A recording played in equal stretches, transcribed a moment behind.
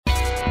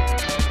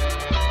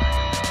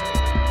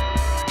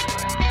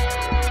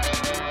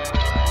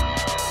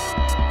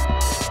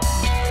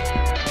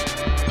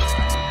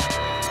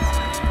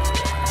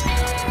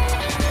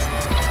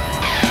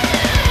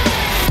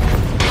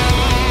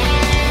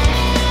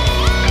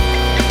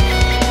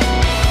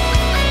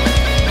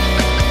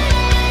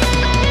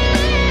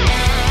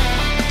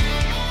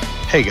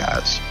Hey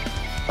guys,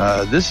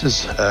 this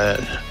is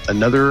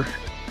another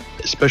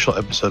special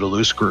episode of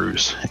Loose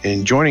Screws,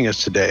 and joining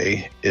us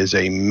today is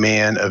a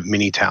man of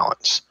many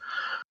talents,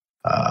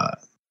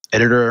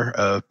 editor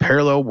of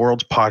Parallel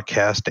Worlds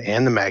podcast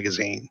and the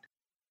magazine,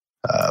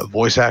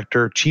 voice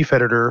actor, chief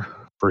editor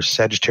for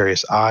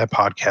Sagittarius Eye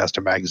podcast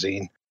and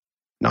magazine,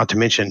 not to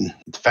mention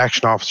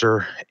faction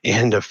officer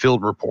and a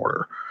field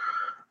reporter.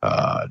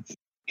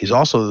 He's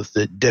also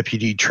the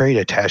deputy trade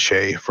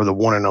attaché for the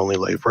one and only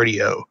Lave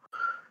Radio.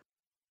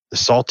 The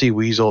Salty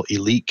Weasel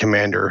Elite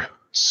Commander,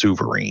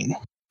 Suverine.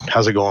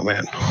 How's it going,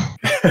 man?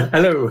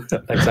 Hello.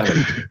 Thanks,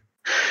 Alan.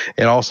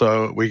 And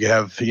also, we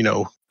have,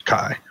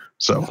 Kai.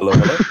 So, hello.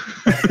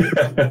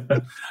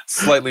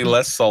 Slightly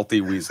less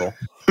salty weasel.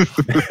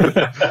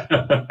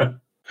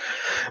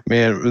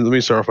 Man, let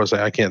me start off by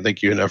saying I can't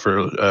thank you enough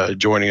for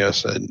joining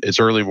us. It's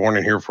early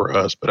morning here for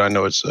us, but I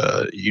know it's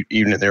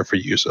evening there for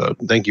you. So,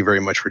 thank you very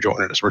much for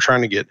joining us. We're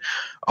trying to get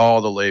all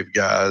the Lave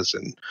guys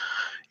and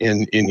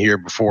in here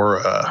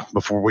before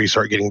we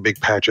start getting big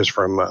patches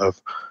from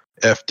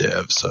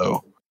FDev.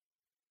 So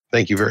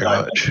thank you very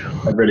much.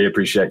 I really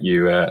appreciate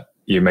you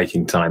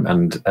making time,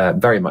 and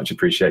very much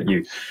appreciate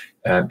you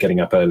getting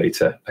up early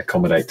to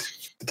accommodate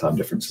the time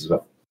difference as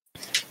well.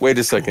 Wait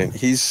a second.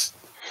 He's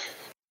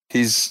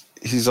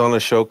on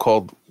a show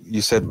called,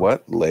 you said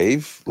what?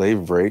 Lave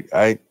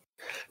Radio?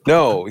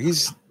 No,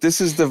 this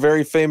is the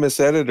very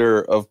famous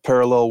editor of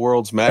Parallel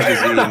Worlds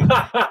magazine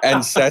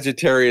and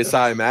Sagittarius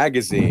Eye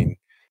magazine.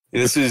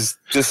 This is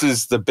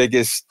the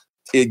biggest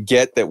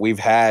get that we've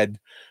had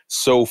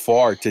so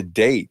far to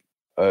date.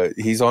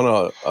 He's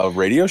on a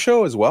radio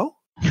show as well?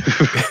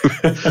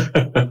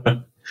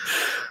 I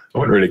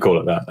wouldn't really call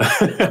it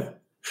that.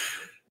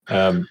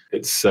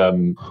 It's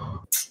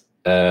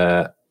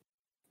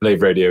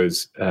Lave Radio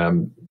is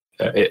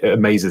it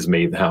amazes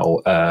me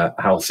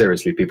how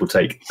seriously people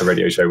take a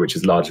radio show which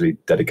is largely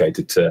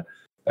dedicated to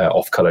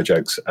off-color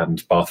jokes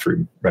and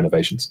bathroom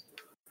renovations.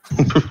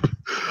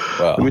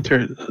 Wow. Let me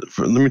turn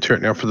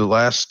it now. For the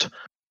last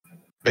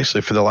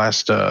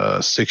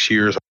 6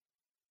 years,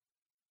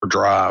 I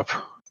drive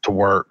to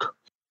work.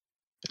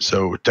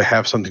 So to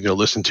have something to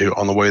listen to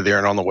on the way there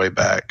and on the way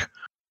back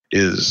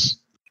is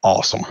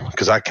awesome,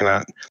 because I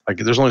cannot,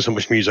 there's only so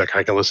much music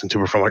I can listen to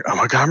before I'm like, oh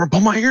my God, I'm gonna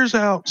pull my ears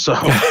out. So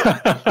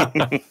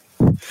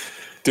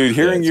dude,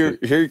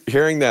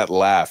 hearing that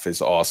laugh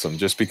is awesome,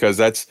 just because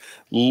that's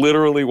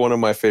literally one of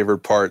my favorite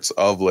parts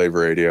of Lave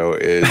Radio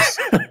is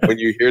when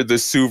you hear the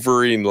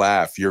Suverine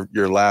laugh.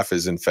 Your laugh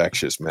is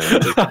infectious, man. You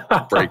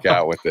just break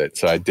out with it.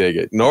 So I dig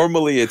it.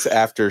 Normally it's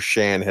after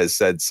Shan has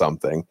said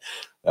something.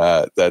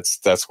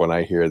 That's when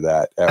I hear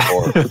that.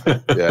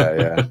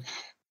 Yeah.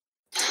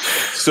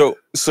 So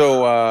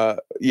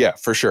yeah,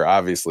 for sure.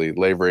 Obviously,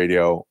 Lave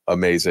Radio,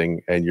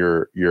 amazing, and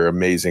you're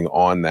amazing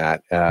on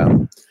that.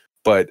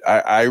 But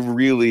I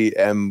really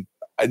am,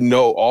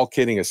 no, all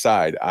kidding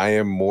aside, I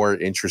am more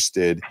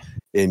interested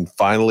in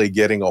finally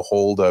getting a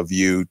hold of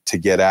you to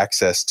get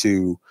access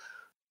to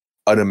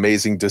an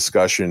amazing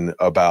discussion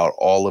about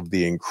all of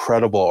the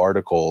incredible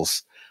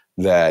articles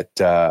that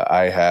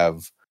I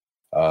have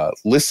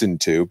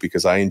listened to,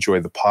 because I enjoy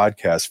the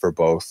podcast for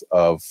both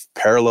of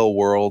Parallel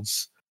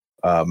Worlds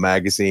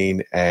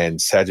magazine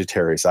and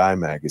Sagittarius Eye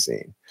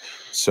magazine.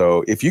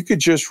 So if you could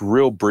just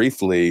real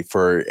briefly,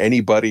 for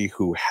anybody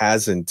who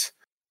hasn't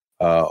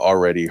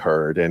already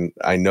heard, and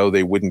I know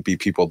they wouldn't be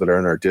people that are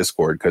in our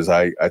Discord because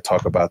I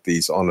talk about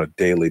these on a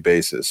daily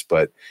basis,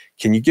 but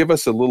can you give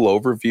us a little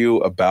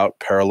overview about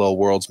Parallel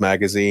Worlds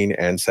magazine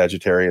and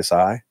Sagittarius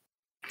Eye?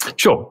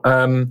 Sure.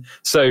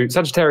 So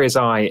Sagittarius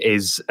Eye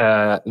is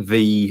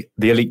the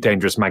Elite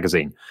Dangerous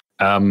magazine.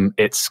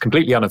 It's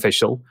completely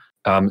unofficial.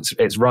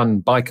 It's run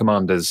by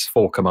commanders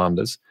for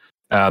commanders.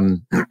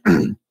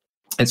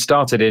 It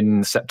started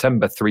in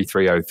September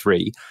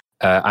 3303,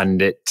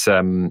 and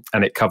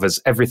it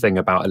covers everything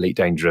about Elite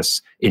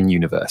Dangerous in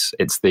universe.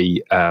 It's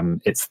the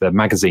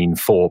magazine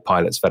for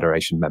Pilots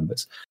Federation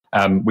members.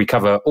 We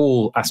cover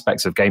all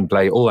aspects of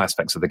gameplay, all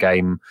aspects of the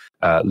game,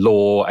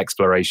 lore,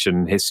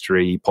 exploration,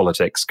 history,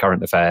 politics,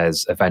 current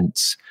affairs,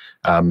 events,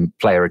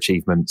 player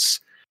achievements,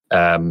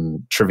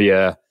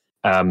 trivia.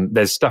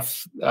 There's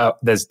stuff.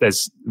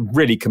 There's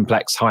really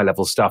complex,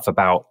 high-level stuff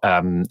about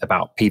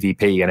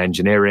PvP and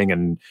engineering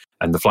and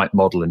the flight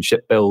model and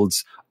ship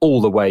builds,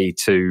 all the way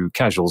to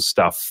casual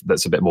stuff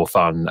that's a bit more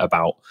fun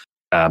about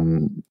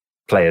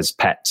players'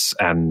 pets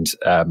and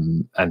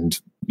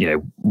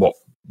what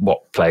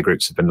player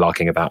groups have been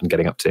larking about and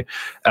getting up to.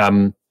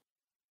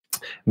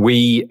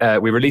 We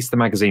release the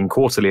magazine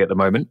quarterly at the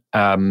moment.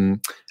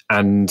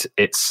 And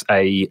it's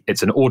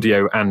an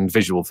audio and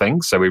visual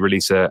thing. So we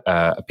release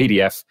a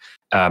PDF,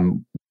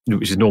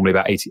 which is normally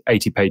about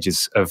 80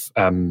 pages of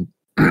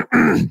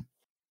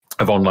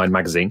online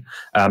magazine.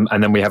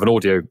 And then we have an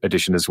audio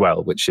edition as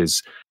well, which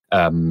is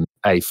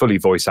a fully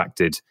voice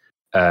acted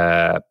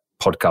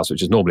podcast,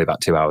 which is normally about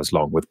 2 hours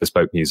long with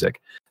bespoke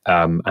music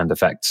and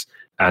effects.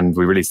 And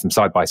we released them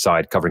side by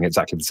side, covering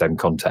exactly the same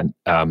content,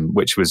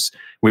 which was,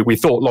 we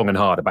thought long and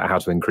hard about how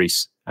to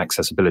increase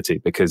accessibility,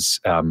 because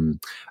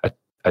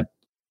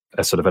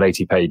a sort of an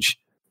 80-page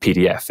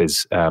PDF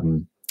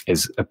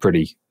is a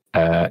pretty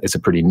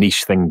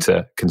niche thing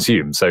to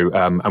consume. So,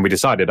 and we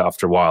decided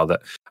after a while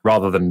that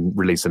rather than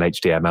release an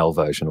HTML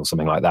version or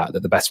something like that,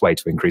 that the best way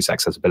to increase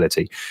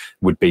accessibility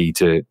would be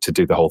to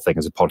do the whole thing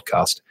as a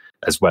podcast,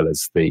 as well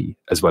as the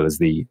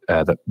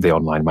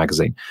online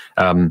magazine.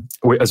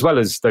 As well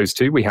as those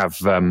two, we have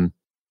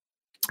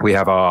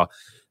our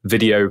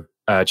video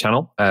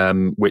channel,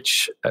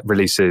 which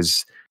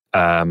releases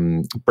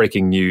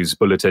breaking news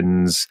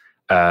bulletins,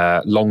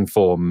 long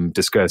form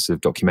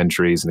discursive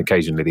documentaries, and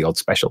occasionally the odd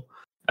special.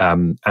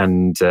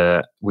 And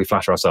we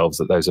flatter ourselves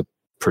that those are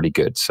pretty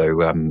good.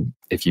 So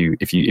if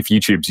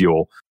YouTube's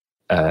your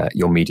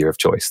media of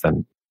choice,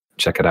 then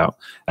check it out.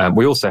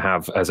 We also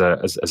have, as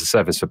a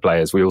service for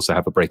players, we also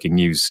have a breaking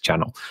news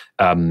channel,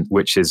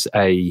 which is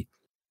a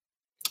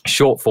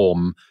short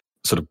form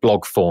sort of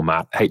blog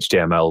format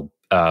HTML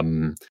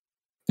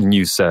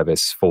news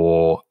service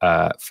for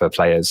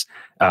players.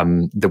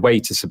 The way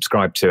to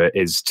subscribe to it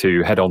is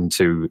to head on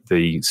to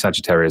the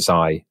Sagittarius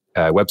Eye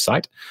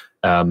website.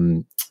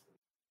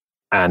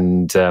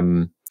 And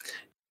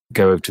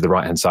go over to the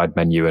right-hand side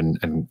menu and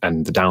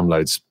the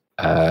downloads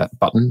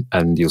button,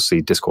 and you'll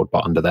see Discord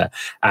bot under there.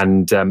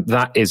 And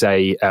that is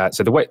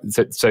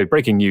so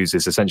breaking news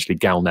is essentially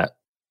Galnet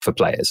for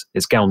players.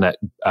 It's Galnet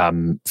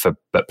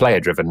but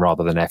player-driven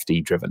rather than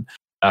FD-driven.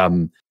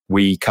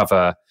 We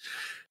cover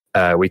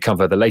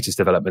the latest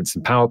developments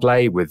in Power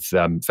Play with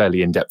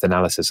fairly in-depth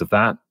analysis of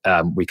that.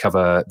 We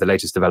cover the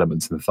latest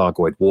developments in the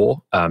Thargoid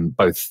War,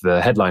 both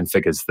the headline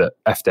figures that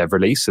FDev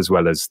release, as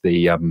well as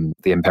the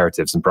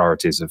imperatives and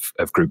priorities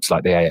of groups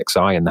like the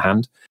AXI and the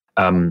Hand.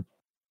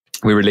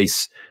 We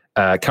release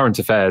current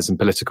affairs and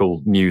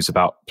political news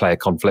about player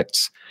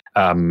conflicts,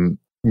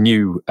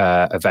 new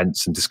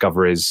events and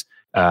discoveries,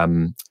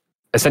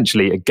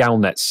 essentially a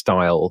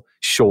Galnet-style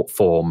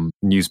short-form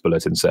news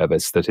bulletin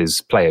service that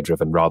is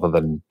player-driven rather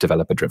than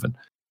developer-driven.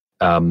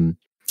 And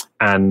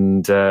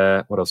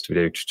what else do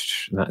we do?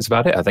 That's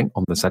about it, I think,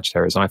 on the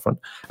Sagittarius Eye front.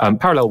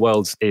 Parallel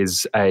Worlds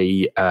is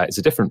a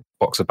different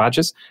box of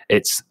badges.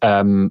 It's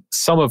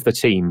some of the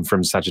team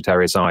from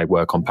Sagittarius Eye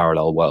work on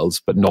Parallel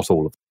Worlds, but not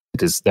all of it.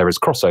 There is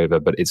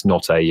crossover, but it's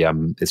not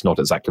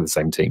exactly the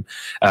same team.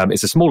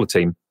 It's a smaller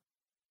team,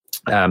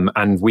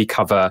 and we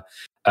cover.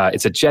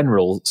 It's a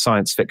general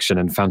science fiction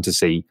and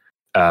fantasy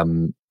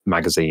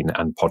magazine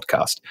and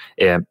podcast.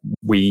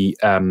 We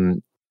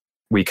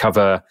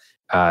cover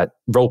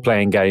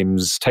role-playing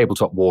games,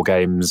 tabletop war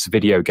games,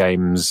 video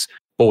games,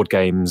 board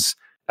games,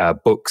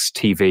 books,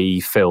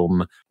 TV,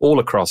 film, all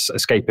across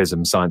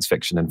escapism, science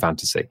fiction, and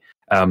fantasy.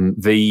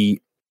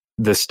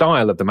 The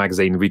style of the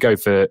magazine, we go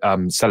for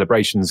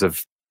celebrations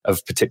of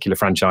particular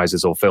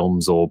franchises or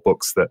films or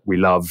books that we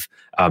love,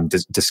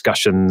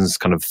 discussions,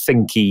 kind of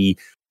thinky,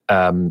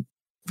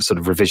 sort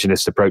of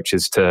revisionist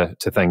approaches to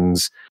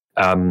things.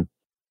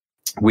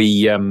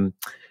 We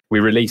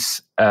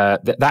release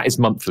that is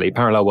monthly.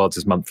 Parallel Worlds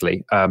is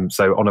monthly.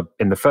 So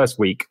in the first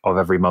week of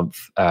every month,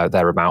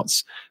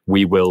 thereabouts,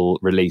 we will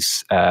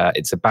release.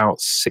 It's about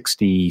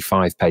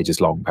 65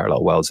 pages long,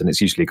 Parallel Worlds, and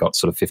it's usually got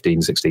sort of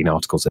 15, 16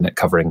 articles in it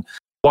covering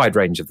a wide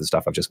range of the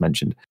stuff I've just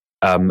mentioned.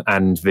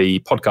 And the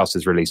podcast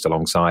is released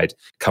alongside,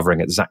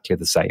 covering exactly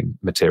the same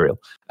material.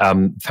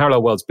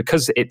 Parallel Worlds,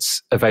 because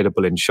it's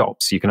available in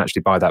shops, you can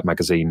actually buy that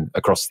magazine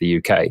across the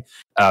UK.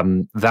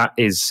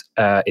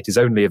 It is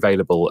only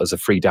available as a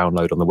free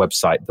download on the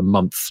website the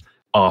month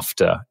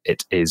after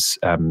it is,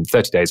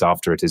 30 days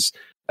after it is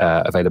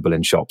available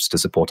in shops to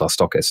support our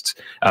stockists.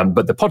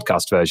 But the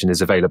podcast version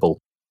is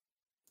available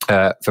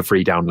for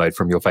free download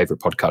from your favorite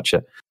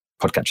podcatcher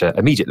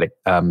immediately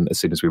as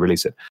soon as we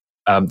release it.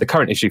 The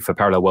current issue for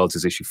Parallel Worlds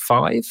is issue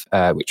 5,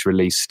 which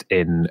released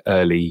in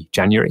early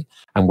January,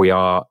 and we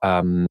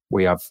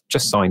have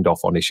just signed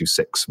off on issue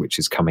 6, which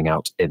is coming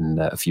out in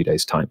a few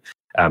days' time.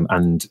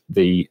 And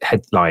the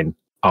headline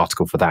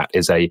article for that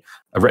is a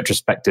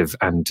retrospective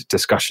and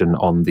discussion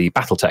on the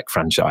BattleTech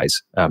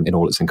franchise in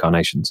all its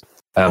incarnations.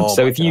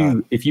 So if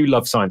you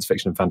love science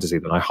fiction and fantasy,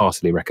 then I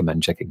heartily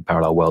recommend checking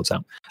Parallel Worlds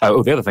out.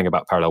 The other thing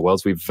about Parallel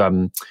Worlds,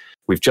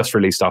 we've just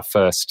released our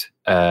first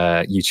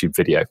YouTube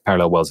video.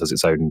 Parallel Worlds has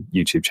its own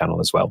YouTube channel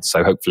as well.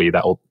 So hopefully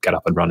that will get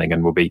up and running,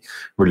 and we'll be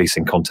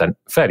releasing content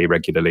fairly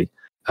regularly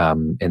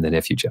in the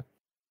near future.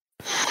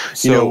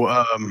 So,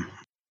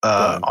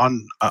 on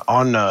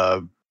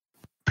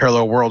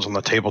Parallel Worlds on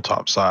the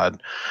tabletop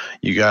side,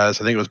 you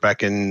guys, I think it was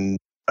back in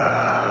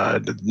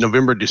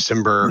November,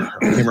 December,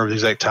 I can't remember the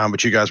exact time,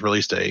 but you guys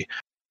released a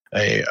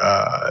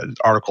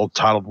article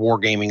titled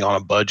Wargaming on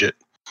a Budget.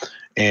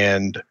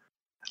 And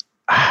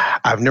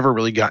I've never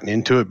really gotten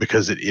into it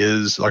because it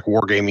is like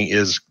wargaming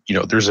is,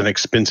 there's an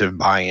expensive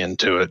buy-in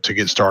to it to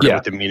get started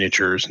with the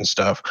miniatures and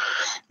stuff.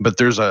 But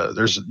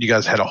you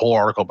guys had a whole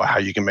article about how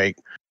you can make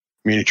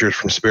miniatures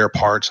from spare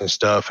parts and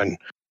stuff. And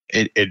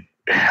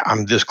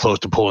I'm this close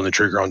to pulling the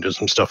trigger on doing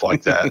some stuff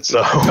like that.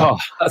 So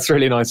that's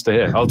really nice to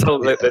hear. I'll tell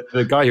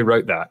the guy who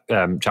wrote that,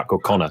 chap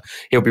called Connor,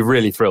 he'll be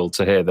really thrilled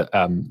to hear that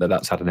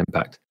that's had an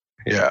impact.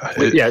 Yeah.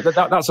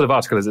 That sort of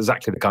article is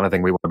exactly the kind of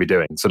thing we want to be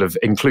doing. Sort of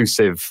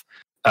inclusive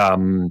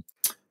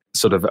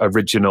sort of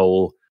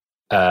original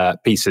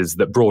pieces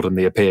that broaden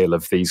the appeal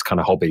of these kind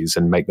of hobbies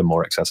and make them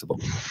more accessible.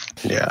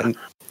 Yeah.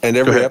 And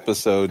every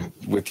episode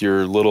with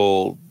your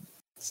little,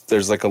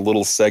 there's like a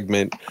little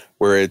segment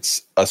where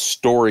it's a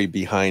story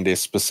behind a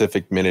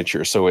specific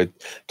miniature. So it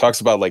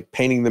talks about like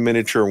painting the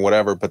miniature and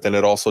whatever, but then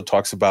it also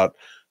talks about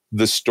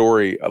the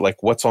story,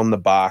 like what's on the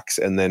box,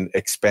 and then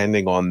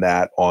expanding on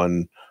that,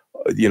 on,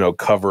 you know,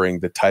 covering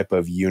the type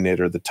of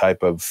unit or the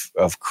type of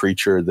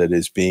creature that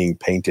is being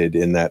painted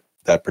in that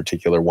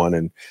particular one.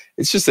 And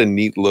it's just a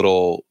neat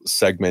little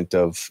segment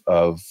of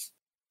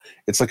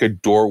it's like a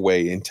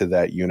doorway into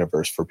that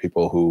universe for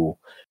people who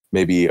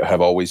maybe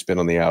have always been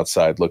on the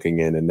outside looking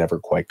in and never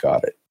quite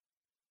got it.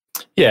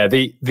 Yeah,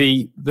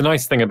 the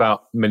nice thing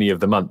about Mini of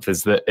the Month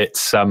is that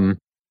it's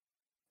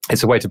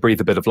a way to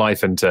breathe a bit of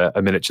life into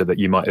a miniature that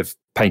you might have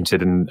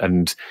painted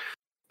and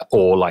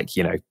or like,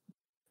 you know,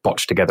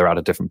 botched together out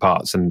of different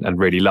parts and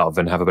really love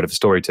and have a bit of a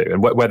story to.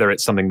 And whether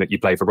it's something that you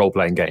play for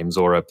role-playing games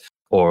or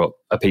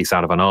a piece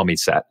out of an army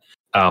set,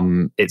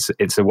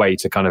 it's a way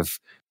to kind of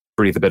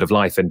breathe a bit of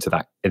life into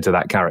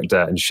that character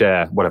and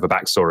share whatever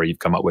backstory you've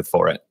come up with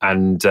for it.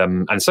 And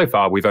so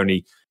far we've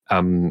only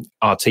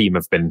our team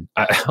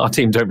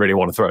don't really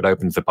want to throw it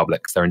open to the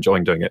public. They're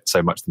enjoying doing it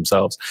so much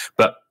themselves,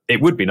 but it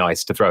would be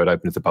nice to throw it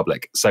open to the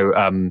public. So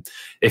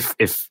if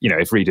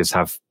readers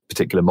have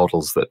particular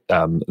models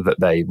that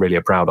they really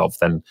are proud of,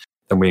 then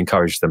we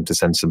encourage them to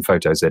send some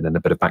photos in and a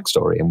bit of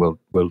backstory, and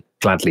we'll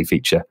gladly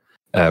feature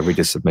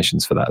reader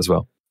submissions for that as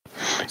well.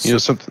 You know,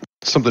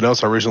 something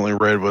else I recently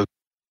read was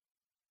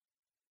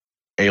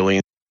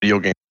Alien video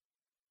game,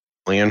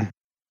 Alien,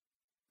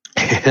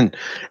 and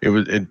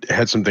it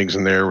had some things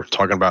in there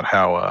talking about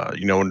how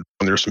when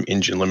there's some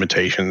engine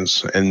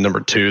limitations, and number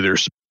two,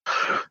 there's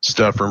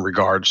stuff in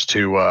regards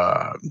to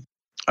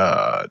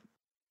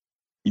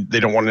they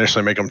don't want to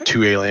necessarily make them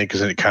too alien,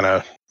 because then it kind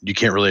of, you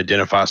can't really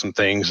identify some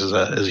things as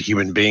a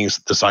human being,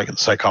 the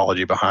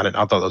psychology behind it.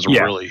 I thought that was a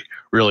really,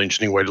 really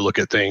interesting way to look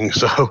at things.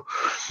 So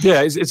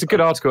yeah, it's a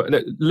good article.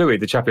 Louis,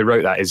 the chap who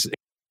wrote that,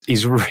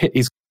 he's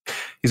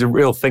a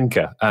real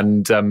thinker,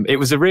 and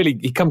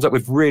he comes up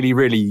with really,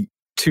 really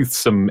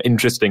toothsome,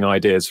 interesting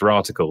ideas for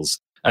articles.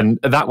 And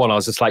that one, I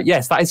was just like,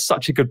 yes, that is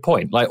such a good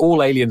point. Like,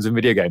 all aliens in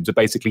video games are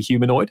basically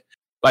humanoid.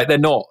 Like, they're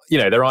not,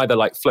 they're either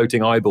like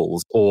floating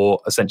eyeballs or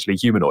essentially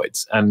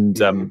humanoids. And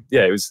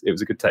it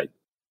was a good take.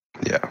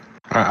 Yeah,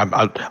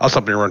 I'll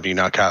stop interrupting you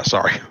now, Kai.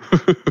 Sorry.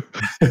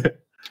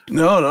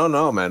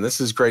 No, man.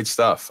 This is great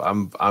stuff.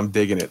 I'm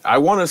digging it. I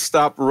want to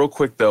stop real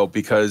quick though,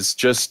 because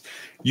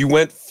you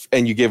went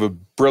and you gave a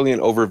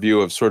brilliant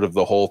overview of sort of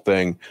the whole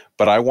thing,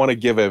 but I want to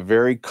give a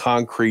very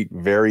concrete,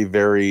 very,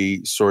 very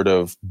sort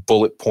of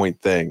bullet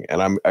point thing.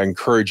 And I'm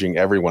encouraging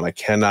everyone, I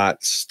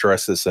cannot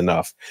stress this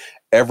enough.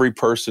 Every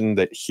person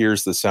that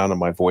hears the sound of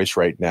my voice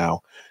right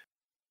now,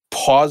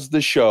 pause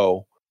the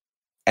show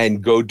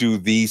and go do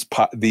these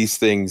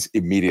things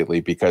immediately,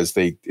 because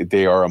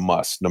they are a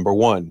must. Number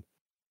one,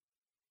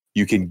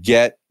 you can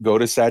go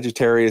to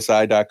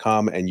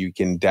SagittariusEye.com and you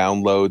can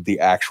download the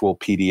actual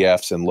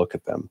PDFs and look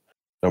at them.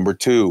 Number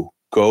two,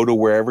 go to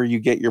wherever you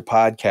get your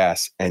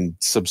podcasts and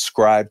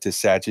subscribe to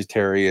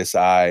Sagittarius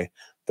Eye,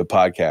 the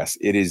podcast.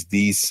 It is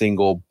the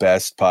single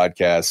best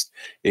podcast,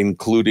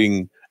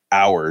 including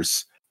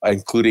ours,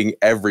 including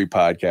every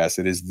podcast.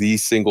 It is the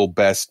single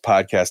best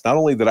podcast, not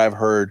only that I've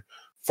heard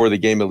for the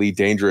game Elite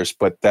Dangerous,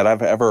 but that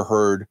I've ever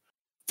heard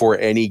for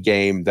any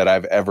game that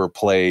I've ever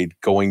played,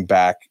 going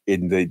back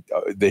in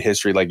the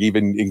history, like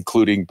even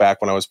including back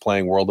when I was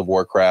playing World of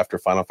Warcraft or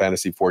Final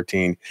Fantasy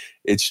 14.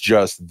 It's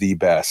just the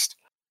best.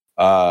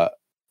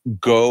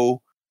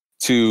 Go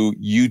to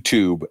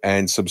YouTube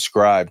and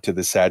subscribe to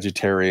the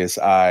Sagittarius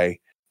Eye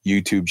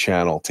YouTube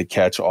channel to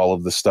catch all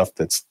of the stuff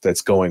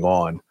that's going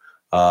on.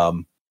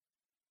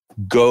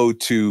 Go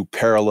to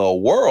Parallel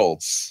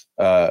Worlds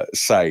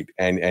site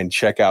and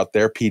check out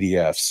their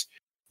PDFs.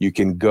 You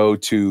can go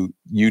to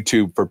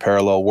YouTube for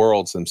Parallel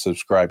Worlds and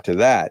subscribe to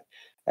that,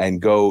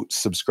 and go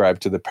subscribe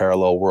to the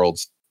Parallel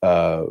Worlds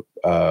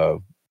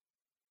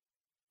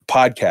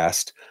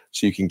podcast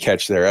so you can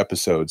catch their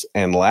episodes.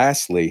 And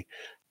lastly,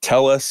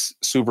 tell us,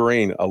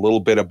 Souverine, a little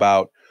bit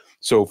about,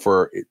 so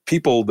for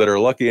people that are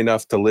lucky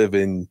enough to live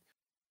in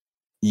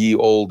ye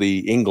olde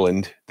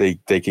England,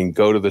 they can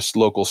go to this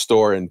local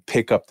store and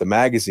pick up the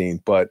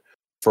magazine. But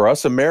for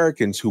us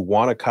Americans who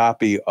want a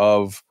copy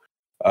of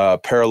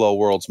Parallel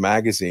Worlds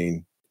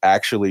magazine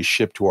actually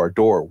shipped to our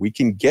door, we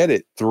can get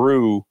it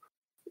through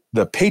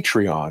the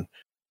Patreon.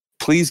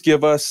 Please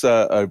give us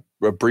a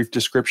brief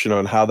description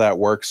on how that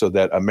works so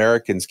that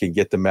Americans can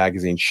get the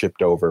magazine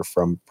shipped over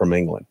from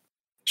England.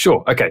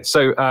 Sure. Okay.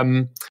 So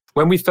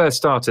when we first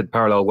started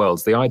Parallel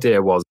Worlds, the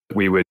idea was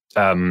we would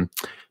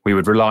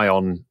rely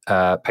on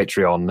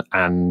Patreon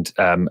and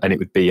it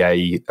would be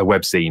a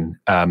webzine.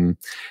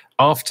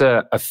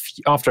 After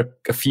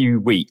a few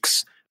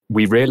weeks,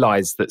 we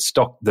realized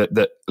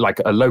that like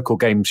a local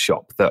game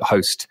shop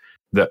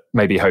that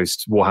maybe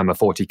hosts Warhammer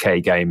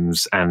 40k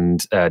games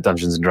and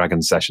Dungeons and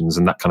Dragons sessions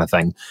and that kind of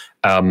thing,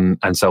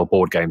 and sell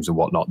board games and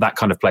whatnot, that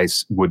kind of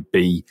place would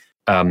be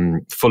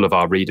full of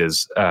our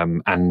readers,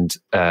 and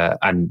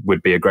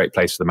would be a great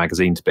place for the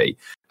magazine to be.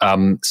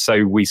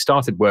 So we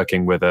started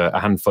working with a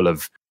handful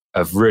of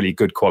really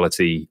good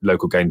quality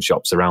local game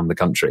shops around the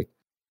country.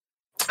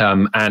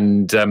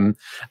 And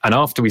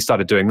after we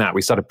started doing that,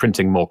 we started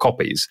printing more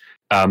copies.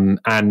 And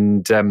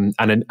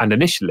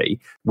initially,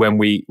 when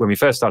we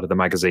first started the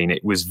magazine,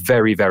 it was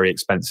very, very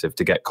expensive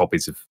to get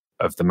copies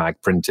of the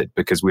mag printed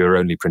because we were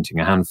only printing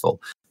a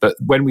handful. But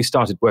when we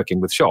started working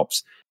with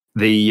shops,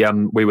 we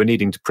were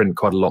needing to print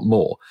quite a lot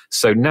more.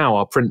 So now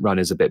our print run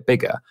is a bit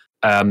bigger,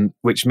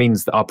 which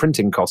means that our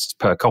printing costs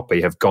per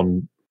copy have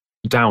gone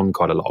down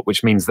quite a lot,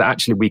 which means that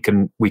actually we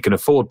can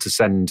afford to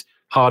send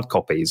hard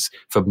copies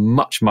for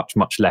much, much,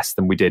 much less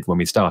than we did when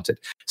we started.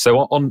 So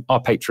on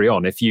our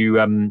Patreon, if you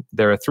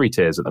there are 3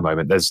 tiers at the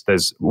moment.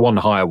 There's one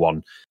higher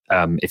one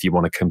if you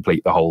want to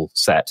complete the whole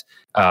set.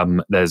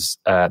 There's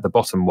the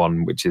bottom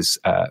one, which is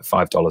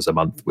 $5 a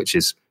month, which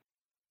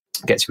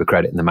gets you a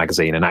credit in the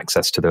magazine and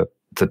access to the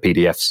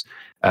PDFs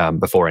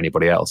before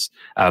anybody else.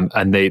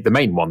 And the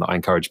main one that I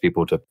encourage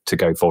people to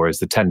go for is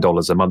the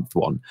 $10 a month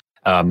one,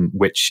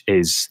 which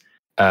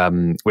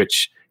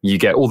you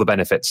get all the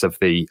benefits of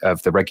the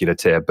regular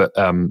tier, but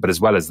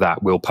as well as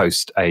that, we'll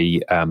post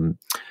a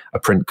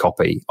print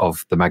copy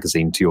of the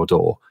magazine to your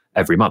door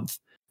every month.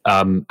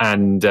 And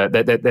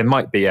there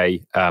might be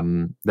a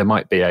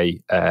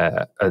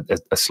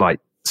slight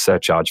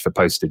surcharge for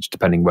postage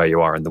depending where you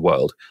are in the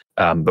world,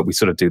 but we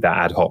sort of do that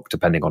ad hoc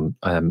depending on,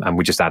 and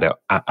we just add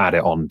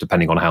it on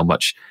depending on how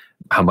much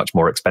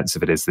more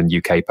expensive it is than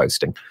UK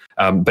posting.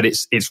 But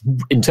it's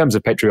in terms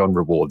of Patreon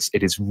rewards,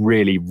 it is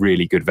really,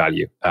 really good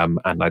value, and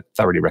I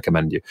thoroughly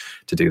recommend you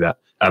to do that.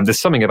 There's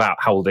something about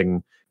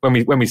holding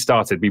when we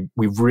started,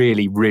 we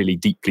really, really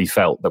deeply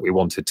felt that we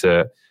wanted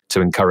to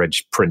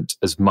encourage print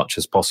as much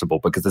as possible,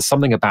 because there's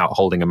something about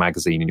holding a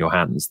magazine in your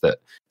hands that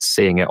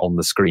seeing it on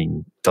the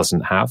screen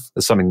doesn't have.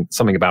 There's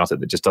something about it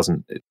that just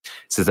doesn't.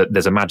 So that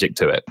there's a magic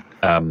to it.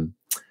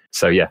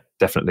 So yeah,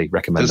 definitely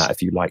recommend that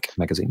if you like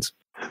magazines.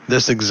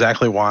 This is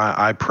exactly why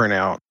I print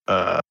out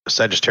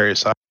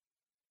Sagittarius.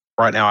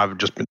 Right now, I've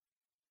just been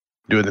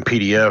doing the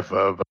PDF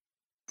of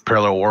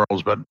Parallel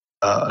Worlds, but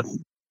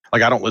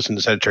like I don't listen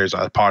to Sagittarius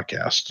Eye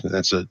podcast, and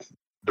that's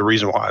the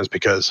reason why is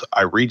because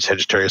I read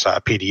Sagittarius Eye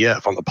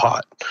PDF on the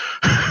pot.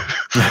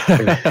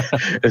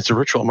 It's a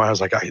ritual of mine. I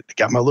was like, I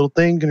got my little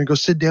thing, gonna go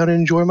sit down and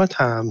enjoy my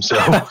time. So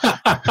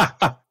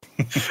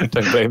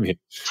don't blame you.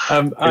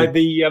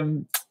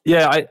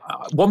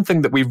 One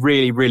thing that we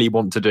really, really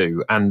want to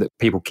do, and that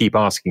people keep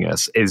asking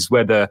us, is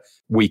whether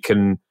we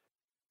can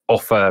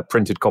offer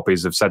printed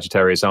copies of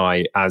Sagittarius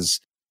Eye as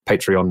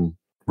Patreon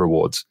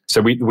rewards.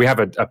 So we have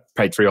a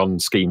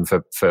Patreon scheme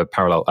for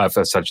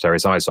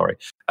Sagittarius Eye,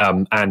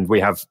 and we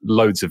have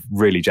loads of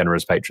really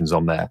generous patrons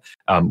on there,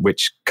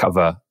 which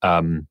cover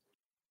the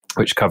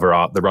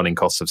running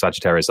costs of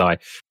Sagittarius Eye,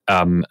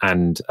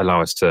 and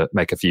allow us to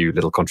make a few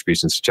little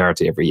contributions to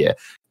charity every year.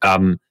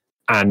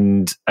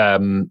 And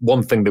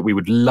one thing that we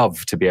would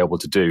love to be able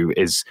to do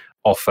is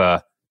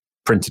offer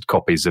printed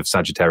copies of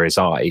Sagittarius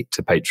Eye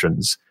to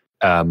patrons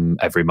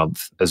every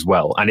month as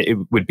well, and it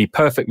would be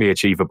perfectly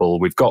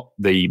achievable. We've got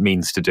the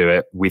means to do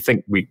it. We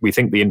think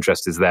the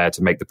interest is there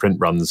to make the print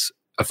runs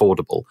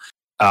affordable.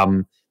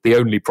 The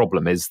only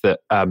problem is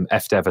that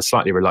FDev are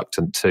slightly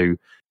reluctant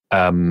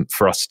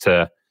for us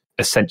to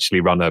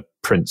essentially run a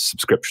print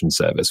subscription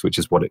service, which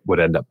is what it would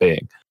end up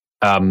being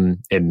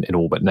in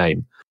all but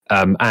name.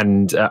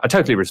 And I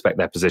totally respect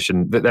their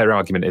position. That their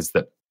argument is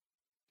that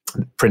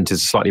print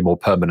is slightly more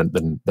permanent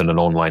than an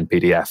online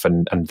PDF,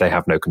 and they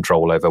have no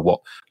control over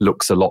what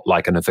looks a lot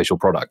like an official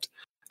product.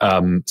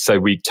 So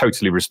we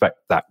totally respect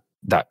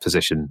that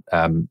position,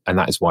 and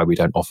that is why we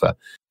don't offer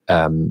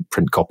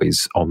print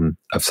copies of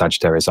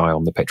Sagittarius Eye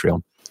on the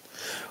Patreon.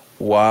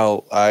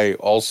 While I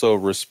also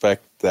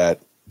respect that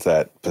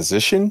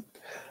position,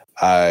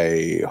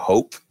 I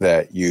hope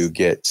that you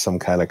get some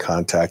kind of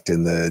contact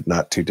in the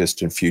not too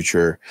distant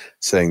future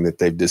saying that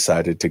they've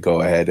decided to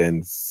go ahead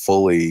and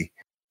fully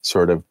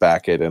sort of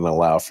back it and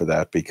allow for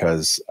that,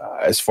 because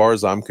as far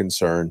as I'm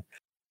concerned,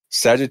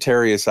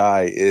 Sagittarius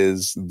Eye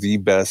is the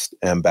best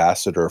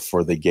ambassador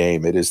for the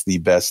game. It is the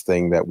best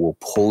thing that will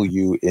pull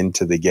you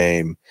into the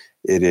game.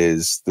 It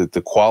is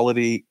the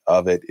quality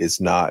of it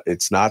is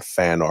it's not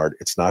fan art.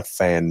 It's not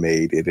fan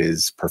made. It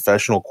is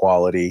professional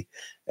quality,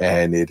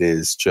 and it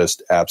is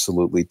just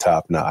absolutely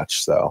top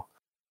notch. So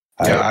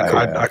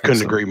I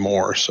couldn't agree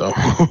more. So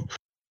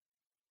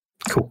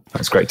cool.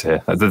 That's great to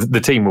hear.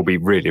 The team will be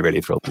really,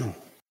 really thrilled.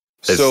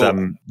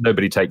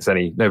 Nobody takes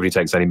any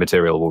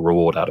material or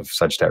reward out of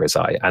Sagittarius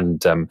Eye,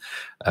 and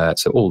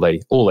so all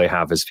they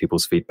have is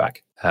people's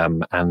feedback,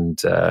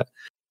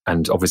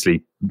 and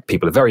obviously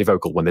people are very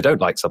vocal when they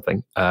don't like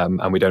something,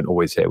 and we don't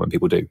always hear when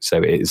people do. So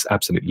it is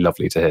absolutely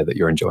lovely to hear that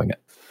you're enjoying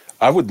it.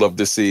 I would love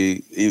to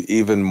see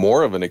even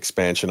more of an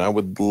expansion. I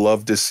would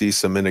love to see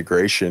some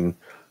integration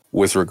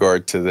with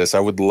regard to this. I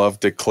would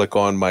love to click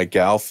on my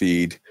Gal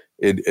feed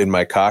in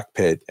my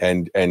cockpit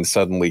and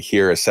suddenly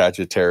hear a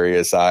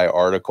Sagittarius Eye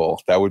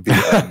article. That would be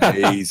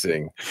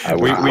amazing.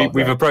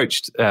 We've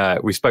approached.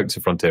 We spoke to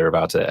Frontier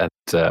about it,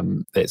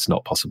 and it's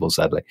not possible.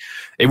 Sadly,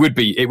 it would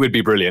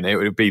be brilliant. It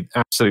would be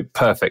absolute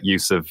perfect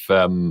use of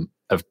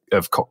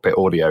cockpit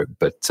audio,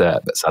 but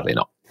sadly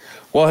not.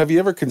 Well, have you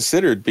ever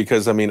considered?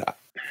 Because I mean,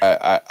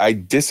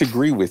 I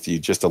disagree with you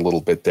just a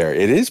little bit there.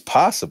 It is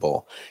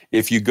possible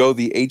if you go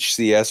the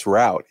HCS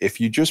route. If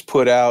you just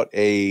put out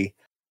a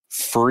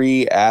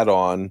free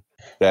add-on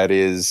that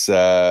is,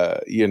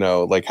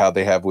 like how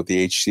they have with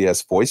the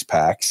HCS voice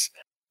packs.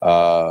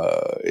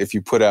 If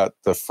you put out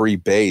the free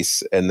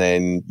base and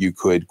then you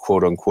could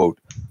quote unquote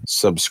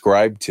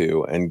subscribe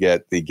to and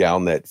get the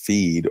Galnet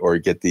feed or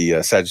get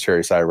the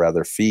Sagittarius Eye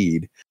rather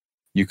feed,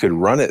 you could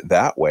run it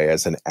that way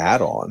as an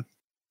add-on.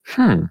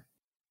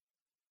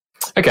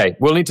 Okay,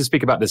 we'll need to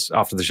speak about this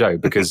after the show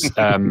because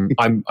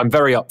I'm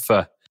very up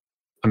for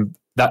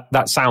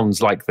that.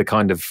 Sounds like the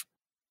kind of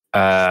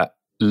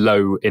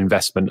low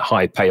investment,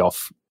 high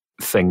payoff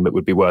thing that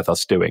would be worth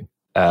us doing.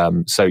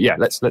 So yeah,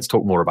 let's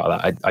talk more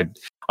about that.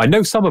 I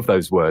know some of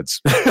those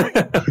words.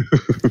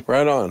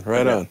 Right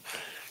on.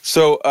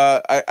 So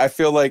I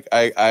feel like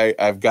I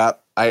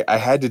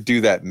had to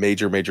do that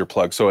major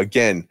plug. So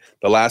again,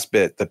 the last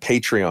bit, the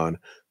Patreon.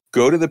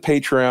 Go to the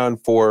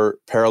Patreon for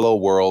Parallel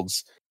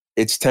Worlds.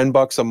 It's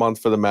 $10 a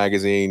month for the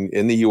magazine.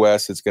 In the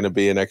US, it's going to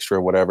be an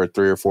extra whatever,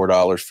 $3 or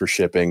 $4 for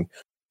shipping,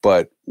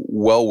 but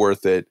well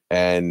worth it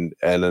and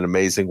an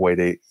amazing way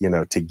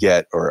to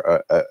get,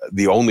 or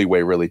the only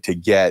way really to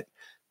get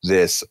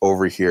this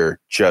over here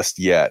just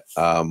yet.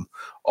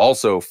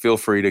 Also, feel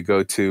free to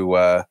go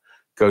to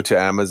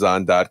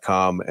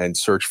Amazon.com and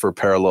search for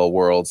Parallel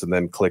Worlds, and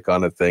then click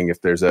on a thing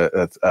if there's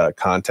a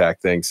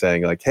contact thing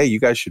saying like, "Hey, you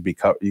guys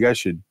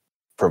should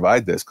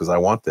provide this because I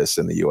want this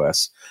in the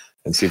U.S."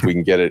 and see if we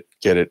can get it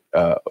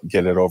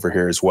over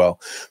here as well.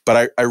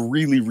 But I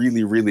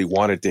really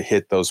wanted to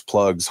hit those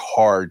plugs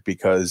hard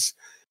because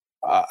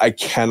I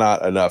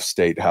cannot enough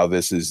state how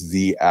this is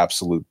the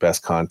absolute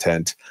best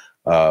content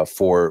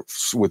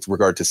with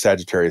regard to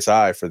Sagittarius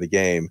Eye for the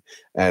game,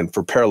 and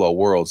for Parallel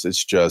Worlds,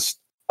 it's just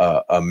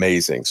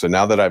amazing. So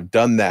now that I've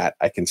done that,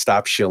 I can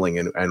stop shilling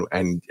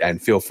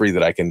and feel free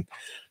that I can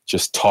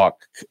just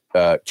talk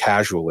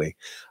casually.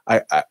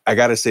 I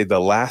got to say,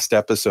 the last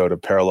episode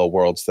of Parallel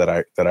Worlds that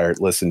I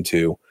listened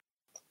to,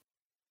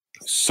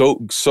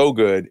 so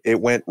good.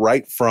 It went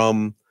right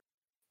from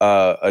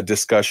a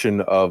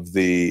discussion of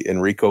the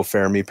Enrico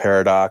Fermi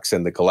paradox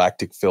and the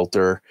galactic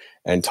filter,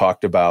 and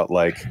talked about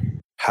like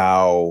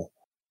how,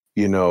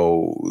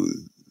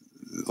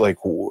 like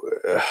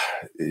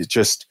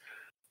just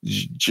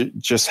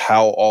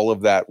how all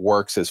of that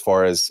works as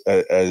far as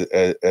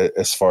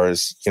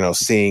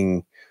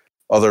seeing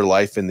other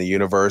life in the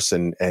universe,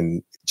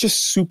 and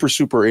just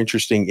super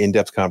interesting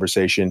in-depth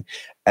conversation.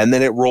 And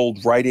then it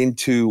rolled right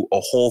into a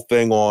whole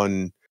thing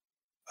on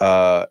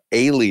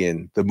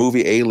Alien, the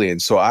movie Alien.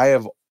 So I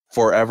have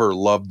forever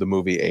loved the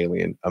movie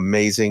Alien,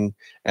 amazing,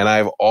 and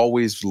I've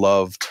always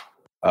loved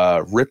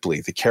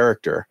Ripley, the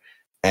character,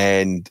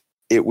 and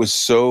it was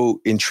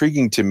so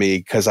intriguing to me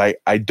because I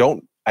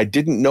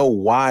didn't know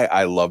why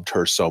I loved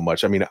her so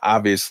much. I mean,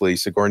 obviously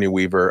Sigourney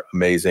Weaver,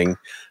 amazing,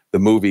 the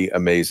movie,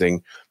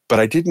 amazing, but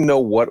I didn't know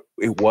what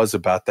it was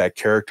about that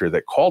character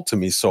that called to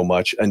me so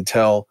much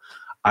until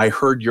I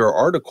heard your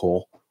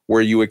article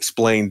where you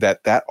explained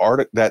that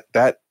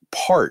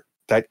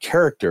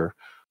character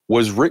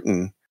was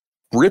written.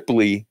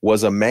 Ripley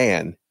was a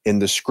man in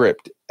the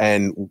script,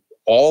 and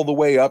all the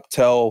way up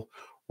till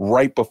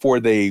right before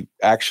they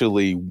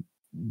actually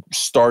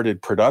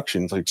started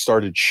productions, like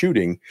started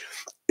shooting,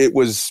 it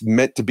was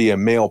meant to be a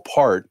male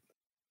part.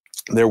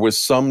 There was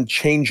some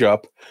change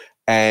up,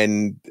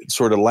 and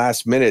sort of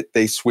last minute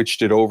they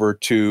switched it over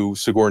to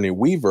Sigourney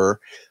Weaver,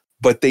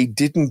 but they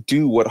didn't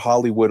do what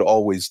Hollywood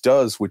always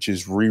does, which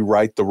is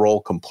rewrite the role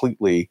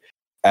completely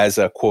as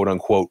a quote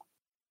unquote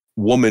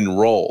woman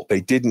role. They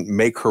didn't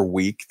make her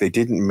weak. They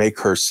didn't make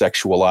her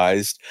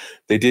sexualized.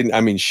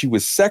 She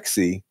was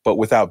sexy, but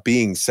without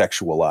being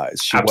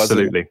sexualized.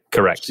 Absolutely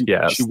correct.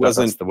 Yeah,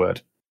 that's the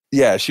word.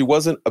 Yeah, she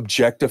wasn't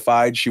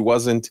objectified. She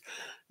wasn't,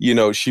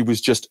 she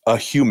was just a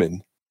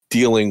human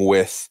dealing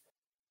with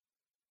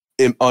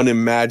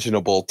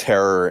unimaginable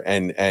terror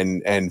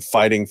and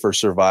fighting for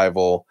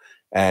survival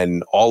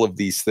and all of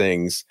these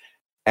things.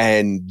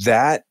 And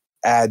that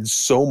adds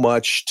so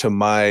much to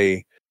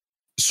my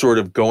sort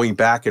of going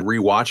back and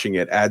rewatching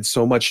it, adds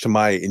so much to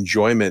my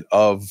enjoyment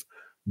of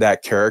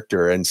that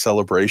character and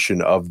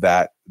celebration of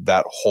that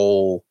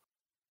whole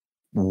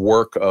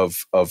work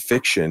of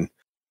fiction,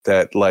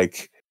 that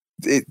like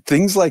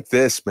things like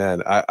this,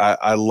 man,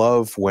 I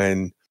love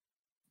when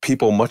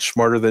people much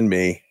smarter than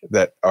me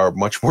that are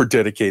much more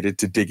dedicated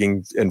to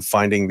digging and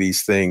finding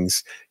these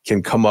things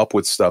can come up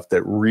with stuff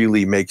that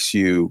really makes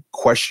you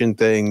question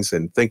things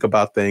and think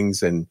about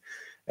things and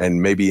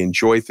maybe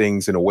enjoy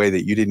things in a way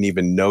that you didn't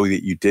even know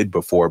that you did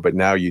before, but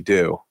now you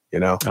do,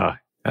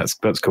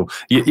 That's cool.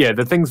 Yeah,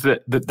 the things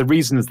that the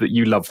reasons that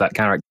you love that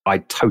character, I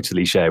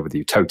totally share with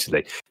you.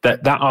 Totally.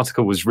 That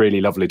article was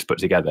really lovely to put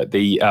together.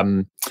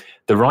 The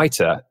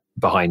writer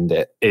behind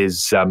it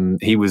is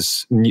he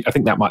was new, I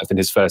think that might have been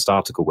his first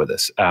article with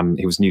us.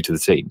 He was new to the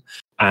team,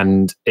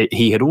 and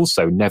he had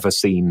also never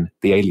seen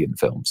the Alien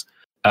films.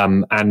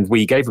 And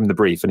we gave him the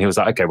brief, and he was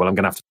like, "Okay, well, I'm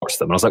going to have to watch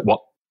them." And I was like,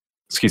 "What?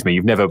 Excuse me,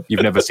 you've never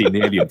seen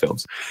the Alien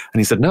films?" And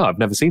he said, "No, I've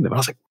never seen them." And I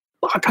was like,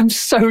 "Fuck, I'm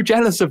so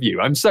jealous of you.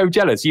 I'm so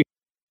jealous.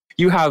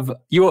 You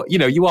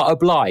are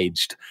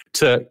obliged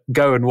to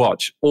go and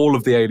watch all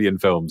of the Alien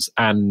films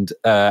and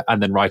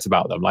then write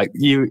about them. Like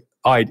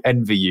I'd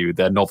envy you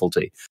their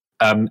novelty."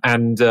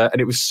 And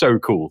it was so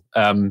cool.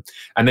 And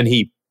then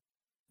he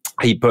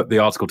put the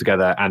article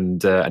together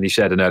and he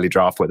shared an early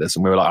draft with us,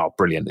 and we were like, "Oh,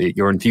 brilliant!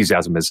 Your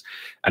enthusiasm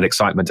and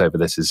excitement over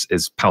this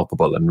is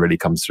palpable and really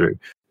comes through."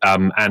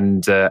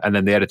 And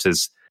then the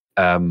editors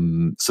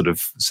sort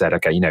of said,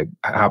 "Okay,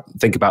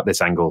 think about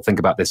this angle. Think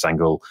about this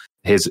angle.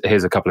 Here's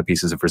a couple of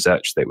pieces of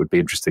research that would be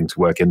interesting to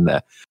work in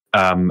there."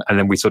 And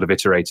then we sort of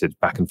iterated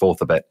back and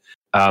forth a bit.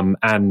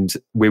 And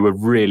we were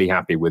really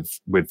happy with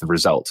the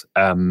result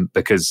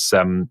because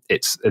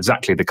it's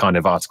exactly the kind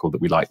of article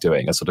that we like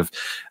doing, a sort of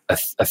a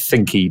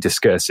thinky,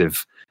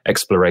 discursive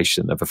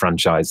exploration of a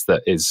franchise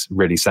that is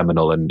really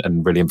seminal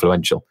and really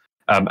influential.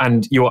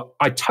 And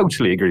I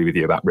totally agree with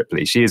you about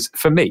Ripley.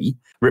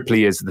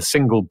 Ripley is the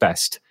single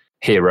best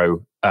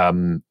hero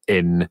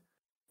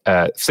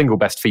single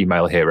best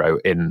female hero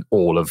in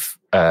all of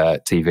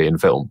TV and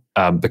film,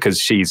 because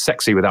she's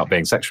sexy without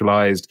being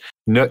sexualized,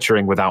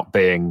 nurturing without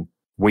being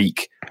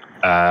weak,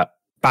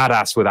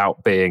 badass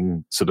without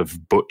being sort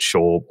of butch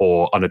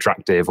or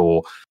unattractive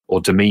or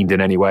demeaned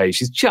in any way.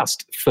 She's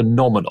just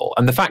phenomenal.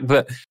 And the fact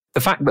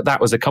that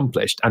was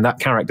accomplished and that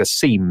character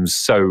seems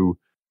so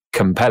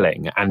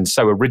compelling and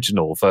so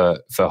original for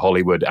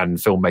Hollywood and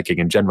filmmaking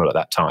in general at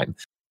that time.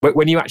 But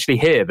when you actually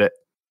hear that,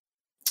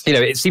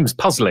 it seems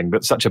puzzling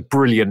that such a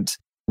brilliant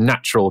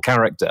natural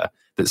character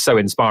that's so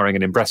inspiring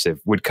and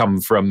impressive would come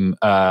from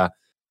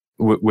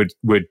would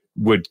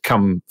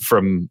come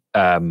from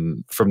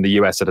the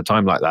US at a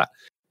time like that.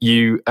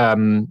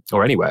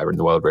 Or anywhere in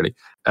the world really.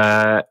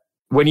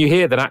 When you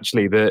hear that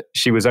actually that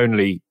she was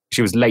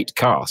late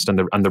cast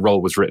and the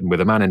role was written with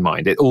a man in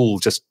mind, it all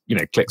just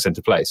clicks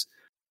into place.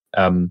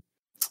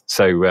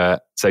 So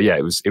yeah,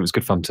 it was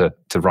good fun to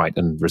write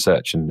and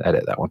research and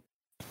edit that one.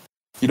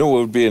 What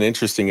would be an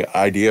interesting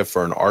idea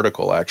for an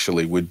article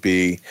actually would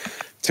be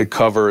to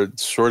cover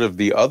sort of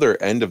the other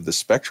end of the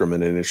spectrum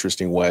in an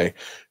interesting way.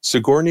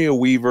 Sigourney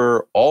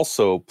Weaver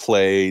also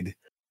played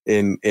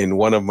in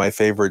one of my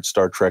favorite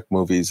Star Trek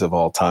movies of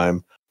all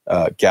time,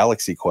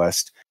 Galaxy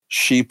Quest.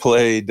 She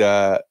played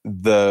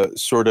the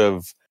sort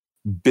of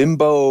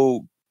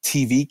bimbo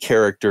TV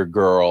character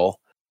girl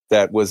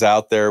that was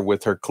out there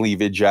with her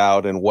cleavage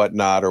out and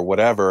whatnot or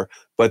whatever.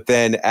 But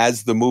then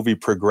as the movie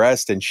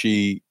progressed and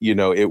she,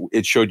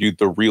 it showed you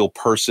the real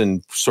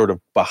person sort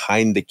of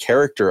behind the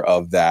character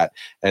of that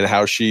and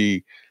how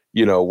she,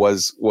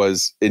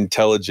 was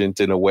intelligent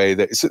in a way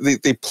that so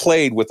they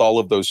played with all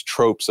of those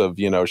tropes of,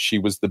 she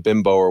was the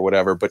bimbo or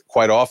whatever. But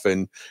quite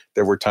often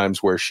there were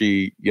times where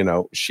she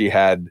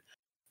had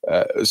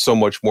so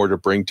much more to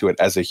bring to it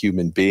as a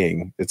human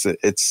being.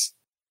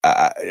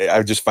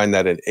 I just find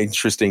that an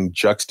interesting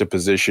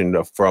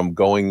juxtaposition from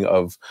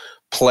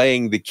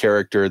playing the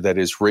character that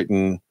is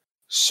written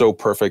so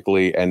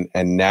perfectly and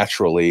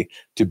naturally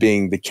to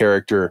being the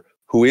character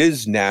who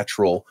is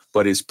natural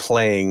but is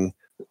playing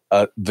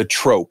the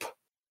trope.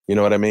 You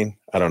know what I mean?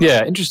 I don't know.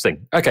 Yeah,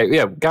 interesting. Okay,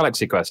 yeah,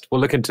 Galaxy Quest.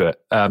 We'll look into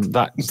it.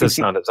 That does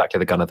sound exactly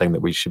the kind of thing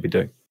that we should be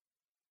doing.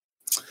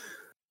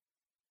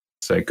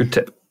 So, good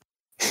tip.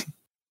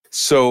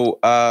 So,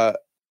 I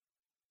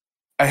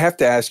have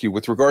to ask you,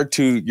 with regard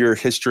to your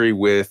history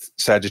with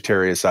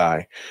Sagittarius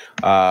Eye,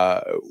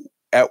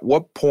 at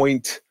what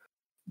point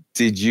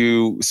did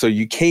you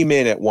came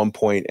in at one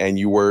point and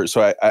you were,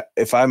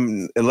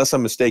 unless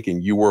I'm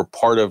mistaken, you were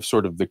part of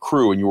sort of the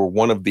crew and you were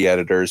one of the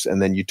editors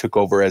and then you took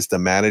over as the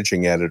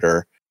managing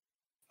editor.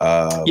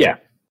 Yeah,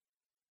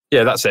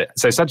 that's it.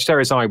 So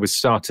Sagittarius Eye was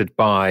started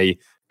by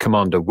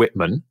Commander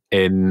Whitman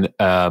in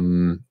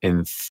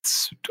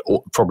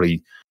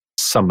probably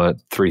summer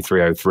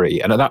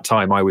 3303, and at that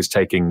time I was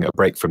taking a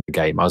break from the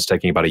game. I was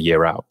taking about a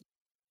year out,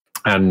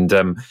 and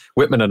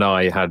Whitman and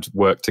I had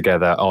worked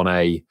together on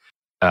a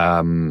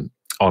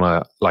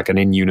like an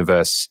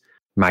in-universe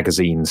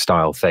magazine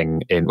style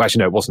thing. Actually,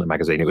 no, it wasn't a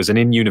magazine. It was an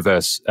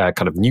in-universe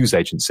kind of news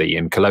agency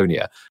in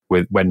Colonia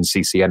when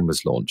CCN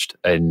was launched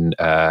in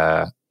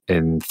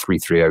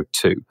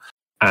 3302,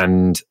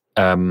 and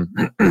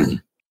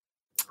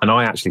and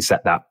I actually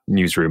set that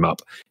newsroom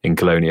up in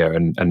Colonia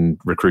and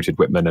recruited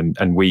Whitman,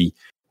 and we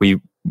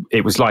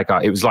it was like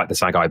the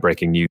Sag-Eye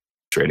breaking news.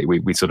 Really,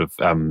 we sort of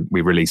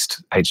we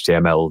released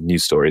HTML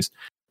news stories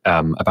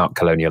about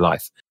Colonia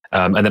life,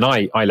 and then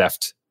I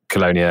left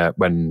Colonia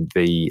when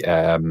the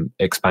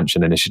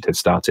expansion initiative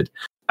started,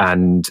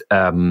 and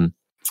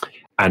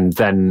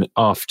then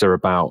after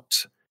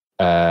about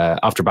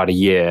a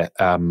year,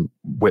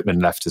 Whitman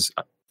left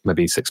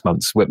maybe 6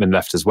 months, Whitman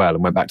left as well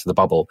and went back to the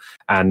bubble.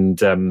 And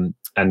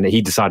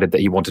he decided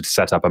that he wanted to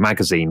set up a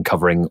magazine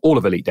covering all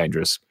of Elite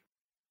Dangerous.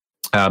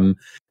 And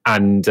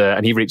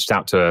he reached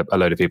out to a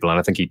load of people, and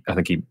I think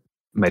he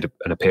made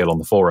an appeal on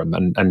the forum,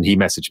 and he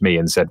messaged me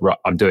and said, right,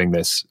 I'm doing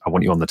this, I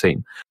want you on the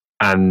team.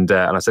 And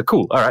I said,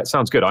 cool, all right,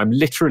 sounds good. I'm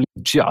literally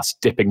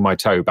just dipping my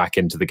toe back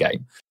into the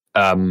game.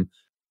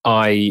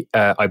 I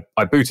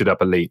booted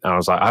up Elite, and I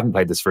was like, I haven't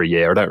played this for a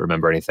year, I don't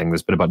remember anything,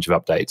 there's been a bunch of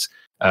updates.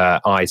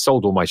 I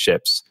sold all my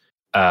ships,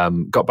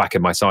 got back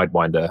in my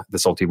Sidewinder, the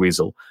Salty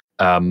Weasel,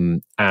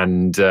 and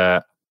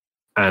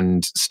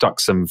stuck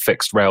some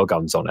fixed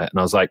railguns on it. And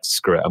I was like,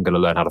 screw it, I'm going to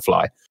learn how to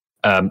fly.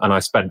 And I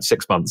spent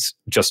 6 months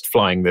just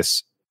flying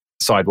this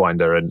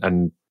Sidewinder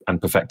and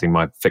perfecting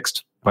my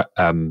fixed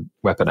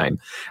weapon aim.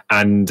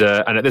 And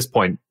at this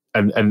point,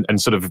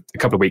 and sort of a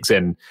couple of weeks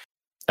in,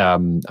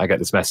 I get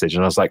this message,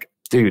 and I was like,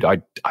 dude,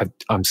 I'm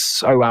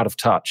so out of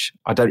touch.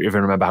 I don't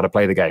even remember how to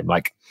play the game.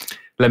 Like,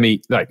 let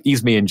me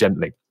ease me in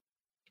gently.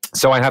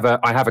 So I have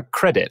a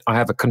credit. I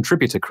have a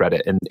contributor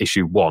credit in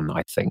issue 1,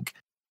 I think.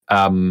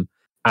 But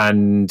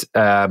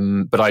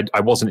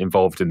I wasn't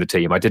involved in the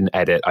team. I didn't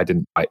edit. I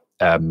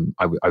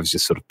was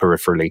just sort of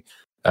peripherally.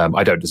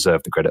 I don't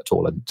deserve the credit at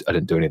all. I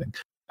didn't do anything.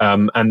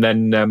 And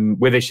then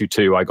with issue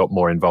 2, I got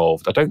more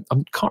involved. I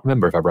can't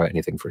remember if I wrote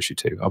anything for issue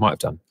 2. I might have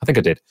done. I think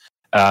I did.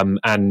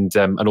 And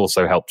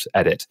also helped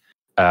edit.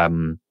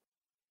 And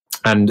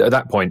at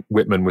that point,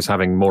 Whitman was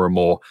having more and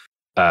more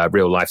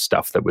real life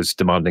stuff that was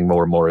demanding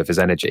more and more of his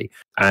energy,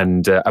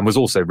 and was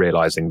also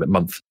realizing that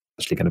month was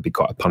actually going to be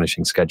quite a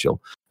punishing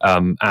schedule.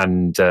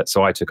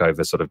 So I took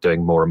over, sort of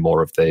doing more and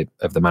more of the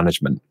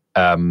management.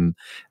 And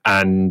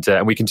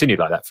we continued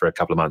like that for a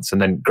couple of months,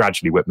 and then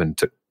gradually Whitman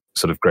took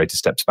sort of greater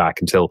steps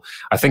back until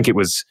I think it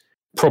was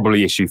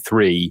probably issue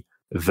 3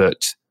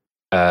 that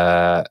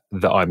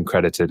I'm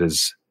credited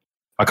as.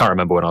 I can't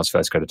remember when I was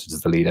first credited as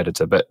the lead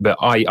editor, but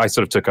I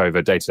sort of took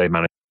over day-to-day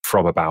management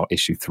from about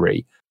issue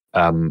 3,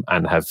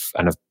 and have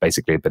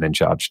basically been in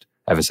charge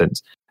ever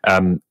since.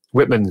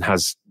 Whitman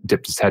has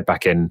dipped his head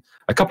back in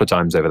a couple of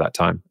times over that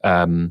time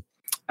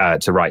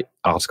to write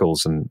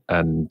articles and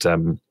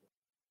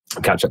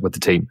catch up with the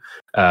team.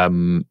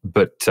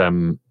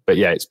 But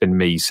yeah, it's been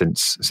me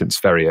since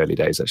very early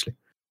days, actually.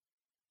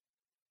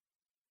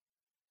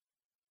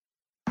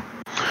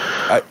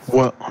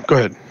 Well, go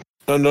ahead.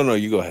 No,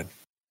 you go ahead.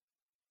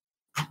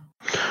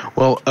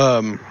 Well,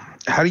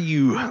 how do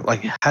you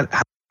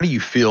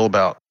feel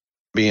about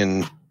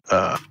being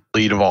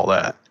lead of all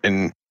that?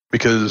 And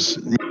because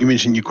you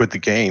mentioned you quit the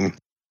game,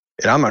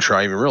 and I'm not sure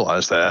I even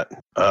realized that.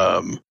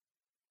 Well,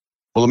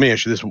 let me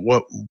ask you this: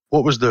 what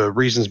was the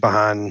reasons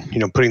behind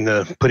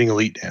putting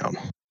Elite down?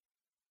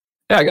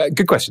 Yeah,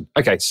 good question.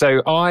 Okay,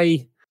 so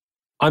I'm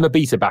a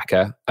beta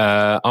backer.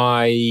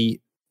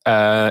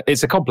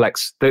 It's a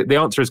complex. The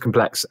answer is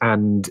complex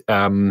and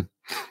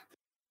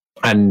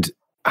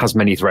has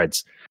many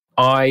threads.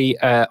 I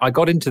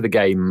got into the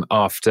game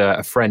after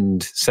a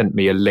friend sent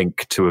me a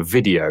link to a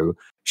video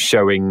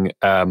showing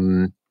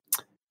the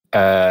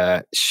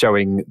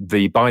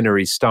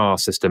binary star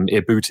system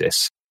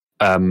Irbutis,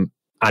 and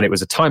it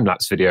was a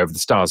time-lapse video of the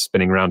stars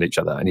spinning around each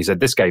other. And he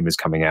said, "This game is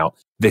coming out.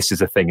 This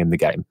is a thing in the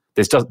game.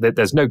 There's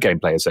no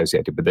gameplay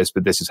associated with this,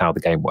 but this is how the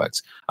game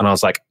works." And I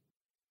was like,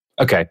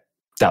 "Okay,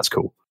 that's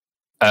cool."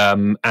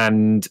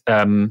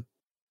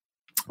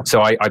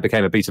 So I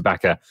became a beta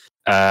backer.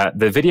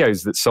 The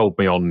videos that sold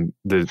me on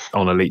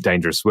Elite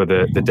Dangerous were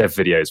the dev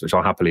videos, which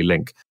I'll happily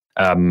link,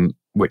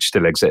 which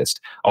still exist,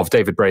 of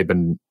David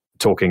Braben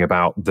talking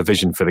about the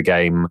vision for the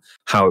game,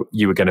 how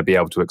you were going to be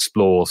able to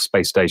explore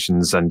space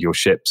stations and your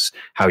ships,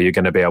 how you're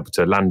going to be able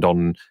to land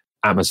on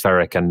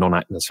atmospheric and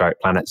non-atmospheric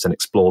planets and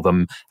explore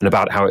them, and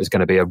about how it was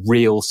going to be a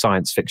real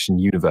science fiction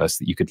universe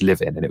that you could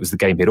live in. And it was the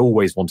game he'd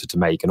always wanted to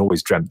make and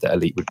always dreamt that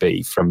Elite would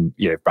be from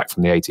back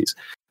from the 80s.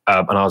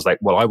 And I was like,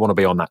 well, I want to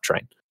be on that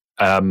train.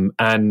 So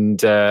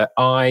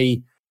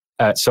I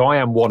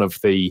am one of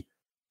the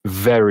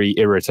very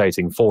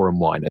irritating forum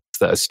whiners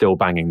that are still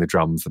banging the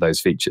drum for those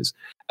features,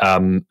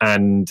 and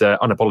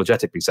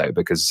unapologetically so,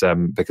 because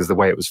the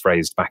way it was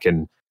phrased back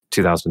in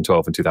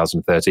 2012 and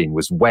 2013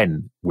 was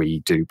when we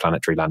do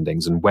planetary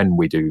landings and when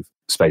we do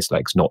space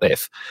legs, not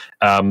if.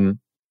 So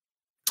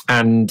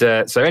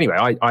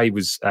anyway,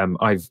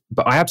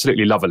 but I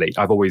absolutely love Elite.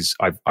 I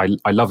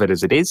love it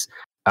as it is.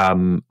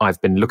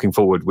 I've been looking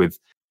forward with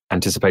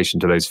anticipation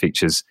to those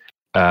features.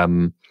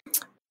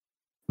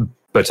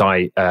 But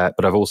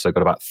I've also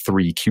got about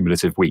 3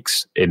 cumulative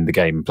weeks in the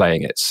game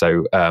playing it.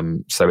 So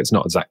it's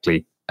not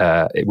exactly,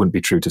 it wouldn't be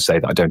true to say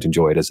that I don't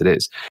enjoy it as it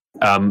is.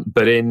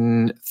 But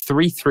in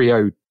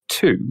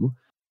 3302,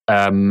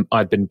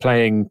 I'd been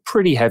playing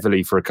pretty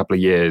heavily for a couple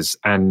of years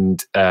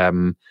and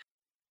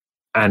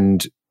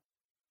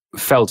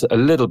felt a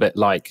little bit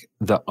like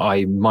that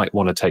I might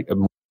want to take a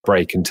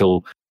break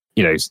until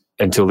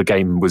the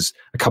game was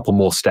a couple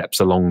more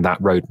steps along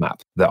that roadmap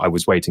that I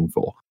was waiting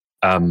for,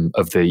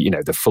 of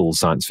the full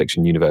science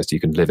fiction universe you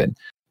can live in.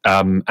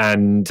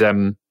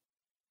 And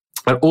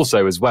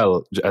also as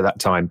well at that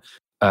time,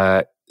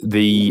 I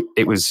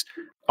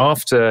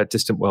after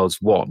Distant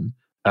Worlds 1,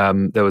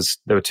 there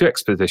were 2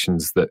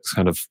 expeditions that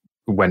kind of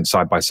went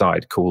side by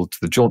side, called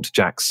the Jaunt to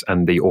Jax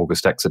and the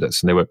August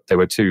Exodus, and they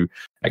were 2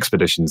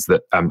 expeditions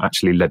that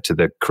actually led to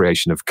the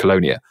creation of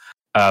Colonia.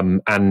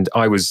 And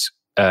I was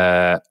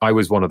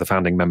one of the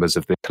founding members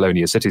of the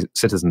Colonia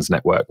Citizens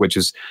Network, which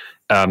is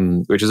a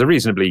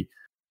reasonably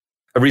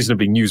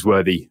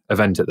newsworthy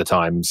event at the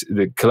time.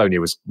 The Colonia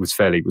was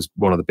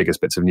one of the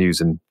biggest bits of news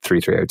in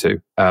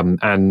 3302,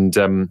 and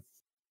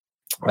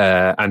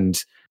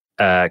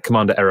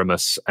Commander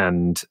Eramus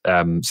and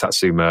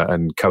Satsuma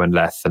and Cohen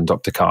Leth and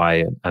Dr.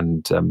 Kai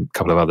and a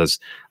couple of others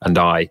and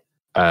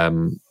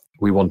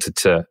we wanted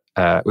to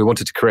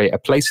create a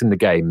place in the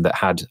game that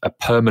had a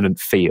permanent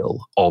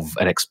feel of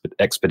an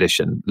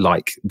expedition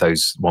like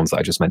those ones that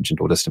I just mentioned,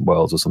 or Distant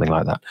Worlds or something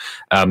like that,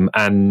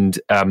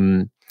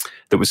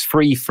 that was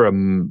free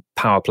from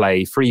power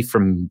play, free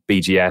from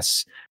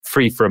BGS,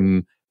 free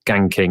from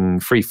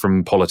ganking, free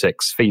from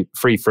politics,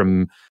 free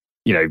from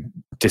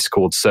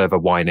Discord server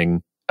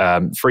whining,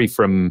 free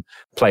from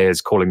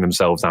players calling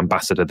themselves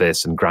ambassador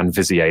this and grand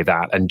vizier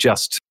that, and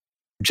just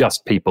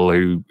people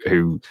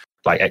who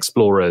like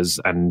explorers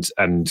and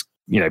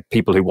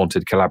people who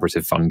wanted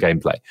collaborative, fun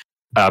gameplay.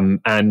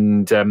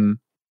 And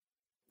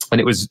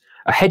it was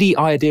a heady,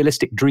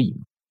 idealistic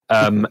dream.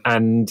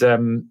 And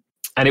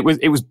it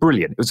was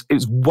brilliant. It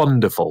was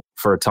wonderful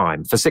for a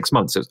time. For 6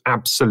 months, it was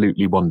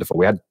absolutely wonderful.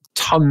 We had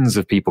tons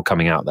of people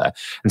coming out there,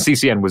 and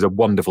CCN was a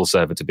wonderful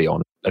server to be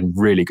on and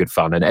really good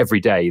fun. And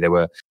every day there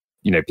were,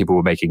 people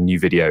were making new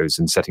videos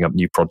and setting up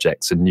new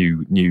projects and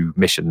new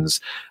missions.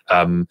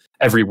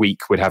 Every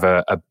week we'd have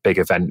a big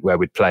event where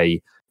we'd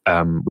play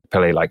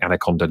like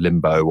Anaconda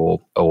Limbo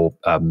or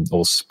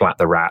Splat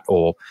the Rat,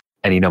 or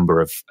any number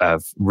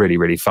of really,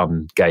 really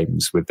fun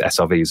games with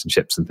SRVs and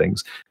ships and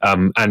things.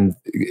 And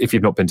if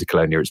you've not been to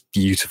Colonia, it's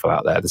beautiful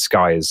out there. The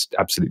sky is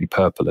absolutely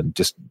purple and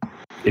just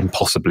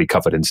impossibly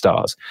covered in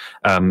stars.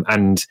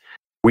 And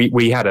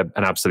we had an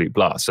absolute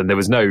blast. And there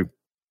was no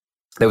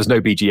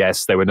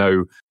BGS.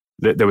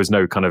 There was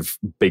no kind of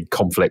big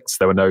conflicts.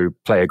 There were no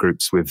player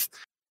groups with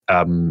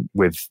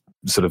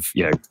sort of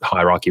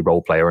hierarchy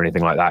role play or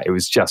anything like that. It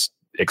was just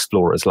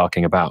explorers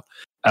larking about.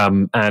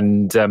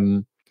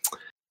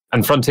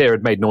 And Frontier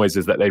had made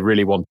noises that they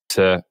really wanted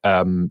to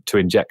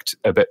inject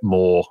a bit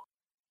more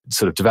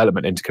sort of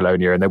development into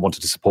Colonia, and they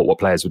wanted to support what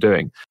players were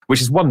doing,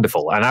 which is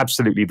wonderful and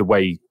absolutely the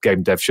way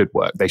game dev should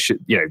work. They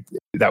should,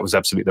 that was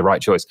absolutely the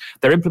right choice.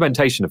 Their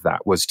implementation of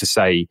that was to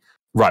say,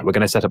 right, we're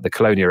going to set up the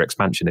Colonia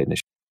expansion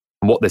initiative.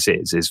 And what this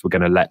is we're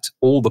going to let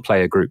all the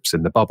player groups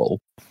in the bubble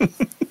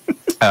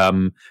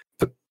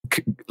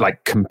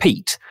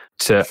compete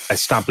to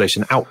establish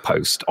an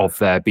outpost of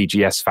their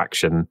BGS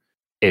faction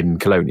in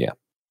Colonia.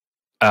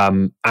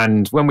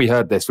 And when we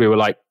heard this, we were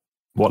like,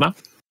 what now?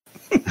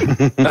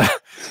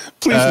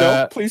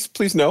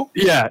 Please no.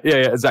 Yeah,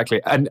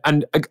 exactly. And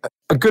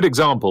a good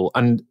example,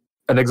 and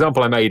an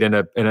example I made in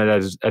an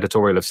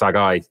editorial of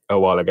Sagai a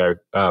while ago,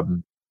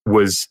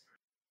 was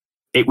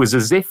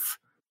as if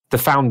the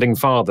founding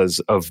fathers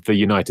of the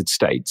United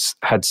States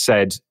had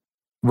said,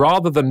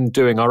 rather than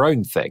doing our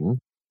own thing,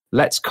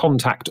 let's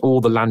contact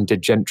all the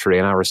landed gentry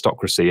and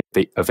aristocracy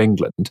of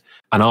England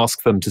and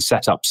ask them to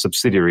set up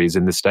subsidiaries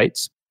in the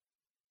States.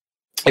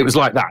 It was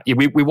like that.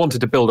 We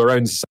wanted to build our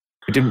own society.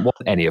 We didn't want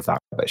any of that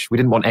rubbish. We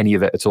didn't want any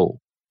of it at all.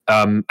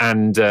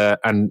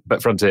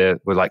 But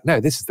Frontier were like, no,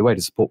 this is the way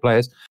to support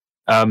players.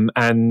 So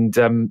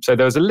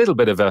there was a little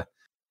bit of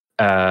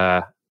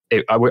I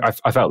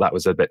felt that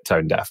was a bit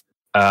tone deaf.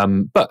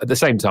 But at the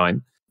same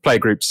time, player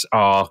groups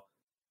are,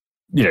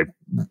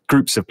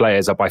 groups of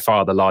players are by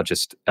far the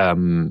largest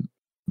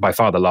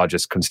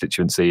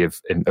constituency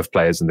of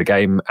players in the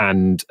game.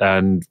 And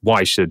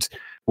why should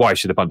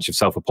a bunch of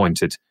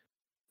self-appointed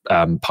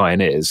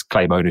pioneers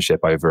claim ownership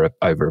over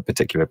a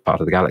particular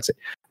part of the galaxy?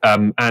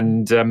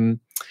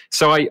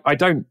 So I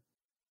don't,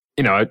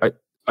 I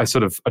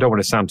don't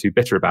want to sound too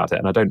bitter about it,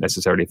 and I don't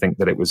necessarily think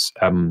that it was.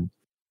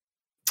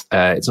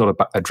 It's not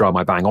a drum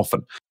I bang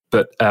often,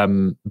 but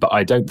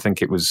I don't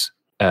think it was.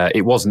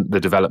 It wasn't the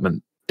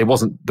development. It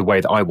wasn't the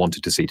way that I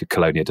wanted to see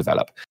Colonia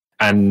develop,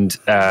 and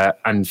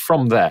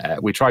from there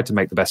we tried to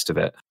make the best of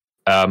it.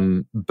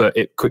 But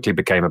it quickly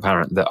became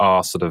apparent that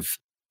our sort of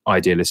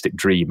idealistic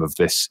dream of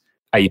this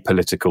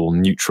apolitical,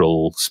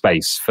 neutral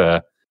space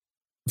for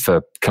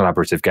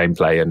collaborative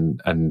gameplay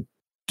and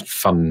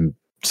fun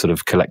sort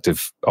of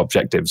collective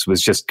objectives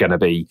was just going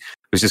to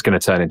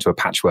turn into a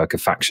patchwork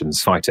of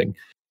factions fighting.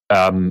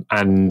 So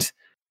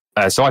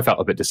I felt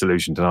a bit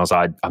disillusioned, and I was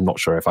like, I'm not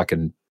sure if I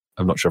can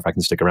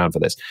stick around for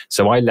this.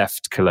 So I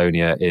left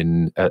Colonia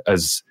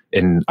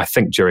I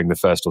think during the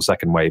first or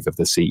second wave of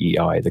the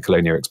CEI, the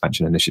Colonia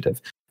Expansion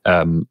Initiative,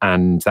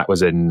 and that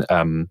was in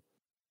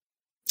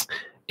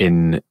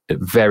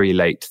very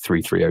late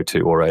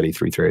 3302 or early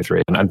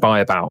 3303, and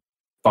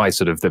by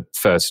sort of the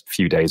first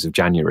few days of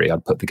January,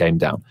 I'd put the game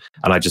down,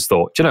 and I just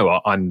thought, do you know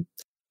what,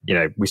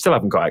 we still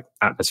haven't got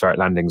atmospheric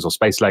landings or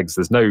space legs.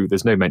 There's no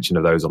mention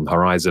of those on the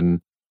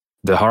Horizon.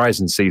 The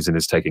Horizon season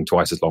is taking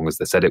twice as long as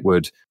they said it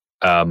would.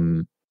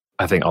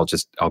 I think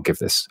I'll give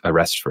this a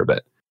rest for a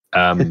bit.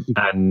 And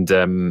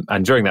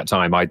during that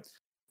time,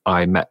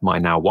 I met my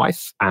now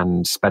wife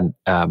and spent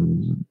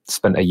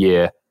a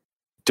year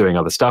doing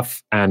other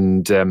stuff,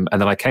 and then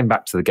I came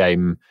back to the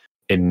game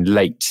in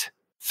late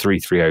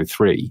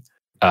 3303,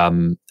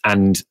 and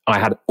I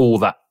had all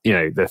that,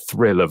 the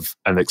thrill of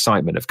and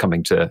excitement of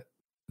coming to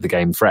the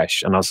game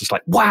fresh, and I was just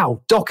like,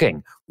 wow,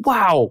 docking,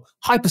 wow,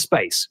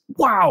 hyperspace,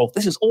 wow,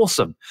 this is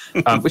awesome,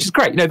 which is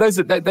great.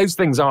 Those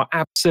things are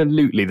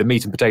absolutely the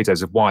meat and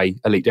potatoes of why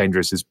Elite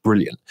Dangerous is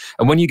brilliant.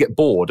 And when you get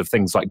bored of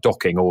things like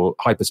docking or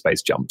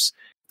hyperspace jumps,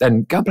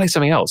 then go and play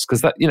something else,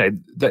 because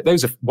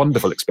those are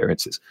wonderful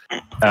experiences.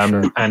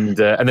 And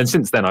then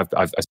since then,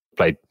 I've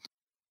played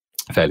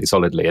fairly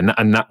solidly, and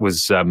that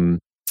was and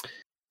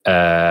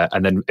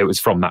then it was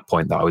from that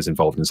point that I was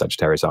involved in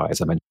Sagittarius Eye,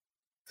 as I mentioned.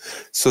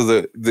 So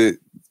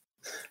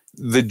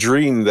the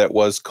dream that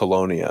was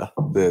Colonia,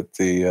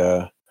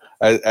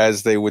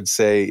 as they would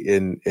say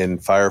in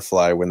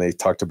Firefly when they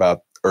talked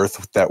about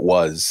Earth that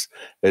was,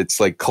 it's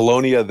like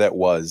Colonia that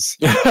was.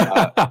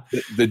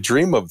 The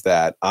dream of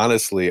that,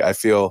 honestly, I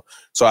feel.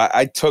 So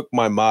I took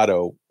my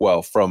motto,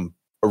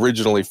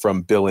 originally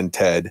from Bill and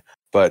Ted,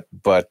 but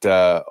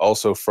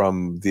also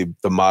from the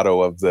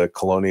motto of the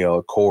Colonial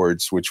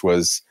Accords, which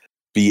was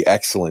 "Be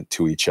excellent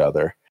to each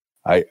other."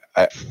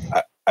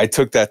 I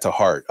took that to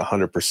heart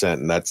 100%,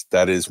 and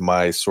that is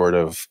my sort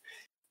of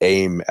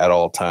aim at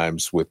all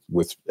times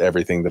with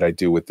everything that I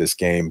do with this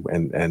game.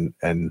 And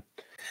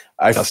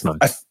that's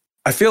nice.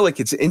 I feel like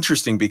it's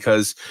interesting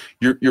because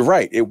you're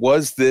right. It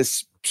was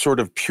this sort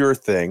of pure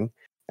thing,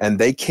 and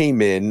they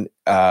came in.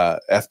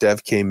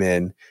 FDev came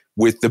in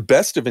with the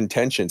best of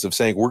intentions of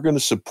saying, we're going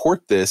to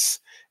support this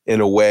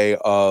in a way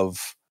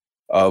of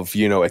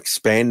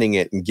expanding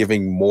it and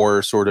giving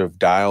more sort of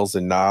dials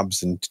and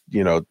knobs and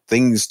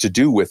things to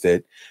do with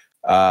it.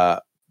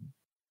 But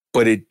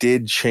it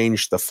did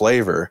change the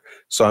flavor.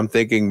 So I'm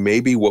thinking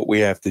maybe what we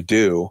have to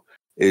do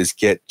is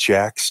get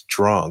Jax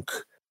drunk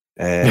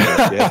and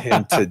get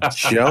him to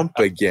jump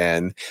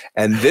again.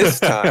 And this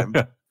time,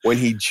 when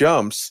he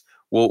jumps,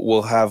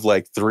 we'll have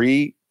like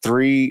three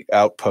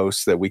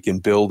outposts that we can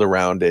build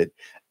around it.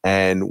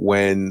 And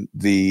when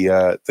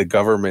the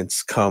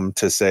governments come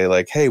to say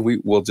like, hey,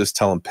 we'll just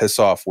tell them, piss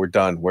off, we're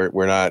done.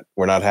 We're not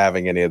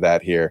having any of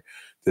that here.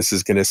 This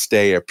is going to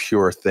stay a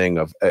pure thing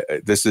of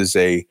this is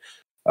a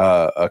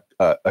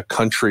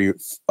country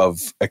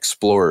of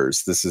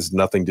explorers. This is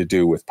nothing to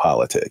do with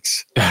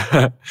politics.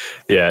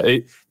 Yeah,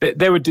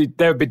 there would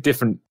be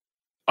different.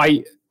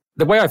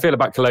 The way I feel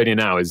about Colonia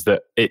now is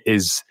that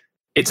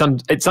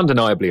it's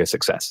undeniably a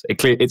success.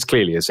 It's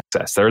clearly a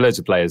success. There are loads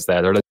of players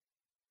there.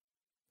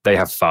 They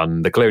have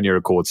fun. The Colonia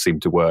Accords seem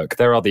to work.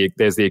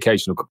 There's the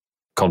occasional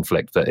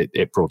conflict, but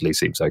it broadly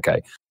seems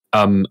okay.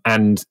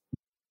 And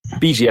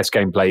BGS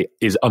gameplay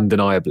is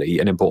undeniably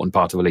an important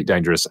part of Elite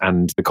Dangerous,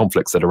 and the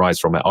conflicts that arise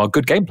from it are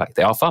good gameplay.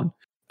 They are fun.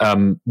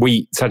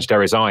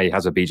 Sagittarius Eye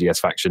has a BGS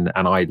faction,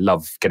 and I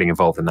love getting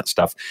involved in that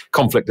stuff.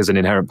 Conflict is an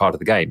inherent part of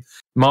the game.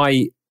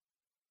 My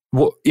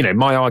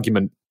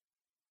argument,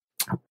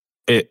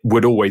 it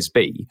would always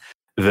be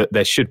that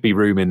there should be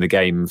room in the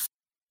game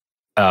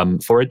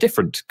for a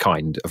different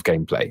kind of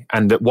gameplay,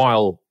 and that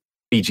while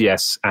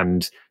BGS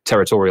and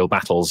territorial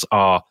battles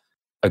are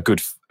a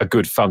good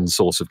fun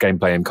source of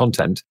gameplay and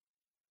content,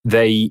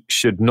 they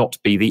should not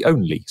be the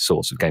only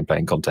source of gameplay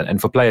and content.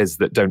 And for players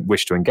that don't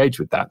wish to engage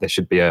with that, there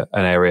should be an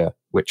area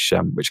which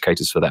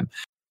caters for them.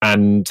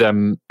 And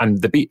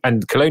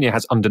Colonia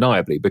has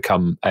undeniably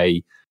become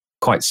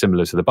quite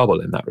similar to the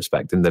Bubble in that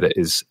respect, in that it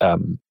is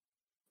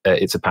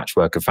it's a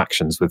patchwork of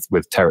factions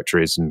with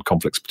territories and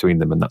conflicts between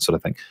them and that sort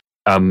of thing.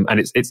 And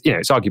it's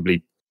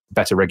arguably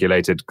better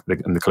regulated,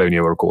 and the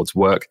Colonial Accords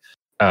work.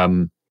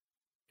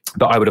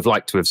 But I would have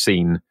liked to have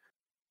seen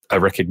a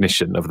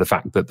recognition of the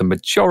fact that the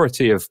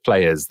majority of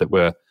players that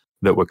were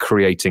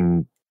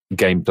creating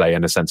gameplay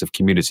and a sense of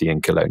community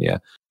in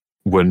Colonia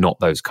were not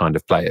those kind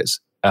of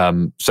players.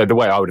 So the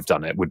way I would have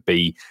done it would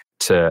be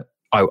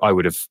I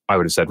would have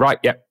said, right,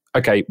 yeah,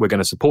 okay, we're going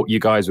to support you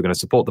guys. We're going to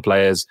support the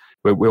players.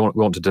 We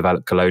want to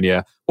develop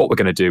Colonia. What we're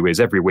going to do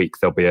is every week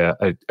there'll be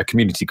a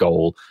community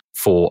goal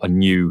for a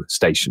new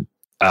station.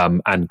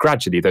 And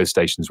gradually those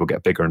stations will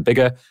get bigger and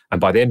bigger.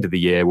 And by the end of the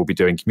year, we'll be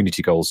doing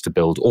community goals to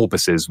build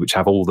Orbises, which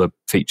have all the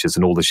features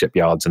and all the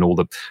shipyards and all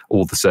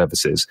the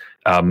services.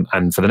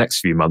 And for the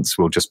next few months,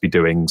 we'll just be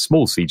doing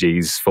small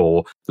CGs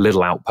for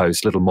little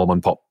outposts, little mom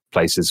and pop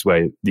places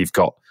where you've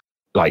got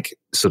like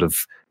sort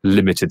of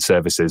limited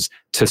services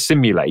to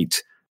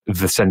simulate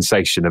the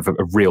sensation of a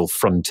real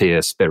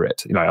frontier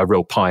spirit, a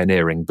real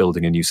pioneering,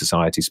 building a new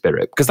society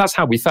spirit, because that's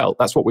how we felt.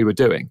 That's what we were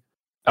doing.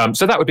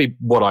 So that would be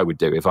what I would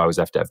do if I was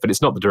FDev, but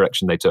it's not the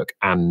direction they took,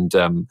 and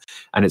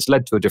it's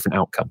led to a different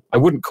outcome. I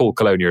wouldn't call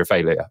Colonia a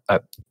failure,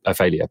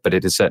 but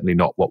it is certainly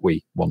not what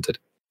we wanted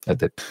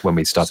when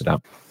we started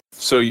out.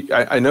 So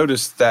I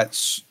noticed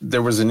that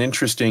there was an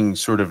interesting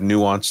sort of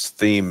nuanced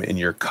theme in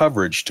your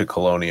coverage to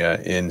Colonia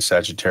in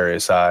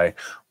Sagittarius Eye,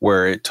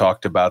 where it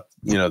talked about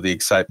the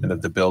excitement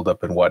of the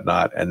buildup and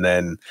whatnot, and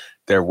then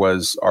there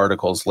was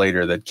articles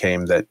later that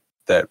came that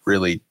that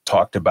really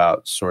talked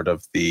about sort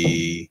of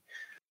the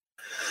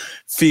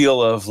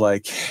feel of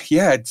like,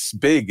 yeah, it's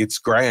big, it's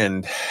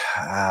grand,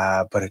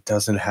 but it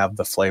doesn't have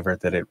the flavor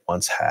that it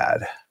once had.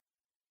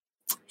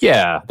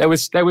 Yeah, there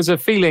was a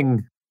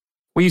feeling.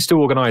 We used to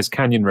organize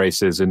canyon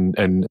races and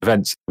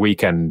events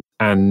weekend,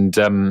 and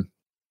there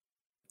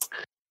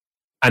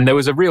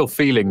was a real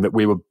feeling that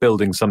we were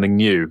building something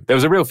new. There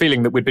was a real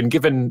feeling that we'd been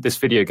given this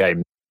video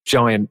game,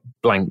 giant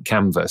blank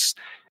canvas,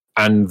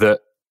 and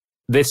that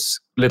this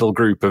little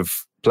group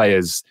of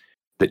players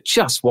that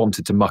just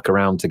wanted to muck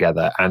around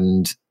together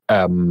and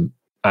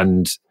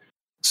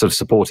sort of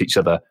support each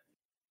other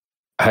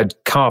had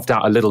carved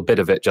out a little bit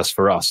of it just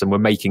for us, and were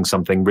making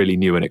something really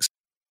new and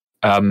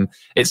exciting.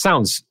 It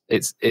sounds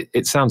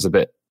a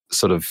bit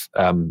sort of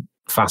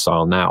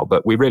facile now,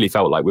 but we really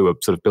felt like we were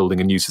sort of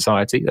building a new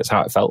society. That's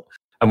how it felt.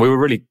 And we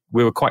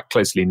were quite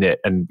closely knit.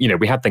 And, you know,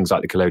 we had things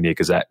like the Colonia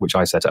Gazette, which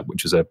I set up,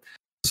 which was a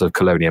sort of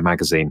Colonia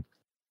magazine,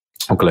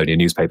 or Colonia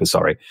newspaper,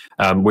 sorry.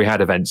 We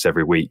had events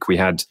every week. We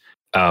had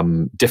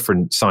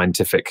different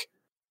scientific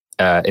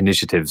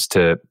initiatives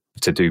to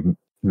do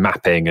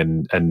mapping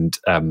and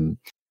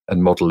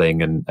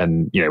modeling.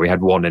 And, you know, we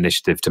had one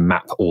initiative to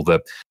map all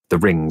the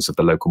rings of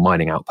the local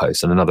mining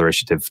outposts, and another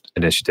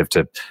initiative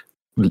to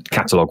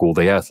catalogue all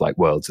the Earth-like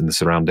worlds in the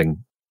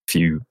surrounding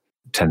few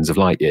tens of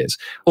light years,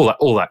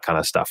 all that kind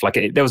of stuff. Like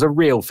there was a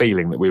real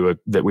feeling that we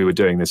were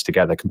doing this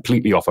together,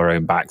 completely off our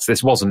own backs.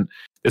 This wasn't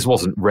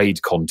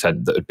raid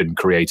content that had been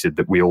created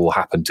that we all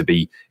happened to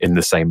be in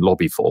the same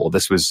lobby for.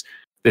 This was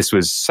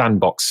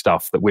sandbox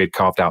stuff that we had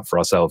carved out for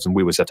ourselves, and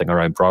we were setting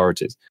our own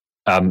priorities.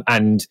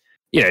 And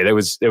you know,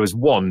 there was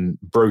one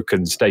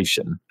broken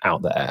station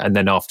out there, and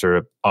then after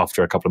a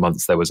couple of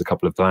months, there was a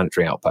couple of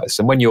planetary outposts.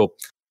 And when you're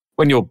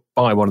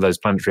by one of those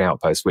planetary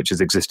outposts, which has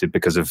existed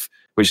because of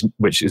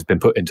which has been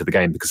put into the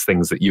game because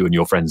things that you and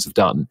your friends have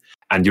done,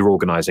 and you're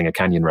organising a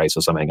canyon race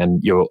or something,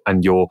 and you're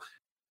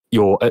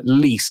at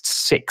least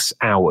 6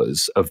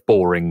 hours of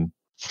boring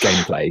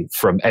gameplay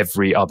from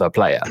every other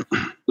player.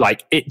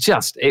 Like it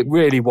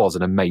really was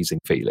an amazing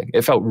feeling.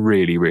 It felt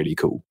really, really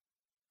cool.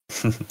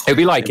 It'd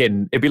be like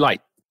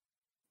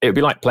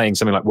playing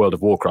something like World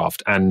of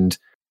Warcraft and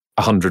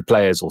 100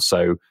 players or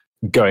so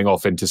going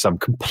off into some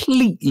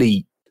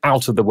completely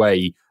out of the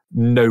way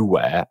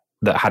nowhere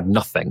that had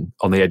nothing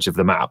on the edge of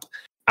the map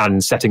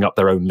and setting up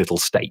their own little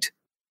state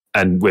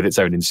and with its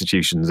own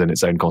institutions and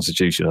its own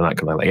constitution and that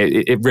kind of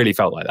thing. It really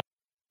felt like that.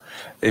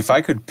 If I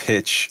could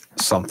pitch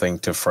something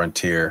to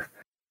Frontier,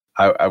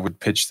 I would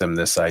pitch them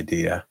this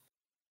idea.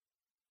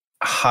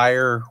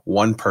 Hire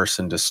one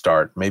person to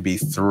start, maybe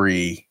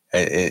 3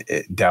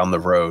 down the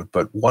road,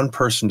 but one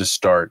person to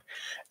start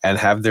and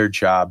have their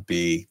job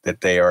be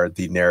that they are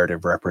the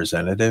narrative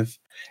representative.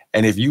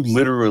 And if you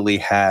literally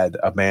had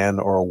a man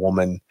or a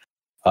woman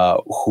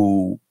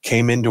who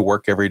came into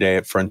work every day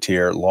at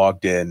Frontier,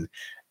 logged in,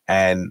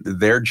 and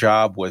their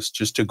job was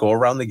just to go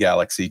around the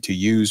galaxy, to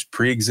use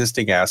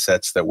pre-existing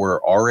assets that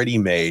were already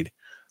made,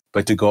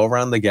 but to go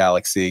around the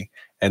galaxy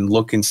and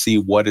look and see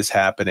what is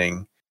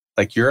happening.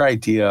 Like your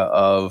idea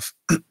of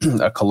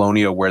a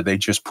Colonia where they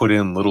just put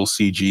in little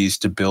CGs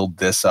to build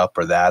this up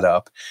or that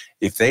up.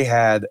 If they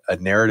had a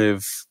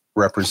narrative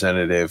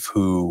representative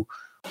who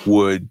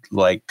would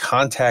like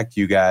contact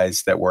you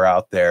guys that were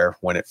out there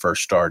when it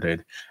first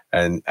started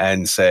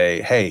and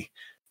say, hey,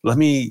 let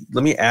me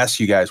ask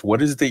you guys,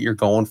 what is it that you're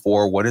going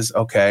for?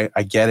 Okay,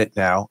 I get it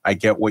now. I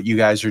get what you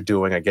guys are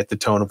doing. I get the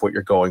tone of what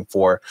you're going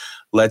for.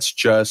 Let's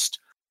just,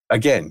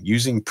 again,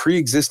 using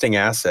pre-existing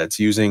assets,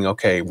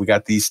 okay, we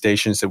got these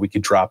stations that we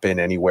could drop in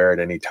anywhere at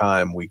any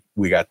time.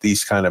 We got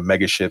these kind of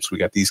mega ships. We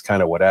got these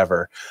kind of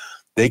whatever.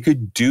 They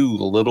could do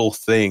little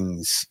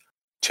things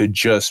to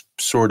just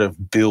sort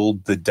of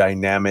build the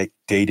dynamic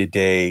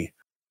day-to-day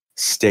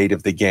state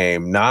of the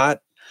game.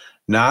 Not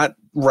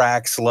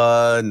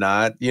Raxla,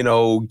 not,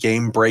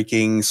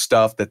 game-breaking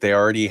stuff that they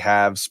already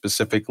have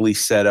specifically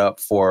set up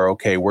for,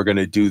 okay, we're going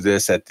to do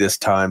this at this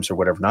times or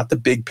whatever. Not the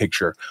big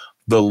picture.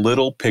 The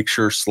little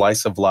picture,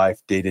 slice of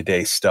life,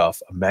 day-to-day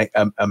stuff.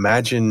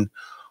 Imagine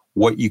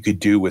what you could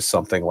do with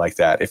something like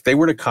that. If they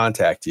were to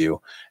contact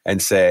you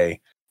and say,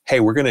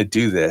 hey, we're going to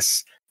do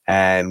this,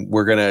 and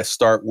we're going to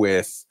start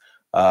with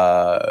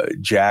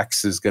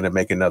Jax is going to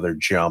make another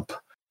jump,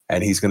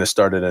 and he's going to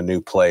start in a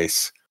new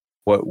place.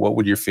 What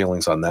would your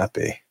feelings on that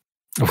be?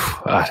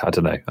 I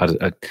don't know.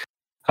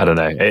 I don't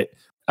know.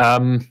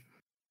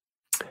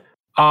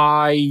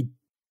 I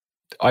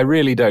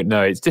really don't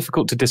know. It's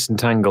difficult to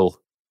disentangle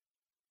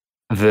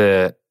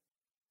the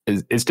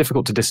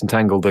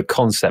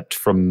concept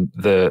from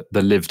the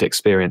lived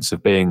experience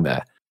of being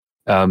there.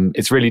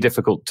 It's really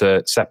difficult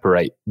to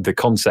separate the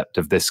concept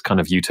of this kind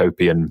of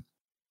utopian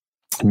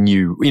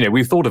new,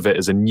 we've thought of it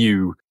as a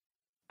new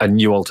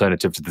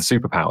alternative to the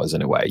superpowers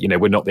in a way.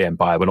 We're not the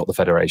Empire, we're not the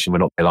Federation, we're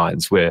not the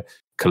Alliance, we're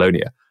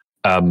Colonia,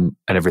 and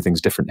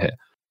everything's different here.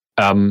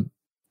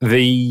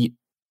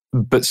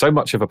 But so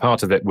much of a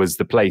part of it was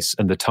the place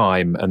and the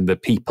time and the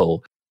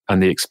people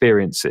and the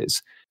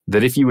experiences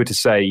that if you were to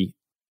say,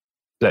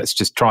 let's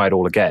just try it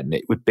all again,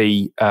 it would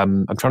be,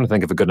 I'm trying to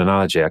think of a good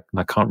analogy.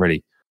 I can't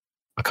really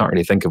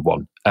think of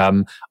one.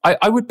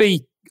 I would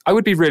be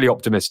really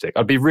optimistic.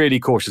 I'd be really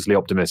cautiously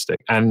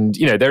optimistic. And,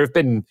 there have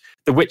been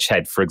the Witch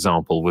Head, for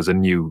example, was a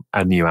new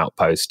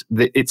outpost.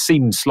 It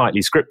seemed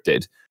slightly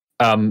scripted,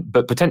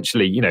 but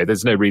potentially,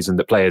 there's no reason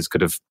that players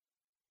could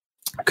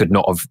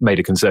not have made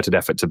a concerted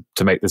effort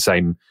to make the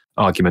same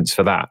arguments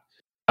for that.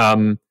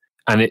 And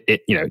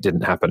it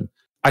didn't happen.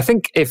 I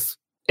think if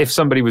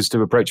somebody was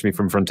to approach me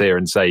from Frontier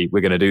and say,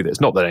 we're going to do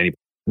this, not that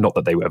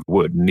they ever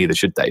would, and neither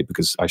should they,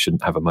 because I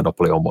shouldn't have a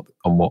monopoly on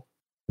what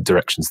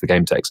directions the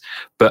game takes.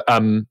 But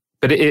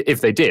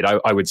if they did,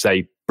 I would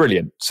say,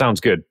 brilliant,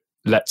 sounds good.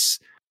 Let's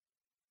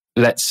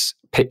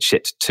pitch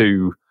it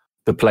to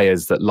the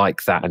players that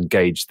like that and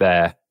gauge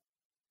their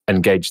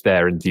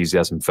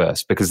enthusiasm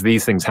first, because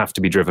these things have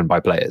to be driven by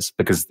players,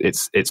 because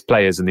it's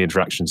players and the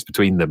interactions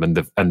between them and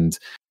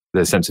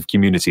the sense of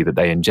community that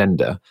they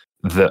engender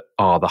that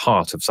are the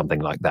heart of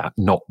something like that,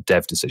 not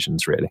dev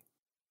decisions, really.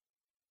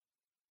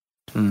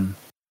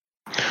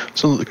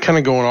 So kind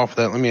of going off of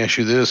that, let me ask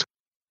you this.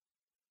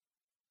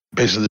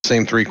 Basically the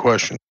same three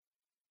questions.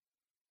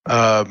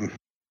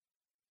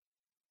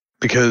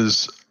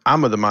 Because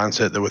I'm of the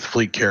mindset that with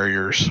fleet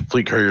carriers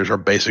are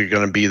basically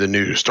going to be the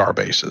new star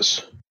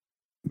bases.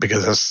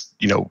 Because that's,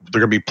 they're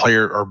going to be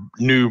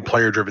new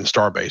player-driven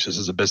star bases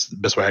is the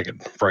best way I can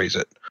phrase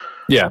it.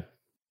 Yeah.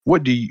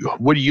 What do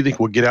you think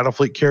we'll get out of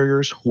fleet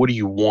carriers? What do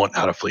you want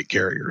out of fleet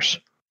carriers?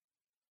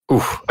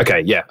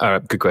 Okay, yeah,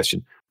 good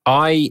question.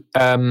 I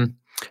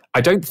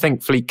don't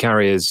think fleet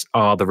carriers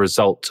are the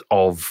result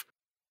of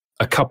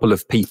a couple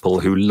of people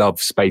who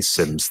love space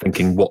sims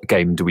thinking, what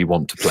game do we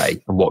want to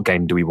play and what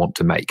game do we want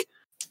to make?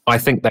 I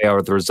think they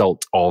are the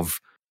result of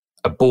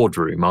a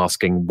boardroom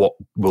asking what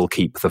will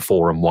keep the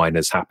forum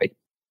whiners happy.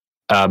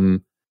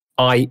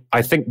 I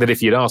think that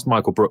if you'd asked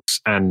Michael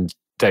Brooks and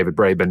David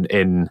Braben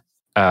in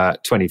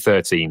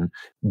 2013,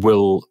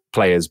 will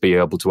players be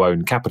able to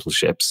own capital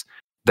ships?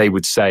 They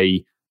would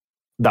say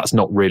that's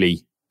not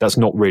really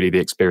the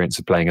experience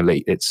of playing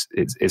Elite.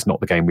 It's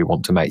not the game we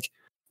want to make.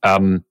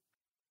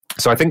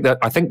 So I think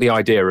the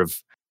idea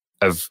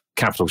of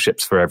capital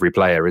ships for every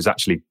player is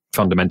actually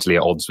fundamentally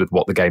at odds with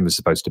what the game is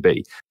supposed to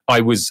be. I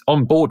was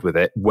on board with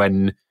it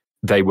when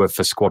they were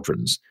for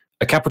squadrons.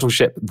 A capital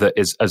ship that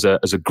is as a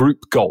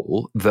group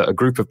goal that a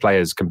group of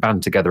players can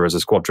band together as a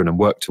squadron and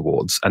work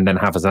towards, and then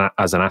have as an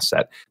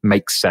asset,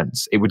 makes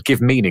sense. It would give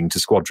meaning to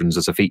squadrons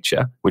as a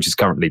feature, which is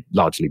currently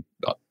largely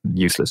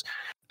useless.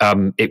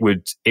 It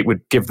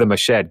would give them a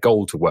shared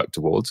goal to work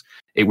towards.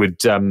 It would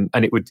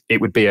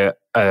be an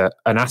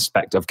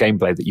aspect of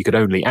gameplay that you could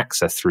only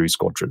access through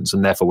squadrons,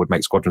 and therefore would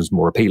make squadrons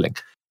more appealing.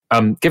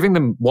 Giving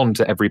them one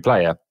to every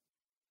player,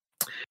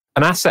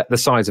 an asset the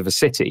size of a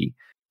city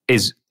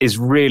is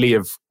really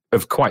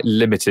of quite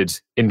limited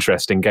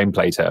interest in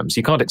gameplay terms.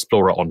 You can't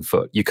explore it on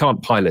foot. You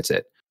can't pilot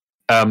it.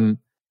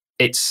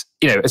 It's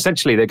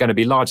essentially they're going to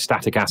be large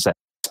static asset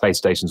space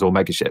stations or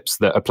megaships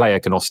that a player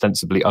can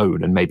ostensibly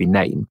own and maybe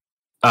name.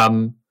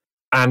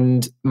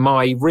 And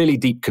my really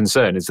deep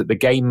concern is that the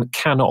game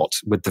cannot,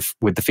 with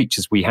the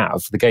features we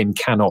have, the game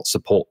cannot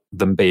support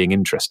them being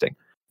interesting.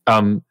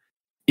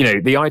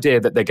 The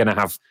idea that they're going to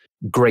have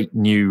great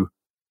new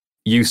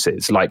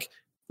uses, like,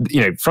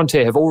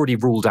 Frontier have already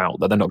ruled out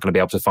that they're not going to be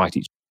able to fight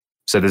each other.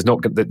 So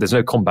there's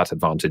no combat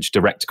advantage,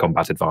 direct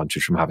combat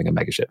advantage from having a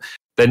megaship.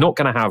 They're not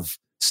going to have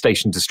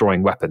station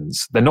destroying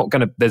weapons. They're not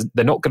going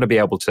to be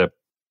able to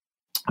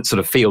sort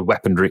of field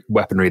weaponry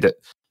that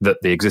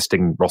the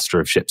existing roster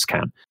of ships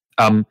can.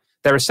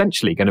 They're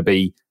essentially going to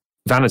be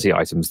vanity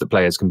items that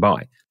players can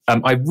buy.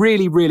 I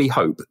really, really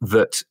hope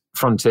that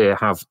Frontier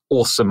have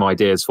awesome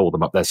ideas for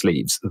them up their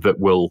sleeves that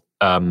will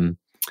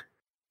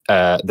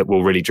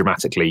really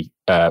dramatically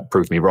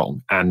prove me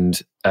wrong,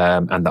 and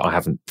that I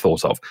haven't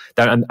thought of.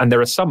 And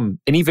there are some,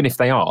 and even if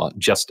they are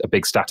just a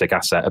big static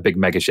asset, a big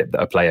megaship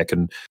that a player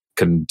can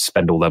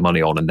spend all their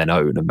money on and then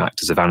own and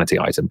act as a vanity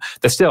item,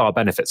 there still are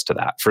benefits to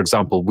that. For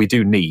example, we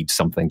do need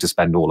something to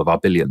spend all of our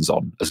billions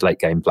on as late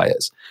game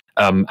players,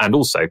 and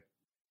also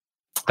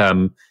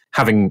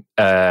having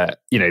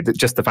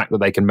just the fact that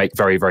they can make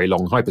very, very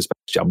long hyperspace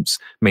jumps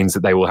means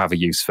that they will have a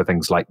use for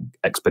things like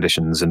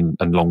expeditions and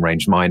long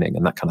range mining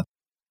and that kind of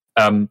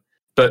thing.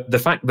 But the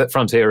fact that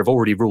Frontier have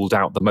already ruled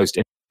out the most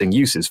interesting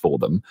uses for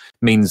them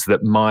means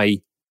that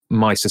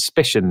my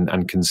suspicion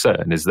and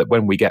concern is that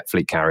when we get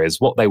fleet carriers,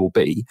 what they will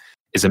be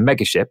is a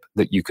megaship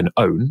that you can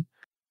own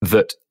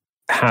that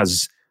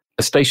has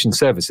a station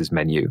services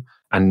menu,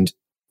 and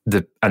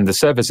the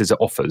services it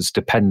offers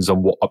depends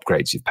on what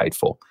upgrades you've paid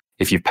for.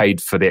 If you've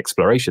paid for the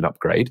exploration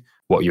upgrade,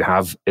 what you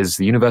have is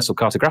the universal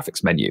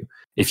cartographics menu.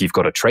 If you've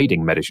got a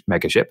trading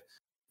megaship,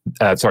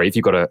 if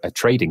you've got a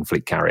trading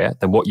fleet carrier,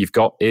 then what you've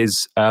got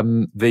is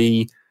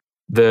the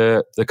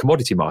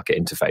commodity market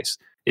interface.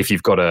 If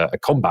you've got a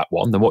combat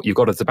one, then what you've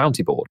got is the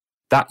bounty board.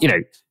 That,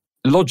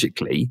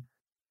 logically,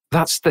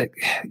 that's the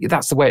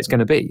way it's going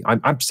to be.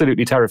 I'm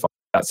absolutely terrified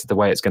that's the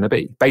way it's going to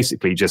be.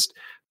 Basically, just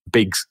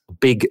big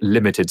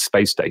limited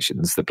space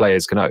stations that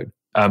players can own.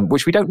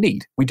 which we don't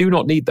need. We do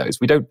not need those.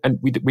 We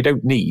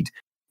don't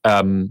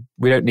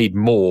need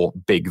more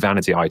big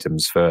vanity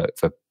items for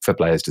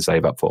players to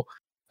save up for.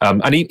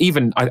 And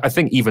I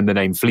think even the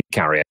name fleet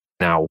carrier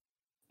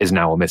is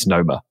now a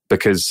misnomer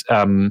because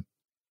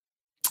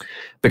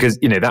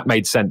that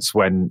made sense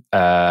when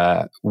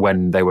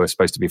they were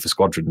supposed to be for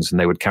squadrons and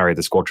they would carry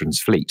the squadron's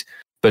fleet.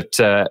 But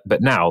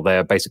now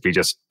they're basically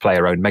just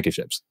player-owned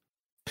megaships.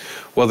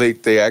 Well,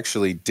 they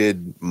actually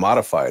did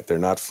modify it. They're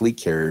not fleet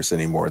carriers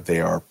anymore.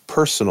 They are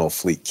personal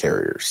fleet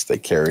carriers. They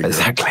carry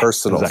your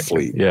personal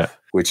fleet,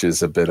 which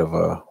is a bit of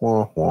a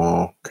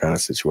kind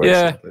of situation.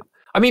 Yeah.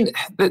 I mean,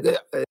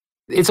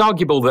 it's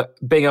arguable that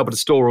being able to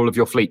store all of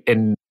your fleet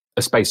in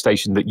a space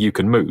station that you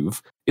can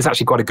move is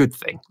actually quite a good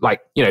thing.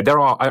 Like,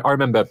 I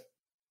remember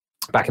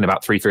back in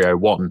about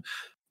 3301,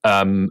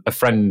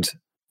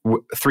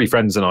 three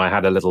friends and I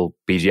had a little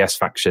BGS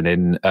faction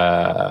in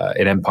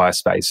Empire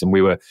Space, and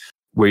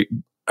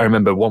I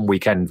remember one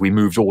weekend we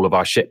moved all of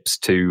our ships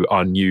to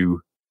our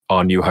new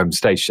home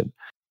station,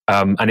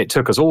 and it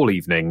took us all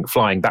evening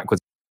flying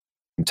backwards,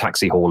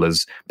 taxi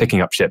haulers,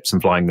 picking up ships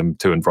and flying them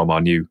to and from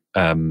our new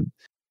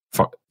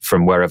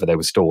from wherever they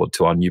were stored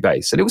to our new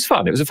base, and it was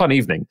fun. It was a fun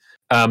evening,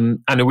 and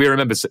we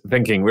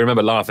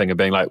remember laughing and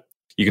being like,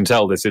 you can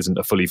tell this isn't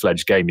a fully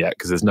fledged game yet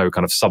because there's no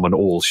kind of summon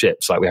all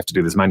ships, like we have to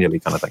do this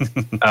manually kind of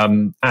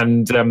thing.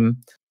 And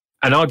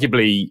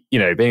arguably,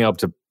 being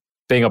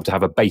able to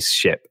have a base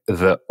ship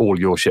that all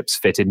your ships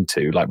fit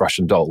into, like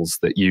Russian dolls,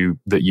 that you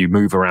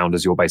move around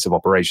as your base of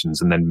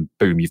operations, and then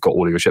boom, you've got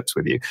all of your ships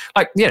with you.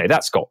 Like,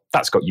 that's got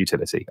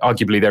utility.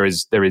 Arguably,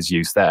 there is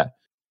use there.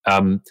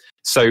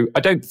 So I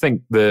don't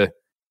think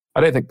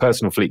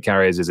personal fleet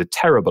carriers is a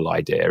terrible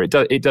idea.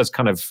 It does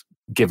kind of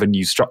give a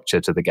new structure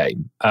to the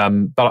game.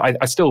 But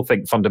I still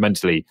think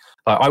fundamentally,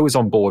 I was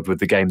on board with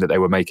the game that they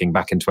were making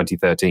back in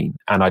 2013,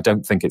 and I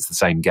don't think it's the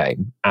same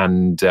game.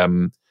 And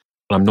I'm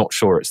not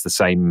sure it's the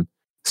same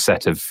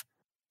set of.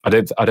 I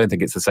don't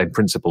think it's the same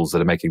principles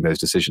that are making those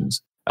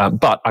decisions.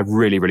 But I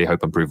really, really hope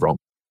I'm proved wrong.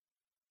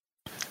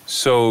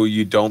 So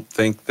you don't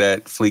think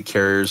that fleet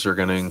carriers are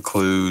going to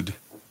include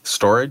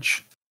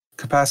storage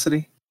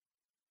capacity?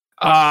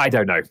 I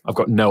don't know. I've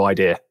got no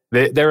idea.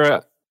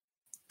 There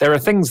are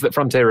things that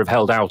Frontier have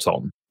held out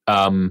on.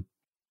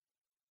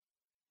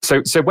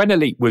 So when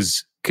Elite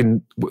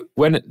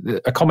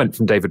when a comment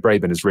from David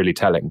Braben is really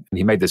telling, and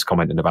he made this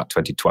comment in about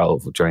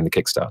 2012 during the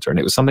Kickstarter, and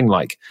it was something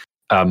like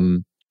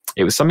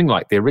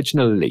the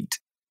original Elite.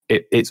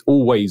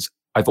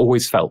 I've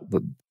always felt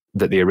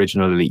that the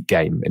original Elite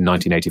game in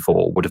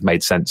 1984 would have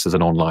made sense as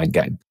an online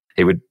game.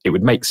 It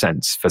would make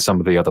sense for some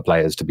of the other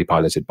players to be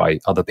piloted by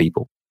other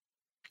people.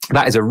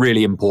 That is a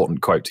really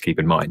important quote to keep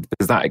in mind,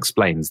 because that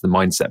explains the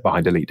mindset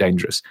behind Elite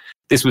Dangerous.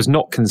 This was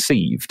not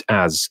conceived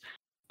as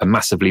a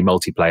massively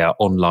multiplayer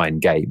online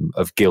game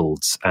of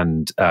guilds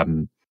and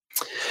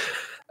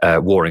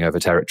warring over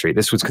territory.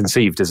 This was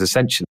conceived as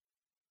essentially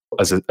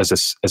as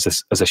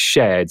a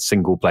shared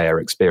single player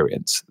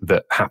experience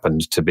that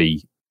happened to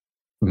be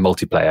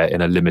multiplayer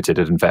in a limited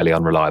and fairly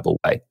unreliable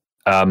way.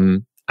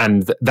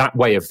 And that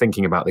way of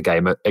thinking about the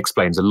game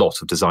explains a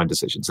lot of design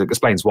decisions. It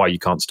explains why you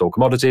can't store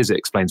commodities. It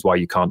explains why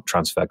you can't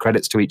transfer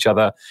credits to each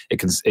other.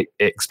 It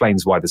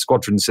explains why the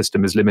squadron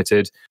system is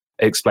limited.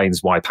 It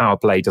explains why power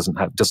play doesn't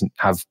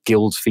have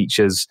guild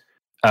features.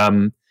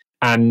 And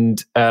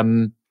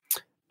the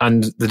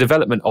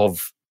development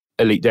of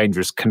Elite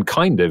Dangerous can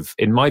kind of,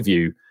 in my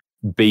view,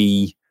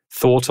 be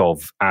thought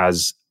of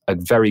as a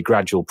very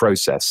gradual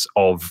process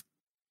of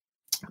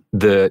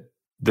the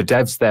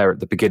devs there at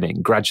the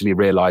beginning gradually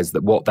realized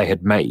that what they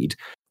had made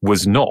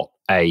was not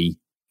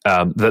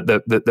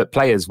that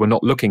players were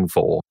not looking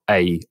for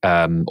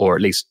or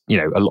at least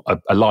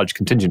a large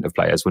contingent of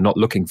players were not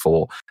looking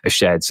for a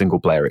shared single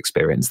player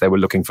experience. They were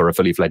looking for a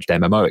fully fledged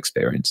MMO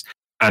experience.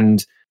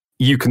 And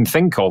you can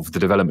think of the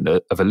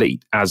development of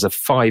Elite as a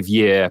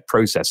 5-year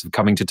process of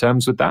coming to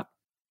terms with that.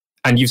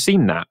 And you've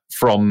seen that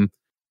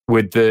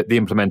with the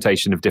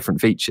implementation of different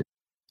features.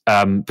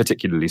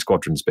 Particularly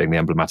Squadrons being the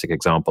emblematic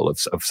example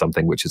of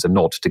something which is a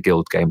nod to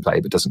guild gameplay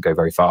but doesn't go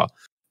very far.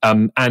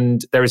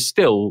 And there is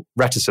still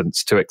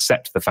reticence to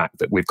accept the fact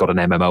that we've got an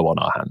MMO on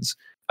our hands.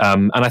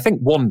 And I think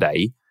one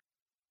day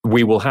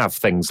we will have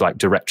things like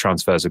direct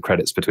transfers of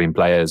credits between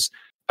players,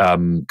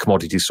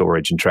 commodity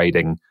storage and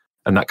trading,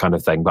 and that kind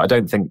of thing. But I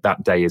don't think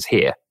that day is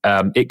here.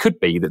 It could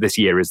be that this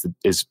year is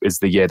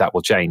the year that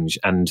will change,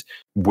 and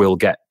we'll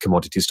get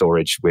commodity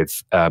storage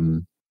with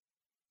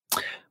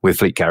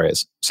fleet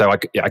carriers. So I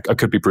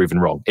could be proven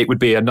wrong. It would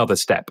be another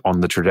step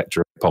on the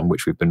trajectory upon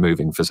which we've been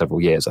moving for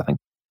several years, I think.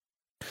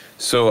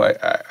 So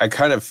I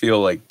kind of feel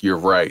like you're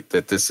right,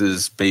 that this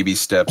is baby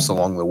steps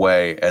along the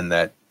way, and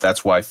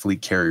that's why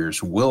fleet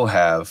carriers will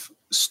have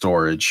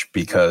storage,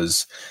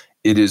 because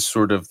it is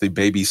sort of the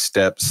baby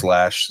step /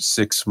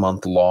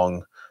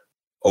 6-month-long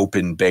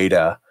open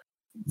beta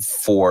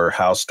for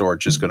how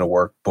storage is going to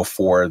work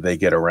before they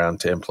get around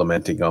to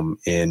implementing them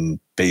in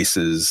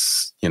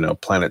bases,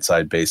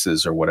 planet-side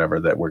bases or whatever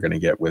that we're going to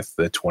get with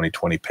the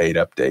 2020 paid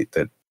update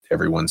that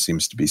everyone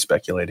seems to be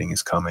speculating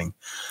is coming.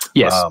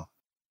 Yes.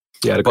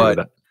 Yeah, I'd agree with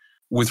that.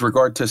 With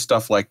regard to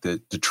stuff like the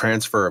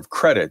transfer of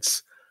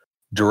credits,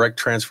 direct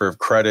transfer of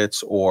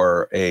credits,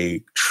 or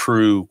a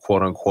true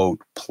quote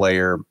unquote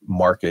player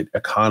market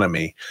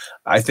economy,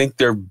 I think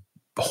they're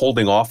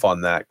holding off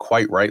on that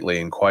quite rightly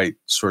and quite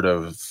sort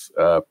of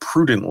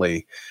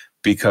prudently,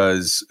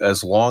 because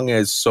as long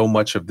as so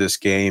much of this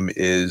game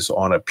is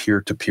on a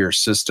peer-to-peer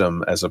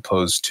system as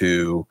opposed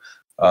to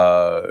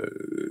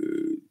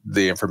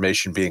the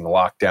information being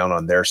locked down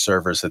on their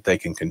servers that they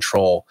can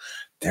control,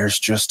 there's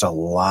just a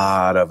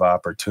lot of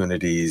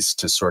opportunities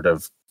to sort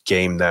of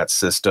game that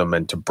system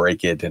and to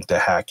break it and to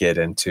hack it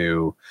and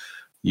to,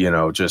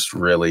 just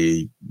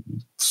really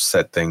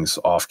set things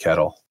off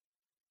kettle.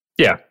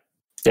 Yeah,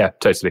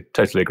 totally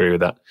agree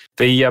with that.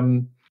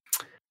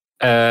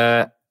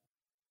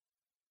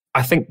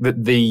 I think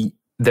that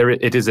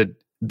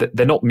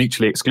they're not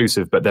mutually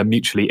exclusive, but they're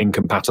mutually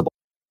incompatible.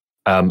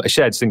 A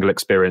shared single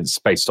experience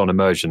based on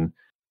immersion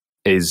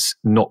is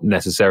not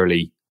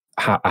necessarily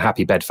a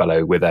happy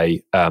bedfellow with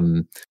a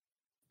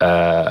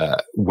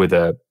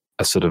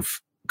sort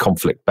of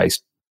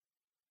conflict-based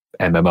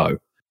MMO.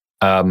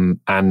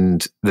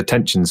 And the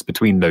tensions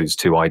between those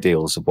two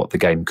ideals of what the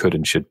game could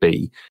and should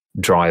be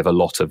drive a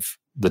lot of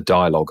the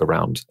dialogue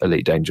around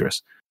Elite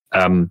Dangerous.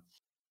 I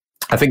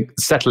think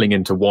settling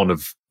into one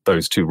of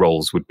those two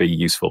roles would be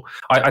useful.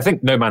 I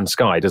think No Man's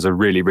Sky does a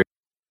really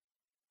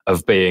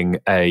of being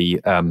a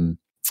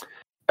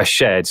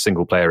shared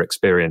single player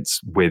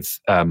experience with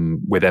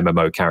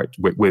MMO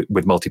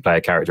with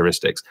multiplayer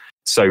characteristics.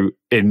 So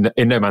in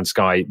No Man's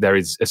Sky, there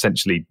is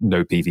essentially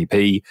no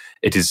PvP.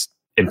 It is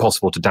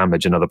impossible to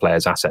damage another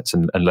player's assets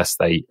unless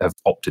they have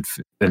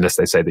unless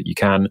they say that you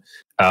can.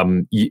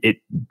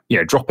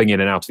 Dropping in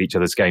and out of each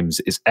other's games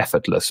is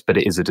effortless, but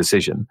it is a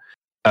decision.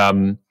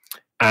 And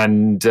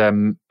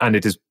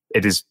it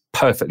is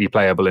perfectly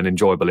playable and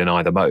enjoyable in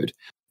either mode.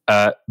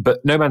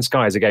 But No Man's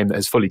Sky is a game that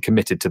has fully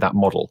committed to that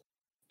model.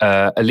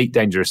 Elite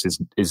Dangerous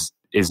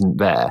isn't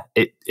there.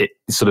 It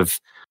sort of,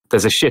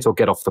 there's a shit or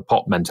get off the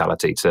pot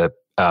mentality to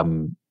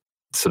how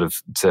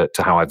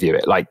I view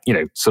it. Like,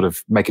 sort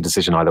of make a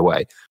decision either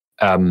way.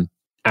 There's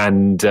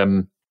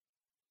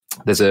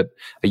a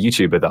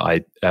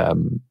YouTuber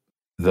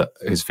that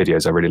whose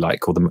videos I really like,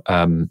 called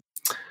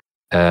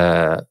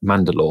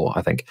Mandalore,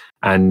 I think.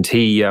 And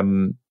he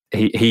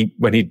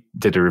when he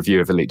did a review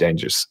of Elite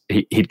Dangerous,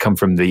 he'd come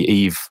from the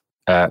EVE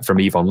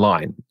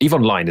Online. EVE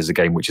Online is a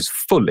game which is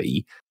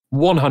fully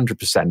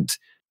 100%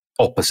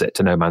 opposite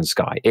to No Man's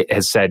Sky. It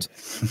has said,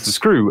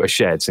 screw a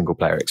shared single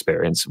player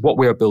experience. What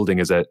we are building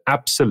is an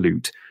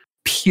absolute,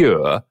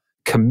 pure,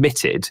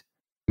 committed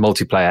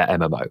multiplayer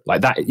MMO.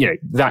 Like that,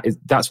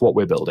 that's what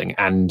we're building.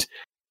 And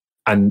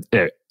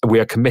we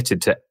are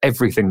committed to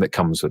everything that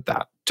comes with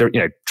that.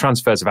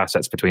 Transfers of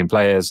assets between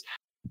players,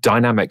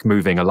 dynamic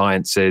moving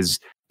alliances,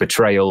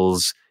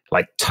 betrayals,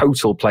 like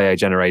total player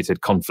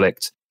generated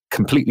conflict,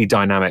 completely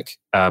dynamic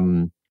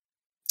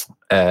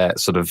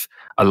sort of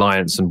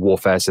alliance and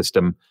warfare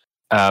system,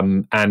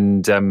 and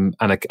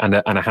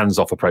a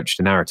hands-off approach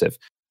to narrative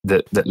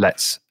that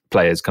lets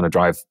players kind of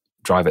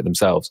drive it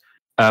themselves.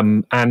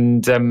 And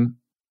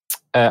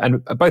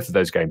both of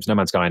those games, No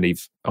Man's Sky and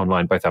EVE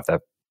Online, both have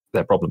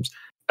their problems.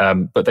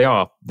 But they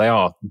are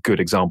good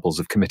examples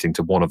of committing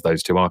to one of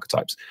those two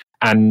archetypes.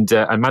 And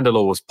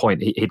Mandalore's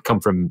point, he'd come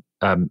from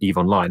EVE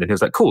Online, and he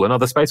was like, "Cool,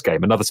 another space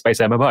game, another space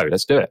MMO.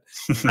 Let's do it."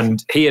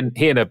 And he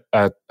and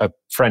a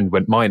friend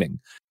went mining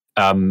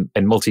in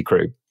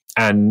Multicrew,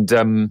 and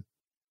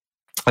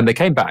they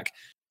came back,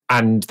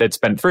 and they'd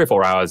spent 3 or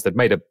 4 hours. They'd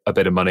made a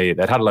bit of money.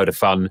 They'd had a load of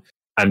fun,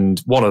 and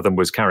one of them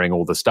was carrying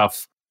all the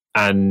stuff.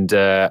 And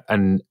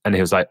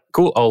he was like,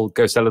 "Cool, I'll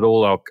go sell it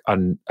all. I'll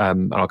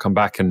come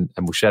back and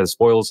we'll share the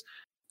spoils."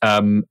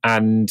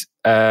 And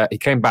he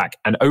came back,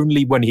 and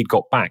only when he'd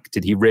got back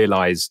did he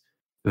realize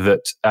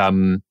that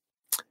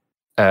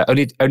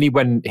only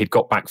when he'd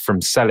got back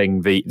from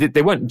selling they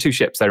weren't in two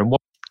ships, they're in one.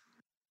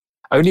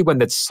 Only when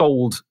they'd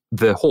sold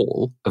the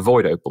haul, the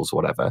Void Opals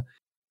or whatever,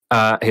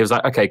 he was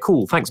like, "Okay,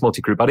 cool, thanks,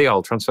 Multicrew buddy,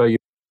 I'll transfer you."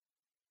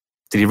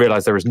 Did he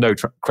realize there was no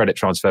credit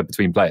transfer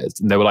between players?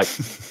 And they were like,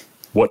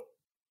 "What?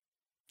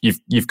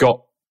 You've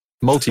got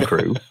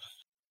Multicrew.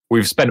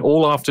 We've spent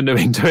all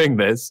afternoon doing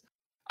this,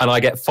 and I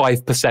get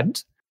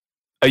 5%.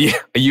 Are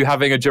you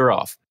having a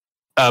giraffe?"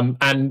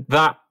 And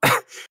that,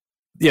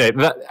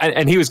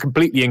 and he was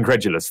completely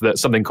incredulous that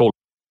something called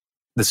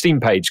the Steam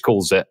page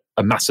calls it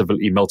a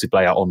massively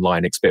multiplayer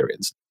online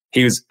experience.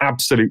 He was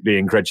absolutely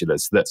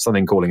incredulous that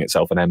something calling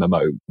itself an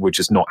MMO would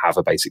just not have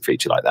a basic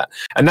feature like that.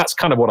 And that's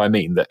kind of what I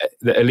mean. That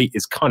Elite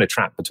is kind of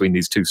trapped between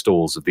these two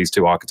stalls of these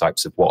two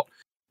archetypes of what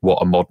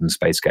a modern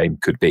space game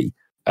could be.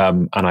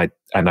 And I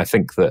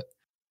think that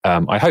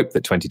I hope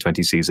that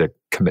 2020 sees a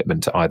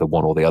commitment to either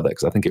one or the other,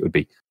 because I think it would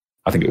be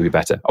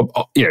better.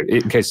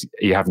 In case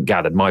you haven't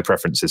gathered, my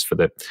preference is for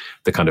the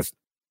kind of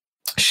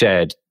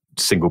shared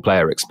single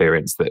player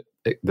experience that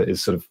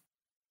is sort of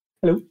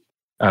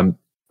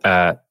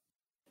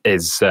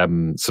is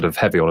sort of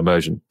heavy on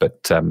immersion,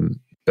 but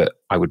but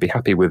I would be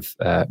happy with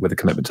a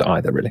commitment to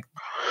either, really.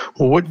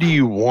 Well, what do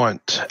you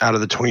want out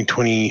of the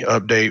 2020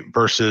 update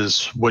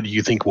versus what do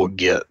you think we'll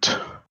get?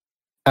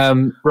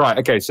 Right.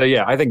 Okay. So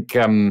yeah, I think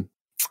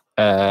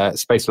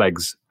Space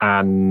Legs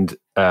and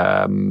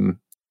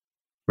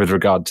with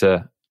regard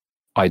to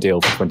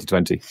Ideal for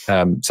 2020.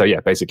 So yeah,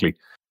 basically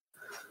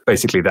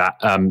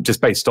that.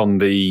 Just based on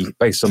the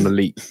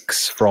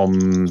leaks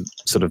from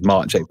sort of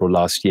March, April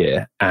last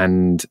year,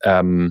 and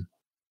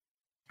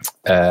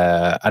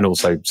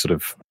also sort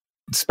of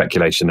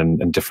speculation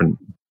and different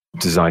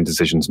design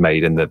decisions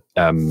made in the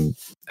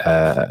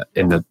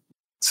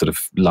sort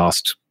of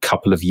last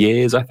couple of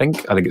years. I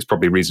think it's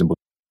probably reasonable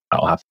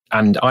that'll happen,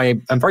 and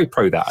I am very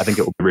pro that. I think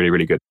it will be really,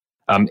 really good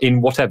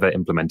in whatever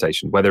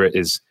implementation, whether it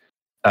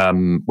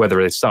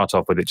they start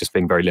off with it just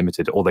being very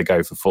limited, or they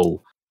go for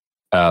full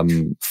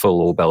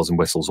all bells and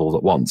whistles all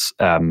at once.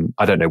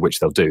 I don't know which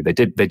they'll do. They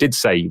did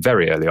say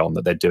very early on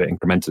that they'd do it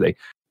incrementally,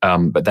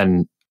 but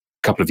then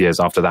a couple of years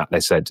after that, they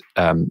said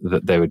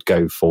that they would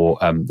go for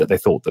that they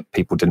thought that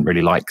people didn't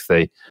really like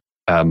the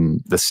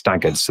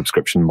staggered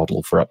subscription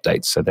model for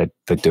updates, so they'd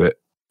do it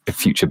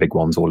future big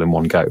ones all in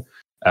one go.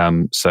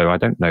 So I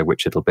don't know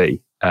which it'll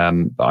be,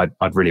 but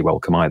I'd really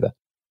welcome either.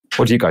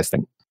 What do you guys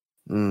think?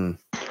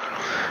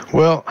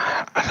 Well,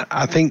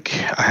 I think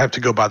I have to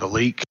go by the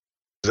leak.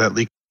 That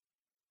leak,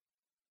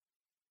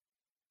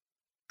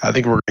 I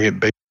think we're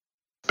going to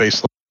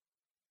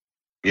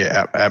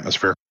get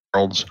atmospheric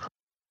worlds,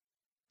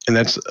 and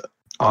that's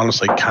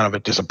honestly kind of a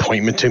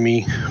disappointment to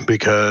me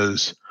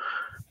because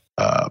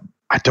I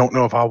don't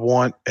know if I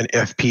want an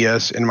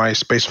FPS in my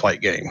spaceflight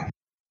game,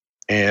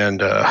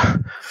 and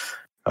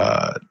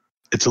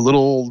it's a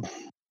little.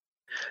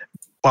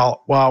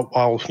 While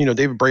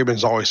David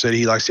Braben's always said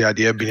he likes the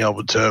idea of being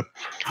able to,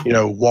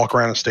 walk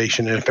around a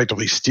station and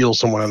effectively steal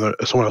someone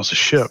else's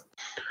ship,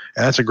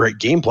 and that's a great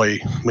gameplay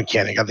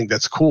mechanic. I think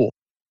that's cool.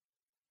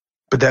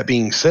 But that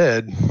being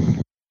said,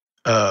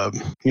 I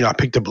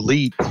picked up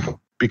Elite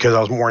because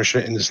I was more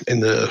interested in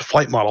the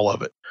flight model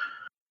of it,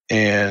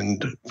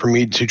 and for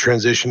me to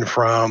transition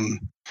from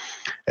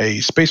a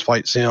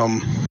spaceflight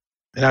sim,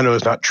 and I know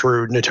it's not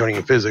true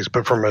Newtonian physics,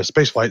 but from a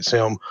spaceflight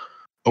sim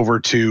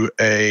over to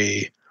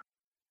a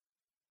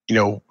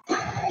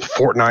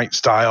Fortnite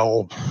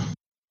style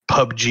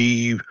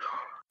PUBG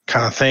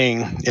kind of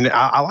thing, and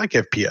I like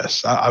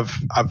FPS.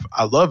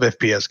 I love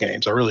FPS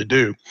games. I really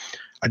do.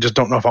 I just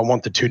don't know if I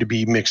want the two to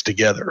be mixed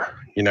together.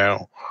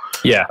 Yeah,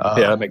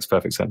 that makes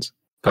perfect sense.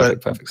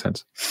 Perfect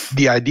sense.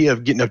 The idea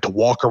of getting up to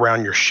walk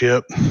around your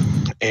ship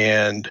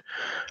and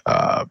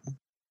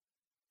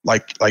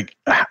like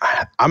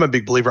I'm a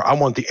big believer. I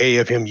want the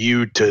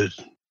AFMU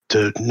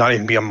to not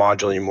even be a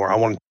module anymore. I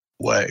want it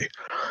way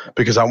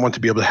because I want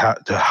to be able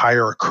to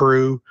hire a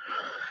crew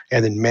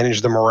and then manage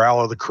the morale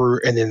of the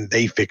crew, and then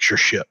they fix your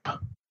ship.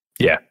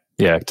 Yeah,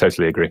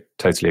 totally agree.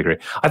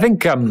 I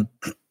think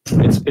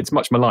it's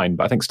much maligned,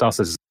 but I think Star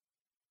Citizen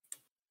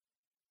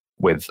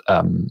with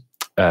a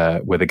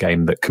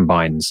game that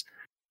combines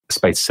a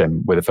space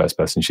sim with a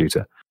first-person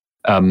shooter.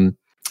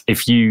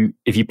 If you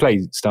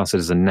play Star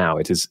Citizen now,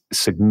 it is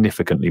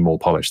significantly more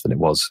polished than it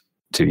was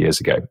 2 years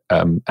ago,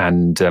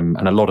 and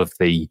a lot of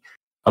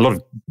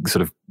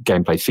sort of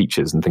gameplay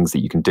features and things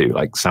that you can do,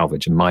 like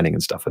salvage and mining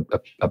and stuff,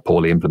 are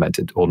poorly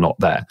implemented or not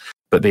there.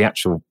 But the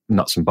actual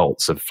nuts and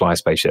bolts of fly a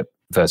spaceship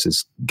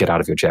versus get out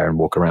of your chair and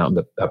walk around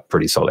are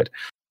pretty solid.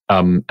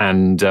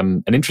 And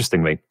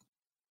interestingly,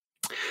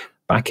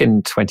 back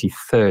in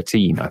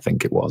 2013, I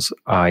think it was,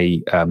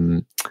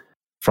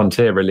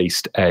 Frontier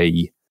released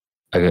a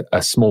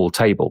small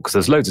table, because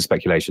there's loads of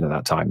speculation at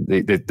that time.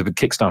 The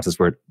Kickstarters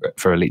were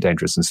for Elite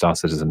Dangerous and Star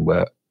Citizen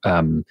were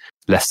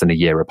less than a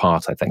year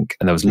apart, I think,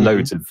 and there was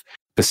loads of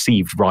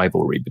perceived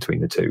rivalry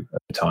between the two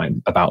at the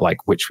time about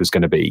like which was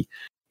going to be,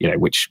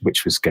 which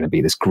was going to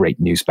be this great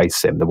new space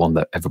sim, the one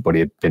that everybody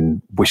had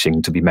been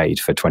wishing to be made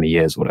for 20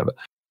 years or whatever.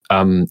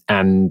 And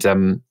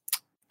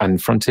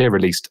Frontier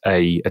released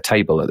a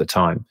table at the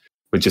time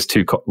with just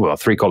 3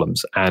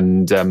 columns,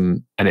 and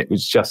it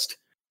was just.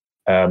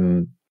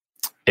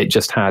 It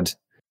just had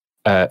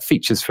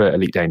features for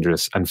Elite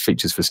Dangerous and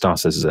features for Star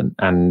Citizen,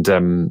 and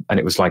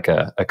it was like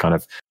a kind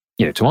of,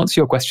 to answer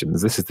your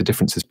questions, this is the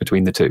differences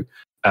between the two.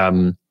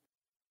 And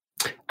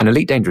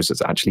Elite Dangerous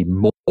is actually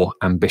more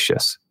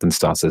ambitious than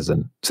Star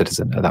Citizen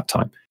at that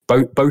time.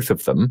 Both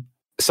of them.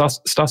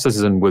 Star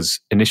Citizen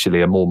was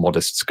initially a more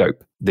modest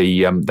scope. They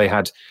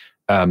had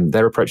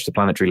their approach to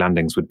planetary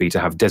landings would be to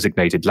have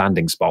designated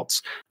landing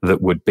spots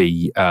that would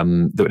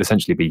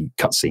essentially be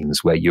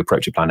cutscenes where you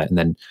approach a planet and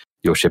then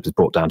your ship is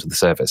brought down to the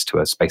surface to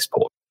a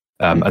spaceport.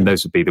 And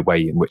those would be the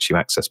way in which you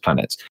access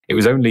planets. It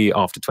was only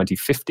after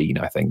 2015,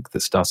 I think,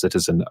 that Star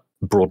Citizen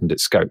broadened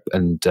its scope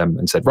and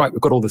said, right,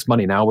 we've got all this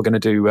money now. We're going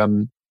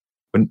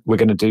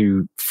to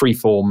do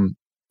freeform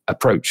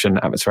approach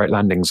and atmospheric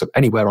landings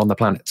anywhere on the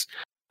planets.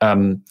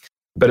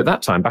 But at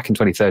that time, back in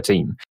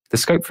 2013, the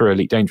scope for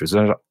Elite Dangerous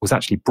was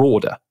actually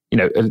broader.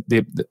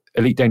 The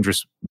Elite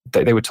Dangerous,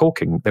 they were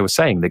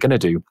saying they're going to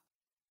do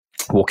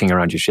walking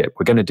around your ship.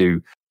 We're going to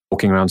do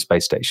walking around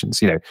space stations.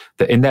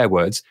 That in their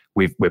words,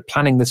 we're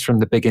planning this from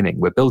the beginning.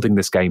 We're building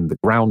this game the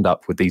ground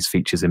up with these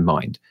features in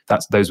mind.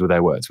 Those were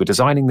their words. We're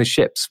designing the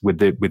ships with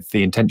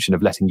the intention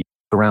of letting you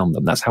walk around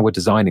them. That's how we're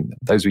designing them.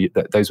 Those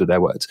were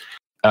their words.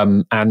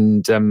 And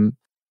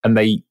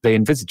they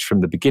envisaged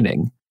from the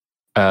beginning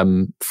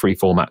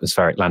free-form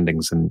atmospheric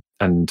landings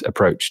and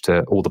approach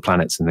to all the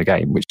planets in the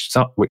game, which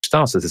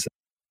Star Citizen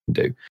can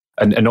do.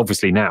 And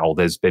obviously now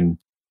there's been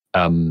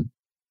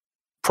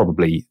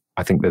probably,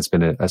 I think there's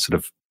been a sort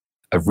of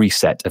a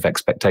reset of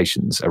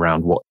expectations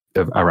around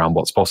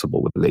what's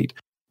possible with Elite.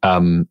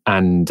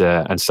 And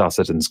Star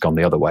Citizen's gone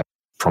the other way,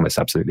 promise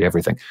absolutely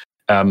everything.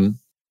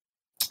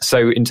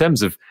 So in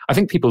terms of, I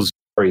think people's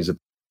worries of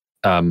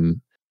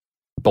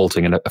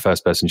bolting a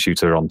first-person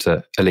shooter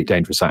onto Elite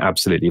Dangerous are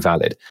absolutely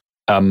valid.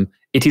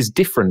 It is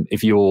different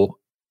if you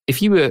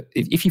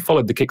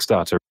followed the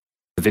Kickstarter,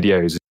 the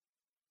videos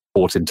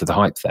bought into the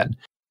hype. Then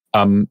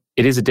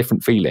it is a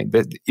different feeling.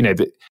 That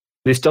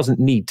this doesn't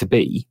need to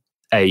be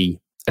a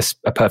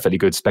perfectly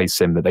good space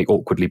sim that they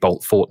awkwardly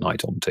bolt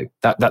Fortnite onto.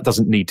 That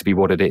doesn't need to be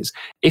what it is.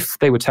 If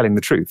they were telling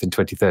the truth in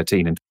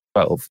 2013 and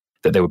 2012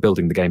 that they were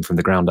building the game from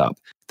the ground up,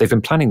 they've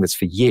been planning this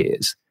for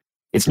years.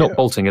 It's not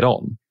bolting it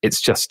on. It's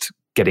just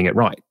getting it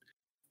right.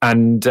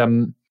 And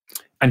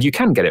you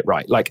can get it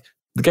right. Like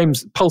the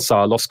games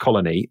Pulsar, Lost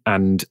Colony,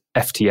 and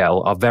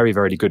FTL are very,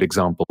 very good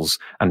examples,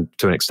 and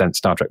to an extent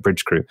Star Trek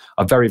Bridge Crew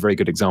are very, very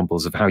good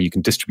examples of how you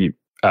can distribute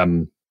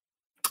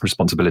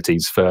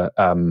responsibilities for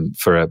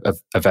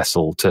a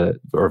vessel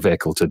or a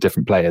vehicle to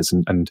different players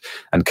and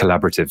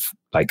collaborative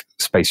like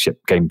spaceship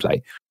gameplay.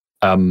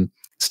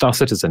 Star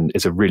Citizen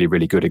is a really,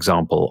 really good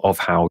example of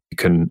how you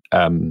can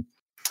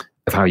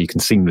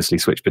seamlessly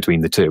switch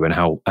between the two and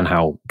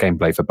how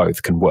gameplay for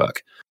both can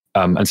work.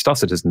 And Star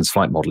Citizen's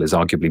flight model is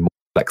arguably more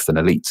complex than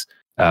Elite's.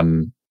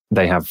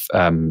 They have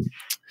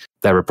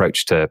their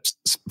approach to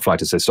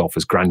flight assist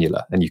offers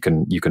granular, and you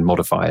can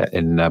modify it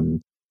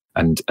in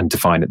and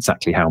define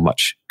exactly how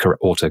much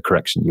auto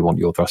correction you want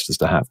your thrusters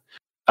to have.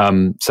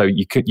 So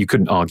you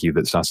couldn't argue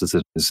that Star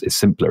Citizen is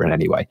simpler in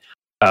any way.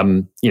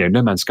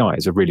 No Man's Sky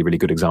is a really, really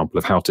good example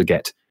of how to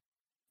get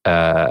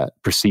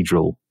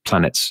procedural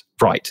planets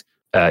right.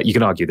 You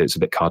can argue that it's a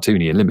bit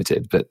cartoony and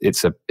limited, but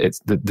it's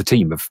the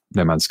team of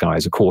No Man's Sky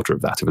is a quarter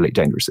of that of Elite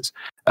Dangerous's.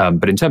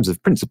 But in terms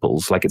of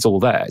principles, like it's all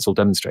there, it's all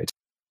demonstrated.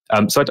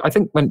 So I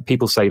think when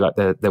people say like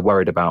they're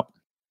worried about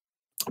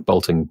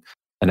bolting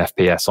an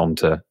FPS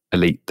onto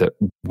Elite that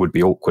would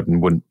be awkward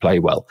and wouldn't play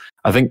well,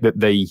 I think that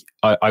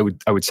I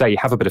would say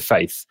have a bit of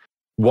faith,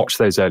 watch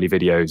those early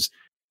videos,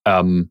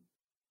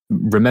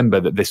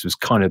 remember that this was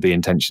kind of the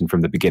intention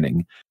from the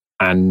beginning,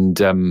 and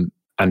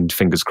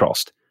fingers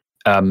crossed.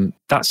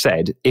 That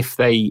said,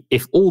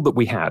 if all that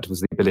we had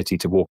was the ability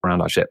to walk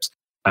around our ships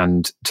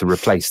and to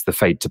replace the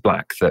fade to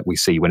black that we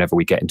see whenever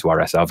we get into our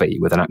SRV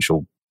with an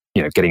actual,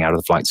 getting out of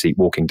the flight seat,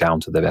 walking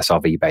down to the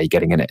SRV bay,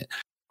 getting in it,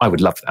 I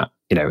would love that.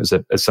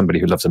 As somebody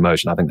who loves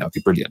immersion, I think that would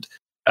be brilliant.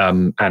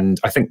 And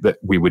I think that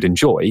we would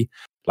enjoy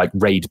like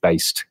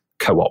raid-based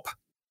co-op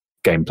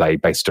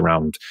gameplay based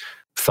around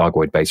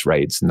Thargoid-based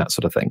raids and that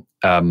sort of thing.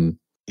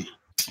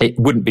 It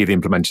wouldn't be the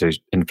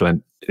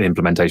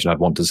implementation I'd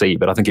want to see,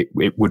 but I think it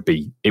would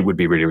be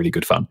really, really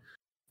good fun.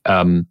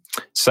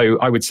 So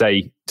I would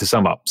say, to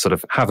sum up, sort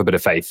of have a bit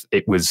of faith.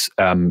 It's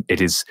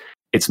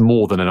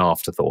more than an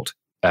afterthought,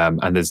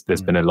 and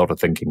there's been a lot of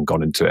thinking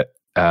gone into it,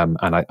 and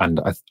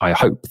I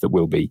hope that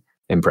we'll be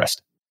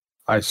impressed.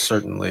 I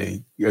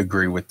certainly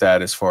agree with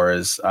that. As far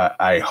as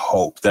I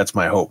hope, that's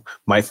my hope.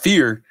 My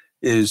fear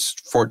is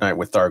Fortnite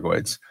with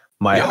Thargoids.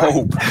 My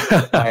hope,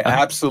 my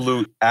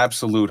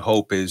absolute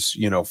hope is,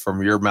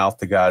 from your mouth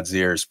to God's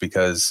ears,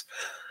 because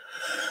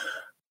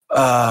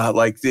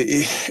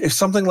if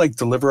something like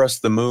Deliver Us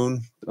the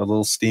Moon, a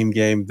little Steam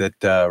game that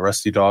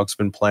Rusty Dog's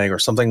been playing, or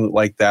something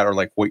like that, or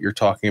like what you're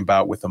talking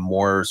about with a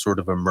more sort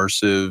of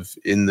immersive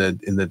in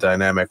the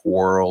dynamic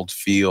world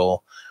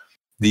feel,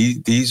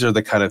 these are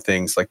the kind of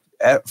things like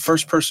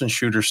first person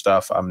shooter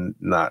stuff I'm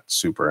not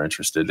super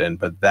interested in,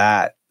 but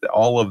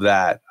all of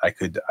that I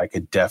could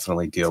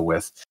definitely deal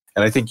with.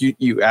 And I think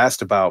you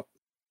asked about,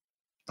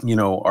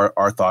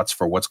 our thoughts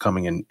for what's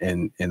coming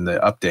in the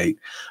update.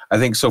 I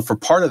think so for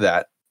part of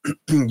that,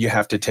 you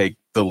have to take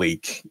the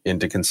leak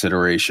into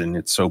consideration.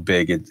 It's so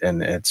big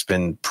and it's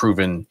been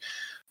proven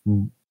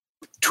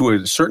to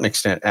a certain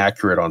extent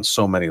accurate on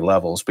so many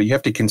levels. But you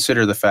have to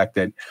consider the fact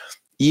that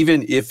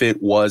even if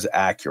it was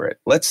accurate,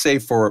 let's say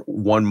for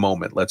one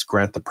moment, let's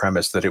grant the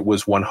premise that it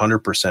was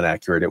 100%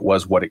 accurate. It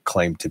was what it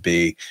claimed to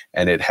be,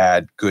 and it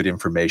had good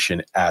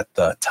information at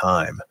the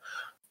time.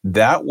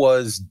 That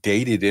was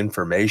dated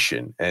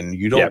information, and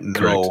you don't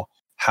know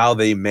how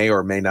they may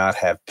or may not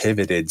have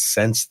pivoted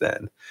since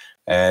then.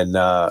 And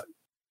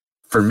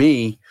for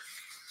me,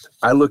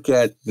 I look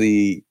at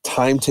the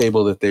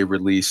timetable that they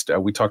released.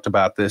 We talked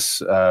about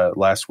this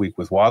last week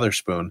with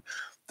Wotherspoon.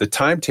 The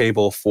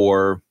timetable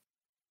for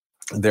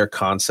their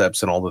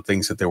concepts and all the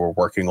things that they were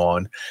working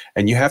on.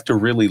 And you have to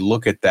really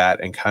look at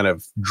that and kind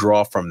of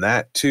draw from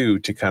that too,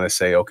 to kind of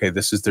say, okay,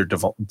 this is their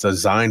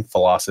design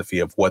philosophy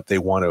of what they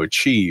want to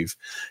achieve.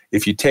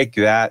 If you take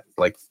that,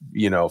 like,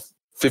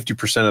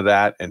 50% of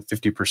that and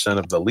 50%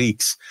 of the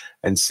leaks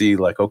and see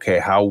like, okay,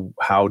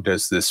 how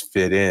does this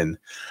fit in?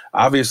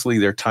 Obviously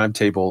their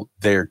timetable,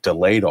 they're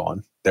delayed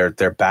on. They're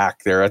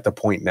back. They're at the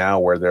point now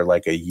where they're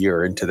like a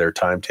year into their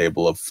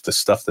timetable of the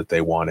stuff that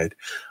they wanted.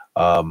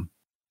 But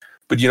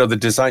the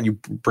design, you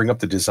bring up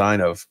the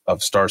design of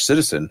Star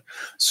Citizen.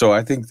 So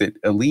I think that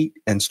Elite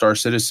and Star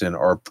Citizen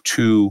are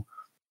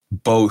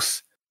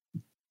both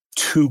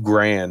too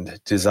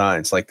grand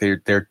designs. Like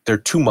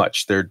they're too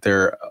much.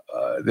 They're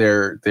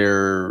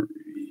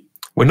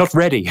we're not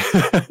ready.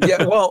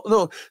 Yeah, well,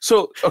 no.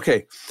 So,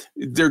 okay,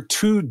 they're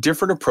two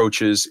different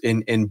approaches.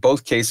 In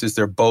both cases,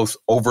 they're both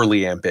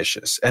overly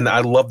ambitious, and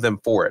I love them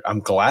for it. I'm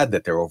glad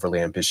that they're overly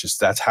ambitious.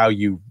 That's how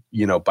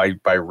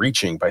by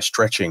reaching, by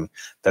stretching,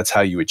 that's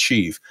how you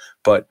achieve.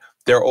 But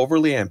they're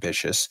overly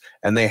ambitious,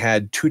 and they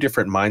had two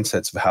different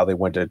mindsets of how they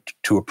wanted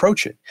to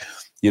approach it.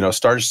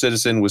 Star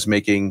Citizen was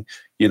making,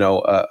 like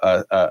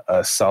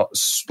a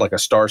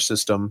star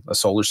system, a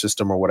solar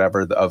system or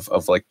whatever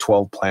of like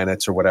 12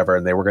 planets or whatever.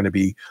 And they were going to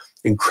be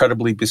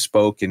incredibly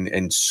bespoke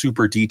and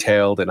super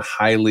detailed and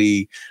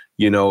highly,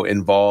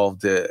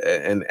 involved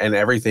and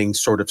everything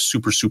sort of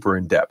super, super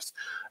in depth.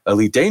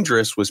 Elite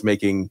Dangerous was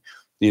making,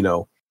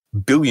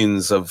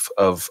 billions of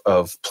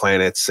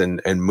planets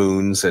and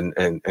moons and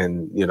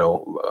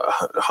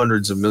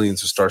hundreds of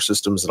millions of star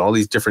systems and all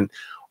these different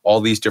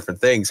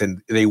things,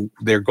 and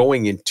they're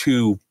going in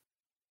two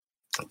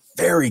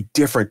very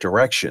different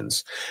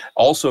directions.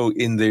 Also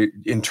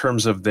in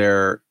terms of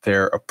their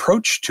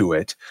approach to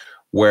it,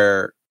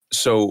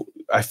 so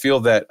I feel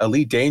that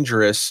Elite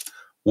Dangerous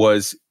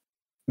was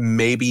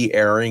maybe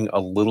erring a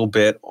little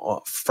bit.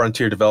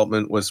 Frontier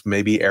Development was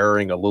maybe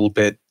erring a little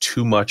bit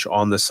too much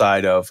on the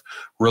side of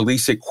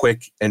release it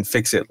quick and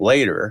fix it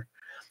later,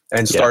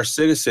 and Star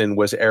Citizen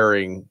was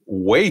erring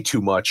way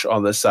too much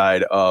on the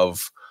side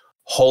of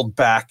hold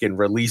back and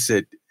release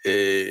it,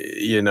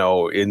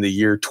 in the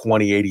year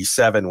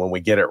 2087 when we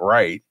get it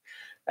right.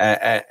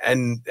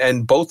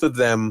 And both of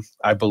them,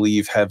 I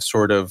believe, have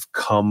sort of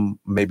come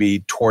maybe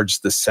towards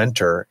the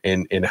center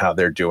in how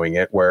they're doing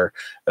it, where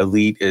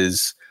Elite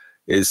is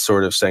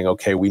sort of saying,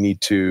 okay, we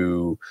need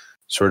to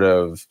sort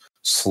of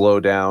slow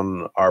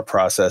down our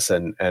process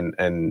and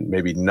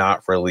maybe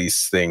not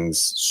release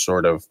things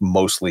sort of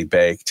mostly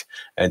baked.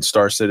 And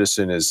Star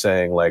Citizen is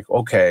saying like,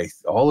 okay,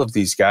 all of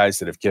these guys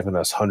that have given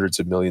us hundreds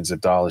of millions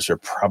of dollars are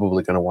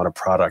probably going to want a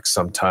product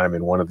sometime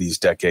in one of these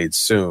decades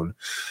soon.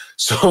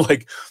 So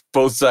like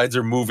both sides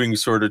are moving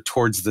sort of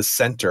towards the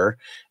center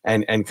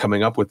and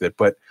coming up with it.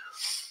 But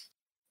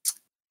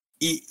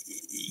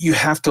you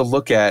have to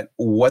look at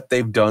what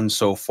they've done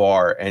so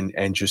far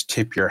and just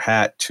tip your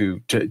hat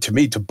to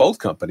me, to both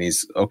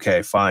companies.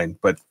 Okay, fine.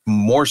 But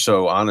more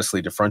so,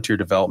 honestly, to Frontier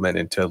Development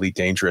and to Elite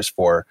Dangerous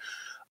for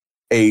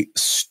a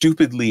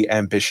stupidly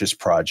ambitious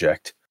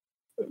project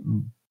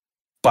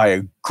by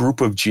a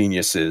group of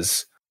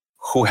geniuses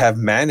who have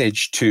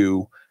managed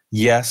to,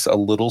 yes, a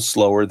little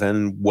slower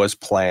than was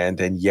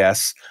planned, and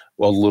yes,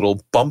 a little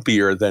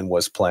bumpier than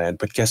was planned.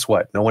 But guess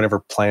what? No one ever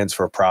plans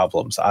for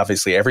problems.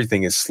 Obviously,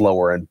 everything is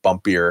slower and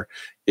bumpier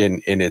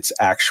in its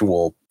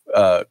actual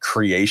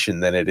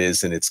creation than it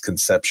is in its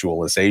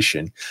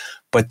conceptualization.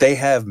 But they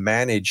have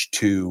managed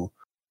to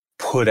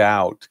put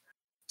out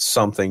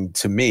something,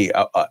 to me.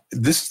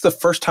 This is the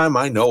first time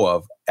I know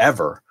of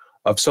ever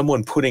of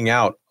someone putting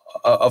out,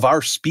 of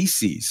our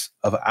species,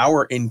 of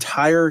our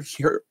entire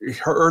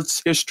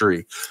Earth's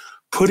history,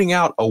 putting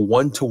out a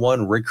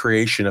one-to-one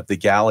recreation of the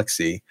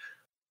galaxy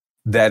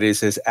that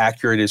is as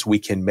accurate as we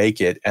can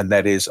make it, and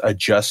that is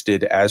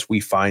adjusted as we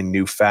find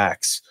new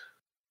facts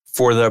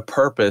for the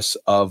purpose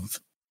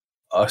of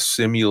a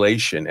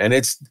simulation. And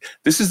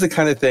this is the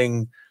kind of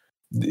thing,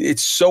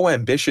 it's so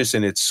ambitious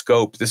in its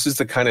scope. This is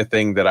the kind of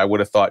thing that I would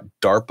have thought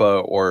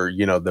DARPA or,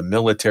 the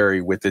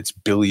military with its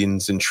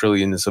billions and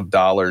trillions of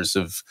dollars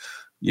of,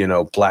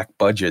 black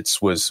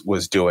budgets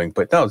was doing.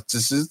 But no,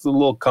 this is the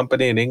little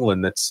company in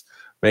England that's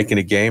making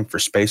a game for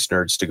space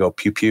nerds to go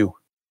pew pew.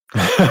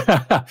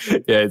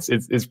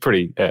 It's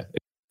pretty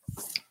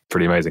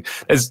amazing.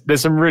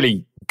 There's some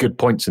really good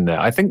points in there.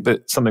 I think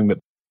that something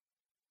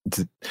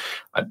that,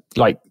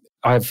 like,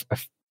 I have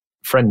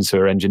friends who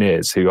are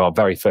engineers who are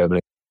very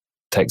firmly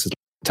takes as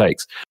it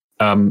takes,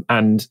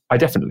 and I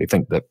definitely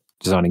think that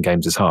designing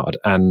games is hard.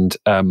 And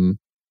I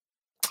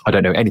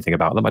don't know anything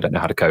about them. I don't know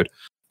how to code,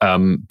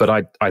 but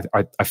I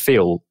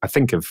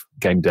think of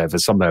game dev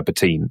as somewhere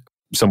between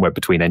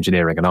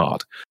engineering and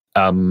art,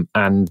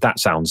 and that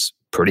sounds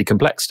pretty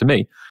complex to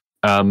me.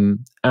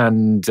 And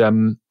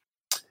I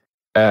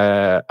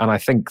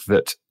think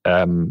that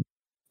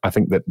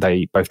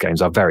both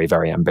games are very,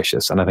 very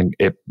ambitious. And I think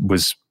it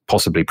was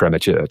possibly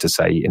premature to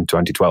say in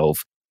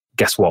 2012,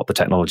 guess what? The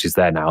technology's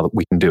there now that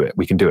we can do it.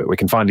 We can do it. We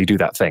can finally do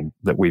that thing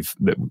that we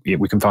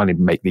can finally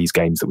make these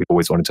games that we've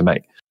always wanted to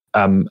make.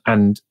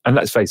 And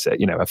let's face it,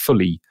 a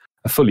fully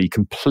a fully,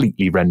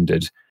 completely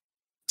rendered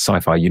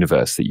sci-fi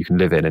universe that you can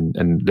live in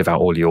and live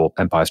out all your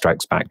Empire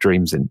Strikes Back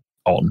dreams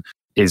on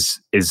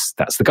is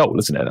that's the goal,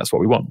 isn't it? That's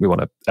what we want. We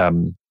want to,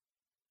 and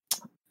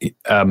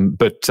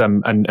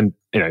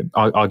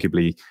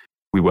arguably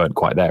we weren't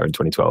quite there in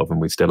 2012, and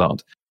we still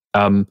aren't.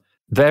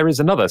 There is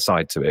another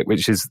side to it,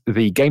 which is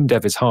the game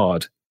dev is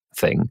hard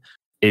thing.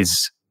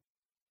 Is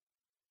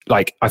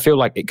like, I feel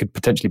like it could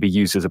potentially be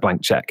used as a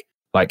blank check.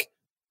 Like,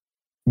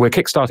 we're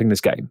kickstarting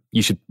this game.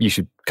 You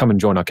should come and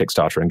join our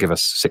Kickstarter and give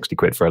us 60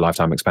 quid for a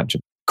lifetime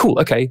expansion. Cool.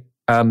 Okay.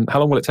 How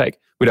long will it take?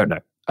 We don't know.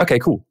 Okay,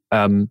 cool.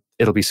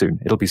 It'll be soon.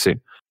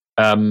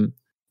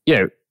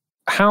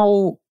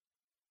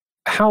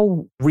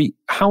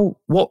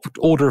 What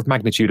order of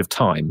magnitude of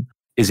time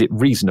is it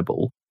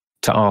reasonable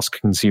to ask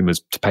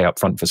consumers to pay up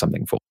front for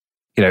something for?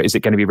 Is it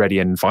going to be ready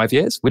in 5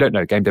 years? We don't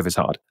know. Game dev is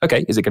hard.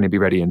 Okay. Is it going to be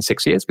ready in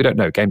 6 years? We don't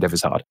know. Game dev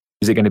is hard.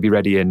 Is it going to be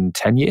ready in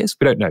 10 years?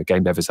 We don't know.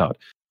 Game dev is hard.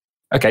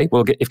 Okay.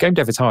 Well, if game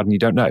dev is hard and you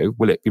don't know,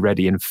 will it be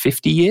ready in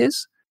 50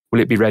 years?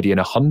 Will it be ready in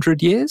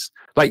 100 years?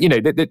 Like,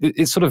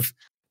 it's sort of,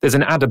 there's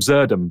an ad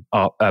absurdum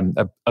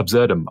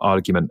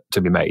argument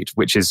to be made,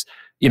 which is,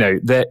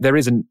 there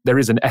is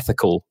an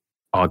ethical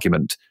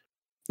argument.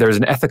 There is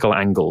an ethical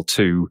angle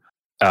to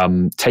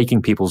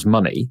taking people's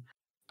money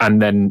and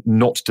then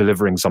not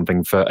delivering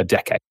something for a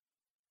decade,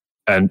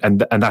 and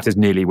that is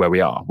nearly where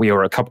we are.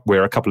 We're a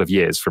couple of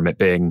years from it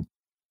being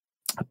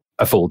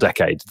a full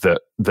decade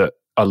that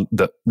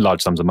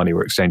large sums of money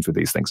were exchanged with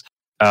these things.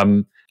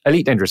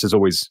 Elite Dangerous has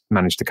always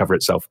managed to cover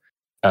itself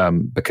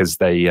because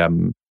these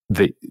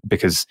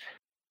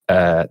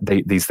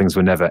things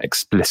were never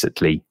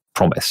explicitly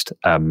promised.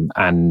 But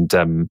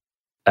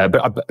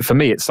for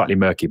me, it's slightly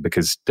murky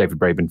because David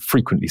Braben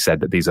frequently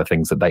said that these are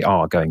things that they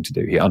are going to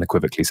do. He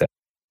unequivocally said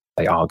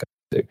they are going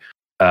to do.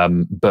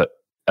 But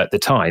at the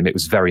time, it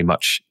was very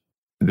much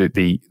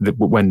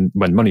when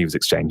money was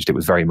exchanged, it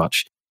was very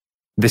much,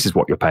 this is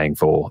what you're paying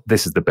for.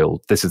 This is the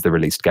build. This is the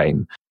released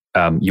game.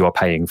 You are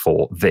paying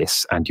for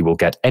this, and you will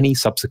get any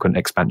subsequent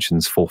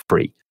expansions for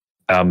free.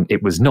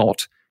 It was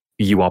not,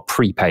 you are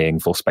prepaying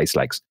for Space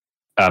Legs.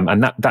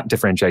 And that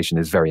differentiation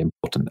is very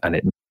important.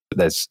 And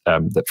there's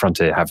that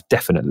Frontier have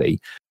definitely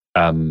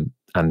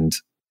and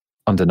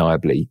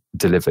undeniably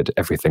delivered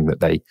everything that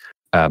they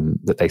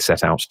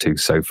set out to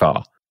so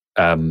far.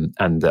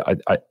 And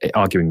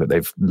arguing that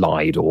they've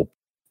lied or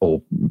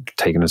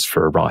taken us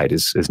for a ride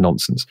is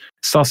nonsense.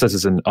 Star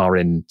Citizen are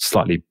in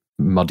slightly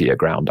muddier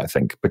ground, I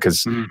think,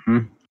 because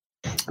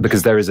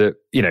there is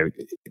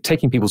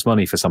taking people's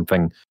money for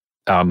something,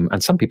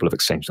 and some people have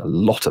exchanged a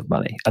lot of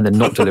money and then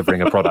not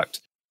delivering a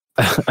product.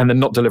 And then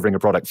not delivering a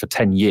product for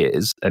 10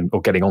 years or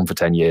getting on for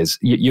 10 years,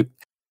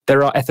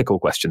 there are ethical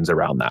questions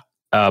around that.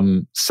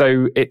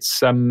 So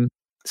it's a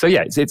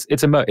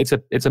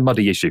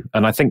muddy issue,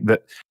 and I think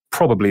that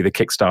probably the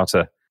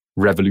Kickstarter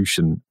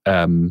revolution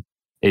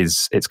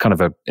it's kind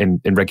of in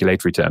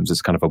regulatory terms,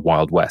 it's kind of a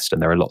wild west,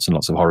 and there are lots and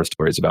lots of horror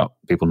stories about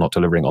people not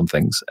delivering on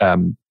things.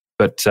 And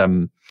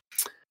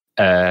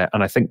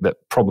I think that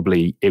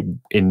probably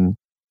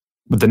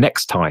the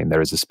next time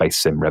there is a space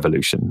sim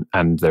revolution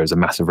and there is a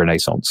massive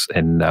renaissance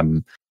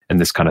in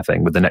this kind of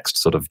thing with the next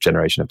sort of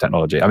generation of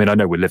technology. I mean, I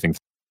know we're living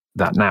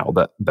that now,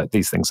 but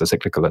these things are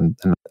cyclical, and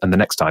the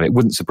next time, it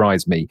wouldn't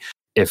surprise me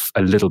if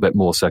a little bit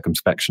more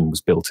circumspection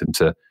was built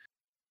into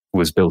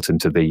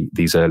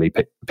these early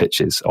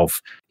pitches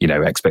of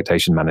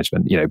expectation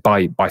management.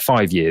 By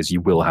 5 years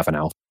you will have an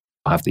alpha,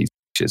 have these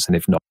features, and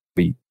if not,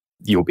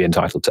 you'll be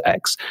entitled to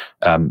X.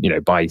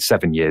 By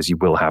 7 years you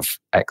will have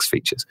X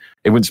features.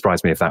 It wouldn't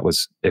surprise me if that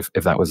was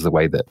the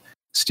way that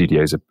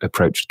studios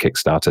approached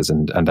Kickstarters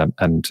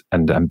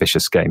and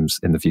ambitious games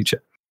in the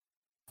future.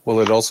 Well,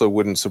 it also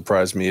wouldn't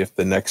surprise me if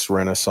the next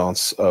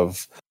renaissance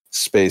of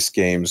space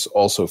games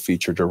also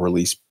featured a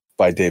release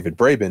by David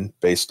Braben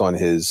based on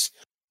his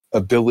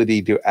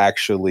ability to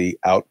actually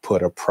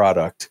output a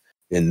product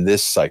in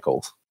this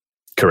cycle.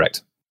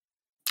 Correct.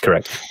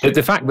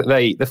 The fact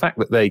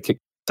that they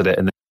kicked it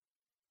in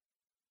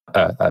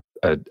a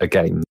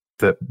game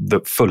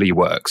that fully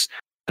works,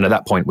 and at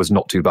that point was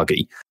not too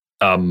buggy,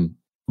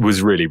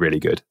 was really, really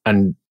good.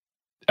 And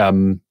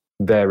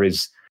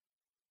there's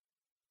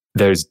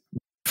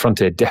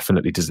Frontier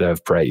definitely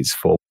deserve praise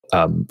for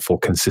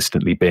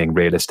consistently being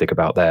realistic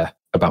about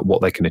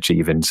what they can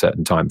achieve in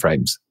certain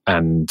timeframes.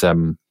 And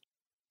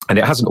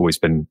it hasn't always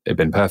been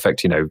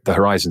perfect. The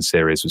Horizon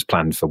series was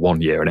planned for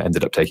 1 year and it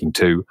ended up taking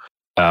 2.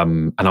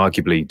 And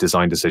arguably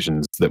design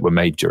decisions that were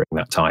made during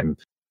that time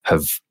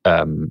have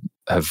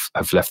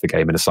left the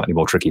game in a slightly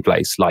more tricky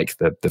place, like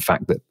the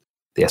fact that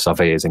the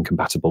SRV is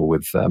incompatible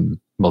with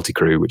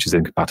multi-crew, which is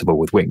incompatible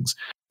with wings.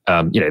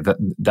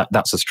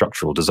 That's a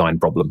structural design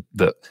problem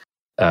that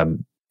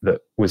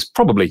was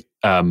probably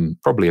a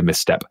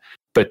misstep.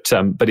 But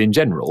in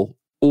general,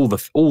 all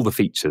the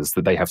features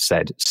that they have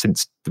said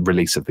since the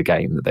release of the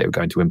game that they were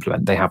going to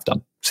implement, they have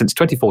done. Since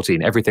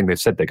 2014, everything they've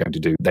said they're going to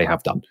do, they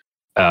have done.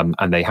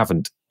 And they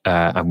haven't,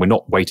 and we're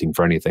not waiting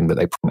for anything that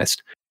they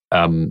promised.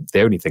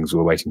 The only things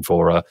we're waiting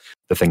for are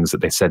the things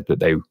that they said that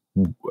they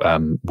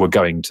were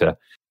going to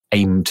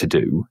aim to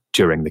do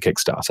during the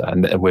Kickstarter.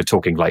 And we're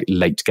talking like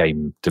late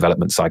game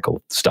development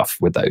cycle stuff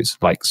with those,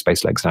 like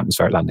Space Legs and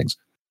Atmospheric Landings.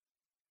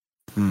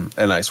 And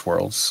Ice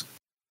Worlds.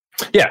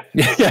 Yeah.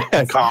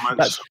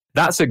 Comments.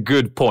 That's a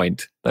good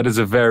point. That is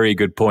a very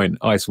good point.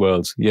 Ice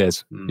Worlds.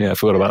 Yes. Yeah, I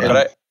forgot about that.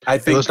 But I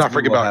think let's not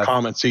forget about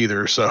comments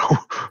either. So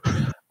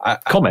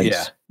comments.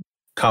 Yeah.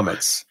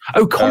 Comments.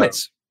 Oh,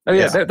 comments. Oh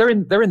yeah, Yeah. they're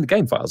in the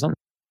game files, aren't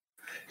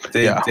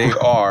They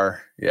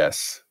are,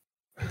 yes.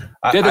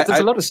 they? There's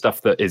a lot of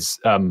stuff that is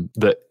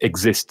that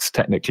exists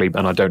technically,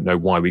 and I don't know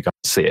why we can't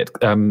see it.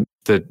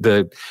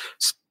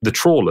 The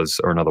trawlers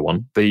are another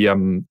one. The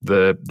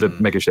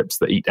megaships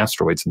that eat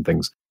asteroids and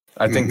things.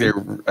 I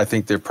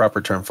think their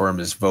proper term for them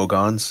is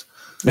Vogons.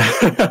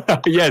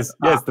 yes.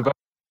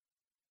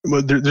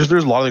 well, there's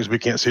a lot of things we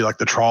can't see, like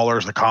the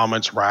trawlers, the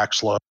comments,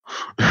 Raxla.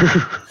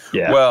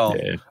 Yeah. Well,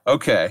 yeah.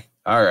 okay.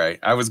 All right.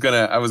 I was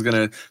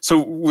gonna.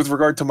 So with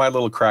regard to my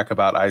little crack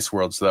about Ice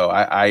Worlds, though,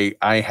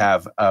 I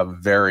have a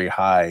very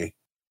high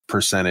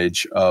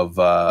percentage of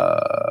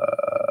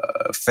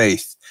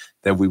faith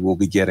that we will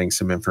be getting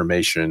some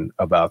information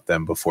about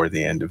them before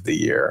the end of the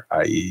year,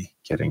 i.e.,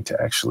 getting to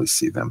actually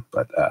see them.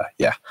 But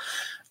yeah.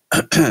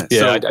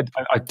 Yeah, so,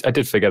 I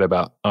did forget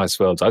about Ice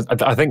Worlds.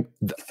 I think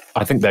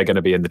they're going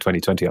to be in the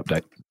 2020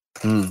 update.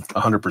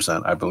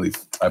 100%.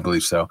 I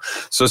believe so.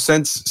 So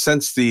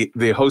since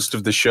the host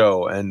of the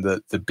show and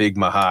the big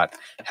Mahat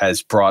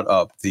has brought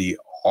up the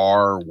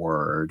R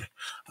word,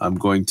 I'm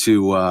going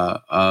to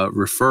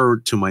refer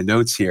to my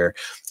notes here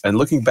and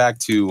looking back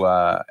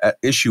to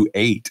issue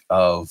 8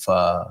 of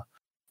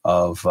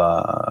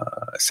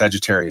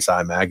Sagittarius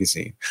Eye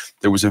magazine.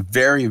 There was a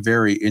very,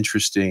 very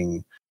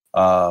interesting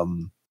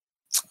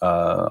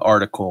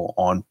article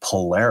on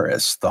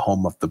Polaris, the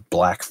home of the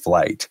Black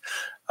Flight.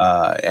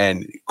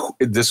 And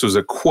this was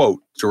a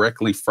quote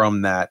directly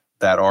from that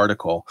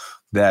article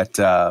that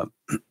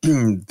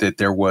that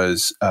there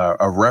was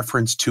a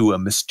reference to a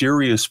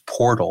mysterious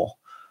portal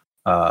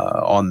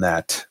on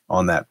that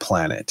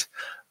planet.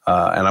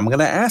 And I'm going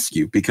to ask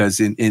you, because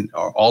in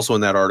also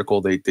in that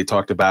article they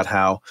talked about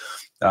how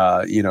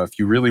if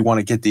you really want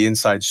to get the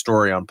inside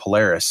story on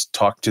Polaris,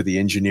 talk to the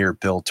engineer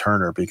Bill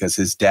Turner, because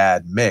his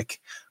dad Mick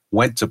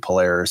went to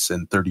Polaris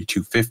in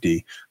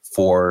 3250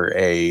 for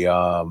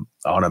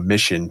on a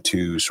mission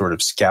to sort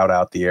of scout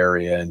out the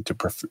area and to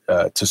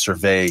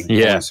survey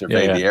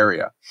the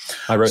area.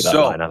 I wrote that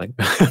line, I think.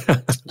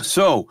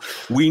 So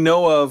we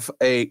know of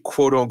a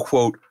quote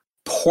unquote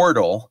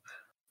portal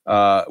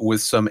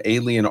with some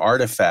alien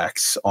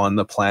artifacts on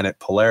the planet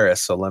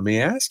Polaris. So let me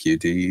ask you: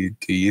 do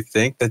you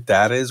think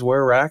that is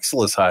where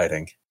Raxel is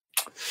hiding?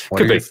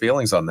 What are your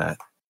feelings on that?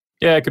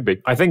 Yeah, it could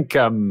be. I think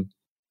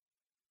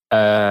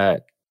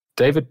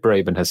David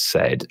Braben has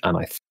said, and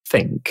I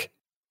think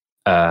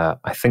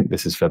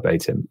this is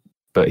verbatim,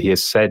 but he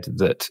has said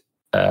that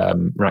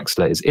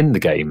Raxler is in the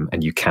game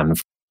and you can.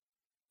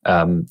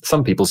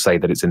 Some people say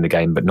that it's in the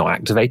game but not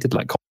activated,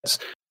 like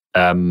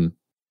comments.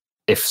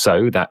 If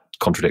so, that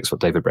contradicts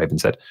what David Braben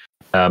said.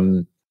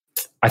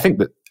 I think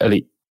that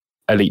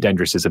Elite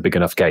Dangerous is a big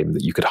enough game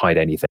that you could hide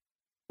anything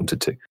you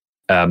wanted to.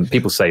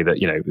 People say that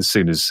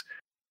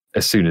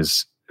as soon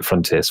as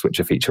Frontier switch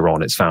a feature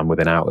on, it's found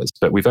within hours.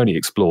 But we've only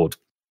explored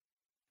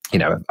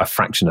a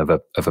fraction of a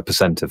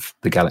percent of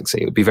the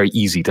galaxy. It would be very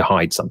easy to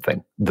hide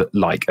something that,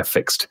 like a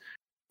fixed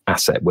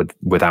asset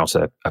without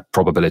a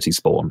probability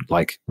spawn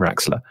like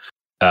Raxler.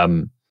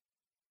 I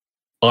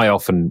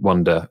often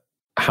wonder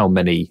how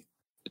many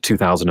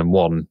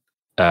 2001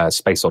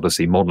 Space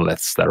Odyssey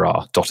monoliths there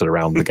are dotted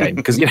around the game,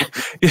 because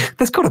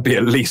there's got to be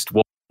at least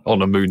one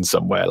on a moon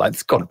somewhere. Like,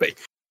 there's got to be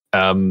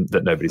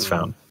that nobody's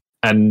found.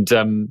 And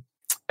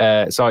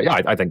so yeah,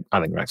 I think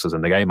Raxler's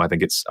in the game. I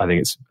think it's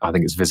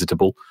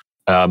visitable.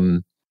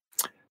 I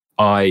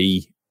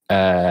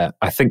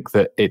think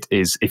that it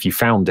is. If you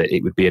found it,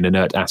 it would be an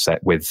inert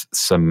asset with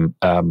some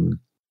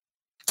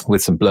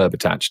blurb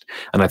attached.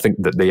 And I think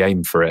that the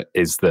aim for it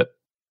is that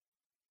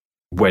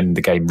when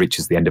the game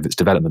reaches the end of its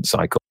development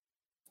cycle,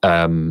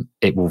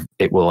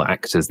 it will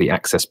act as the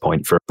access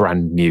point for a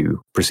brand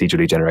new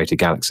procedurally generated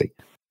galaxy.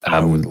 I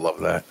would love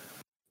that.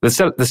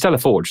 The Stellar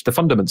Forge, the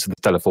fundaments of the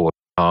Stellar Forge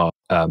are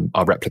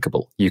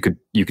replicable. You could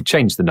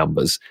change the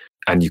numbers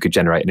and you could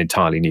generate an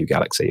entirely new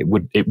galaxy.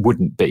 It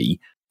wouldn't be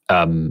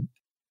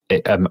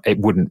it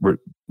wouldn't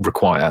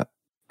require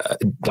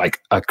like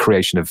a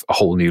creation of a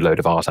whole new load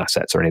of art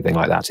assets or anything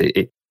like that.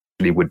 It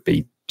really would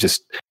be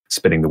just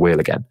spinning the wheel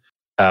again.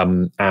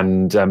 And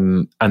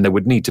there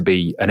would need to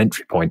be an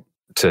entry point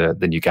to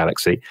the new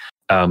galaxy.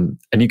 A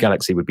new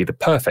galaxy would be the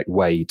perfect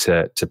way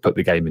to put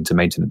the game into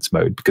maintenance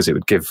mode, because it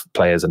would give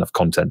players enough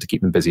content to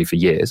keep them busy for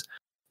years.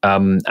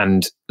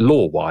 And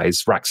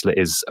lore-wise, Raxler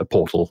is a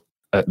portal,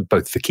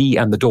 both the key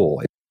and the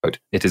door.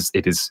 It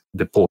is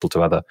the portal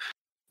to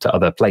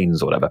other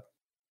planes or whatever.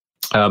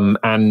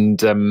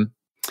 And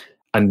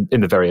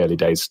in the very early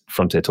days,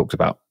 Frontier talked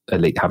about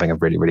Elite having a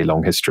really, really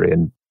long history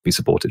and be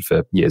supported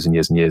for years and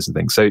years and years and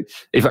things. So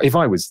if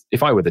I were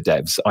the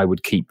devs, I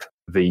would keep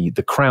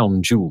the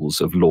crown jewels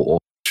of lore,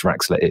 which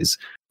Raxler is.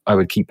 I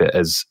would keep it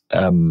as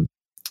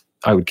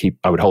I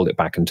would hold it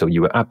back until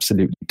you were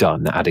absolutely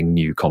done adding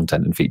new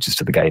content and features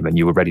to the game, and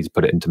you were ready to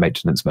put it into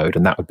maintenance mode,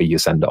 and that would be your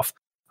send off.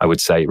 I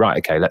would say, right,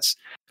 okay, let's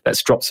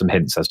drop some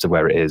hints as to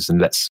where it is, and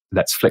let's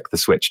flick the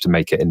switch to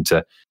make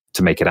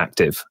it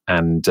active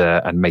and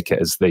make it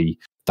as the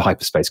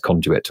hyperspace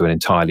conduit to an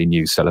entirely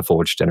new Stellar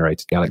Forge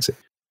generated galaxy.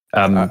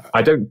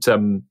 I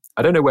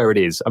don't know where it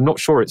is. I'm not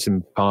sure it's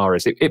in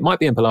Polaris. It might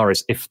be in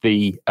Polaris if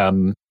the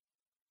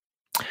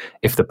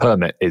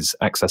permit is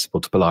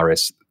accessible to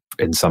Polaris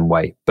in some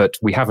way, but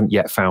we haven't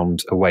yet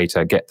found a way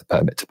to get the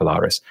permit to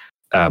Polaris,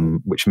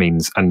 which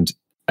means that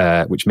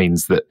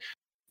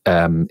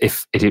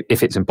if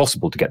it's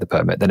impossible to get the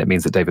permit, then it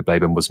means that David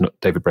Braben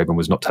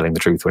was not telling the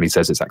truth when he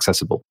says it's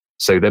accessible.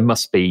 So there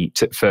must be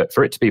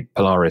for it to be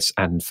Polaris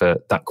and for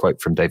that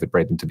quote from David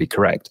Braben to be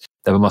correct,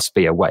 there must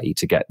be a way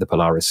to get the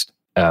Polaris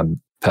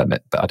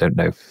permit, but I don't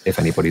know if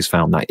anybody's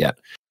found that yet.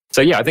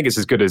 So yeah, I think it's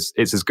as good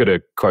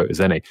a quote as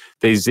any.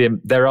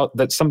 There are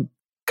some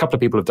couple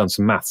of people have done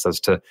some maths as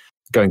to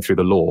going through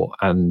the lore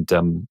and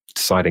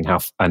deciding how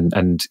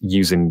and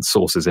using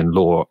sources in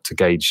lore to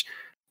gauge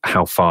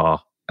how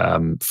far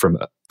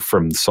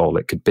from Sol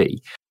it could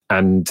be.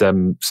 And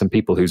some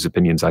people whose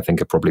opinions I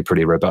think are probably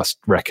pretty robust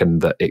reckon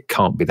that it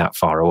can't be that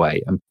far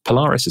away. And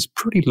Polaris is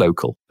pretty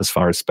local as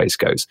far as space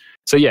goes.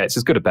 So yeah, it's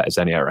as good a bet as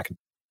any, I reckon.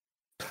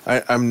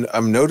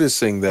 I'm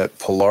noticing that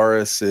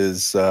Polaris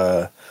is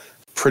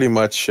pretty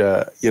much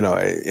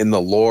in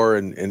the lore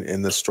and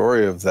in the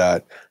story of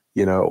that,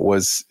 it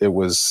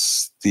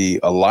was the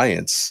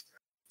Alliance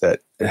that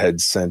had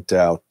sent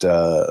out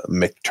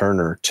Mick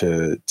Turner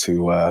to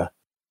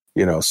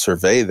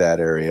survey that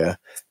area,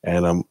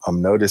 and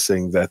I'm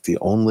noticing that the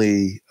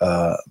only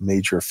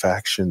major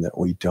faction that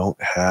we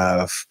don't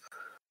have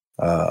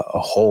a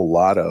whole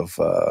lot of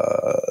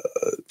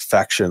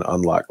faction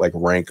unlocked, like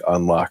rank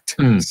unlocked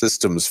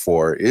systems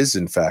for, is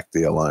in fact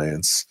the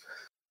Alliance,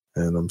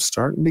 and I'm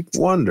starting to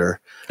wonder.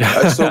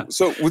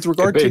 So with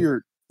regard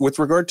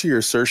to your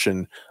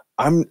assertion,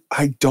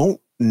 I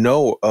don't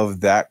know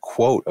of that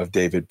quote of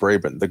David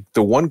Braben.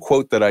 The one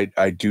quote that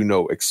I do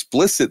know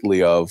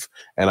explicitly of,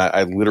 and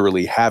I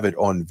literally have it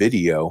on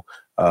video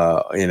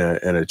in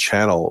a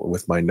channel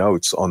with my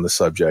notes on the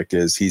subject,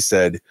 is he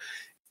said,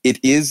 "It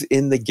is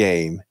in the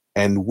game,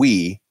 and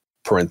we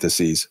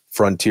 (parentheses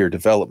Frontier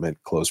Development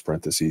close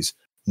parentheses)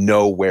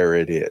 know where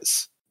it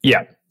is."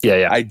 Yeah.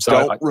 I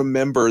don't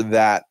remember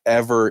that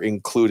ever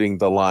including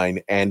the line,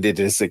 "and it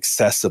is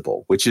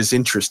accessible," which is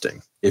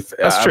interesting.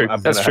 That's true.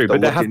 That's true. But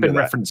there have been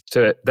reference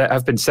to it. There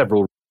have been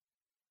several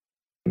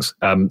things.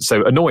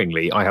 So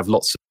annoyingly, I have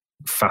lots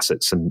of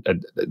facets, and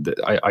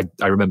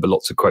I remember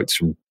lots of quotes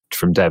from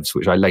devs,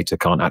 which I later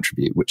can't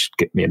attribute, which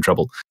get me in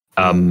trouble.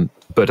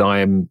 But I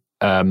am,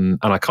 and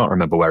I can't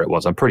remember where it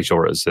was. I'm pretty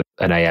sure it was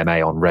an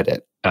AMA on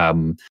Reddit.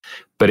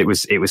 But it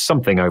was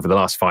something over the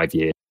last 5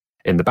 years.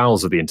 In the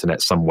bowels of the internet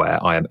somewhere,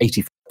 I am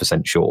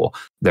 80% sure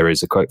there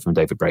is a quote from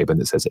David Braben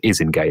that says it is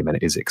in game and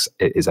it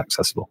is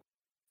accessible.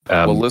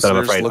 Well,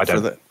 listeners, look for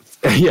that.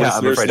 Yeah,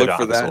 I'm afraid look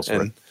for that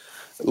and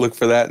look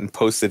for that and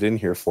post it in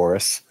here for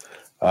us.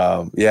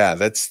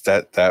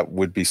 That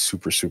would be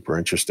super, super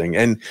interesting.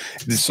 And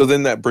so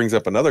then that brings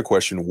up another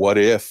question: What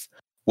if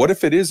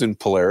it is in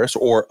Polaris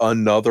or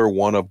another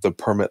one of the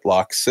permit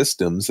lock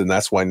systems, and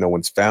that's why no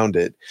one's found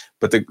it?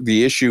 But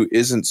the issue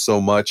isn't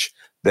so much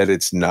that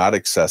it's not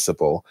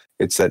accessible,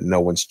 it's that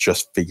no one's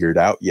just figured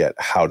out yet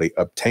how to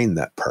obtain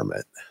that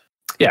permit.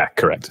 Yeah,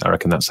 correct. I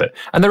reckon that's it.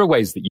 And there are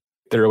ways that you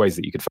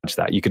could fudge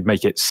that. You could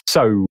make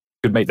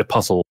the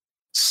puzzle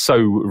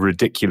so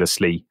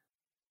ridiculously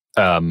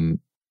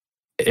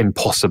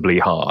impossibly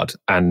hard,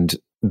 and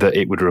that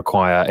it would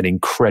require an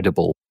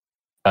incredible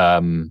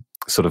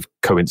sort of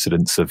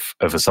coincidence of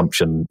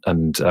assumption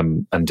and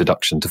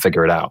deduction to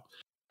figure it out.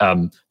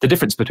 The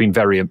difference between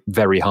very,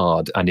 very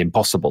hard and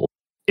impossible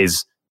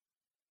is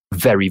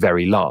very,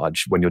 very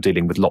large when you're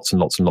dealing with lots and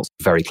lots and lots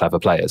of very clever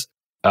players.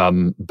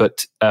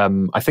 But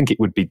I think it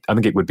would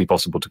be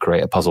possible to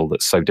create a puzzle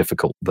that's so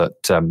difficult that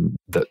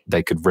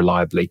they could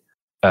reliably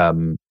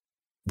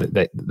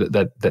that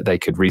they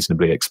could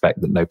reasonably expect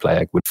that no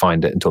player would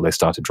find it until they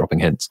started dropping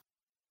hints.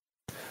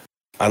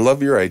 I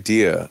love your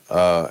idea,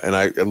 and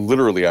I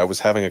was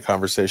having a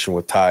conversation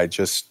with Ty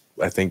just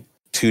I think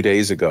 2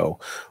 days ago,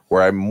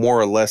 where I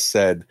more or less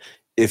said,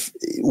 if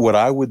what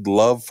I would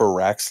love for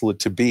Raxxla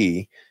to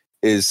be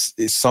is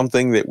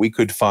something that we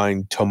could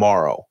find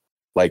tomorrow.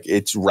 Like,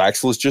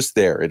 Raxxla's just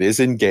there. It is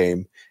in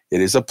game.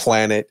 It is a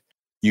planet.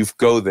 You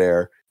go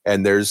there,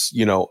 and there's,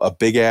 a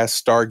big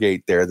ass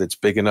Stargate there that's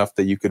big enough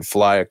that you could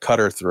fly a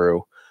cutter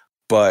through,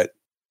 but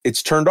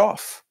it's turned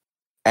off.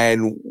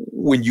 And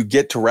when you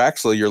get to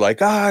Raxxla, you're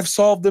like, I've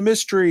solved the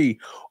mystery,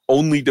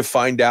 only to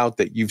find out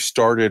that you've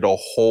started a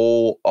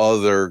whole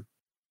other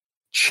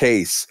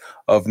chase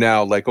of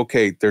now, like,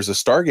 okay, there's a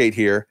Stargate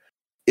here.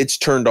 It's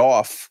turned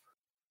off.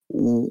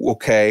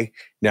 Okay,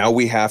 now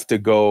we have to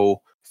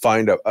go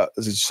find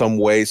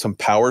some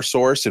power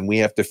source, and we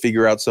have to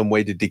figure out some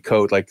way to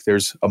decode. Like,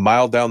 there's a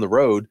mile down the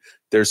road,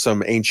 there's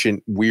some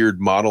ancient weird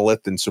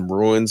monolith and some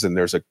ruins, and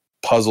there's a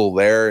puzzle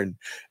there,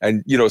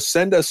 and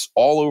send us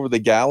all over the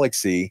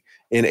galaxy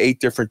in 8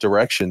 different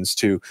directions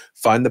to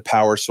find the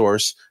power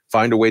source,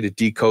 find a way to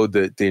decode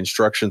the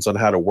instructions on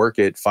how to work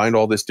it, find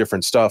all this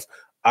different stuff.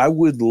 I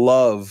would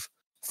love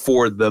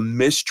for the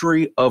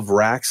mystery of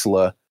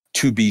Raxxla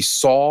to be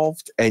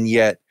solved and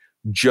yet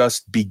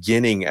just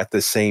beginning at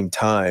the same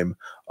time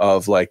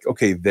of like,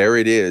 okay, there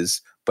it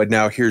is. But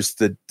now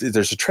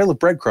there's a trail of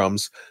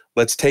breadcrumbs.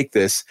 Let's take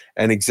this.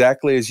 And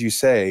exactly as you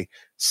say,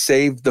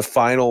 save the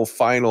final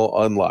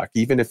unlock.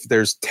 Even if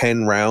there's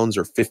 10 rounds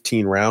or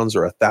 15 rounds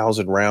or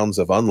 1,000 rounds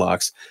of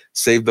unlocks,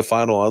 save the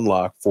final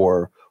unlock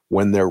for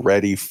when they're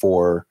ready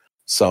for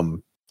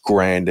some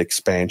grand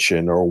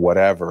expansion or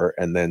whatever,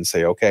 and then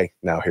say, okay,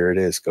 now here it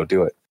is, go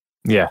do it.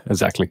 Yeah,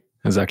 exactly.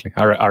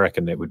 I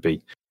reckon it would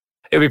be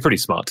pretty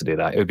smart to do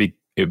that. It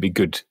would be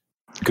good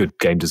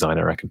game design,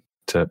 I reckon,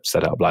 to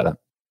set it up like that.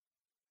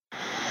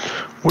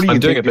 I'm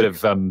doing a bit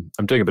of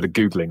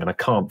Googling, and I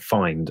can't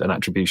find an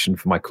attribution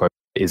for my quote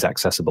is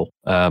accessible,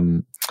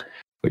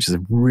 which is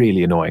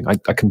really annoying. I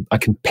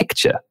can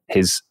picture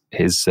his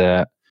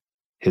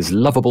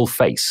lovable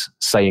face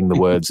saying the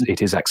words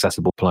 "it is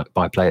accessible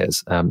by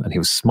players," and he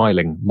was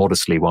smiling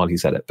modestly while he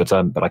said it.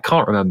 But I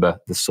can't remember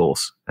the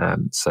source,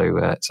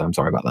 so I'm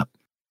sorry about that.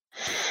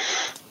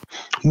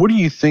 What do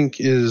you think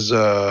is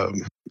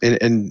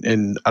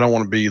and I don't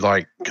want to be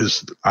like,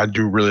 because I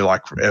do really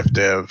like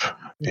FDev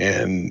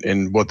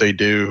and what they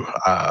do.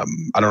 I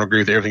don't agree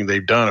with everything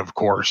they've done, of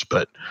course,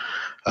 but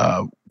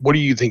what do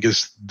you think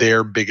is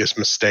their biggest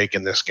mistake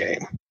in this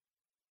game?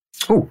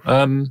 Oh,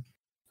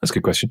 that's a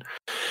good question.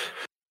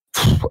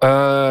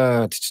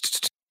 I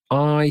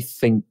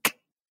think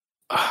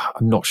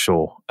I'm not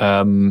sure.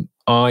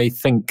 I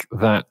think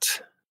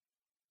that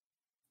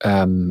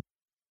I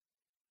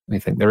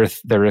think there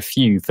are a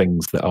few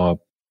things that are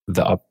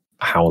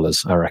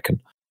howlers, I reckon.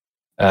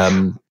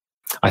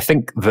 I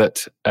think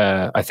that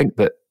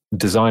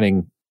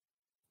designing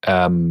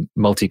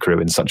multi-crew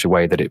in such a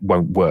way that it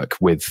won't work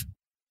with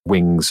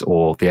Wings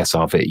or the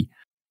SRV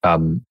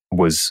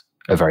was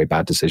a very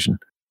bad decision.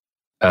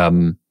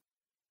 I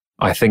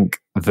think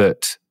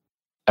that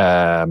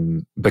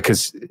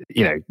because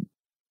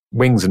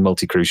Wings and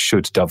multi-crew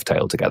should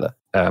dovetail together.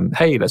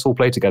 Hey, let's all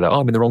play together.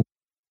 Oh, I'm in the wrong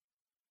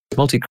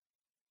multi-crew.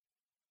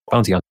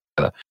 Bounty hunter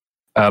together.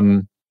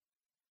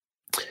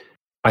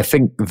 I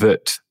think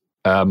that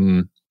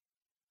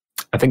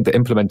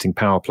implementing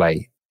power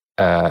play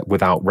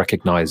without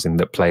recognizing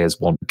that players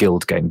want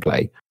guild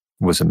gameplay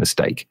was a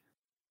mistake.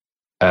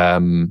 A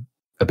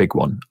big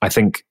one. I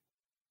think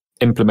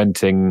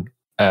implementing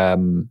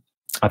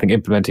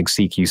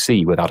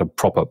CQC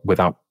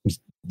without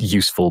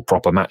useful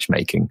proper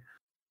matchmaking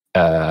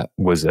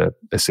was a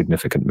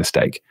significant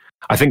mistake.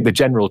 I think the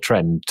general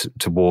trend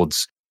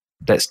towards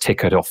let's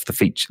tick it off the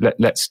feature.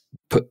 Let's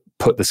put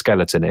the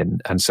skeleton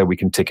in, and so we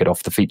can tick it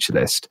off the feature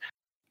list,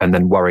 and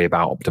then worry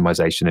about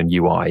optimization and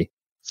UI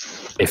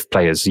if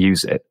players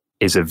use it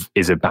is a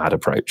bad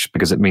approach,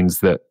 because it means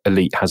that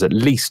Elite has at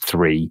least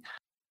 3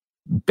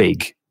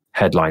 big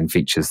headline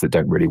features that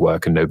don't really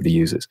work and nobody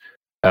uses.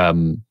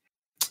 But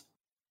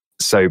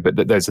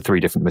those are 3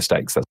 different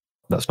mistakes.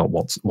 That's not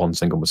one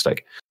single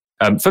mistake.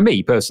 For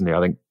me personally, I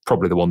think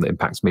probably the one that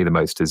impacts me the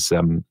most is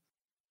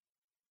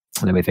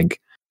let me think.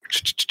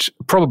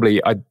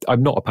 Probably,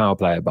 I'm not a power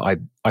player, but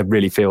I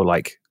really feel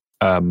like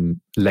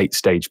late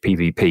stage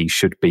PvP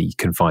should be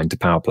confined to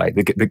power play.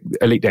 The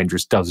Elite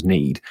Dangerous does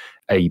need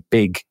a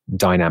big,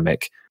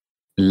 dynamic,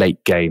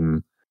 late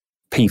game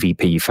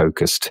PvP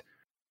focused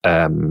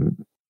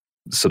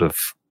sort of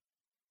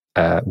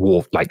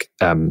war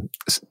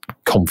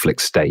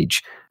conflict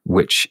stage,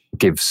 which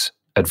gives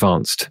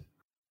advanced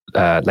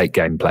late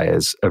game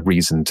players a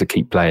reason to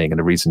keep playing and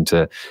a reason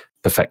to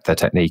perfect their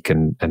technique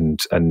and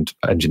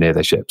engineer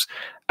their ships.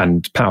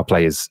 And power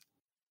play is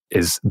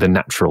the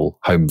natural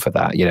home for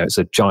that. It's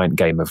a giant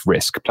game of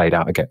Risk played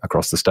out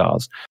across the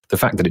stars. The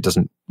fact that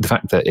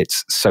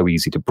it's so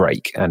easy to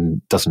break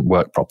and doesn't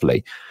work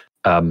properly,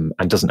 and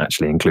doesn't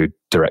actually include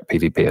direct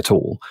PvP at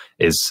all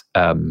is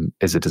a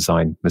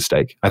design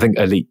mistake. I think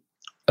Elite,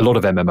 a lot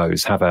of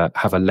MMOs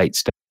have a late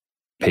stage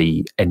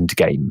PvP end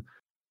game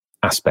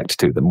aspect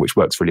to them, which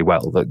works really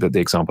well. The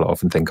example I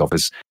often think of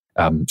is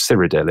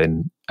Cyrodiil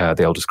in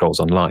the Elder Scrolls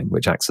Online,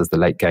 which acts as the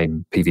late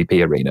game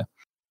PvP arena.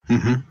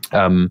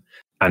 Mm-hmm.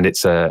 And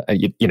it's and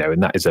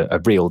that is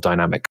a real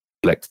dynamic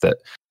conflict that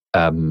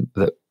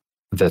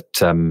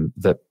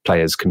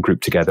players can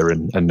group together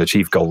and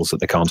achieve goals that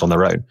they can't on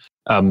their own.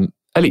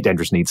 Elite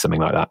Dangerous needs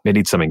something like that. It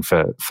needs something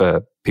for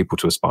people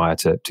to aspire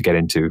to get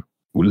into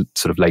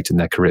sort of late in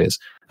their careers.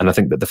 And I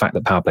think that the fact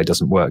that power play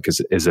doesn't work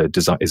is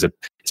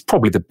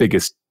probably the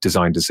biggest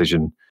design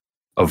decision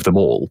of them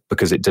all,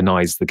 because it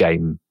denies the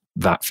game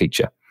that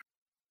feature.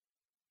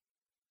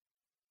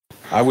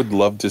 I would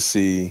love to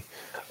see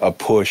a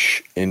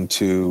push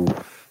into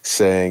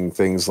saying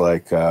things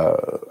like,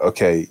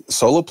 okay,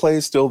 solo play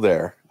is still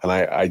there. And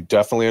I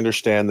definitely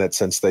understand that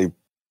since they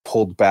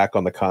pulled back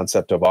on the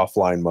concept of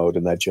offline mode,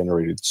 and that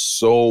generated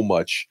so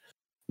much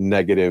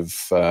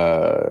negative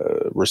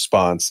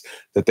response,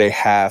 that they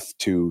have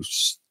to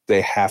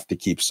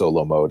keep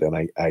solo mode,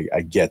 and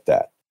I get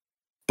that.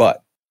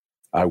 But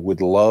I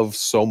would love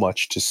so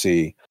much to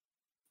see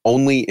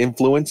only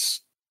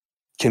influence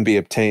can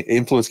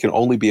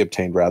only be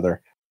obtained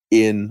rather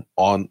in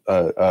on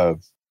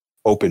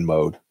open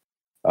mode.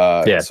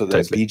 So that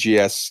totally.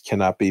 BGS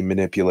cannot be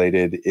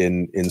manipulated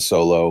in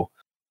solo.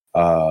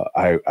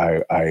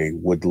 I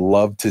would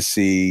love to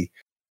see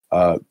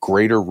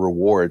greater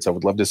rewards. I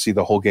would love to see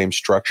the whole game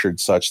structured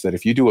such that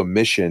if you do a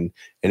mission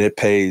and it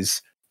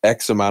pays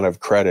X amount of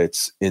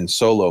credits in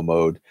solo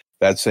mode,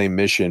 that same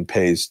mission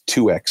pays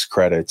 2x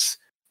credits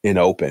in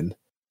open.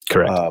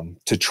 Correct.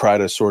 To try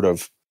to sort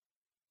of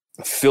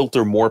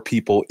filter more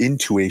people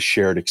into a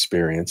shared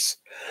experience.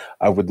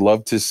 I would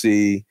love to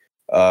see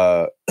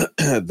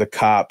the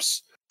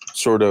cops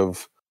sort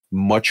of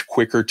much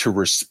quicker to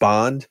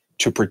respond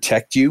to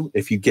protect you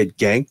if you get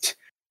ganked.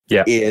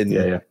 Yeah,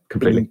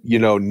 completely.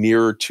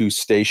 Nearer to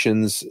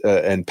stations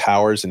and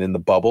powers and in the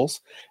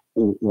bubbles,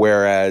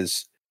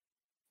 whereas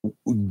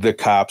the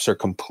cops are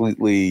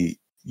completely,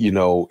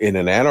 in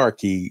an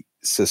anarchy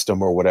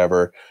system or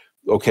whatever.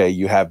 Okay,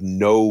 you have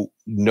no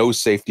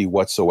safety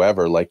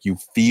whatsoever. Like, you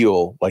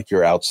feel like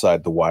you're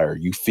outside the wire.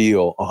 You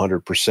feel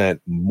 100%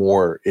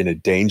 more in a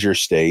danger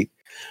state,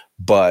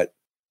 but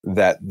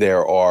that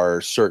there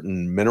are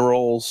certain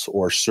minerals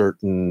or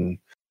certain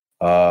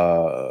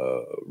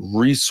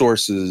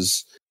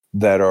resources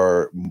that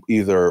are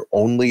either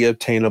only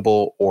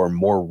obtainable or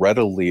more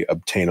readily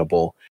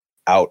obtainable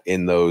out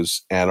in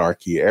those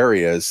anarchy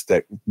areas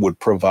that would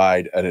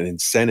provide an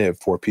incentive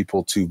for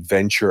people to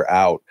venture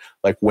out.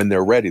 Like, when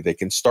they're ready, they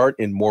can start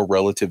in more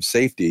relative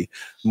safety,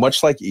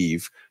 much like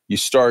EVE. You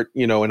start,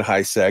 in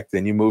high sec,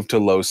 then you move to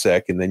low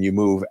sec, and then you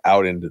move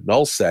out into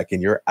null sec,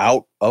 and you're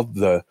out of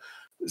the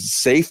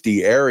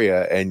safety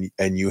area,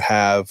 and you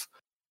have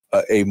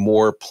a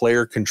more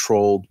player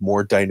controlled,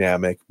 more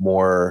dynamic,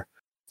 more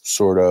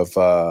sort of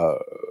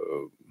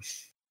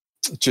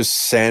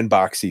just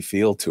sandboxy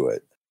feel to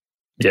it.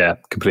 Yeah,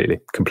 completely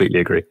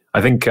agree.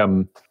 I think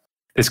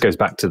this goes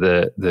back to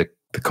the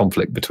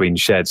conflict between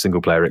shared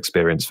single player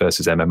experience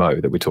versus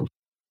MMO that we talked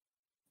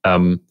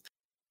about.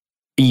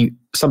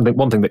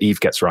 One thing that EVE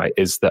gets right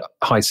is that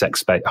high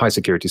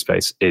security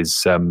space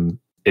is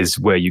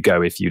where you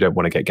go if you don't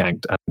want to get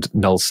ganked, and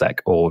null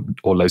sec or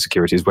low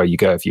security is where you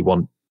go if you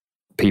want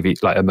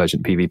PV, like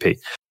emergent PvP.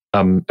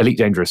 Elite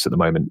Dangerous at the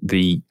moment,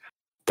 the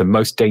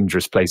most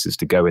dangerous places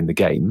to go in the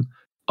game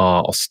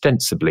are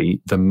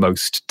ostensibly the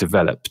most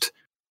developed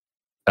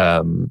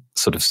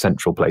sort of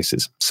central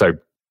places. So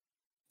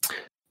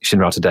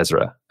Shinrata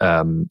Desera,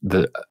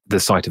 the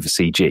site of a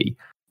CG,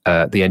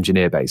 the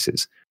engineer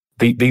bases.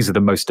 These are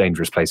the most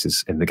dangerous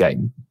places in the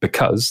game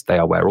because they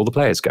are where all the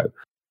players go.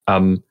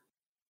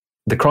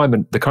 The crime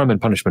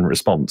and punishment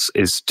response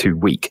is too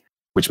weak,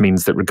 which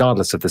means that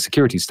regardless of the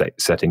security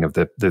setting of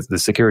the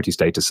security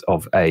status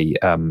of a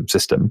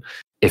system,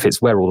 if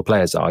it's where all the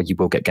players are, you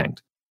will get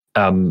ganked.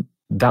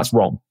 That's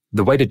wrong.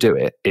 The way to do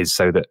it is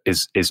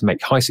is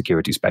make high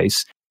security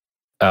space,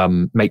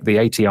 make the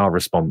ATR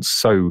response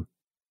so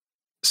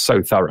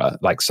thorough,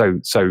 like so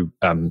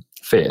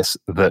fierce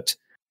that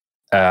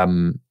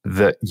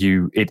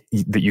you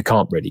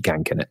can't really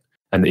gank in it,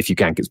 and if you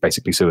gank, it's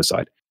basically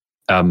suicide.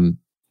 And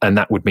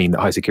that would mean that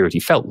high security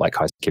felt like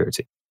high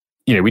security.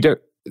 We don't.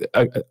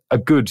 A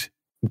good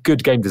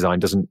game design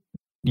doesn't.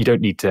 You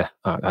don't need to.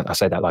 I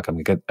say that like I'm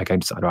a game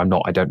designer. I'm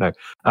not. I don't know.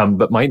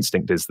 But my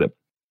instinct is that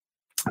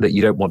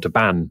you don't want to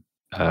ban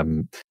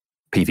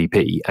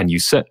PvP, and you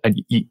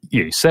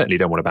certainly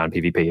don't want to ban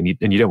PvP,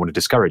 and you don't want to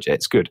discourage it.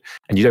 It's good,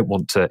 and you don't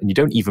want to, and you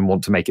don't even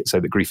want to make it so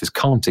that griefers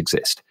can't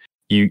exist.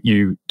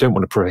 You don't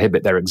want to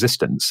prohibit their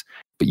existence,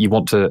 but you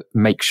want to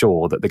make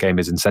sure that the game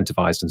is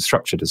incentivized and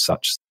structured as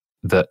such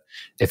that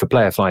if a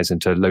player flies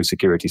into low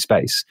security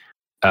space,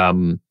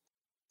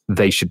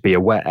 they should be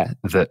aware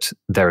that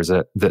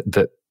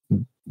that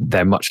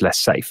they're much less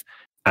safe,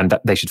 and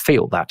that they should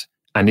feel that.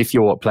 And if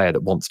you're a player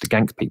that wants to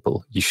gank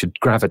people, you should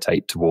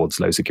gravitate towards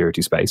low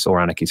security space or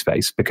anarchy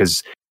space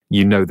because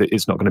you know that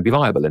it's not going to be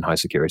viable in high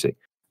security.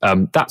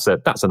 That's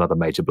another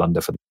major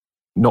blunder for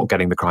not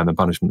getting the crime and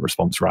punishment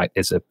response right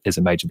is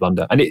a major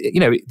blunder. And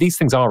these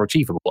things are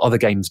achievable. Other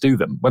games do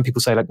them. When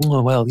people say like,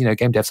 oh well,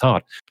 game dev's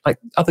hard, like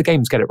other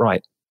games get it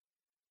right.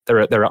 There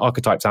are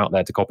archetypes out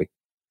there to copy.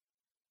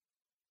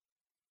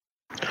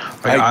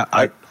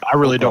 I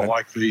really don't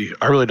like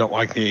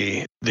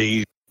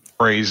the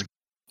phrase,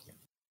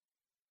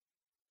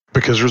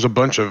 because there's a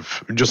bunch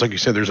of, just like you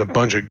said, there's a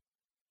bunch of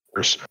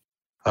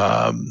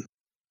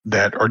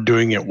that are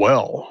doing it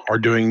well, are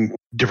doing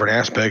different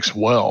aspects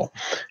well.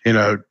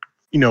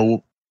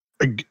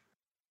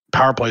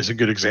 Power play is a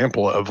good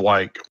example of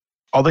like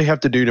all they have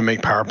to do to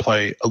make power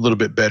play a little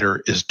bit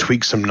better is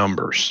tweak some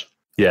numbers.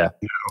 Yeah,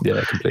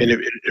 yeah, completely.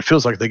 And it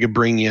feels like they could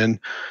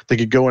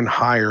go and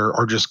hire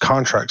or just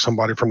contract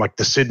somebody from like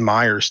the Sid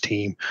Meier's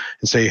team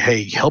and say,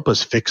 hey, help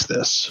us fix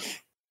this.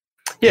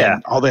 Yeah.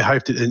 And all they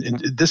have to, and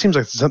this seems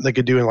like something they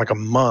could do in like a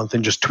month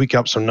and just tweak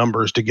up some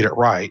numbers to get it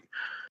right.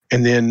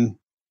 And then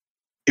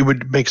it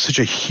would make such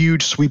a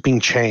huge sweeping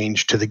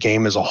change to the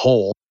game as a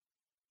whole.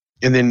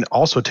 And then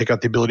also take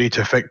out the ability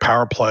to affect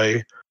power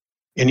play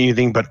in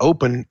anything but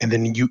open. And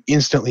then you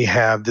instantly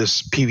have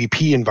this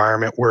PvP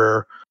environment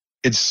where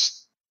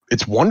it's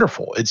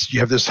wonderful. You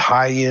have this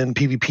high-end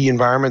PvP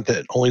environment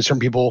that only certain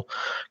people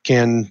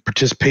can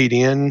participate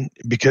in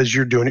because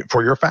you're doing it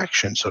for your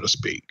faction, so to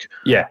speak.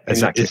 Yeah,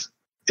 exactly.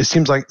 It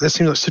seems like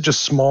such a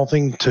small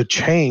thing to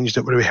change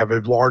that would have a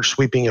large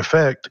sweeping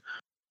effect.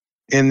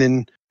 And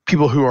then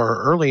people who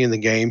are early in the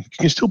game, you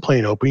can still play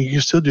in open. You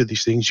can still do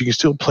these things. You can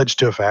still pledge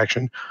to a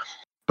faction.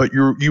 But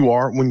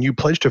when you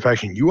pledge to a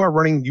faction, you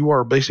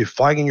are basically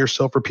flagging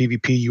yourself for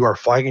PvP. You are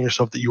flagging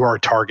yourself that you are a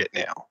target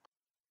now.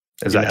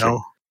 Exactly. You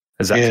know?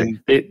 Exactly.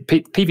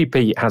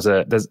 PvP has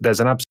there's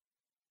an absolute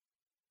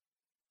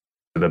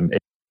them.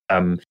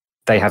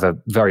 They have a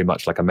very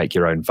much like a make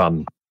your own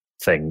fun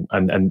thing,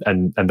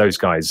 and those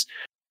guys,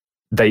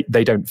 they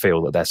don't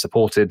feel that they're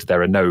supported.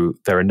 There are no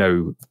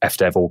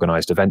FDev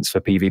organized events for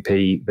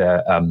PvP.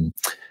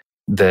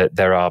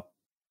 There are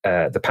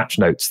the patch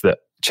notes that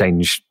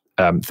change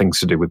things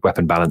to do with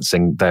weapon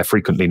balancing. They're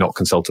frequently not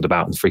consulted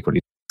about and frequently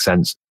make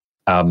sense.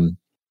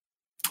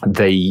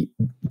 The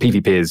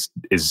PvP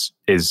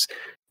is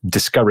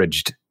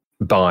discouraged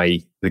by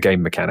the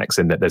game mechanics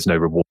in that there's no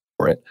reward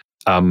for it.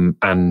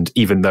 And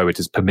even though it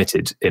is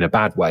permitted in a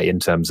bad way in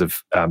terms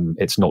of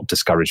it's not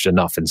discouraged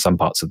enough in some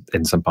parts of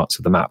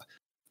the map,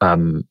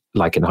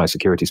 like in high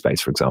security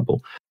space, for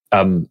example.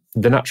 The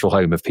natural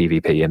home of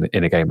PvP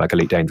in a game like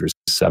Elite Dangerous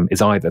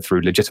is either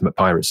through legitimate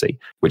piracy,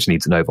 which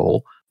needs an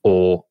overhaul,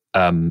 or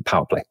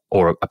power play,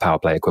 or a power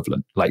play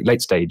equivalent, like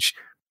late stage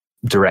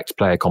direct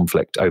player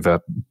conflict over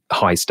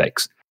high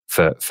stakes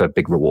for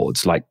big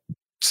rewards, like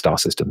star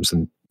systems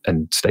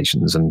and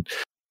stations and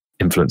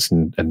influence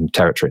and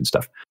territory and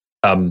stuff.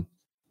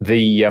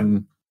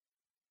 The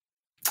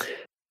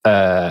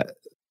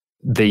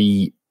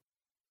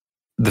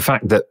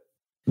fact that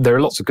there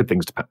are lots of good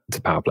things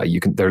to power play.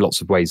 There are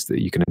lots of ways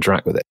that you can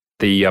interact with it.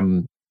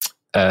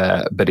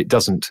 But it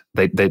doesn't.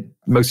 They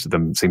most of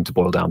them seem to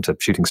boil down to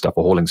shooting stuff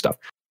or hauling stuff,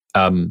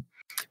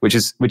 which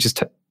is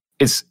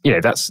that's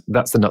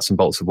the nuts and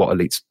bolts of what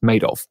Elite's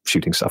made of: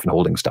 shooting stuff and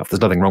holding stuff.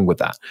 There's nothing wrong with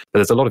that. But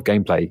there's a lot of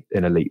gameplay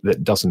in Elite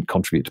that doesn't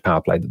contribute to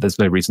power play. That there's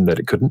no reason that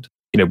it couldn't.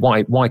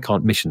 Why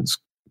can't missions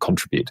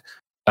contribute?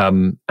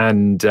 And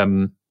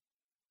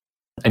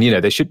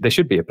there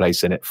should be a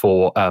place in it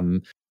for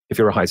if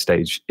you're a high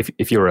stage,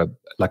 if you're a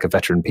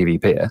veteran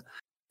PvPer,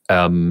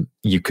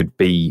 you could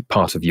be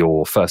part of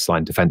your first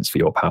line defense for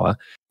your power.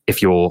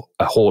 If you're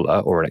a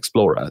hauler or an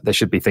explorer, there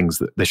should be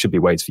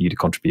ways for you to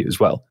contribute as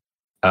well.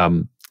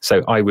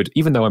 So I would,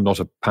 even though I'm not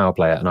a power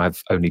player and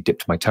I've only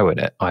dipped my toe in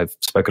it, I've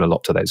spoken a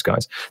lot to those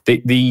guys.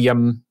 I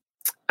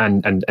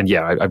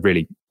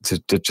really,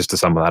 just to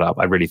sum that up,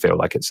 I really feel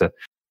like it's a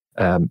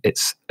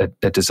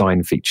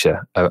design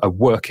feature, a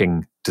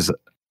working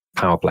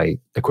power play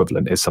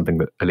equivalent is something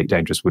that Elite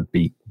Dangerous would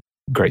be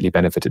greatly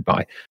benefited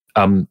by.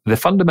 The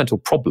fundamental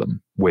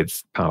problem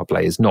with power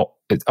play is not.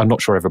 I'm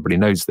not sure everybody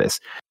knows this,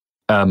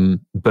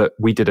 but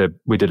we did a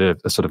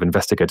sort of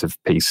investigative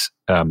piece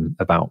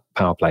about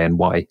power play and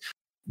why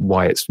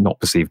it's not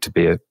perceived to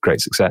be a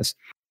great success.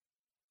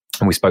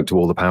 And we spoke to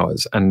all the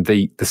powers, and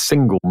the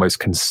single most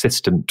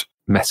consistent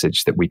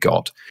message that we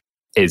got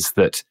is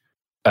that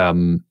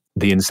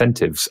the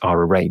incentives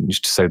are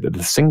arranged so that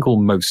the single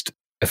most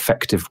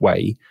effective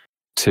way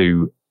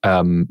to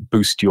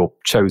boost your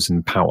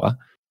chosen power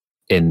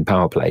in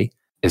power play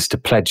is to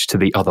pledge to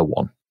the other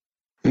one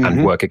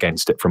and work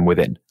against it from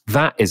within.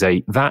 That is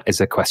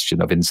a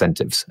question of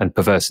incentives and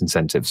perverse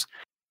incentives.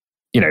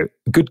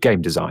 Good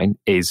game design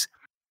is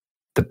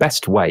the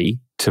best way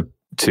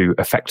to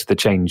affect the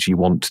change you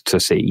want to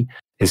see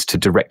is to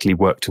directly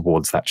work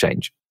towards that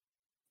change.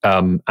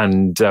 So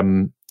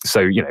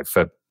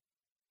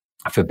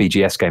for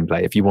BGS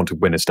gameplay, if you want to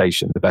win a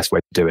station, the best way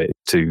to do it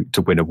is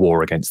to win a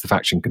war against the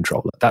faction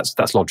controller.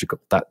 That's logical.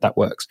 That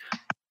works.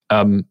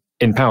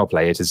 In power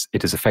play, it is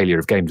a failure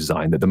of game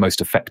design that the most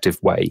effective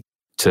way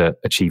to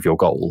achieve your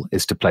goal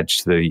is to pledge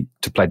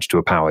to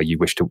a power you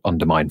wish to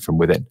undermine from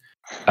within.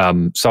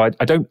 So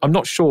I'm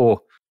not sure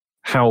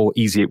how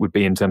easy it would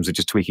be in terms of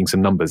just tweaking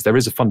some numbers. There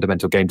is a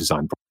fundamental game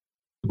design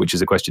problem, which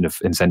is a question of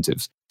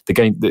incentives.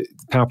 The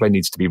power play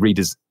needs to be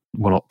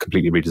not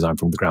completely redesigned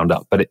from the ground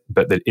up, but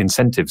the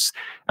incentives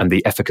and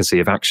the efficacy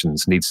of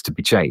actions needs to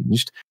be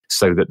changed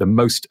so that the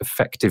most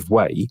effective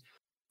way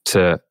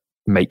to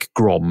make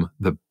Grom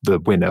the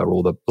winner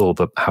or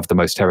the have the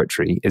most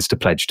territory is to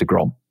pledge to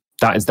Grom.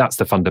 That's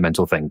the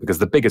fundamental thing, because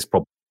the biggest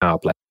problem in power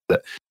play is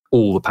that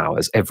all the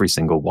powers, every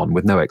single one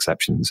with no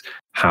exceptions,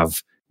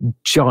 have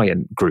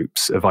giant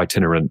groups of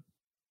itinerant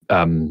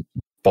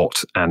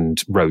bot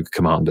and rogue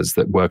commanders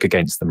that work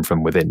against them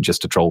from within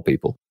just to troll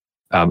people.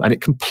 And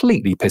it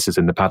completely pisses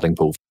in the paddling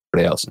pool for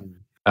everybody else.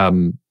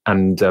 And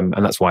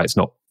that's why it's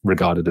not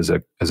regarded as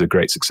a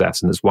great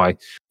success. And that's why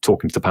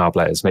talking to the power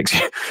players makes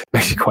you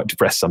quite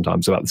depressed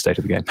sometimes about the state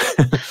of the game.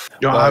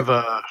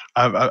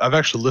 I've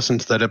actually listened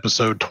to that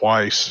episode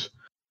twice.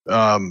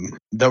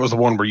 That was the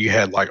one where you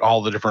had like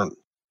all the different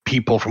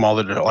people from all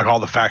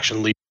the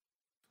faction leaders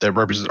that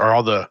represent, or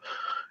all the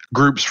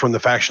groups from the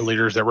faction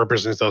leaders that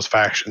represent those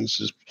factions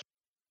is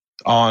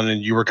on,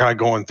 and you were kind of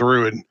going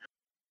through, and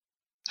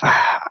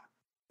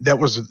the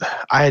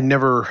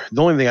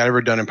only thing I'd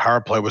ever done in Power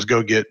Play was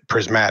go get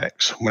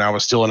prismatics when I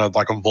was still in a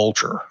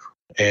vulture,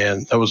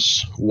 and that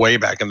was way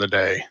back in the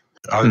day.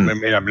 I may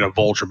not have been a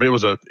vulture, but it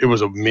was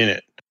a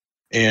minute,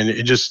 and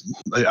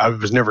I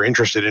was never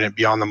interested in it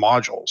beyond the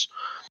modules.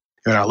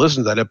 And when I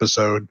listened to that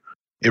episode,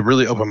 it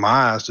really opened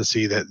my eyes to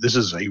see that this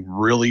is a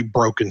really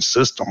broken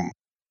system.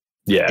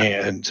 Yeah.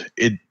 And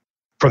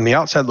from the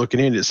outside looking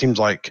in, it seems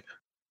like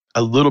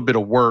a little bit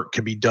of work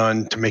could be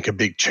done to make a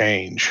big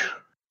change.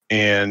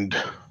 And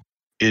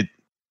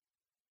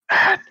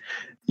I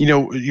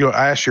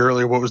asked you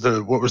earlier, what was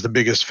the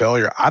biggest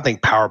failure? I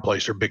think Power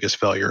Play's their biggest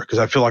failure, because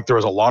I feel like there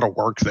was a lot of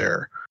work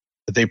there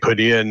that they put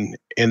in,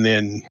 and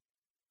then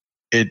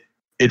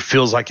it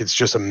feels like it's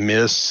just a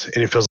miss, and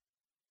it feels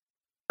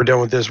like we're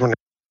done with this, we're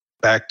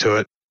back to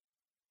it.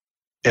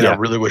 And I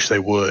really wish they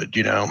would,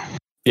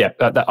 Yeah,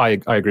 I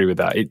agree with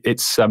that.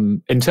 It's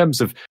in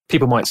terms of,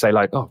 people might say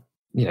like, oh,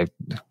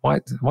 why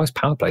is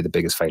Power Play the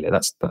biggest failure?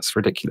 That's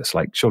ridiculous.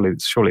 Like surely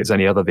it's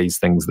any other of these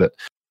things that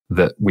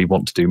we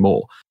want to do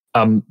more.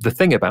 The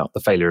thing about the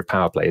failure of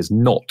Power Play is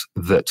not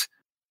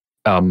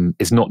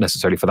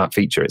necessarily for that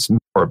feature. It's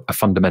more a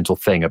fundamental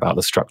thing about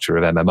the structure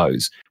of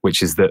MMOs,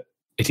 which is that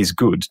it is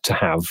good to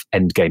have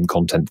end game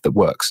content that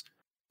works,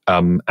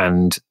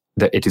 and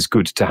that it is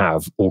good to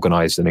have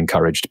organized and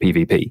encouraged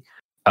PvP.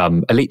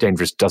 Elite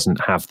Dangerous doesn't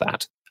have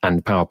that,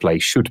 and Power Play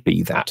should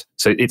be that.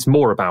 So it's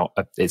more about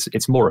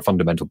it's more a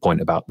fundamental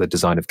point about the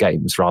design of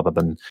games rather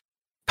than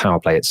Power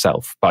Play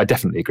itself. But I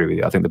definitely agree with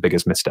you. I think the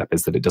biggest misstep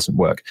is that it doesn't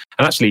work.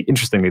 And actually,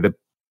 interestingly,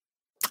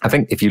 I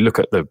think if you look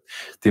at the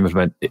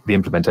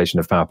implementation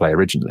of Power Play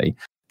originally,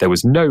 there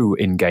was no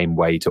in-game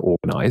way to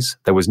organize.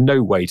 There was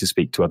no way to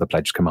speak to other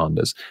pledged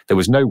commanders. There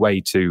was no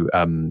way to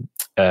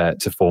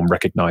form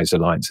recognized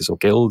alliances or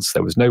guilds.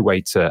 There was no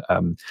way to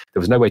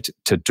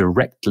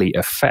directly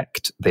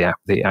affect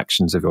the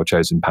actions of your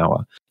chosen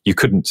power. You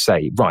couldn't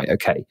say, right,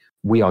 okay,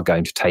 we are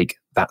going to take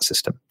that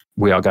system.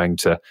 We are going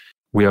to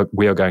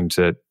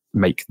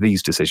make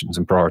these decisions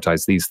and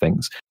prioritize these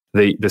things.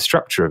 The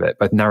structure of it,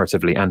 both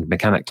narratively and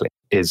mechanically,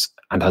 is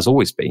and has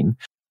always been,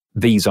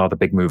 these are the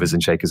big movers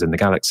and shakers in the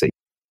galaxy.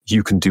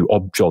 You can do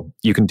odd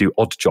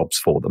jobs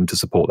for them to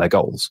support their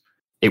goals.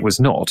 It was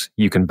not,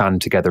 you can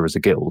band together as a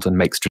guild and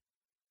make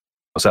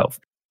yourself.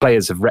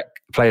 Players have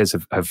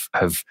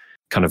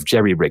kind of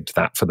jerry-rigged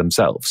that for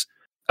themselves,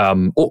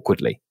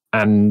 awkwardly.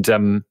 And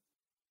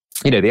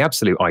the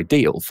absolute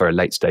ideal for a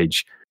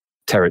late-stage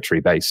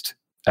territory-based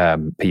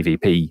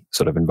PvP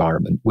sort of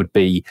environment would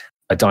be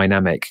a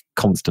dynamic,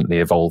 constantly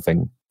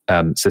evolving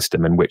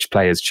system in which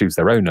players choose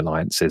their own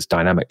alliances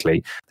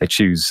dynamically. They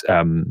choose,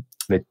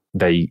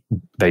 they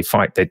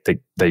fight,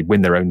 they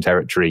win their own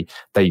territory.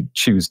 They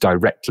choose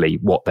directly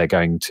what they're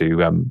going to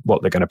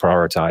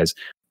prioritize.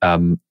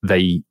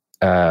 They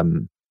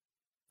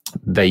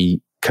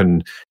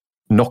can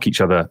knock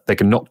each other. They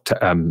can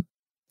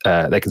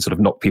sort of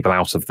knock people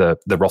out of the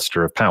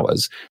roster of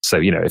powers. So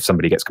if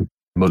somebody gets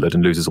mullered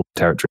and loses all the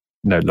territory,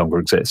 no longer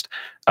exist,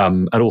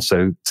 and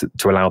also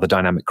to allow the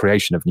dynamic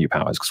creation of new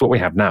powers. Because what we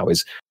have now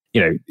is,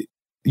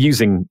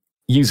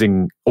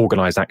 using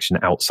organized action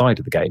outside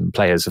of the game,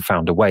 players have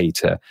found a way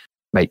to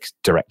make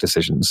direct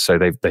decisions. So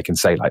they can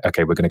say like,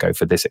 okay, we're going to go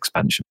for this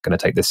expansion, we're going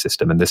to take this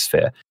system and this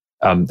sphere.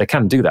 They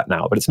can do that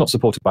now, but it's not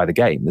supported by the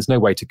game. There's no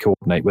way to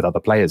coordinate with other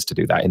players to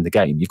do that in the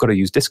game. You've got to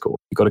use Discord.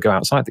 You've got to go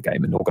outside the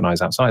game and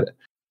organize outside it.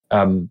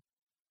 And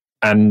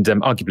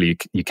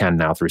arguably you can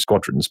now through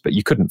squadrons, but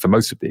you couldn't for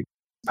most of the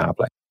Power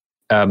Play.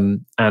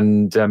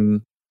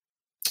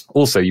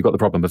 Also, you've got the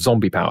problem of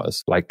zombie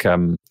powers. Like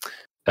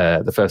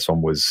the first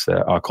one was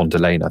Archon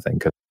Delane, I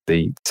think.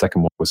 The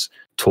second one was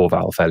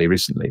Torval fairly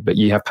recently. But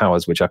you have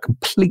powers which are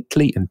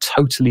completely and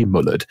totally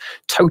mullered,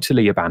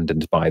 totally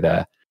abandoned by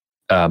their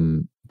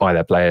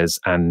players,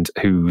 and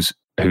whose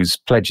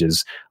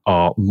pledges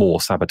are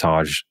more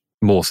saboteurs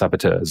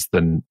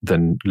than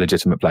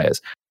legitimate players.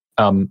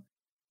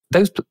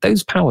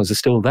 Those powers are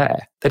still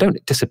there. They don't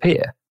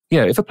disappear.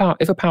 If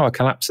a power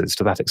collapses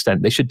to that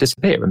extent, they should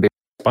disappear and be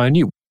replaced by a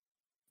new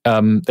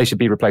one. They should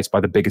be replaced by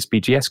the biggest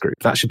BGS group.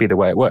 That should be the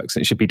way it works.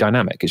 It should be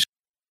dynamic.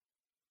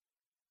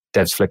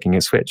 Devs flicking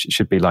a switch. It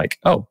should be like,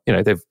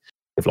 they've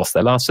lost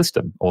their last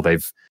system, or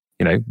they've,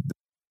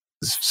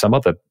 some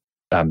other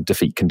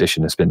defeat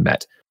condition has been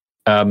met.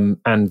 And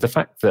the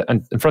fact that,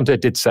 and Frontier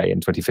did say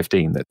in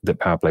 2015 that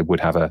Power Play would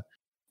have a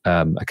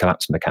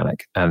collapse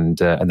mechanic, and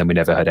then we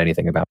never heard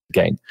anything about it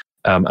again.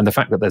 And the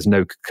fact that there's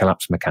no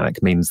collapse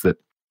mechanic means that,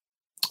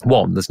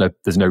 one,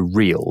 there's no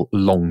real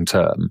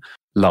long-term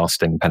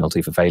lasting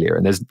penalty for failure,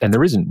 and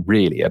there isn't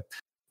really an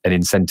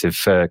incentive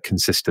for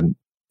consistent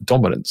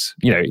dominance.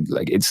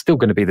 It's still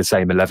going to be the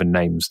same 11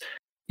 names.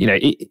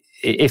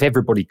 If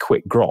everybody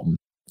quit Grom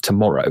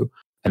tomorrow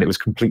and it was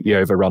completely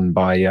overrun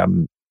by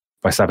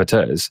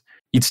saboteurs,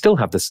 you'd still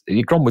have this.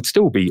 Grom would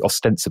still be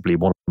ostensibly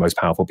one of the most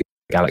powerful people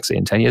in the galaxy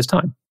in 10 years'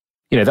 time.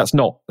 that's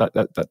not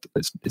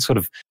it sort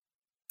of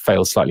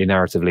fails slightly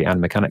narratively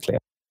and mechanically.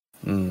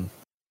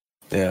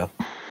 Yeah.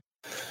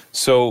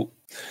 So,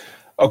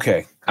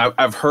 okay,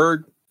 I've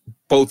heard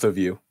both of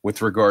you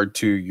with regard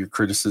to your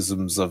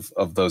criticisms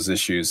of those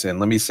issues. And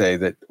let me say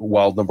that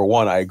while number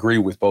one, I agree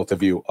with both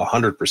of you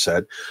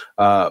 100%,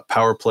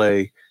 power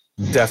play,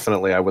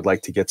 definitely I would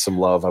like to get some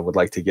love. I would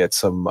like to get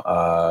some,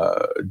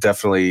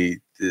 definitely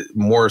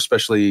more,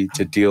 especially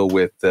to deal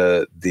with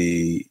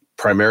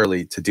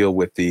primarily to deal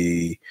with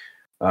the,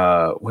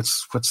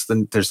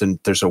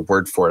 there's a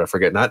word for it. I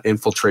forget, not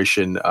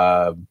infiltration,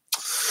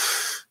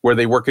 where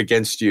they work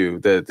against you,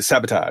 the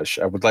sabotage.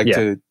 I would like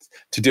to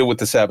deal with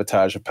the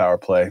sabotage of power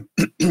play.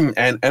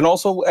 and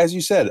also, as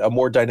you said, a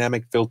more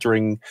dynamic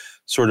filtering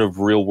sort of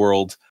real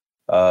world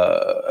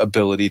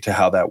ability to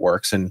how that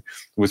works. And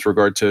with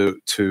regard to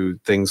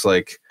things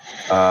like,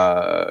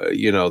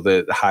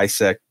 the high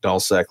sec, null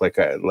sec, like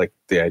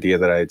the idea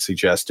that I had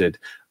suggested,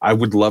 I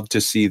would love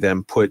to see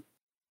them put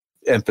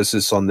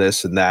emphasis on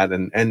this and that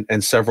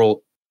and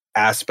several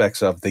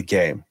aspects of the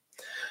game.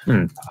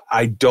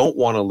 I don't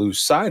want to lose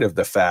sight of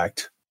the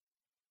fact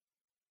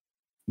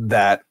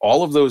that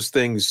all of those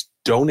things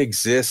don't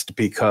exist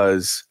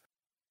because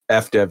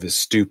FDev is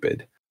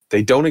stupid.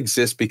 They don't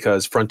exist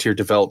because Frontier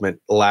Development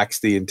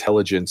lacks the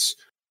intelligence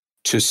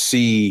to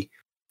see,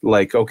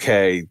 like,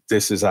 okay,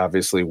 this is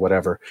obviously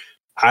whatever.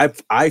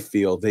 I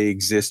feel they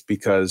exist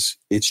because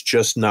it's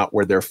just not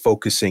where they're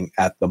focusing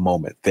at the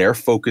moment. They're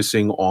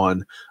focusing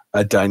on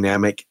a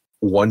dynamic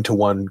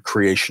one-to-one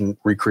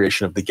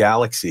recreation of the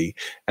galaxy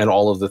and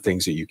all of the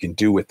things that you can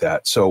do with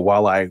that. So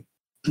while I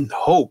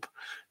hope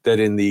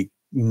that in the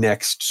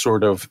next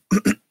sort of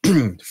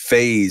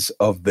phase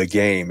of the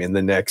game, in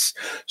the next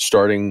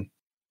starting,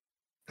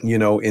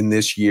 in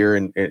this year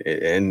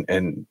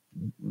and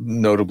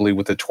notably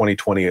with the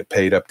 2020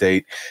 paid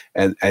update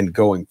and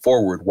going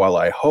forward, while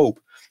I hope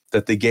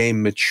that the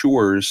game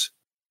matures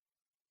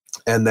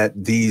and that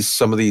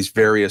some of these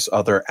various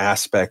other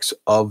aspects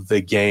of the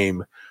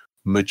game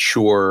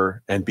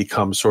mature and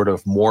become sort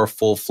of more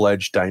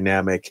full-fledged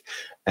dynamic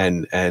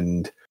and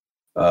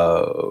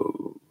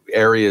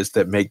areas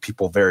that make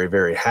people very,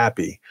 very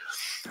happy.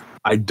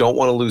 I don't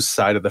want to lose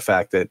sight of the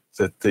fact that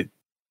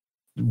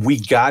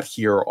we got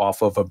here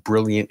off of a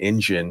brilliant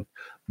engine.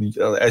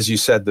 As you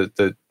said,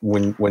 that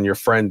when your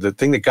friend, the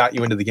thing that got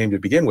you into the game to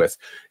begin with,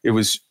 it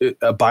was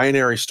a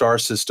binary star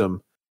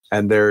system,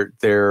 and they're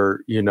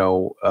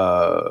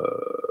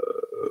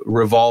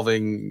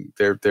revolving.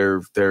 I'm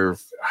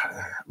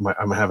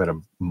having a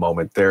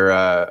moment. They're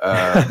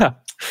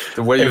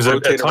the way you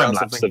rotate a time around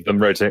lapse something. of them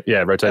rotating.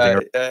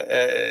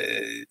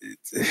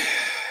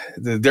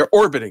 They're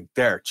orbiting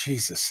there.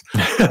 Jesus,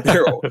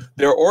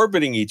 they're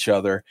orbiting each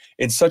other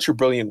in such a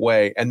brilliant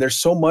way, and there's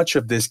so much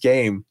of this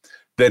game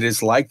that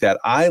is like that.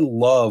 I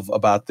love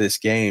about this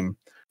game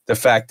the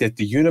fact that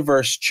the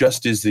universe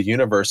just is the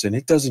universe, and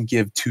it doesn't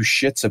give two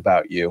shits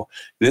about you.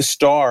 This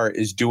star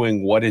is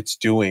doing what it's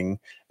doing,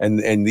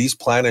 and these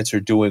planets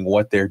are doing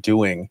what they're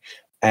doing,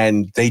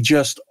 and they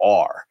just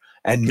are,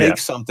 and make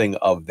something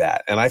of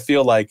that. And I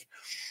feel like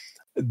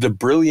the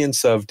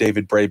brilliance of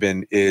David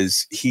Braben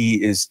is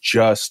he is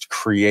just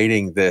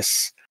creating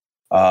this.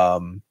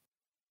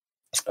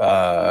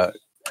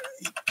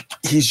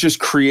 He's just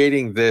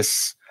creating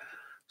this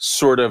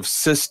sort of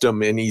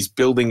system, and he's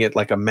building it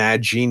like a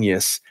mad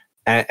genius.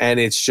 And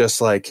it's just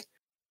like,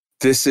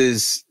 this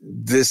is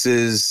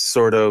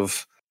sort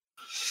of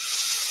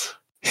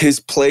his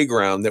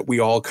playground that we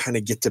all kind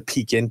of get to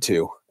peek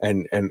into,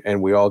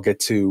 and we all get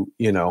to,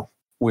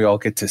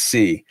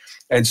 see.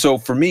 And so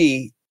for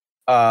me,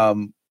 I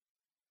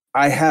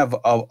have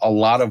a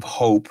lot of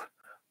hope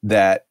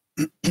that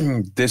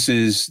this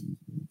is,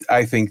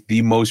 I think,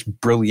 the most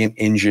brilliant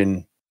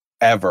engine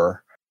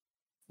ever,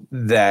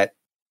 that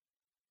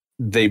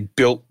they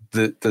built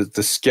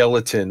the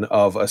skeleton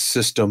of a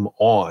system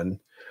on,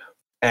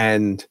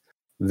 and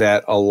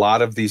that a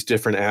lot of these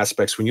different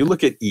aspects, when you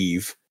look at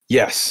Eve,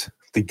 yes,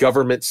 the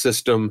government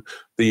system,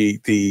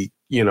 the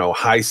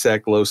high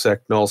sec, low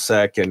sec, null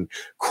sec, and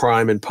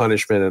crime and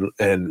punishment,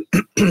 and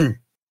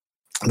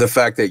the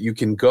fact that you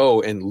can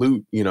go and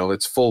loot,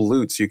 it's full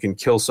loots. You can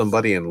kill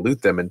somebody and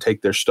loot them and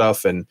take their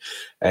stuff, and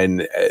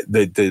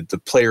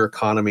the player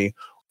economy,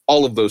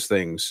 all of those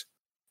things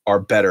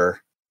are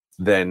better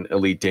than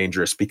Elite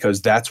Dangerous,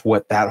 because that's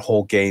what that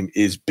whole game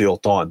is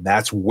built on.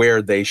 That's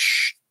where they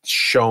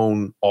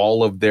shone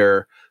all of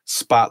their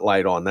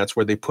spotlight on. That's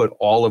where they put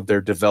all of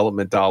their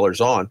development dollars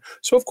on.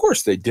 So of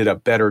course they did a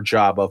better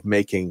job of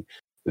making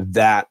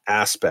that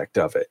aspect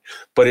of it.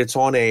 But it's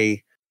on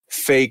a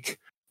fake,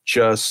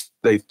 just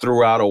they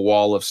threw out a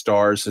wall of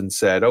stars and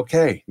said,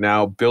 okay,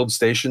 now build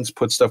stations,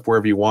 put stuff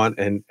wherever you want,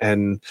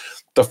 and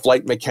the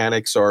flight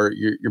mechanics are,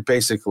 you're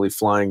basically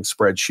flying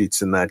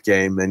spreadsheets in that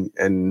game,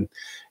 and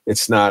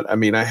it's not, I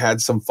mean, I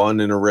had some fun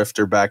in a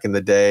Rifter back in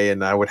the day,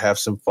 and I would have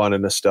some fun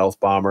in a stealth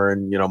bomber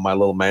and, my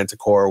little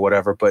Manticore or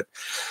whatever, but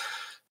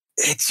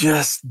it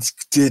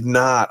just did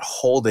not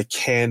hold a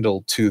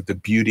candle to the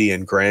beauty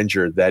and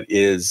grandeur that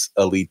is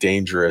Elite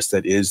Dangerous,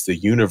 that is the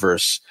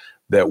universe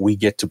that we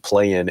get to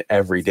play in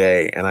every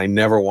day. And I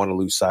never want to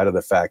lose sight of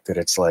the fact that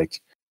it's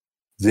like,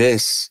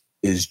 this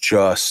is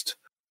just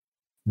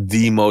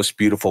the most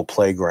beautiful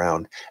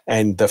playground.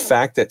 And the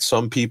fact that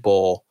some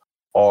people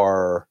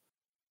are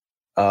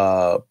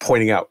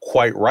pointing out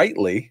quite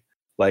rightly,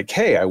 like,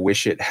 hey, I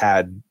wish it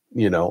had,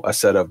 a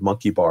set of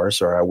monkey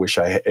bars, or I wish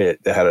it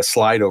had a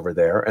slide over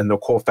there. And the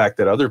cool fact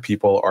that other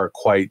people are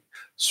quite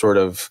sort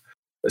of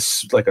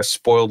like a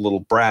spoiled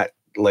little brat,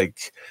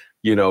 like,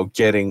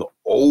 getting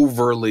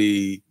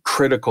overly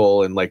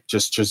critical and like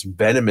just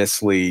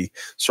venomously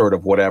sort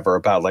of whatever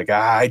about like,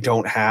 I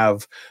don't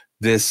have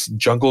this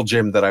jungle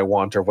gym that I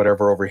want or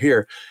whatever over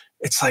here.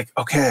 It's like,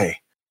 okay,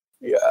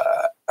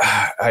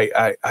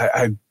 I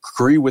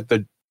agree with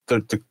the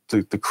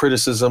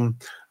criticism.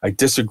 I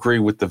disagree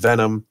with the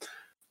venom.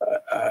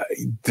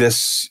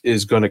 This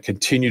is going to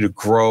continue to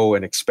grow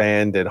and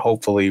expand, and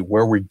hopefully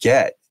where we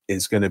get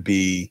is going to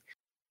be,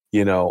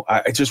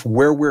 I just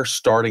where we're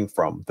starting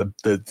from,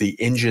 the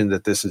engine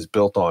that this is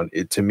built on,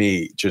 it to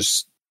me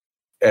just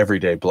every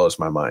day blows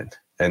my mind.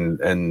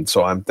 And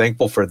so I'm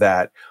thankful for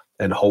that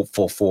and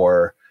hopeful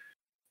for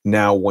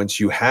now, once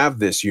you have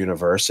this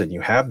universe and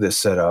you have this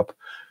set up,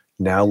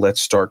 now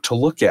let's start to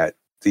look at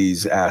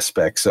these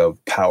aspects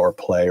of power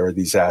play, or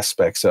these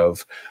aspects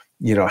of,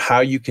 how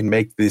you can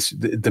make this,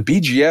 the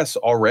BGS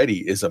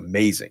already is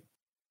amazing.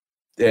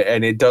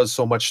 And it does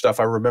so much stuff.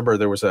 I remember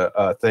there was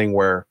a thing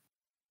where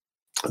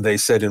they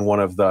said in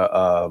one of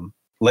the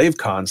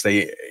LaveCons,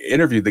 they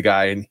interviewed the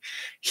guy, and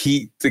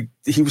he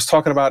was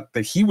talking about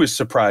that he was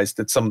surprised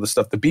at some of the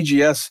stuff. The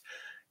BGS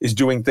is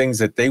doing things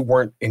that they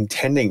weren't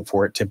intending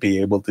for it to be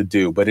able to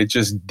do, but it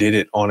just did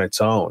it on its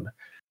own.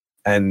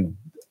 And,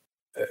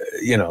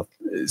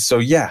 so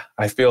yeah,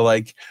 I feel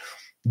like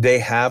they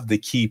have the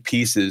key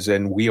pieces,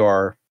 and we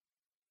are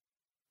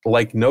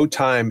like no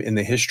time in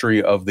the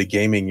history of the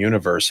gaming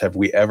universe have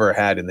we ever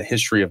had, in the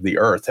history of the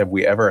earth, have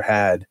we ever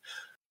had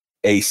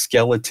a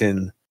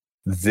skeleton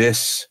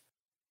this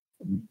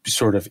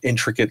sort of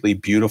intricately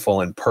beautiful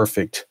and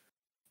perfect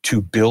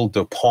to build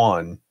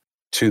upon,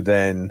 to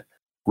then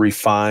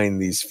refine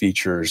these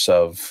features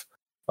of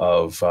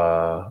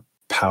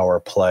power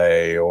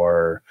play,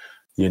 or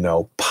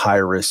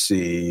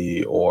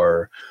piracy,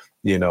 or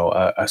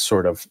a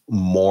sort of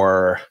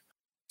more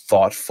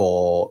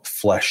thoughtful,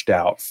 fleshed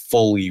out,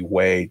 fully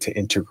way to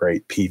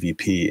integrate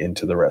PvP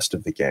into the rest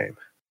of the game.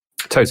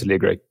 Totally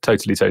agree.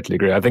 Totally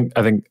agree. I think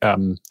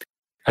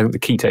the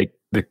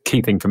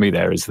key thing for me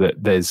there is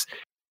that there's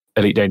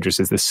Elite Dangerous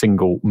is the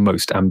single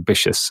most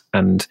ambitious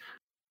and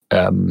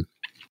sort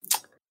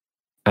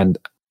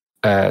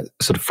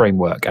of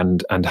framework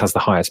and has the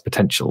highest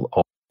potential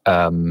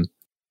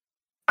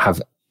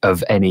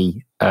of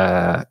any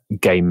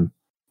game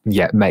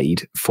yet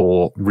made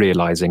for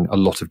realizing a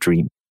lot of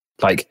dreams.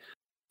 Like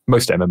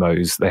most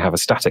MMOs, they have a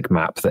static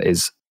map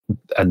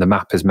and the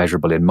map is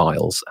measurable in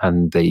miles,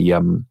 and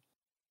the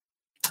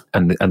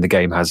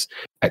game has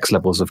X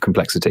levels of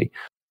complexity,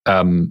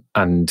 and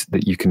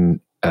that you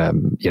can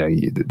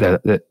you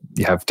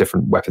have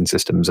different weapon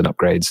systems and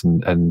upgrades,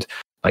 and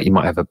like you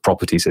might have a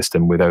property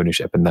system with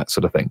ownership and that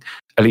sort of thing.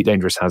 Elite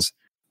Dangerous has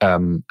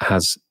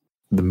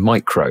the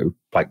micro,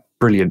 like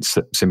brilliant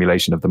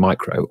simulation of the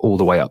micro, all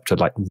the way up to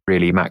like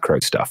really macro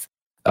stuff.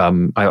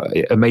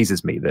 It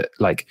amazes me that,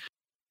 like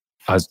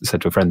I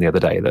said to a friend the other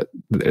day, that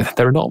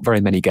there are not very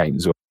many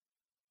games where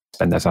they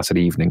spend their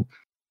Saturday evening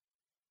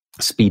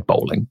speed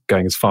bowling,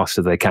 going as fast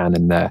as they can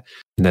in their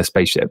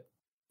spaceship,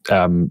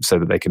 so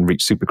that they can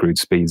reach supercruise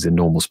speeds in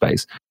normal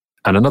space.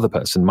 And another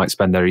person might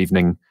spend their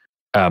evening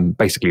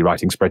basically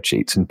writing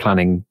spreadsheets and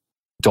planning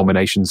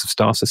dominations of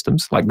star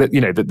systems. Like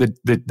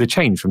the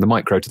change from the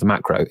micro to the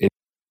macro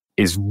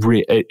is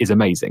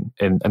amazing,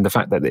 and the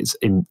fact that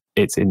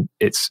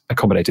it's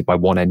accommodated by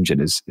one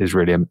engine is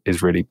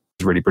really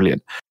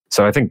brilliant.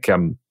 So I think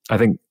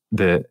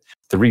the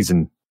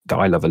reason that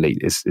I love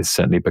Elite is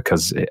certainly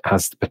because it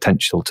has the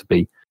potential to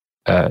be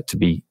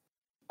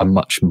a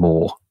much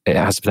more. It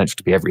has the potential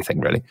to be everything,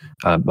 really.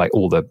 Like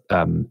all the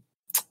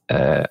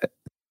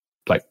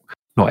like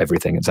not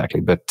everything exactly,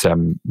 but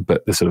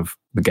the sort of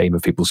the game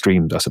of people's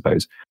dreams, I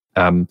suppose.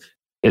 And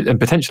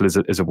potential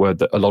is a word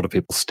that a lot of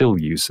people still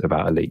use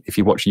about Elite. If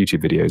you watch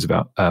YouTube videos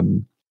about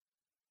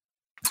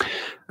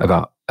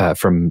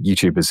from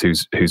YouTubers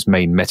whose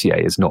main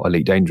métier is not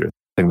Elite Dangerous,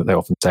 the thing that they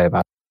often say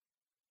about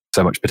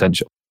so much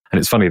potential. And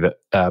it's funny that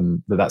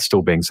that's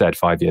still being said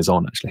 5 years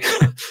on, actually.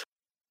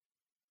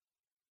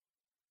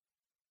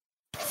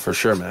 For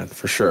sure, man.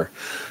 For sure.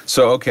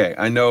 So, okay,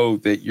 I know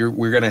that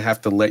we're going to have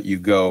to let you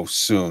go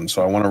soon.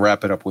 So I want to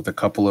wrap it up with a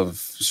couple of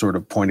sort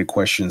of pointed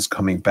questions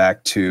coming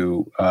back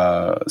to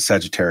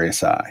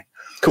Sagittarius Eye.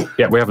 Cool.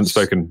 Yeah, we haven't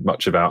spoken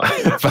much about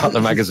the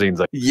magazines.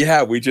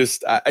 Yeah, we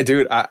just, I do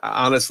it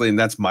honestly, and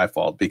that's my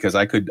fault, because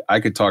I could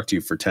talk to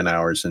you for 10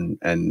 hours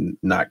and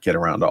not get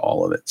around to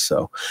all of it.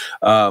 So,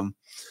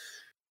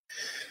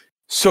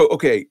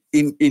 okay,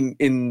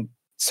 in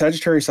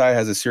Sagittarius Eye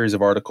has a series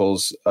of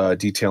articles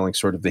detailing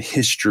sort of the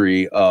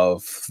history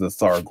of the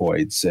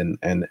Thargoids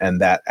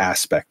and that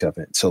aspect of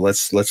it. So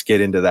let's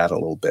get into that a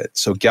little bit.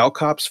 So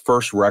Galcop's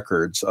first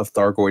records of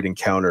Thargoid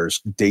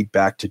encounters date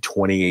back to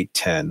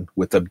 2810,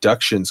 with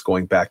abductions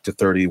going back to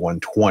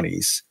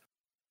 3120s.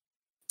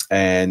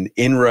 And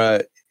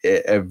INRA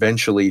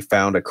eventually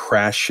found a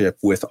crash ship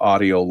with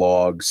audio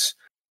logs.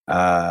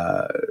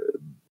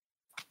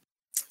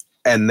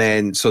 And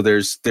then, so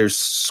there's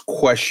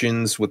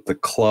questions with the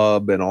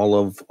club and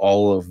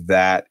all of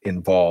that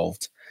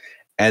involved,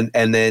 and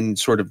then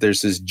sort of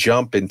there's this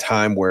jump in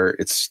time where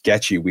it's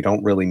sketchy. We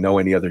don't really know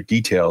any other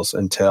details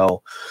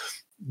until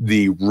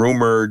the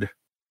rumored,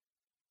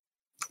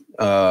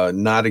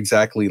 not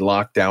exactly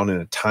locked down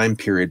in a time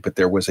period, but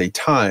there was a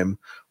time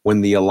when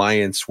the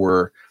Alliance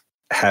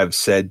have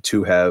said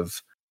to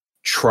have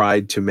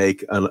tried to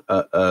make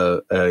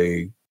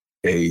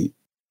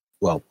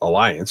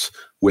alliance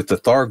with the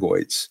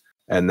Thargoids,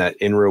 and that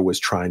INRA was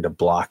trying to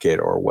block it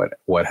or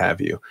what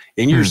have you.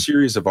 In your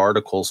series of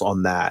articles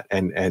on that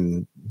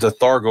and the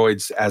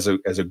Thargoids as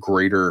a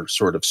greater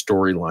sort of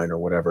storyline or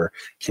whatever,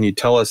 can you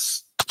tell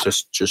us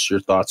just your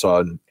thoughts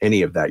on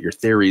any of that, your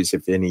theories,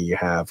 if any you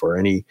have, or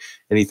any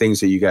things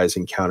that you guys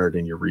encountered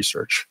in your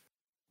research?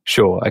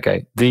 Sure.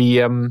 Okay.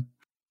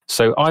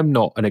 So I'm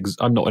not an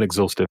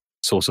exhaustive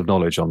source of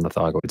knowledge on the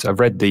Thargoids. I've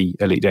read the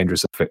Elite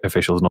Dangerous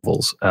officials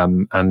novels,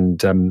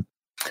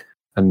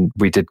 and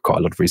we did quite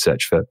a lot of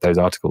research for those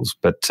articles.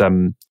 But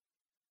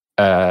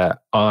I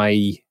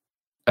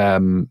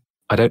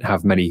don't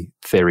have many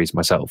theories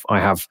myself. I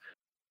have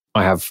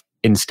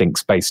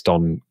instincts based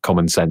on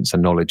common sense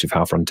and knowledge of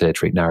how Frontier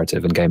treat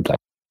narrative and gameplay.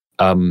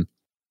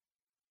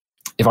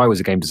 If I was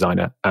a game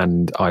designer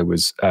and I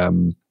was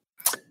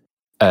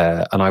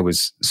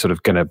sort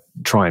of going to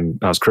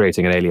I was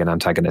creating an alien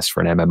antagonist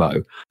for an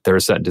MMO, there are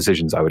certain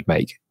decisions I would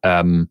make.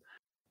 I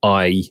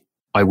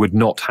would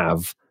not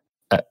have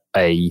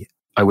a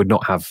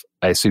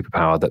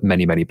superpower that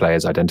many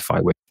players identify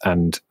with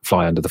and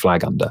fly under the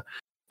flag under,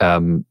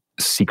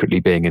 secretly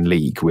being in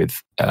league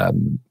with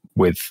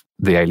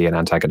the alien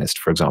antagonist,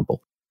 for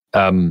example.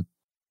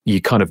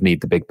 You kind of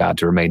need the big bad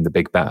to remain the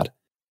big bad.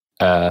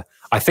 I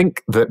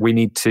think we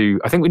need to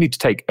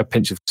take a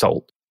pinch of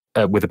salt.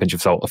 With a pinch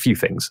of salt, a few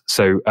things.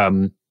 So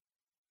I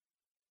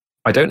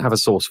don't have a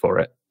source for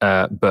it,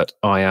 but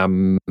I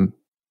am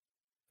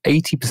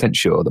 80%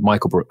 sure that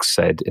Michael Brooks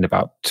said in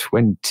about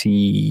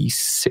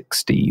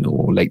 2016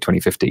 or late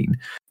 2015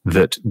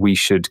 that we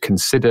should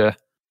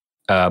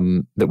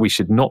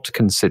not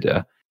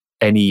consider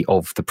any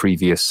of the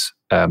previous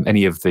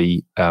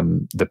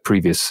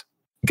previous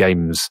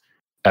games,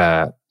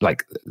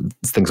 like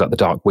things like the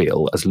Dark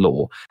Wheel, as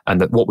lore, and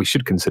that what we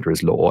should consider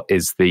as lore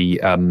is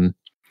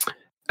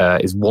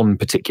is one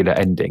particular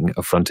ending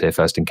of Frontier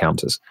First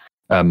Encounters.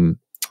 I can't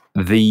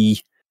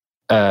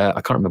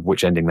remember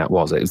which ending that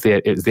was. It was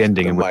the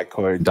ending in which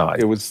Mycoid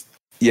died. It was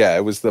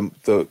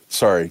the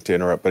sorry to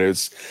interrupt,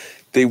 but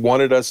they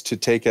wanted us to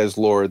take as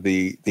lore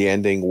the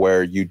ending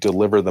where you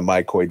deliver the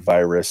Mycoid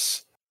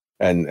virus,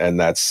 and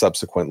that's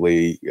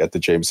subsequently at the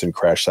Jameson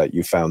crash site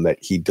you found that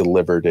he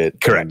delivered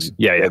it. Correct.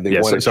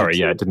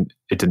 It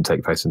didn't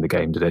take place in the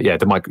game, did it? Yeah,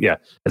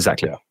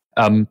 exactly. Yeah.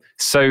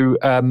 So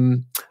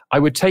I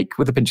would take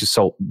with a pinch of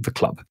salt the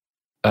club.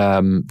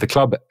 The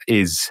club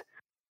is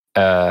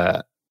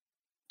the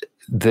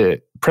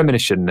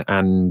Premonition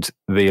and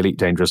the Elite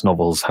Dangerous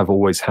novels have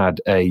always had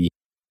a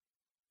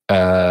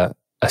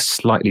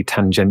slightly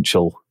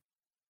tangential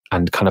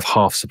and kind of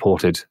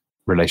half-supported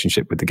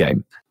relationship with the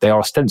game. They are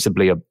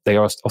ostensibly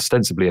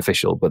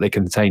official, but they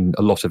contain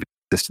a lot of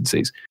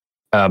inconsistencies.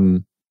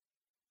 And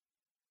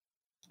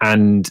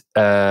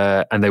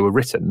they were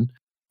written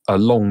a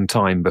long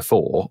time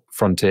before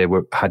Frontier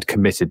had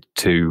committed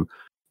to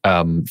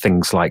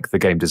things like the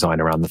game design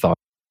around the Thargoid,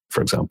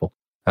 for example.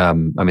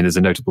 There's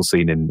a notable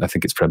scene in, I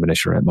think it's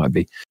Premonition, or it might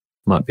be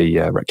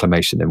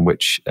Reclamation, in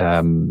which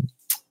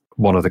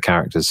one of the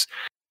characters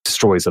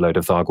destroys a load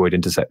of Thargoid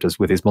interceptors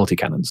with his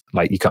multi-cannons.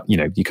 Like you can't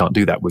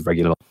do that with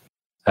regular.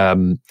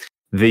 The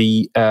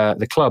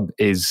club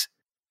is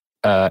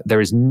there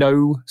is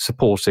no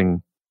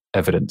supporting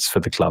evidence for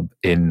the club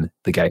in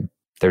the game.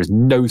 There is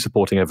no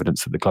supporting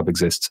evidence that the club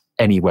exists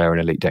anywhere in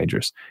Elite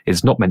Dangerous.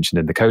 It's not mentioned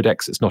in the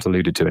Codex. It's not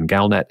alluded to in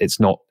Galnet. It's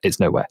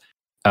nowhere.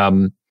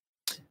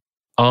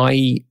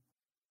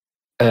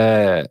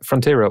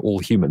 Frontier are all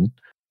human,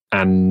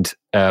 and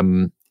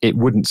it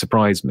wouldn't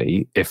surprise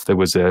me if there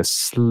was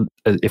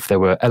if there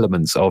were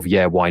elements of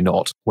why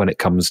not when it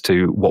comes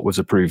to what was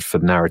approved for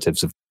the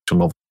narratives of the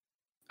novel.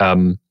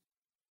 And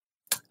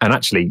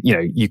actually,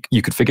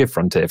 you could forgive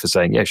Frontier for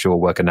saying, yeah, sure,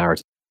 work a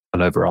narrative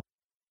and over our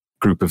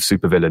group of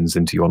supervillains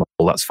into your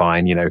novel. That's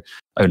fine.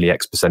 Only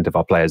X% of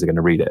our players are going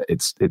to read it.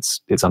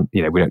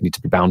 We don't need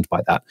to be bound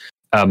by that.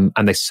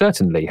 And they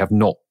certainly have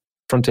not.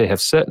 Frontier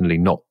have certainly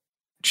not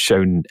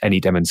shown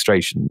any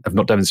demonstration. Have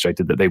not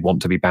demonstrated that they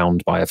want to be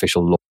bound by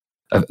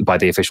by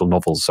the official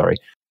novels. Sorry.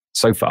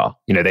 So far,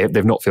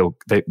 they've not feel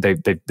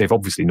they've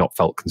obviously not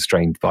felt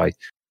constrained by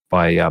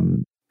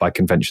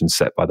conventions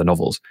set by the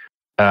novels.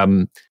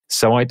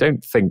 So I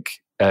don't think,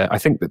 I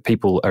think that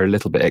people are a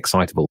little bit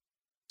excitable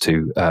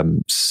to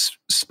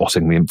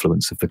spotting the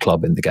influence of the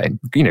club in the game.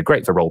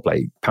 Great for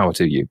roleplay, power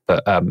to you,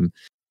 but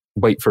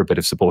wait for a bit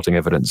of supporting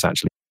evidence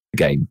actually in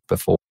the game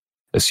before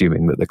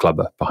assuming that the club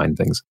are behind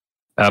things.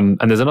 And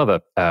there's another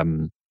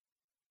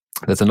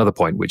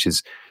point, which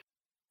is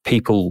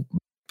people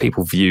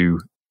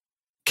view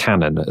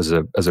canon as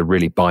a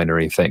really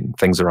binary thing.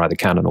 Things are either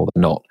canon or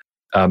they're not.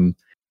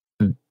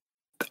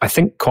 I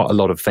think quite a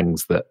lot of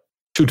things that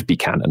should be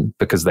canon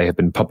because they have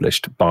been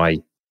published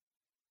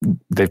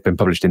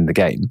in the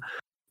game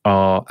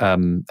are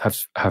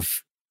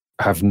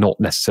have not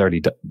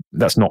necessarily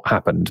that's not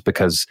happened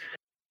because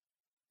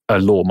a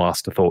lore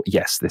master thought,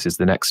 yes, this is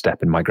the next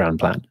step in my grand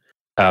plan.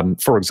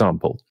 For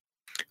example,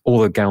 all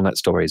the Galnet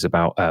stories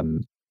about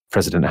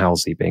President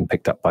Halsey being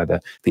picked up by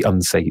the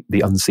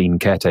unseen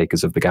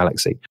caretakers of the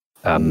galaxy,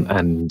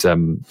 and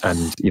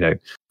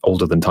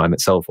older than time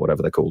itself, or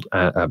whatever they're called,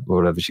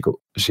 whatever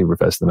she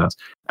refers to them as,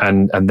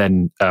 and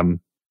then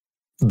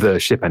the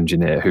ship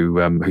engineer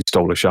who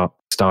stole a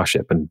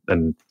starship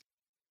and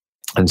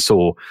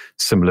saw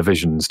similar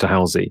visions to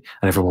Halsey,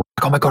 and everyone was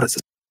like, oh my god, it's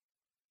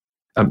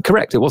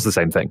correct, it was the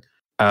same thing.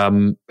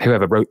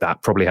 Whoever wrote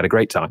that probably had a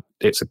great time.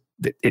 It's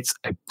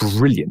a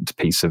brilliant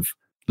piece of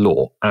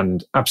lore,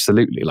 and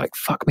absolutely, like,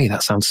 fuck me,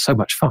 that sounds so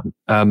much fun.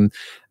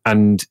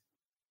 And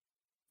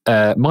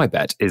my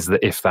bet is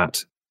that if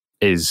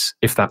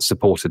that's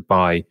supported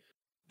by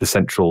the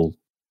central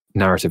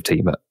narrative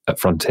team at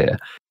Frontier,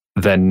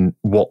 then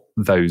what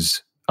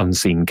those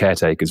unseen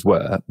caretakers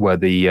were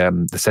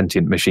the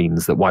sentient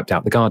machines that wiped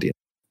out the Guardian.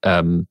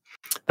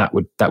 That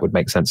would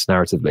make sense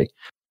narratively.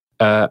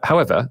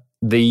 However,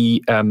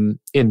 Ian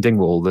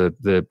Dingwall,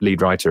 the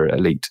lead writer at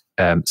Elite,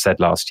 said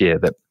last year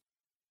that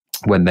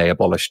when they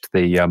abolished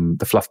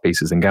the fluff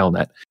pieces in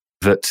Galnet,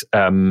 that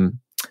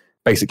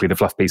basically the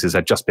fluff pieces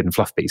had just been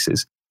fluff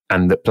pieces,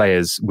 and that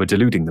players were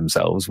deluding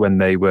themselves when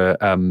they were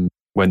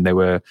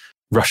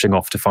rushing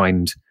off to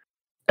find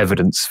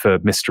evidence for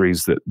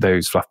mysteries that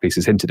those fluff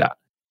pieces hinted at.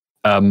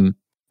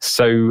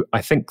 So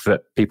I think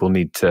that people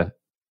need to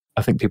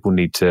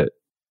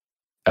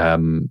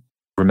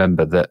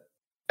remember that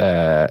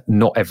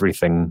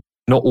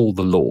not all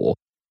the lore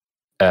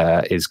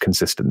is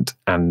consistent,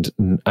 and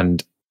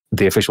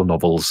the official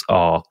novels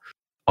are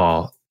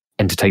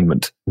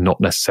entertainment, not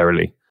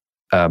necessarily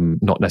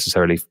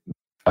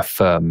a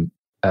firm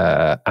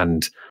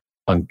and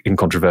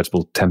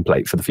incontrovertible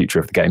template for the future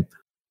of the game,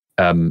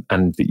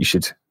 and that you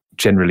should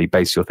generally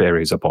base your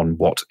theories upon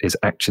what is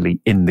actually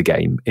in the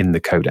game, in the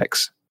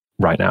codex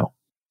right now.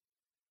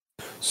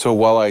 So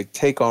while I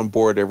take on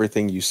board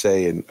everything you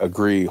say and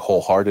agree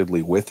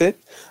wholeheartedly with it,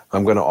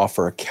 I'm going to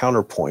offer a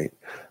counterpoint,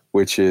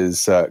 which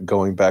is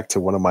going back to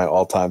one of my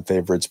all-time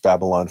favorites,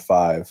 Babylon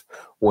 5,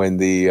 when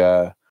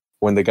the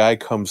guy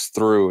comes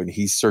through and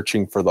he's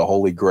searching for the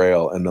Holy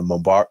Grail, and the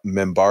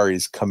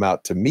Membaris come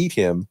out to meet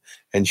him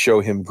and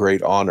show him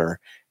great honor.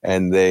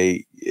 And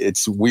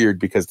it's weird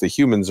because the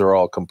humans are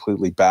all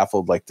completely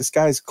baffled. Like, this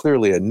guy's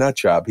clearly a nut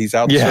job. He's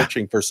out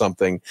searching for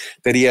something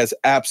that he has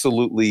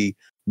absolutely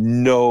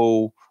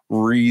no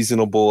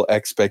reasonable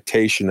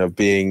expectation of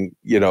being,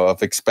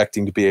 of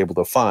expecting to be able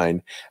to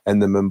find.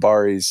 And the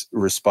Membaris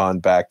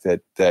respond back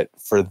that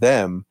for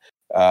them,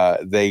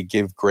 they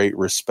give great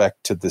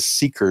respect to the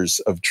seekers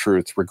of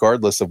truth,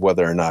 regardless of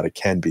whether or not it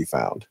can be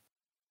found.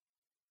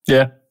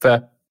 Yeah,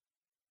 fair.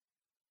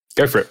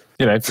 Go for it.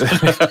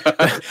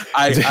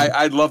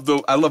 I love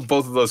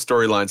both of those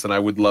storylines, and I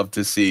would love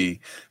to see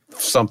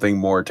something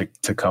more to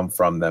come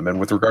from them. And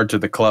with regard to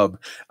the club,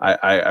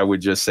 I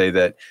would just say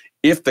that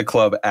if the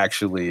club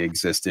actually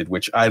existed,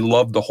 which I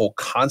love the whole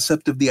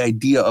concept of the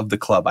idea of the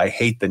club. I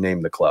hate the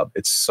name the club.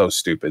 It's so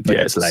stupid. Like,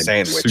 it's lame.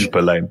 Sandwich.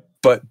 Super lame.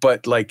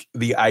 But like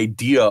the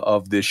idea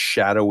of this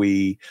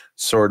shadowy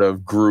sort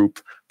of group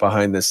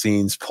behind the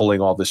scenes pulling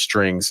all the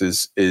strings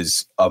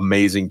is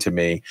amazing to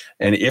me.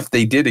 And if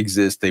they did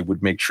exist, they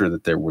would make sure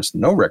that there was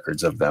no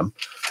records of them.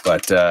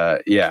 But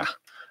yeah.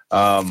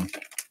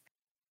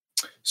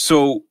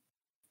 So,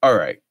 all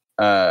right.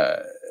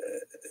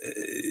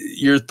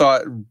 Your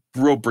thought,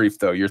 real brief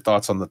though, your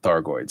thoughts on the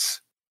Thargoids.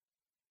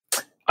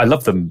 I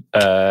love them.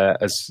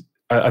 As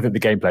I think the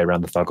gameplay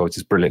around the Thargoids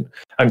is brilliant.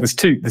 I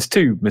think there's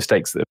two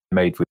mistakes that have been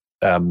made with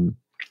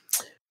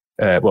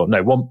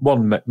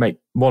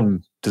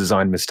one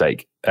design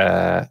mistake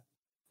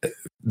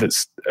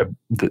that's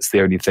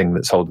the only thing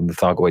that's holding the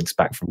Thargoids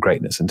back from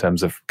greatness in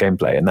terms of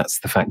gameplay, and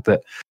that's the fact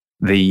that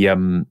the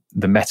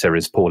meta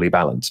is poorly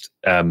balanced.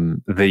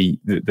 The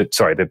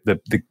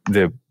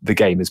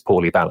game is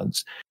poorly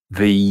balanced.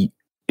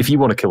 If you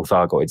want to kill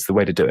Thargoids, the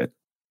way to do it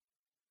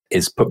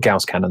is put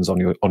Gauss cannons on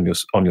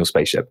your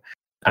spaceship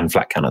and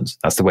flat cannons.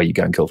 That's the way you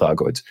go and kill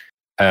Thargoids.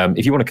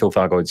 If you want to kill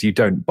Thargoids, you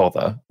don't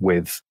bother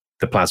with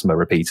the plasma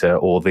repeater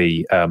or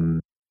the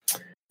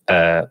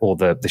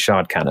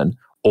shard cannon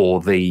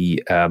or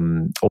the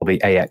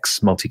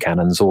AX multi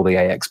cannons or the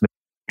AX.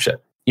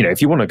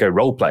 If you want to go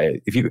role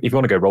play, if you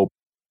want to go role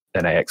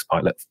an AX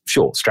pilot,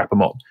 sure, strap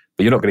them on,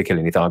 but you're not going to kill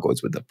any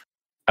Thargoids with them.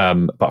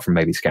 apart from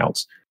maybe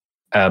scouts.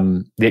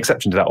 The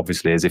exception to that,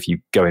 obviously, is if you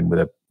go in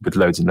with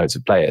loads and loads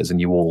of players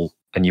and you all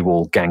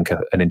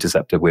gank an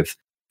interceptor with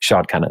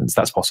shard cannons.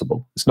 That's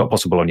possible. It's not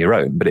possible on your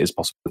own, but it is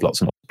possible with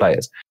lots and lots of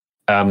players.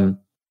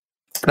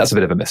 That's a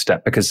bit of a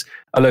misstep because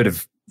a load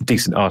of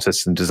decent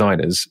artists and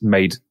designers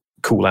made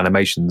cool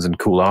animations and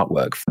cool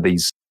artwork for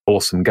these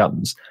awesome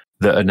guns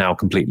that are now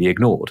completely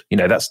ignored.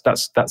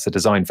 That's a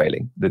design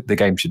failing. The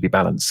game should be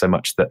balanced so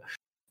much that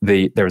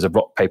there is a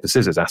rock paper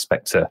scissors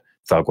aspect to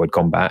Thargoid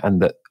combat, and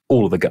that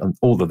all of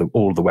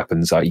the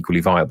weapons are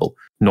equally viable,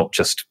 not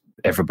just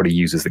everybody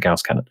uses the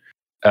Gauss cannon.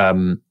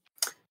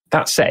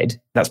 That said,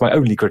 that's my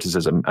only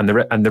criticism, and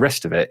the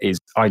rest of it is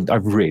I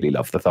really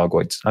love the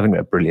Thargoids. I think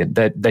they're brilliant.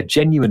 They're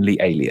genuinely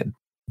alien,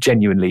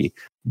 genuinely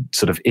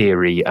sort of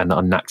eerie and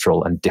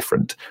unnatural and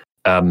different.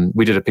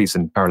 We did a piece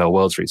in Parallel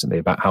Worlds recently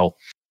about how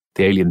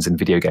the aliens in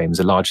video games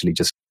are largely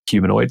just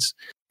humanoids.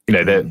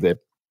 They're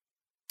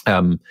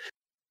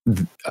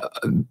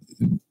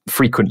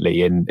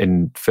frequently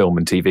in film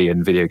and TV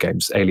and video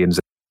games, aliens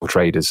are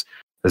portrayed as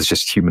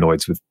just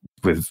humanoids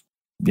with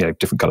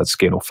different coloured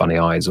skin or funny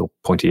eyes or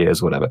pointy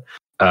ears or whatever.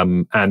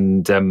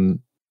 And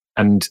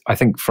I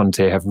think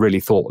Frontier have really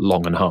thought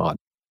long and hard.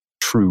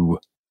 True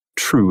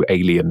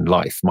alien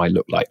life might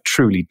look like,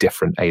 truly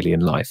different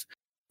alien life.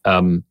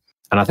 And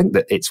I think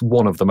that it's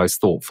one of the most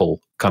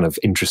thoughtful, kind of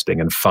interesting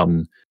and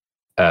fun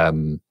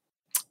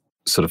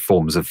sort of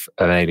forms of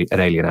an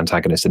alien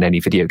antagonist in any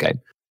video game.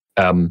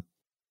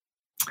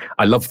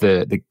 I love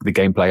the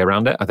gameplay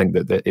around it. I think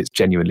that it's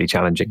genuinely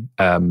challenging.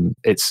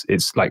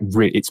 It's like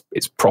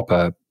it's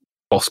proper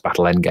boss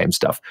battle endgame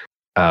stuff.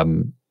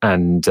 And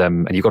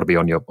you've got to be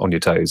on your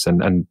toes.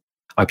 And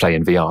I play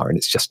in VR, and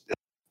it's just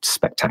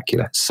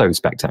spectacular, so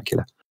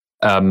spectacular.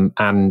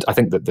 And I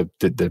think that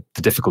the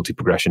difficulty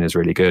progression is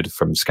really good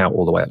from Scout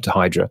all the way up to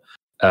Hydra.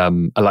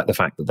 I like the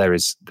fact that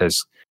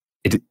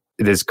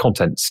there's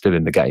content still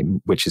in the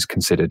game which is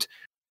considered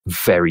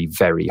very,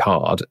 very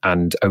hard,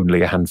 and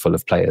only a handful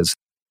of players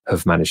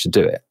have managed to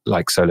do it,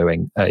 like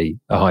soloing a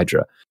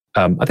Hydra.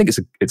 I think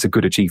it's a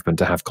good achievement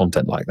to have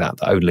content like that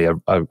only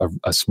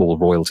a small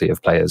royalty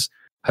of players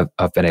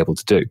have been able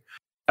to do.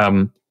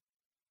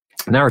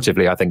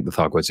 Narratively, I think the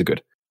Thargoids are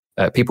good.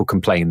 People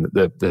complain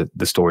that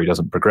the story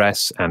doesn't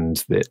progress, and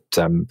that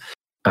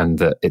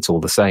it's all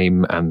the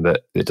same, and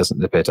that it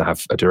doesn't appear to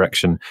have a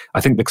direction.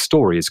 I think the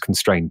story is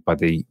constrained by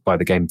the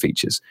game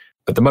features.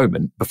 At the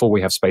moment, before we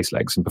have space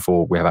legs and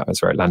before we have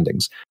atmospheric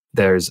landings,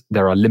 there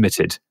are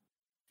limited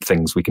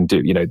things we can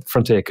do.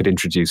 Frontier could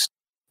introduce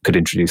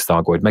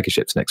Thargoid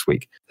megaships next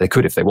week. They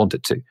could if they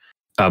wanted to.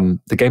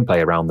 The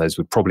gameplay around those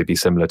would probably be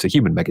similar to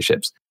human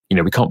megaships.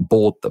 We can't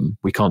board them.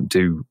 We can't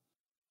do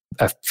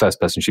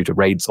first-person shooter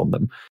raids on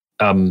them.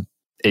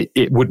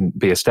 It wouldn't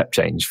be a step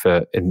change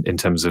in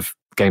terms of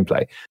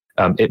gameplay.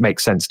 It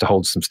makes sense to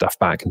hold some stuff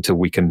back until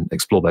we can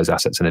explore those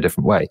assets in a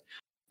different way.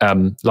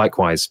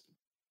 Likewise,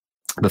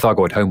 the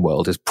Thargoid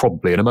homeworld is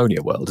probably an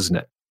ammonia world, isn't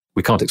it?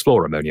 We can't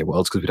explore ammonia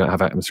worlds because we don't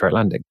have atmospheric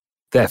landing.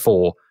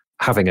 Therefore,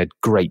 having a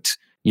great,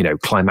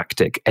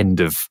 climactic end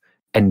of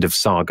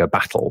saga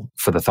battle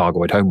for the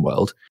Thargoid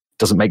homeworld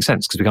doesn't make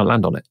sense because we can't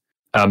land on it.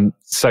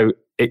 So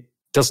it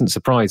doesn't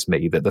surprise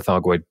me that the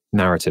Thargoid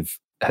narrative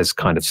has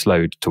kind of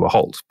slowed to a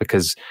halt,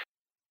 because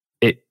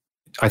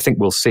I think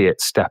we'll see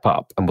it step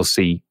up, and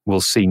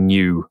we'll see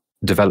new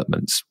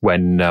developments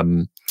when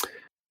the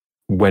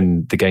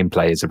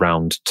gameplay is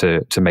around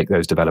to make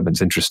those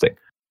developments interesting.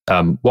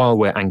 While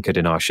we're anchored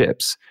in our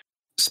ships,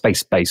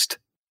 space-based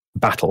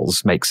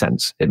battles make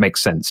sense. It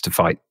makes sense to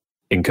fight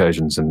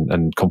incursions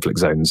and conflict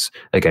zones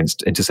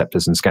against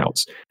interceptors and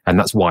scouts. And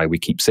that's why we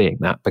keep seeing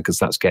that, because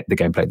that's the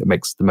gameplay that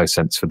makes the most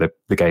sense for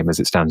the game as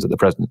it stands at the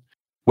present.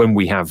 When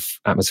we have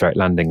atmospheric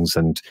landings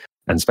and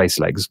space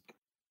legs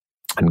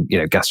and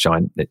gas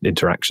giant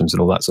interactions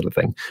and all that sort of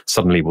thing,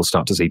 suddenly we'll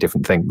start to see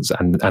different things,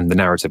 and the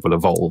narrative will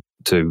evolve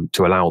to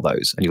allow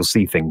those. And you'll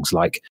see things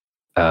like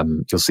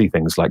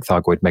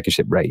Thargoid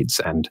megaship raids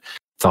and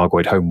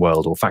Thargoid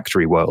homeworld or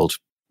factory world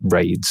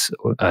raids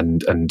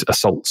and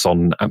assaults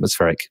on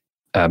atmospheric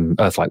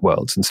Earth-like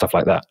worlds and stuff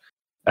like that.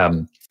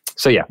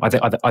 So yeah, I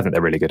think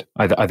they're really good.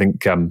 I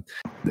think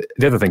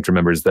the other thing to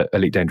remember is that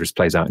Elite Dangerous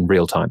plays out in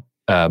real time,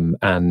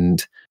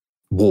 and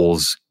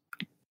wars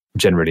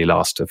generally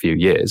last a few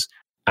years,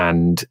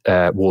 and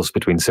wars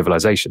between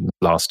civilizations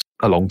last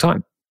a long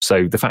time.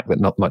 So the fact that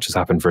not much has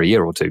happened for a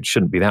year or two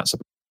shouldn't be that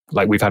surprising.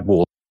 Like, we've had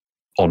wars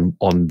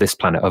on this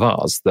planet of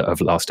ours that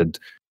have lasted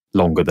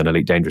longer than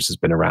Elite Dangerous has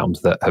been around,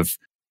 that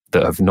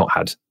have not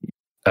had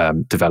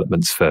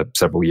developments for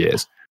several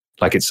years.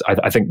 Like,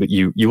 I think that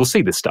you will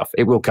see this stuff.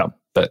 It will come,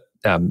 but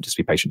just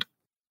be patient.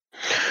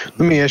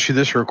 Let me ask you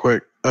this real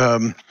quick.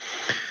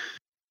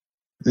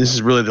 This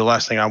is really the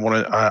last thing I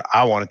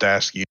wanted to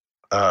ask you.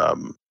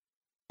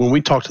 When we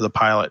talked to the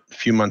pilot a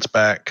few months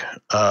back,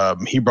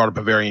 he brought up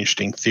a very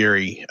interesting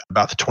theory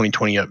about the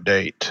 2020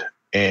 update,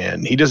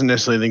 and he doesn't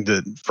necessarily think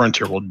that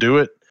Frontier will do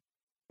it,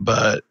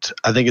 but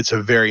I think it's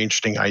a very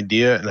interesting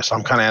idea. And so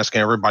I'm kind of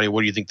asking everybody,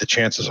 what do you think the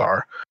chances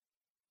are?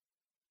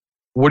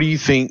 What do you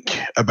think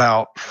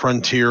about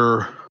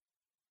Frontier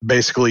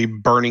basically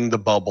burning the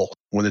bubble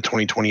when the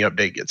 2020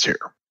 update gets here.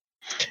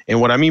 And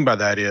what I mean by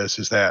that is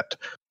that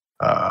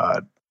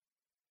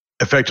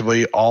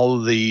effectively all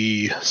of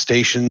the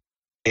stations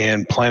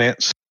and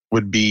planets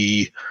would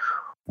be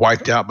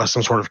wiped out by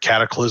some sort of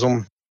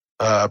cataclysm,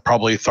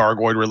 probably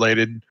Thargoid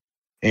related.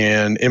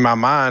 And in my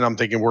mind, I'm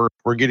thinking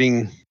we're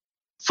getting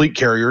fleet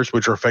carriers,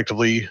 which are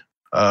effectively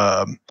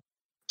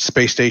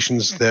space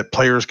stations that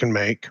players can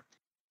make.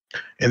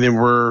 And then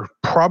we're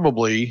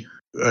probably,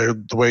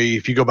 the way,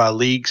 if you go by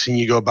leaks and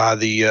you go by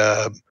the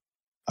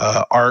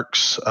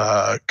ARC's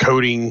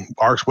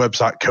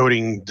website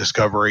coding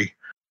discovery,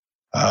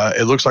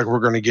 it looks like we're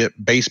going to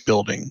get base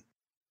building.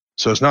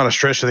 So it's not a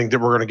stretch to think that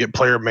we're going to get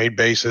player-made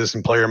bases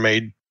and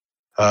player-made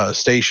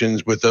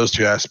stations with those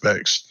two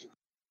aspects.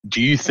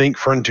 Do you think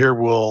Frontier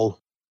will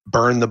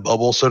burn the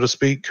bubble, so to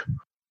speak?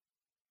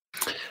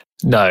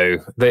 No,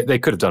 they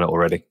could have done it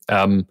already.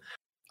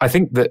 I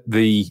think that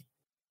the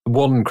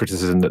one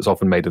criticism that's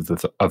often made of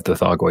the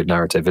Thargoid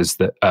narrative is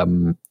that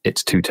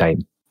it's too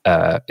tame.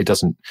 It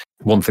doesn't.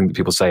 One thing that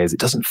people say is it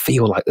doesn't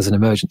feel like there's an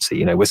emergency.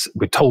 You know,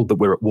 we're told that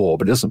we're at war,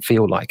 but it doesn't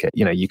feel like it.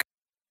 You know, you can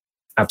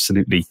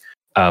absolutely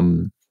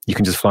you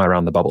can just fly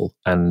around the bubble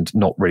and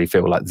not really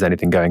feel like there's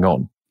anything going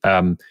on.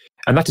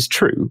 And that is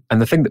true.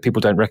 And the thing that people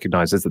don't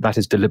recognize is that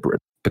is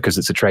deliberate because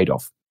it's a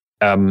trade-off.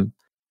 You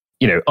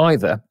know,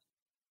 either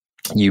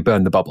you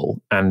burn the bubble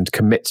and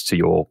commit to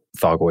your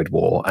Thargoid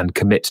war and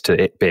commit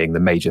to it being the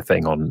major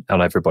thing on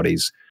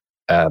everybody's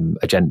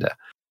agenda.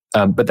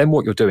 But then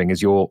what you're doing is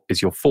you're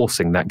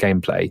forcing that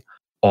gameplay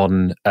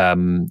on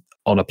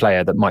a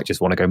player that might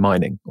just want to go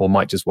mining or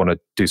might just want to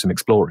do some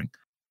exploring.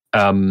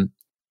 And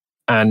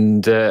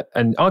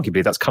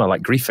arguably that's kind of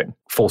like griefing,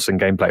 forcing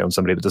gameplay on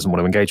somebody that doesn't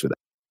want to engage with it.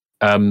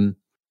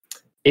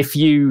 If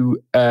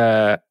you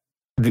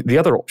the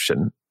other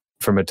option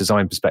from a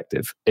design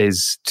perspective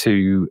is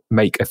to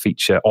make a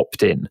feature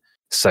opt-in.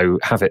 So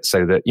have it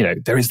so that, you know,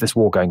 there is this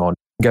war going on,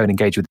 go and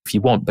engage with it if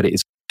you want, but it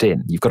is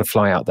opt-in. You've got to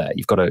fly out there.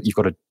 You've got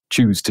to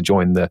choose to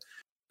join the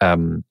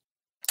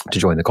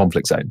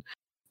conflict zone.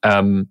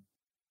 The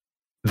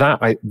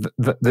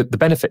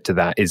benefit to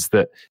that is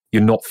that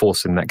you're not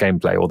forcing that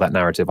gameplay or that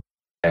narrative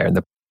there, and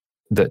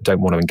that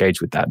don't want to engage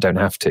with that don't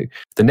have to.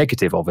 The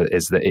negative of it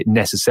is that it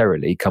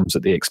necessarily comes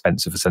at the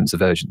expense of a sense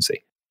of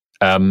urgency.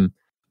 I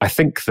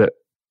think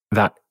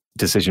that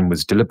decision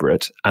was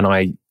deliberate, and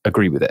I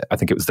agree with it. I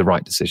think it was the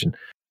right decision.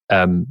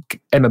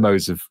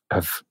 MMOs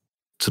have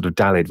sort of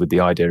dallied with the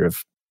idea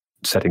of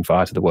setting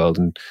fire to the world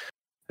and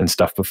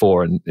stuff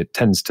before, and it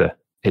tends to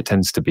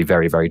be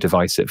very, very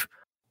divisive.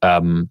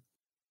 And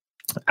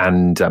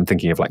I'm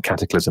thinking of like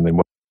Cataclysm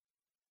and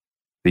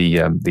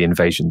the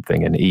invasion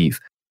thing in Eve.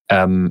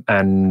 And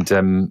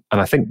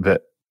I think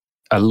that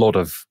a lot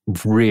of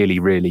really,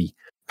 really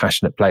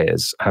passionate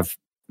players have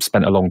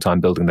spent a long time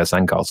building their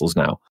sandcastles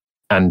now.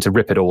 And to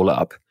rip it all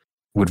up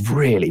would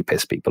really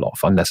piss people off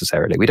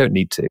unnecessarily. We don't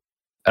need to.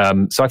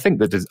 So I think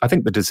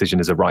the decision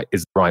is the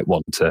right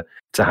one to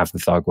have the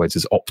Thargoids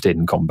as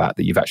opt-in combat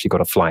that you've actually got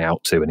to fly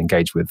out to and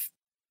engage with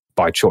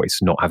by choice,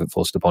 not have it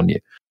forced upon you.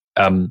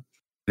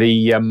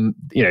 There's no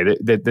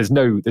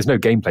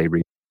gameplay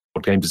reason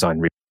or game design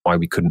reason why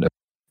we couldn't have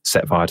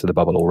set fire to the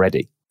bubble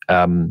already.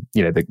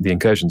 The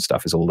incursion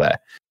stuff is all there.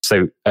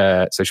 So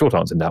short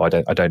answer, no, I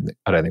don't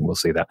think we'll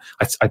see that.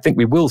 I think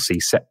we will see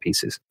set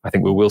pieces. I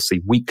think we will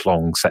see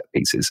week-long set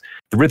pieces.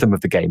 The rhythm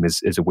of the game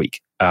is a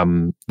week.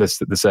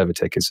 The server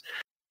tick is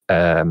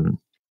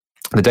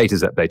the data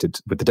is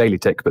updated with the daily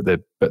tick, but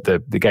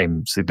the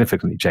game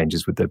significantly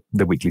changes with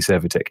the weekly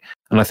server tick.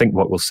 And I think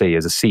what we'll see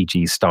is a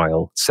CG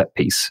style set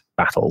piece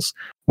battles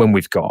when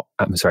we've got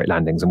atmospheric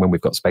landings and when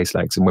we've got space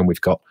legs and when we've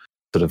got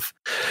sort of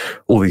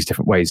all these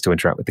different ways to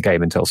interact with the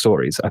game and tell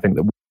stories. I think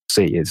that what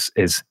we'll see is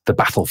the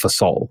battle for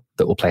Sol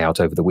that will play out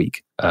over the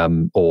week,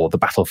 or the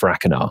battle for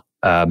Akinar,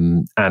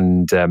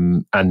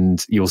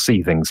 and you'll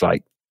see things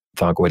like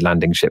Thargoid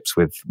landing ships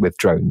with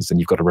drones, and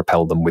you've got to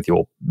repel them with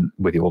your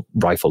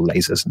rifle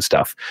lasers and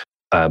stuff.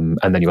 And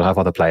then you'll have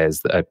other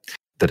players that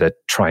are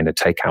trying to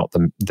take out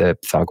the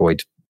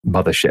Thargoid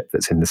mothership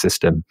that's in the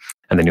system,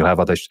 and then you'll have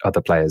other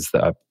players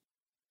that are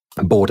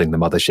boarding the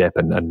mothership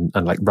and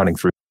like running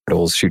through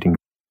corridors, shooting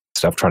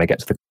stuff, trying to get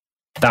to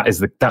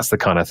that's the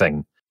kind of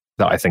thing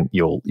that I think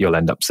you'll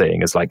end up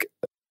seeing is like,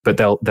 but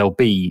they'll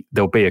be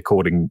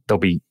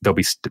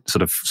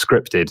sort of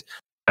scripted,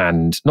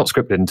 and not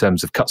scripted in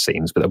terms of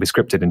cutscenes, but they'll be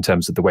scripted in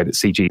terms of the way that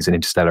CGs and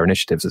interstellar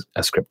initiatives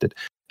are scripted.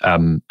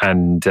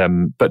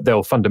 But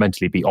they'll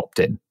fundamentally be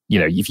opt-in. You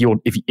know, if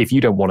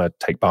you don't want to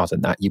take part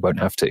in that, you won't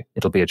have to.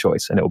 It'll be a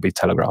choice, and it will be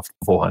telegraphed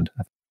beforehand.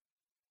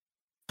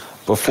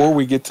 Before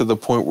we get to the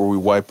point where we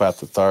wipe out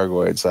the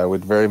Thargoids, I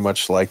would very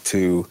much like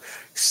to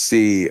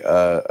see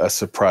a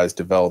surprise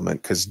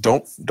development, because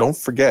don't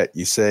forget,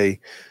 you say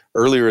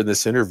earlier in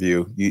this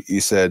interview,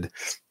 you said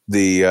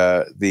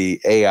the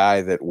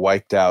AI that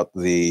wiped out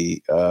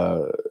the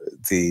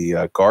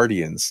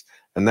Guardians,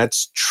 and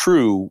that's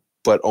true,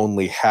 but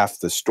only half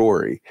the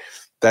story.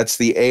 That's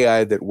the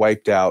AI that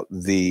wiped out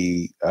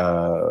the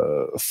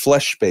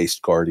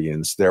flesh-based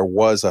Guardians. There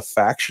was a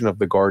faction of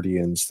the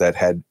Guardians that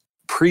had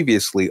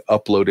previously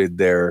uploaded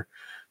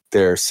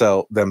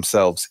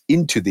themselves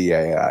into the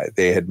AI.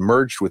 They had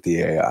merged with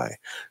the AI.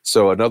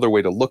 So another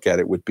way to look at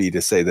it would be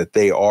to say that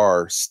they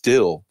are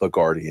still the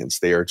Guardians.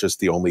 They are just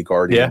the only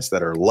Guardians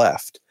that are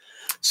left.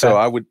 So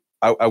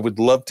I would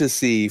love to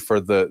see for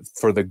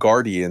the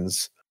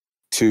Guardians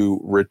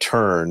to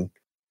return,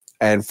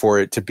 and for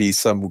it to be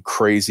some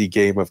crazy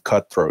game of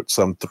Cutthroat,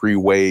 some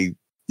three-way,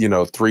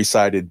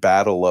 three-sided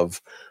battle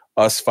of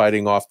us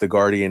fighting off the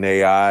Guardian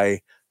AI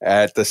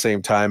at the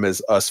same time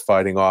as us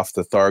fighting off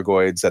the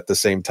Thargoids. At the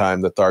same time,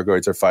 the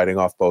Thargoids are fighting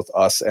off both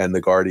us and the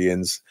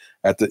Guardians.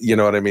 You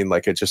know what I mean?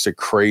 Like, it's just a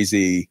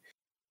crazy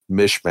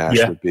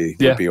mishmash would be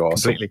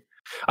awesome. Completely.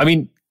 I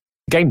mean,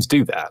 games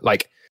do that.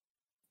 Like,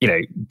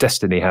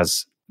 Destiny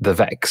has the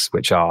Vex,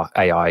 which are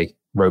AI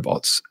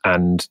robots,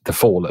 and the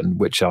Fallen,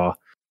 which are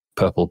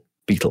purple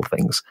beetle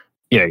things.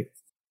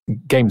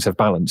 Games have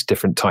balanced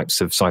different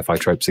types of sci-fi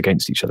tropes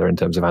against each other in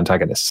terms of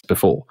antagonists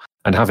before,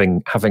 and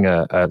having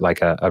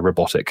a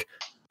robotic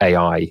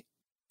AI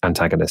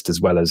antagonist as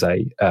well as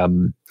a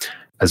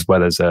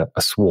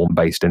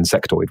swarm-based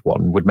insectoid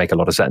one would make a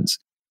lot of sense.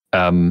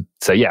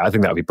 So yeah, I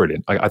think that would be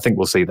brilliant. I think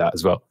we'll see that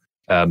as well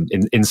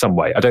in some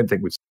way. I don't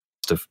think we've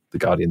of the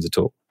Guardians at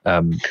all.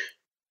 I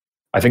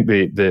think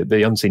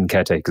the unseen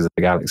caretakers of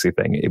the galaxy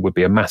thing, it would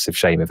be a massive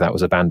shame if that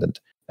was abandoned,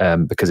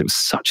 because it was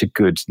such a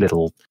good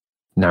little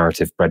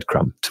narrative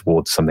breadcrumb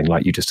towards something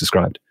like you just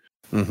described.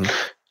 Mm-hmm.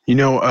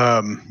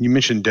 You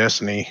mentioned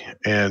Destiny,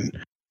 and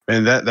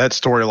that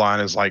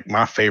storyline is like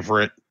my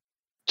favorite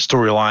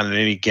storyline in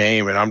any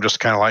game, and I'm just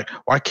kind of like,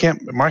 why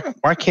can't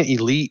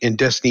Elite and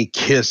Destiny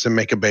kiss and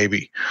make a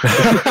baby?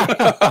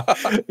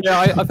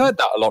 Yeah, I've heard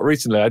that a lot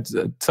recently.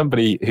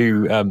 Somebody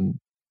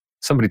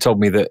told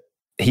me that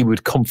he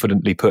would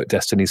confidently put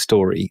Destiny's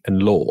story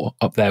and lore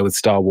up there with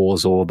Star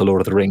Wars or The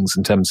Lord of the Rings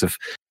in terms of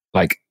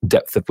like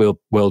depth of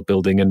world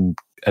building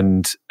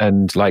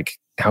and like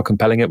how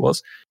compelling it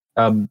was.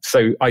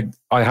 So I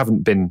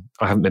haven't been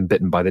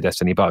bitten by the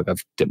Destiny bug.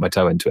 I've dipped my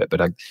toe into it, but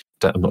I'm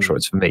not sure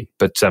it's for me.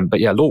 But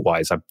yeah, lore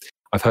wise, I've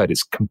heard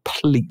it's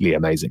completely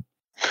amazing.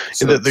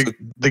 So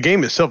the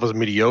game itself is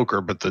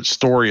mediocre, but the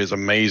story is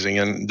amazing.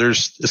 And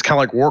it's kind of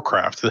like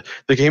Warcraft.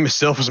 The game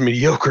itself is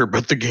mediocre,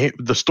 but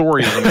the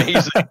story is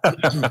amazing.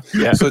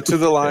 Yeah. So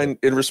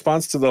in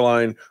response to the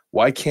line,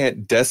 why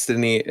can't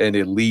Destiny and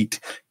Elite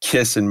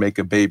kiss and make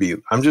a baby?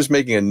 I'm just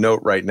making a note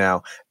right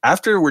now.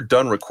 After we're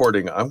done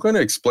recording, I'm going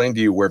to explain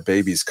to you where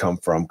babies come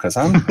from, because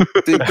I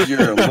think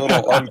you're a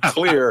little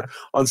unclear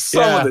on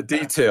some of the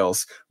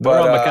details.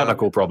 But there are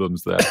mechanical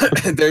problems there.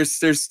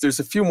 there's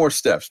a few more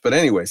steps, but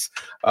anyways,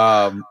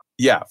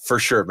 yeah, for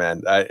sure,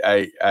 man.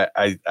 I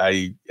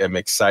am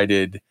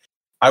excited.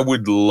 I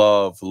would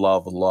love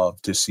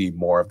to see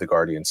more of the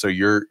Guardians. So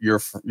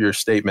your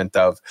statement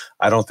of,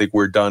 I don't think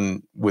we're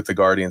done with the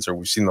Guardians or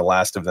we've seen the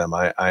last of them,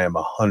 I am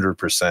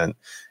 100%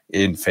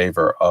 in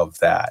favor of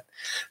that.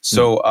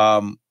 So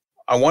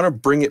I want to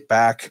bring it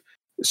back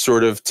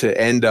sort of to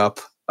end. I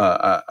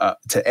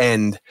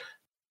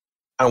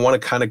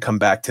want to kind of come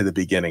back to the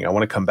beginning. I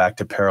want to come back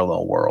to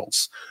Parallel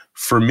Worlds.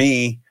 For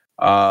me,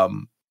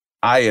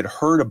 I had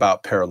heard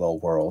about Parallel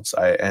Worlds.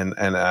 I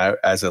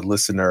as a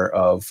listener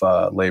of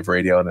Lave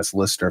Radio and as a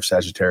listener of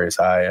Sagittarius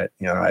Eye,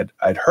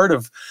 I'd heard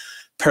of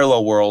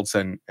Parallel Worlds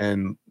and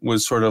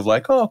was sort of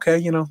like, oh, okay,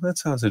 that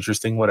sounds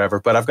interesting, whatever.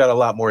 But I've got a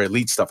lot more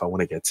Elite stuff I want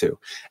to get to.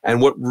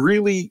 And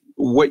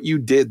what you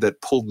did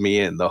that pulled me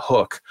in, the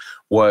hook,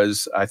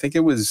 was, I think it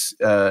was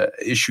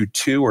issue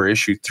 2 or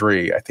issue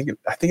 3. I think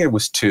it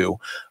was 2,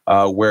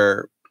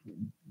 where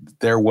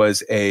there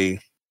was a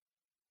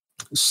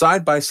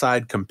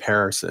side-by-side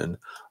comparison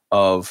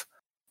of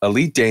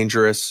Elite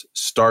Dangerous,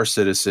 Star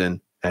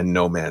Citizen, and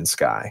No Man's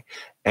Sky.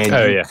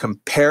 And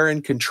compare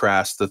and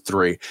contrast the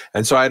three.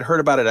 And so I'd heard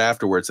about it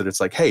afterwards, that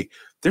it's like, hey,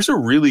 there's a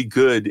really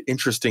good,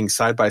 interesting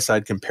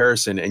side-by-side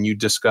comparison. And you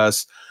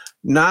discuss,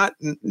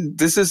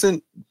 this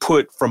isn't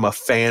put from a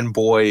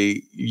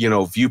fanboy,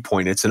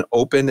 viewpoint. It's an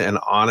open and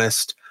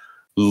honest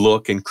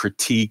look and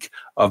critique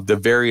of the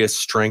various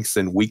strengths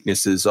and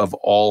weaknesses of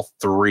all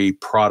three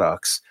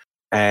products.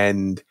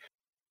 And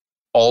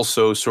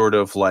also sort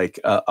of like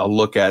a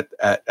look at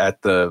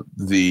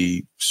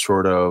the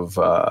sort of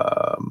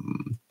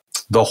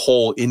the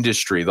whole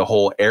industry, the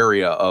whole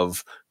area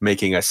of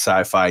making a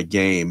sci-fi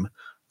game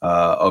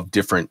of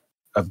different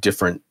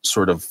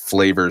sort of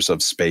flavors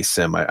of space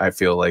sim. I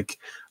feel like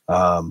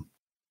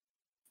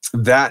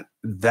that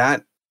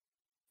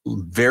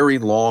very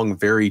long,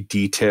 very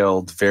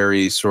detailed,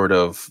 very sort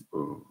of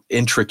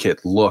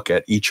intricate look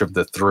at each of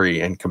the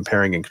three and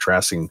comparing and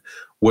contrasting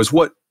was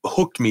what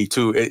hooked me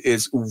to it.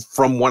 Is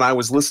from when I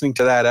was listening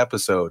to that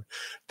episode,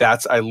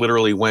 I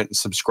literally went and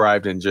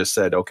subscribed and just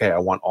said, okay, I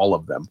want all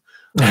of them.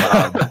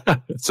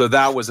 So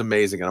that was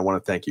amazing, and I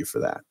want to thank you for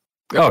that.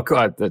 Oh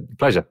God,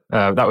 pleasure.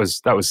 That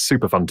was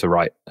super fun to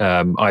write.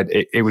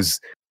 It was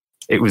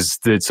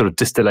the sort of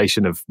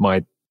distillation of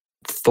my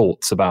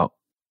thoughts about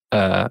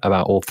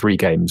all three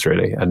games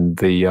really, and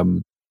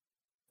the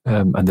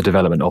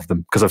development of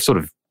them, because I've sort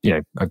of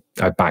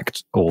I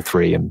backed all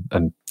three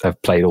and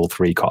I've played all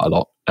three quite a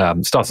lot.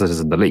 Star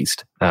Citizen the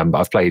least, but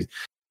I've played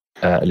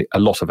a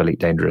lot of Elite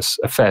Dangerous,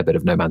 a fair bit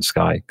of No Man's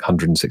Sky,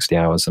 160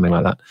 hours, something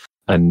like that,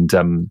 and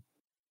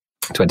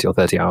 20 or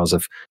 30 hours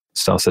of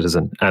Star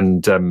Citizen.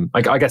 And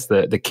I guess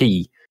the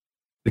key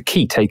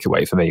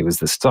takeaway for me was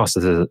that Star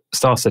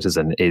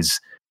Citizen is,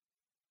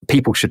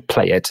 people should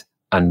play it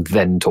and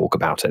then talk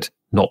about it,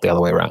 not the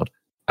other way around.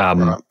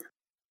 Right.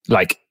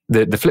 Like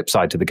the flip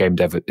side to the game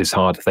dev is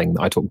hard thing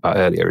that I talked about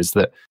earlier is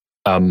that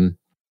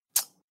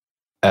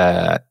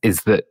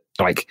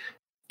like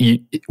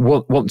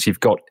once you've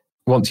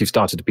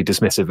started to be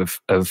dismissive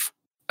of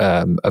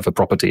a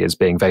property as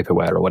being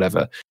vaporware or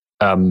whatever,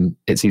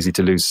 it's easy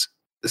to lose,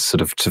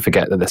 sort of to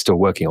forget that they're still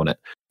working on it.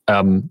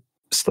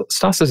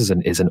 Star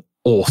Citizen is an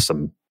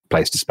awesome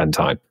place to spend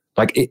time.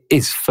 Like, it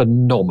is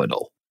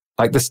phenomenal.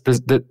 Like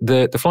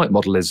the flight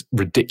model is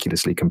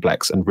ridiculously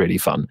complex and really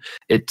fun.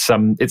 It's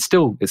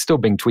still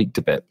being tweaked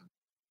a bit,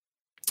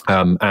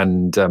 and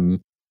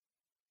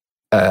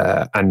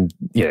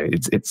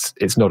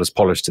it's not as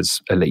polished as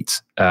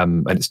Elite,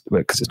 and it's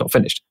because it's not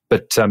finished.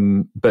 But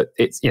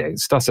it's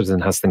Star Citizen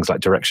has things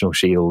like directional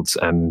shields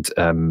and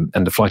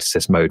the flight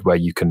assist mode where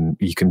you can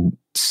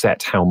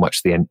set how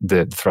much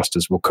the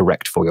thrusters will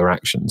correct for your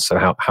actions. So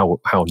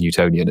how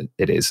Newtonian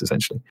it is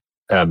essentially,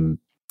 and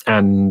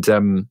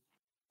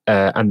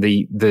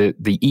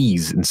the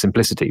ease and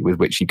simplicity with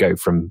which you go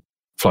from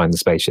flying the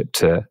spaceship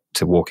to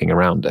walking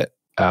around it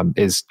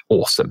is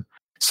awesome.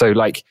 So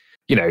like,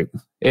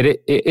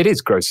 it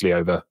is grossly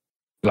over,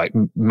 like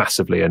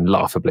massively and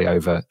laughably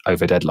over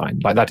deadline.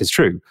 Like, that is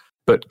true,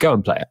 but go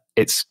and play it.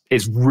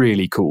 It's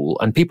really cool.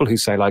 And people who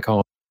say like,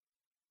 oh,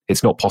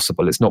 it's not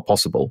possible,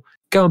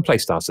 go and play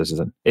Star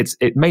Citizen.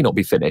 It may not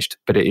be finished,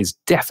 but it is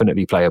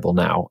definitely playable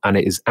now, and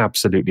it is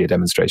absolutely a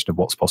demonstration of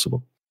what's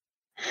possible.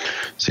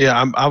 So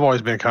yeah, I've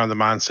always been kind of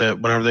the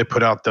mindset whenever they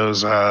put out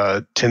those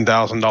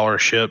 $10,000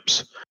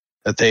 ships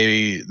that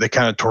they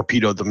kind of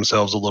torpedoed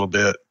themselves a little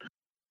bit.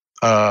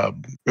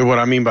 What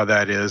I mean by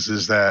that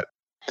is that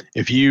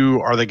if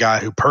you are the guy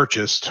who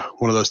purchased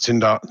one of those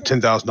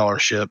 $10,000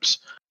 ships,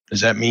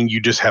 does that mean you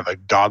just have a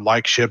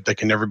godlike ship that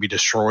can never be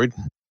destroyed?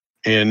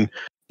 And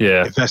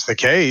if that's the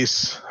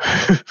case,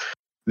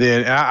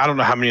 then I don't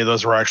know how many of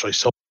those were actually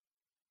sold.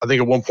 I think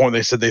at one point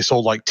they said they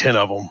sold like 10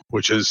 of them,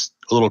 which is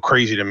a little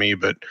crazy to me.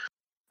 But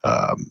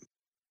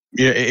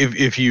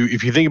if you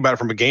think about it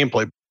from a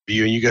gameplay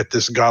view, and you get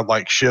this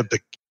godlike ship that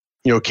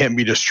can't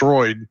be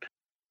destroyed,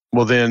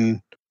 well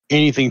then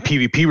anything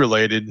PvP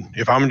related,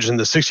 if I'm just in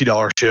the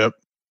 $60 ship,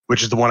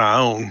 which is the one I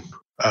own,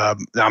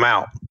 I'm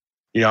out.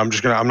 I'm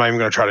not even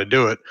gonna try to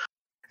do it.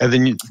 And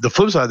then the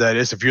flip side of that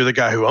is, if you're the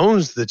guy who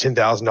owns the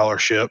 $10,000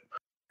 ship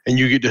and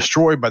you get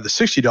destroyed by the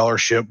 $60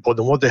 ship, well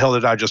then what the hell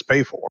did I just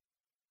pay for?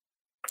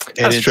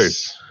 And that's true.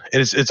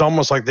 It's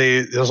almost like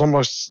they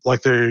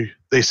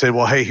said,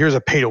 well, hey, here's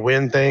a pay to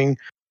win thing,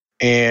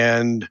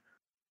 and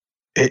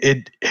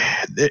it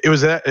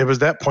was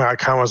that point I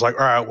kind of was like,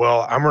 all right,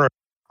 well, I'm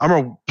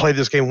gonna play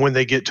this game when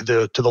they get to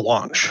the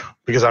launch,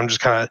 because I'm just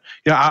kind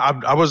of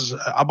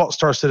I bought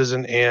Star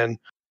Citizen and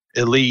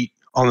Elite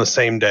on the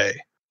same day.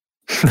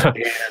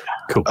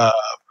 Cool.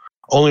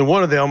 Only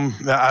one of them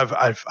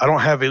I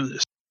don't have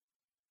it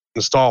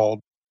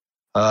installed,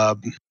 but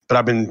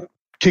I've been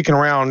kicking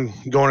around,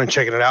 going and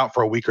checking it out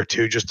for a week or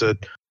two just to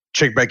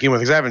check back in with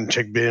it, because I haven't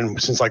checked in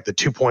since like the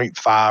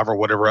 2.5 or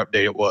whatever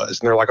update it was,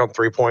 and they're like on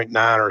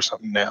 3.9 or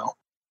something now.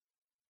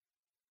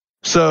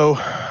 So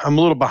I'm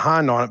a little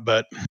behind on it,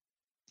 but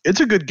it's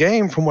a good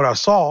game from what I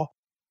saw.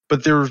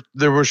 But there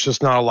was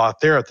just not a lot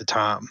there at the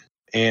time.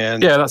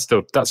 And yeah, that's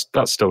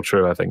still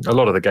true. I think a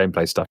lot of the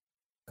gameplay stuff.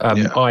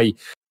 I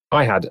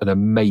had an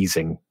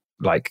amazing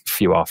like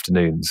few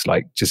afternoons,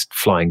 like just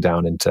flying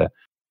down into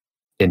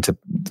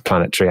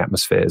planetary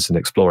atmospheres and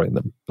exploring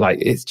them. Like,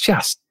 it's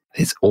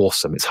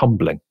awesome. It's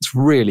humbling. It's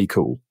really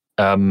cool.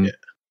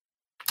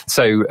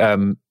 So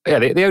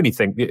the only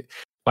thing,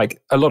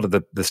 like, a lot of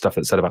the stuff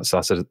that's said about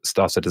Star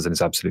Citizen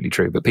is absolutely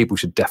true, but people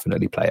should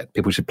definitely play it.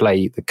 People should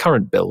play the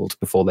current build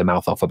before they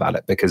mouth off about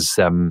it, because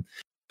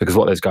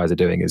what those guys are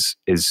doing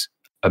is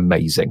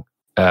amazing,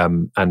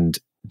 and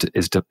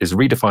is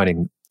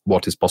redefining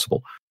what is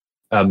possible.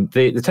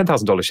 The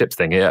 $10,000 ships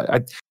thing,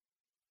 I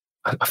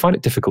find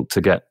it difficult to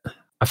get.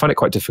 I find it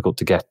quite difficult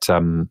to get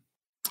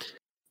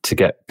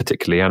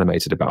particularly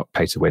animated about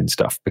pay to win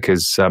stuff,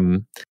 because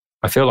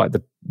I feel like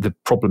the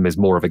problem is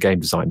more of a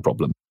game design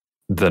problem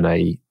than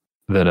a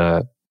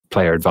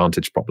player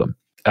advantage problem.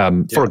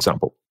 For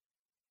example,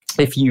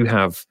 if you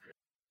have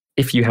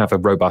a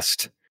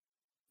robust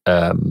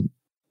crime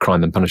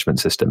and punishment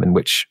system in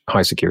which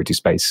high security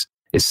space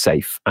is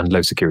safe and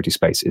low security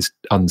space is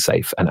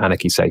unsafe, and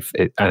anarchy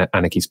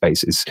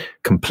space is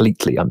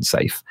completely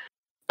unsafe.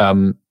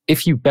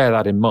 If you bear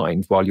that in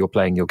mind while you're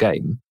playing your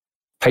game,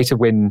 pay to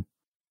win,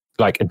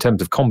 like in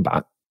terms of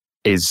combat,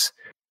 is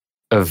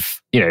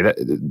that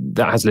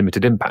has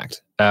limited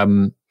impact.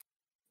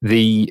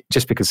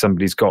 just because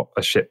somebody's got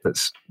a ship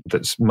that's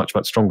much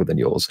stronger than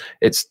yours,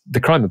 it's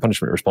the crime and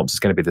punishment response is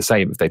going to be the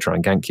same if they try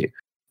and gank you.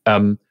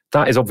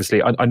 That is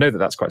obviously, I know that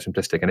that's quite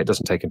simplistic, and it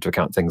doesn't take into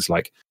account things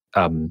like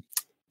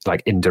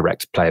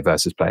indirect player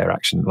versus player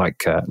action,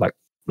 like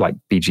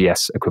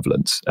BGS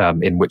equivalents.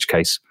 In which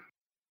case,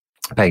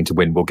 paying to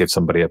win will give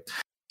somebody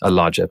a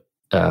larger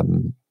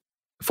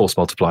force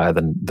multiplier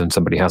than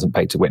somebody who hasn't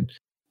paid to win.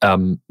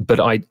 But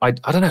I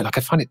don't know. Like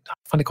I find it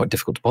quite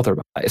difficult to bother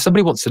about that. If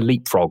somebody wants to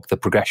leapfrog the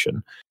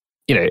progression,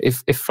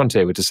 if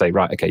Frontier were to say,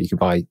 right, okay, you can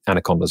buy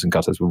anacondas and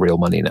gutters with real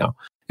money now.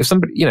 If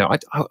somebody,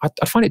 I'd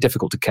find it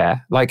difficult to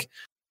care. Like,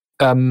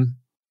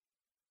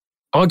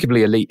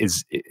 arguably, Elite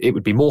it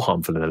would be more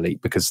harmful in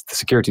Elite because the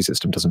security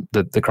system doesn't,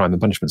 the crime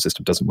and punishment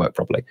system doesn't work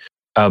properly.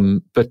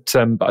 But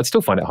I'd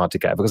still find it hard to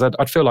care because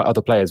I'd feel like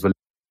other players will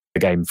the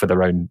game for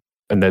their own,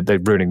 and they're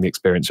ruining the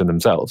experience for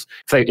themselves.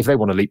 If they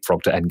want to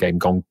leapfrog to end game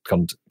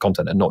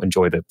content and not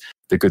enjoy the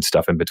good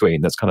stuff in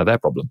between, that's kind of their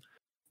problem.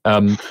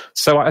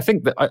 So I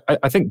think that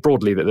I think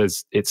broadly that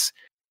it's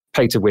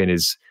pay to win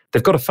is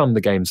they've got to fund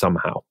the game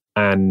somehow,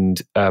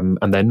 and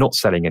they're not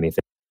selling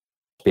anything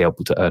to be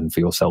able to earn for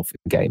yourself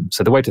in game.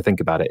 So the way to think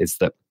about it is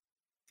that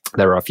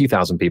there are a few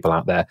thousand people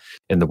out there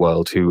in the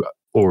world who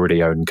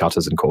already own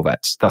cutters and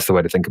corvettes. That's the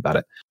way to think about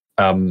it.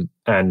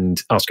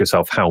 And ask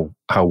yourself how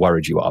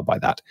worried you are by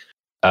that.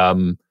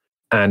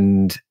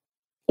 And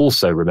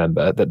also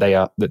remember that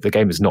that the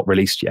game is not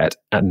released yet,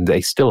 and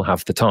they still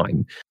have the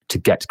time to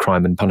get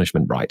crime and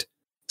punishment right.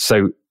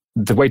 So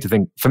the way to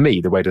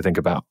think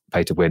about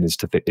pay to win is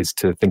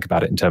to think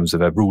about it in terms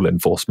of a rule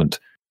enforcement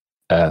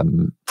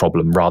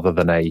problem rather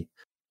than a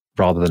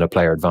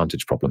player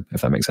advantage problem,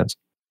 if that makes sense.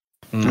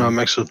 No, it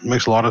makes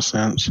a lot of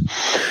sense.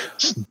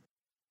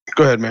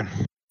 Go ahead, man.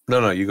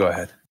 No, you go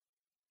ahead.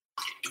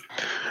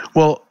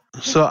 Well,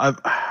 so I'll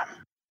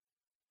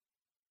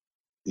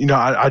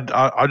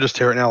just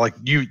tear it now. Like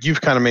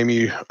you've kind of made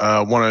me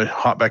want to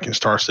hop back in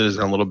Star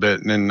Citizen a little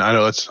bit, and I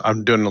know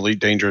I'm doing an Elite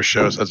Dangerous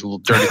show, so that's a little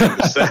dirty thing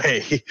to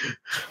say.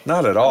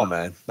 Not at all,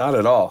 man. Not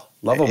at all.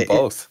 Love them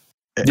both.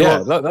 Yeah,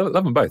 love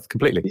them both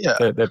completely. Yeah,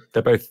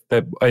 they're both.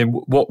 I mean,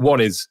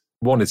 one is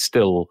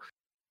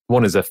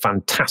a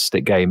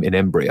fantastic game in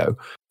embryo,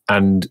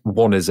 and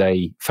one is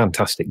a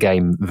fantastic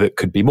game that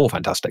could be more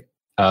fantastic.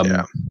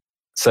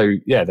 So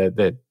yeah,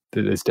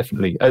 there's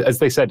definitely, as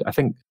they said, I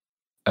think.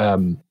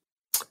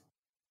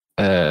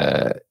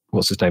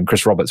 What's his name?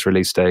 Chris Roberts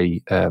released I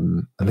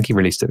think he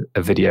released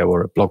a video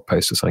or a blog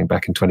post or something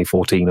back in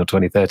 2014 or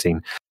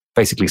 2013,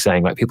 basically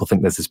saying like people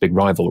think there's this big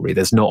rivalry.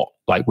 There's not.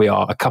 Like we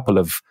are a couple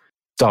of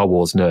Star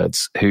Wars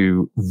nerds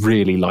who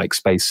really like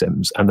space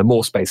sims, and the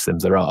more space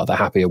sims there are, the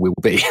happier we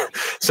will be.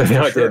 So the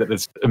idea that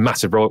there's a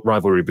massive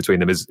rivalry between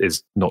them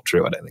is not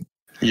true, I don't think.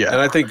 Yeah,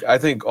 and I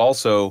think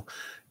also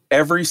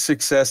every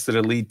success that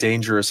Elite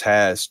Dangerous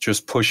has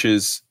just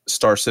pushes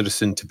Star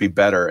Citizen to be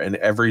better, and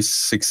every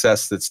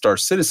success that Star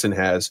Citizen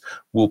has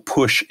will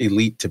push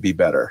Elite to be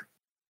better.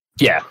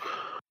 Yeah,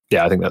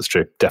 I think that's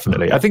true.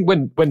 Definitely. I think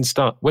when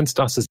Star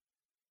Citizen,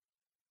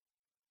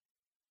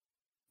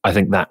 I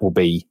think that will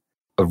be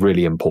a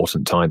really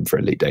important time for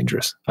Elite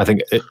Dangerous. I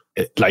think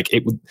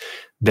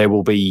there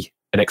will be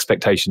an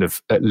expectation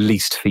of at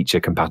least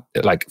feature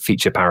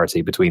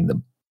parity between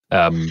them,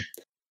 and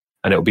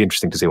it'll be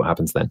interesting to see what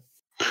happens then.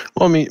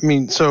 Well,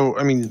 it's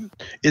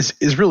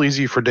real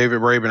easy for David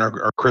Braben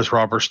or Chris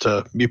Roberts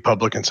to be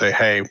public and say,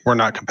 "Hey, we're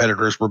not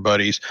competitors, we're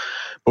buddies."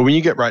 But when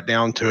you get right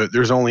down to it,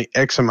 there's only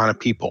X amount of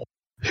people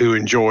who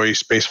enjoy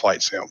space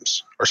flight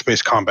sims or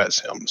space combat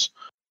sims,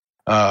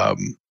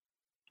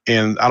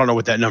 and I don't know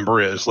what that number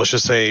is. Let's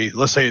say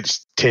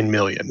it's 10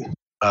 million.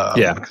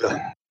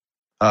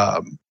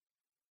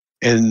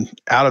 And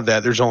out of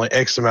that, there's only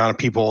X amount of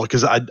people,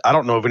 because I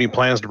don't know of any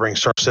plans to bring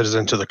Star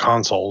Citizen to the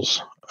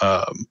consoles.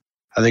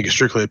 I think it's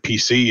strictly a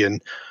PC,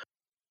 and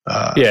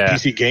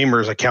PC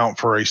gamers account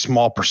for a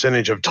small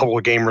percentage of total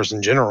gamers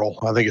in general.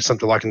 I think it's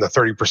something like in the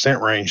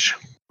 30% range,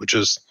 which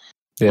is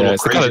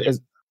it's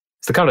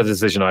the kind of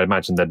decision I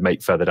imagine they'd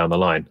make further down the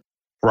line.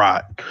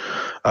 Right.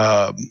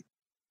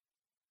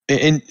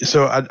 And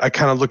so I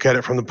kind of look at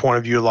it from the point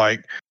of view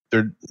like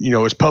they're,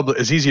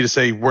 it's easy to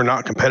say we're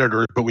not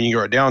competitors, but when you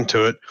get right down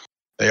to it,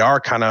 they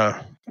are kind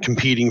of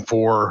competing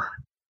for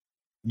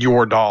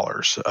your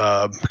dollars,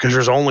 because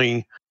there's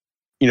only,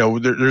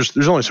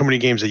 there's only so many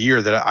games a year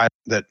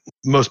that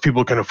most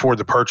people can afford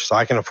the purchase.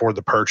 I can afford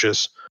the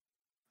purchase,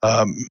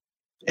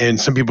 and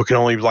some people can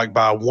only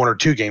buy 1 or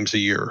 2 games a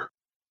year.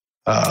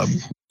 That's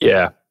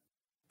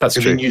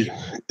true.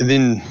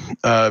 Then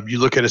you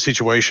look at a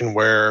situation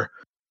where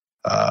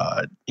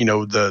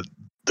the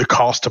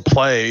cost to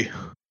play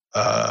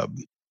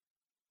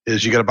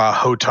is you got to buy a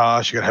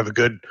HOTAS, you got to have a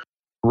good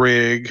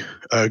rig,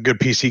 a good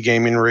PC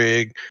gaming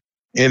rig,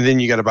 and then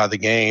you got to buy the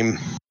game.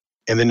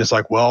 And then it's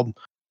like, well,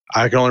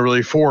 I can only really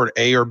afford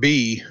A or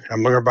B.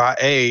 I'm going to buy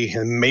A,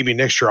 and maybe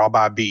next year I'll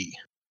buy B.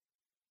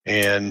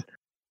 And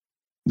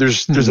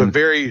there's a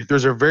very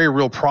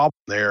real problem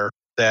there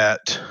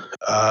that,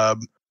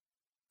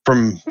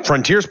 from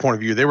Frontier's point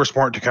of view, they were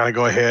smart to kind of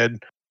go ahead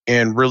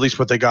and release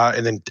what they got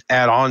and then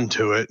add on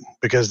to it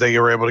because they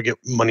were able to get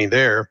money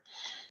there.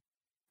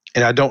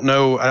 And I don't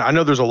know, I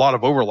know there's a lot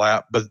of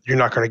overlap, but you're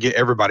not going to get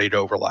everybody to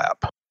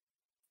overlap.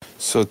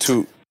 So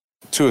to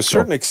a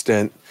certain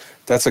extent,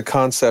 that's a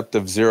concept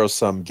of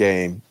zero-sum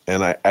game,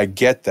 and I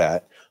get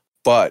that,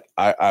 but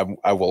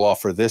I will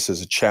offer this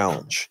as a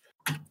challenge.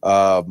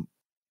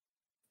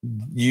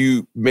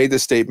 You made the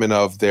statement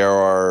of there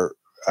are,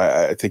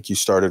 I think you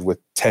started with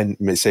 10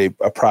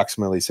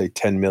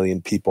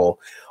 million people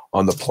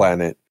on the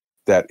planet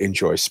that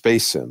enjoy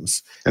space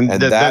sims. And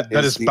that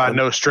is by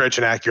no stretch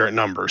an accurate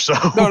number. So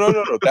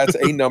no. That's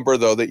a number,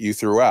 though, that you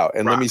threw out.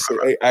 And let me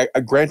say,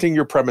 granting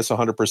your premise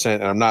 100%,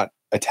 and I'm not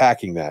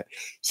attacking that,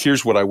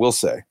 here's what I will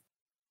say.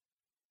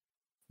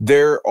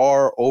 There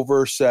are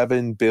over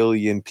 7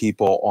 billion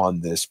people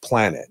on this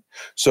planet.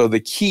 So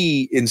the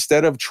key,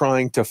 instead of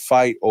trying to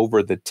fight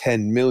over the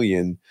 10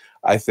 million,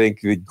 I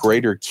think the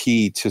greater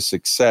key to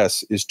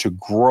success is to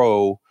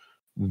grow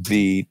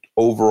the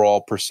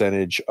overall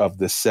percentage of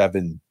the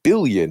 7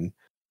 billion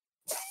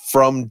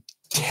from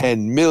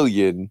 10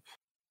 million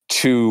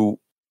to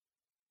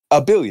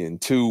a billion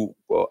to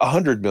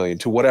 100 million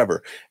to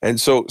whatever.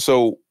 And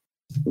so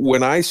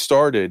when I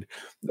started,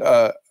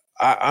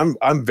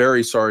 I'm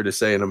very sorry to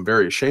say, and I'm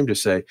very ashamed to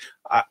say,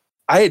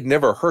 I had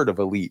never heard of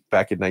Elite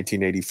back in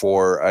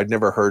 1984. I'd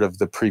never heard of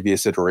the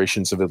previous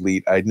iterations of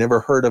Elite. I'd never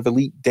heard of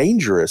Elite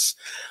Dangerous.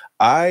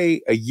 A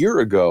year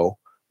ago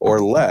or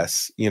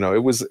less,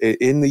 it was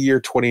in the year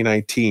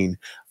 2019,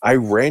 I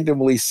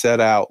randomly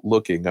set out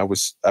looking. I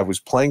was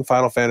playing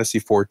Final Fantasy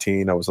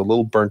XIV. I was a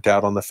little burnt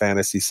out on the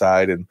fantasy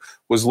side and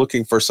was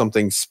looking for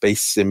something space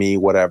simmy,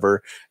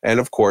 whatever. And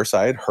of course,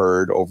 I had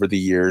heard over the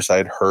years, I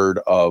had heard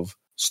of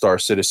Star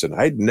Citizen.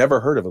 I'd never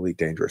heard of Elite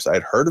Dangerous.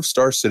 I'd heard of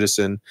Star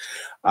Citizen.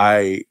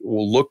 I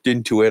looked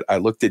into it. I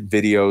looked at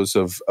videos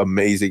of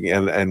amazing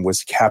and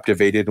was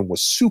captivated and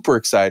was super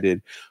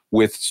excited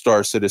with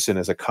Star Citizen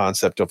as a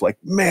concept of like,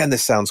 man,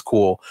 this sounds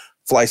cool.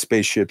 Fly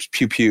spaceships,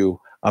 pew pew,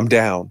 I'm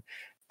down.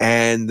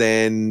 And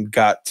then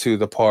got to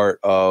the part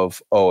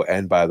of, oh,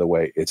 and by the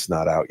way, it's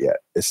not out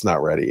yet. It's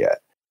not ready yet.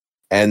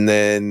 And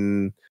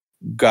then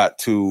got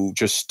to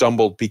just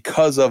stumbled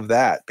because of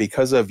that,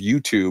 because of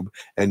YouTube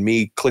and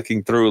me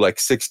clicking through like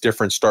 6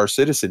 different Star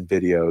Citizen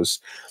videos.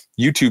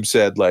 YouTube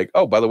said like,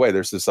 oh, by the way,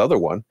 there's this other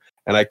one.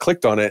 And I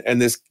clicked on it, and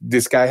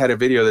this guy had a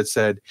video that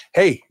said,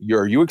 hey,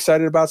 are you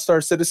excited about Star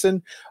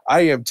Citizen?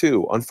 I am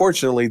too.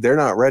 Unfortunately, they're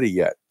not ready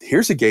yet.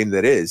 Here's a game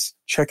that is.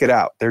 Check it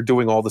out. They're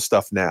doing all the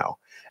stuff now.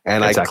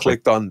 And exactly.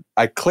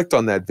 I clicked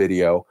on that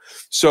video.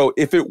 So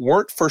if it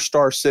weren't for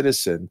Star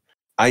Citizen,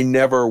 I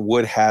never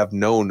would have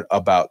known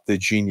about the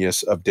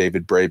genius of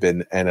David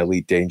Braben and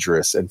Elite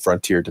Dangerous and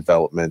Frontier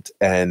Development.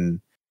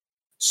 And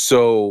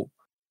so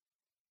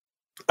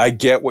I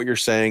get what you're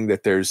saying,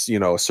 that there's,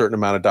 a certain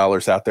amount of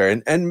dollars out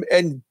there.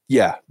 And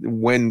yeah,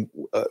 when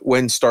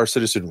Star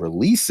Citizen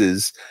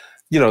releases,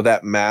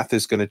 that math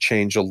is going to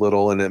change a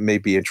little and it may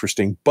be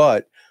interesting,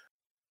 but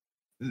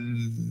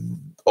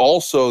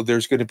also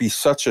there's going to be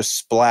such a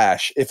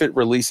splash if it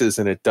releases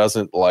and it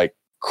doesn't like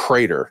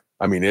crater.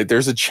 I mean,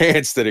 there's a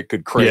chance that it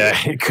could crater.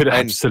 Yeah, it could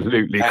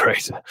absolutely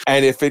crater.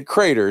 And if it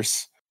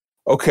craters,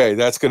 okay,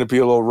 that's going to be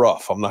a little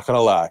rough. I'm not going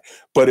to lie.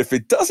 But if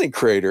it doesn't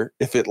crater,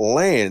 if it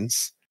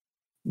lands,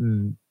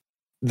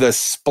 the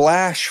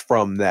splash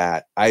from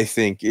that, I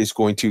think, there's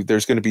going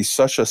to be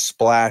such a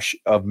splash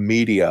of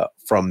media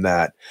from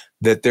that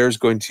there's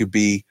going to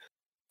be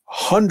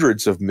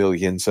hundreds of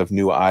millions of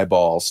new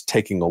eyeballs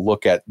taking a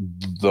look at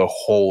the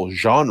whole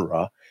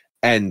genre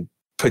and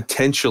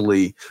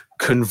potentially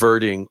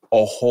converting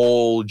a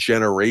whole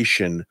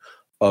generation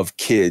of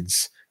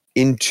kids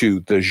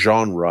into the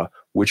genre,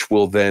 which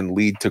will then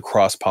lead to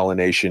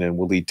cross-pollination and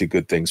will lead to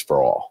good things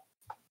for all.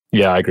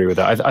 Yeah, I agree with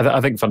that.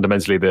 I think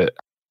fundamentally that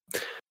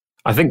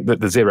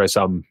the zero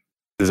sum,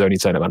 there's only a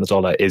certain amount of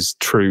dollar, is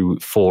true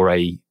for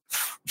a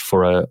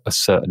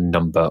certain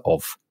number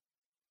of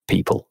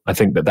people. I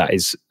think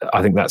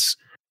that's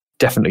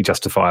definitely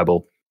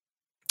justifiable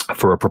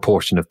for a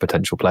proportion of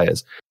potential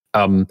players.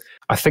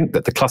 I think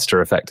that the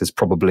cluster effect is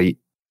probably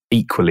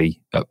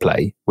equally at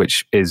play,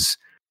 which is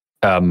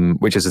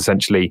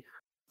essentially,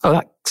 oh,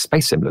 that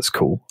space sim looks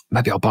cool.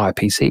 Maybe I'll buy a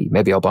PC.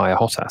 Maybe I'll buy a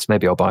hot ass.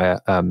 Maybe I'll buy a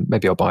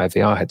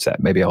VR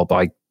headset. Maybe I'll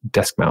buy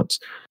desk mounts.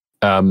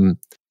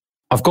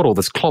 I've got all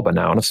this clobber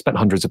now, and I've spent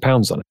hundreds of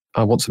pounds on it.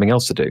 I want something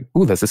else to do.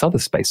 Oh, there's this other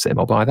space sim.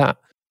 I'll buy that.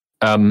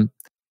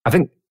 I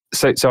think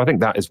so. I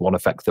think that is one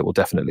effect that will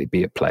definitely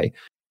be at play.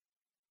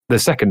 The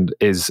second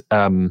is,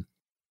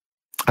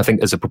 I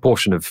think, as a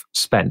proportion of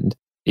spend,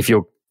 if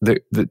you're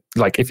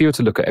if you were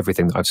to look at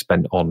everything that I've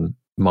spent on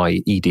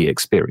my ED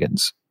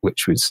experience,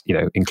 which was,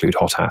 include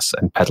hot ass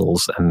and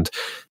pedals and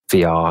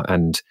VR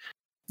and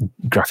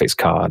graphics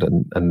card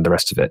and the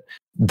rest of it,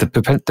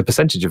 the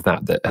percentage of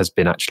that has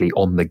been actually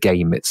on the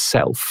game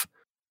itself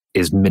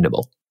is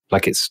minimal.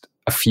 Like, it's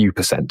a few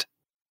percent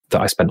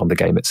that I spent on the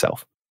game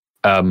itself.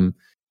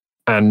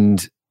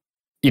 And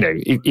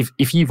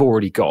if you've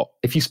already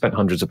if you spent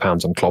hundreds of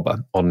pounds on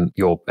clobber on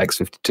your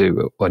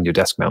X52 or on your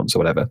desk mounts or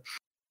whatever,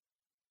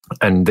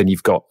 and then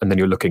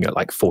you're looking at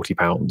like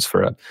 £40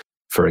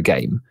 for a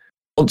game.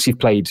 Once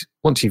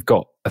you've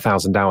got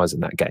 1,000 hours in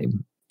that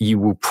game, you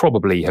will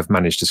probably have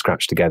managed to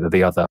scratch together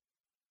the other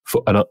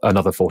for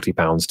another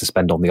 £40 to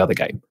spend on the other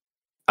game.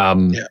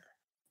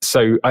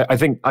 So I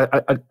think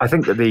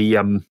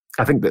that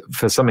I think that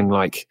for something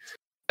like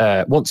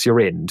once you're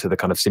into the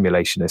kind of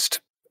simulationist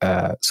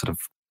sort of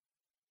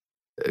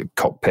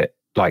cockpit,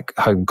 like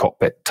home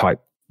cockpit type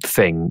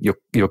thing,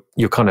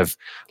 you're kind of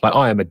like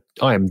I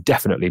am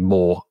definitely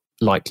more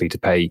likely to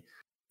play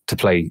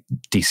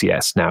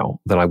DCS now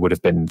than I would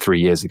have been 3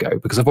 years ago,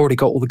 because I've already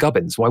got all the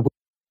gubbins. Why would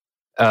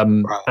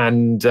right.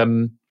 And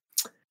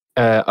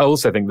I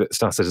also think that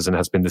Star Citizen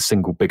has been the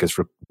single biggest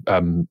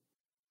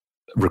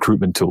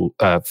recruitment tool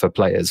for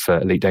players for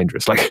Elite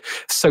Dangerous. Like,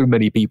 so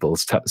many people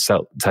say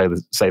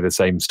the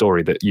same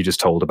story that you just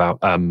told about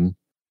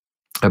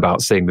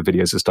seeing the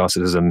videos of Star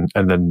Citizen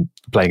and then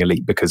playing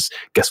Elite, because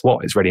guess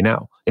what? It's ready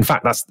now. In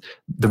fact, that's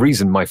the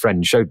reason my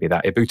friend showed me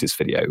that Ibutis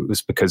video,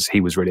 was because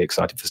he was really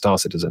excited for Star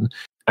Citizen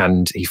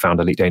and he found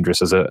Elite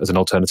Dangerous as an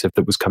alternative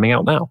that was coming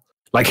out now.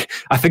 Like,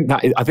 I think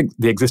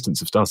the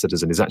existence of Star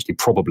Citizen is actually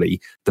probably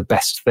the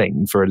best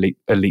thing for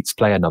Elite's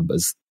player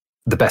numbers,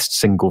 the best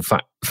single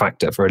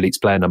factor for Elite's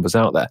player numbers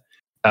out there.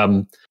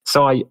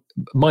 So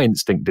my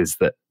instinct is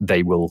that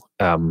they will.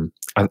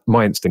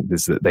 My instinct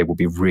is that they will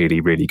be really,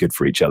 really good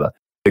for each other.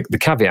 The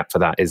caveat for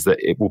that is that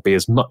it will be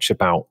as much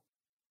about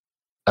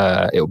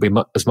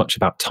as much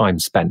about time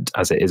spent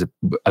as it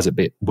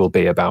will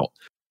be about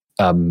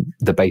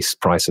the base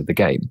price of the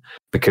game,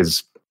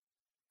 because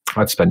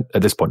I've spent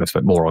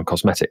more on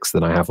cosmetics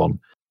than I have on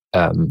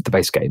the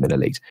base game in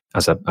Elite,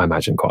 as I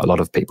imagine quite a lot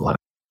of people have.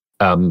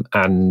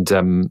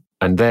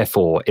 And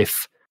therefore,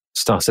 if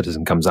Star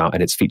Citizen comes out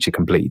and it's feature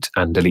complete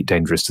and Elite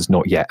Dangerous does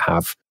not yet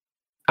have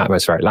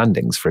atmospheric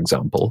landings, for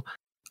example,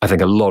 I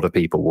think a lot of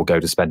people will go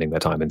to spending their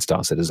time in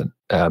Star Citizen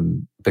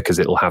because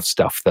it'll have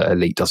stuff that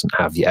Elite doesn't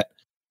have yet,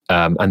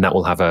 and that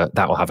will have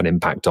an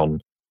impact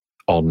on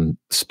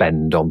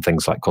spend on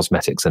things like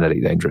cosmetics and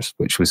Elite Dangerous,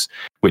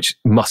 which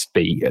must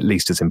be at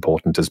least as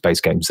important as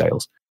base game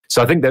sales.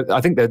 So I think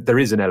that there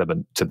is an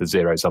element to the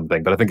zero sum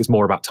thing, but I think it's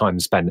more about time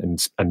spent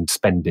and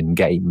spend in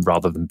game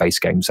rather than base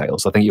game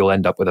sales. I think you'll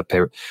end up with I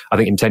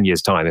think in 10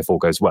 years' time, if all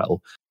goes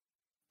well,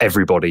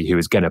 everybody who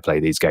is going to play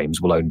these games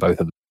will own both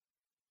of them.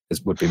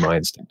 This would be my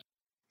instinct.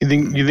 You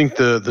think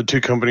the two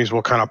companies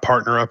will kind of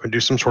partner up and do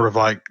some sort of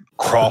like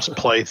cross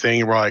play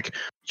thing where like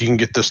you can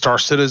get the Star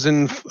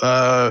Citizen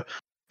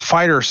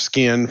fighter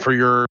skin for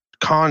your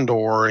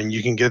Condor, and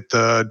you can get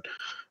the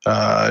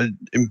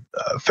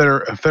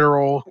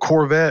Federal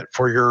Corvette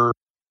for your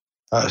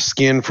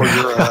skin for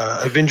your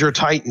Avenger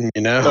Titan,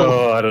 you know?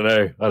 Oh, I don't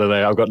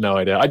know. I've got no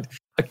idea. I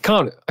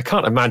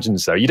can't imagine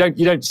so. You don't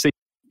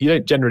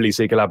generally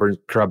see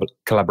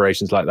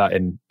collaborations like that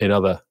in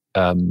other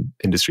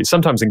industries.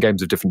 Sometimes in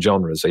games of different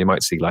genres, so you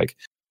might see like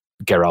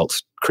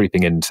Geralt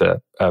creeping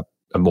into a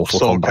Mortal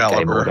Kombat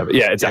game or whatever.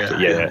 Yeah,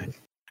 exactly. Yeah.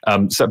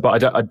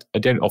 But I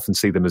don't often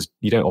see them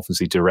you don't often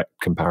see direct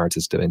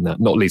comparators doing that,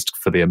 not least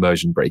for the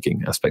immersion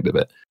breaking aspect of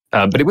it.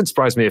 But it wouldn't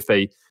surprise me if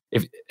they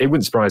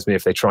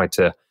tried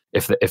to,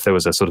 if there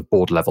was a sort of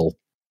board level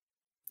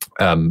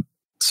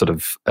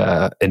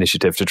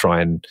initiative to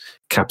try and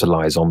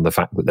capitalize on the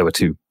fact that there were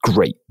two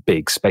great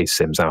big space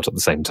sims out at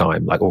the same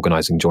time, like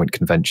organizing joint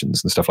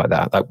conventions and stuff like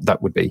that.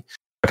 That would be,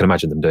 I can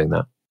imagine them doing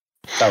that.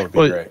 That would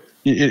be great.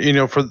 You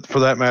know, for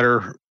that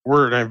matter,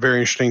 we're in a very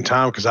interesting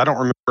time, because I don't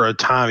remember a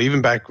time,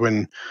 even back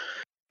when,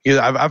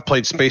 I've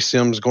played space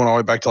sims going all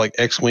the way back to like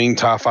X-Wing,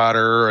 TIE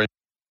Fighter, and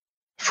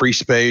Free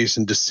Space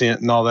and Descent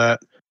and all that.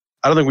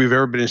 I don't think we've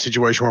ever been in a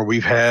situation where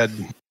we've had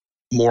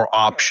more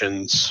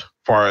options as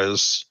far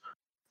as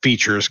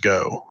features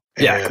go.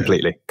 Yeah, and,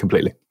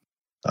 completely.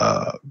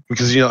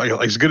 Because like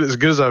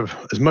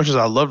as much as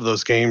I love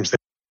those games, they're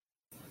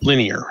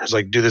linear. It's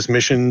like, do this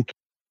mission,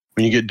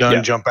 when you get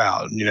done, jump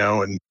out.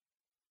 And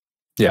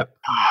yeah,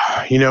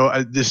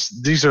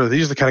 these are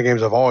the kind of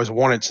games I've always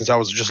wanted since I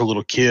was just a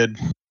little kid,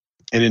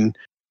 and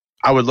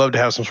I would love to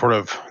have some sort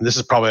of. This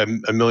is probably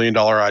 $1 million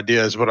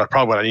idea. Is what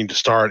I need to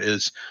start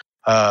is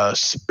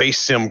Space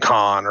Sim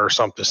Con or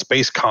something,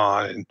 Space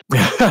Con,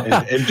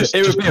 and just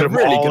it would be a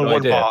really good idea.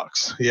 One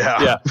box.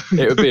 Yeah,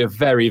 it would be a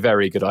very,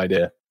 very good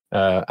idea,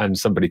 and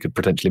somebody could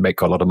potentially make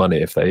quite a lot of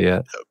money if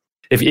they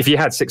if you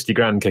had 60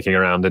 grand kicking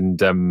around and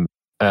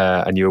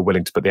you were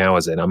willing to put the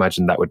hours in. I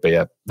imagine that would be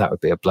a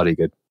bloody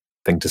good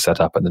thing to set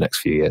up in the next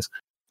few years.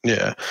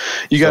 Yeah,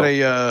 you got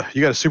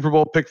a Super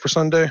Bowl pick for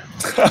Sunday?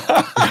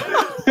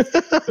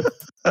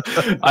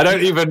 I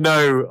don't even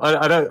know.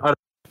 I don't.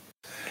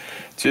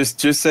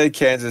 Just say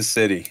Kansas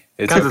City.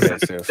 It's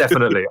Kansas City,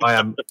 definitely.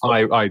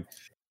 I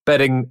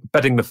betting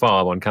the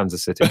farm on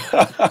Kansas City.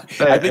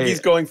 I think he's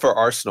going for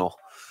Arsenal.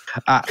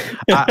 I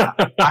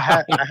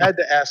had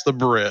to ask the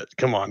Brit.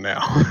 Come on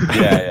now.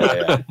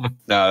 Yeah.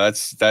 No,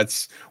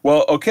 that's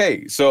well.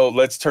 Okay, so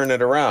let's turn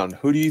it around.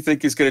 Who do you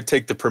think is going to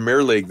take the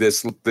Premier League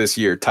this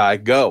year? Ty,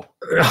 go.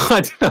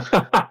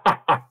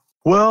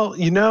 Well,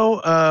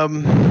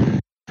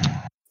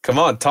 come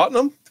on,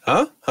 Tottenham.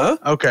 Huh?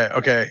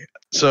 Okay.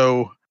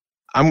 So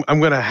I'm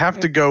gonna have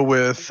to go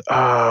with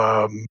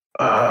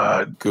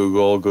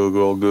Google.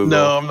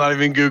 No, I'm not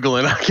even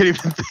Googling. I can't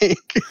even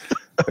think.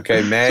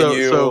 Okay, Man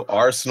U, So-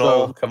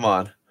 Arsenal. Come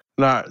on.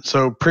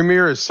 So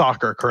Premier is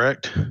soccer,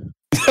 correct?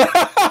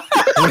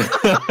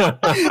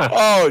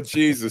 Oh,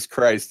 Jesus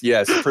Christ.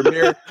 Yes.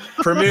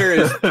 Premier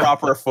is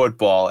proper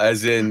football,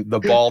 as in the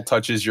ball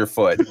touches your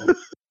foot.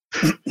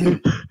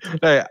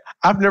 Hey,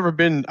 I've never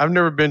been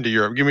to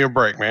Europe. Give me a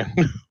break, man.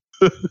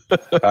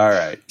 All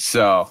right.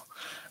 So, all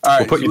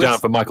right. We'll put you let's- down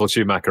for Michael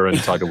Schumacher and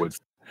Tiger Woods.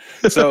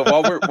 So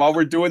while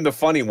we're doing the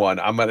funny one,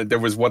 there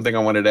was one thing I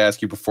wanted to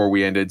ask you before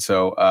we ended.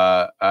 So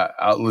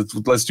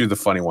let's do the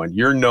funny one.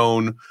 You're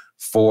known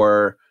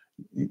for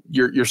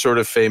you're sort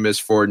of famous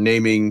for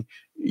naming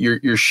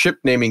your ship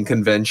naming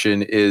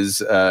convention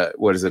is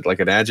what is it, like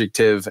an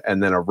adjective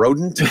and then a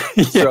rodent?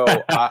 Yeah. So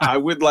I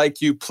would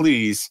like you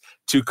please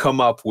to come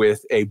up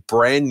with a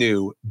brand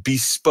new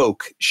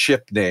bespoke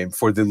ship name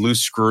for the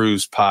Loose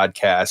Screws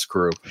podcast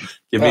crew.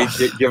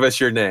 Give us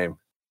your name.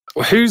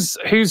 Whose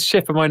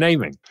ship am I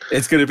naming?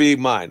 It's going to be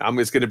mine.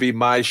 It's going to be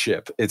my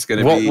ship. It's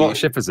going to be What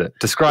ship is it?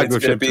 Describe your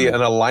It's going ship. to be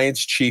an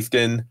Alliance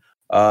Chieftain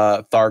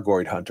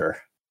Thargoid Hunter.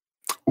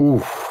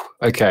 Ooh,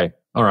 okay.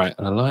 All right.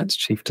 An Alliance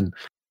Chieftain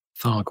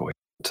Thargoid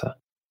Hunter.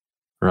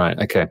 Right,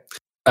 okay.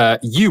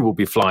 You will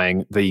be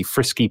flying the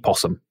Frisky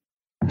Possum.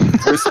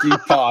 Frisky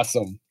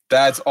Possum.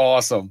 That's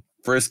awesome.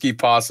 Frisky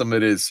Possum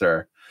it is,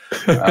 sir.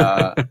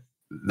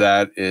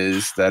 That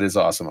is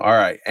awesome. All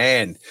right.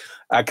 And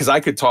because I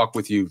could talk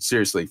with you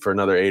seriously for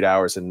another 8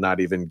 hours and not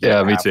even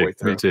get halfway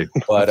through. Me too.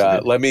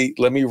 But let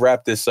me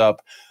wrap this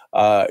up.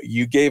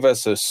 You gave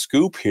us a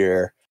scoop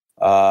here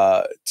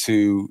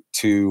to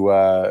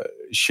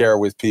share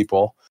with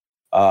people.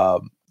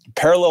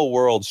 Parallel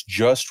Worlds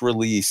just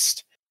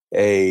released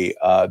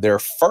their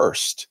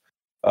first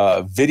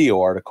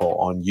video article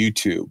on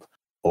YouTube,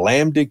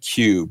 Lambda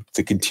Cube: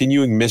 The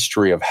Continuing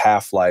Mystery of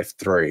Half-Life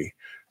 3.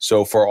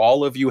 So for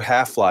all of you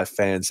Half-Life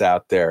fans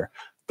out there,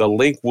 the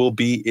link will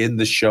be in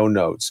the show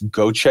notes.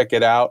 Go check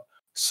it out.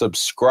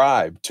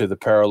 Subscribe to the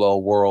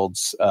Parallel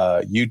Worlds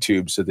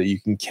YouTube so that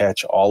you can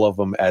catch all of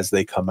them as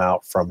they come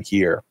out from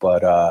here.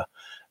 But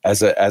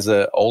as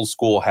a old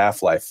school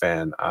Half-Life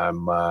fan,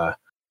 I'm a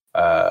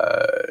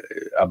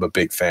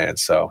big fan.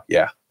 So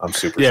yeah, I'm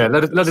super. Yeah,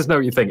 let us know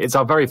what you think. It's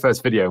our very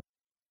first video.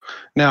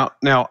 Now,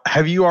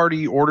 have you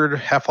already ordered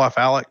Half-Life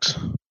Alyx?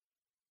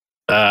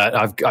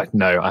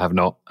 No, I have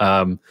not.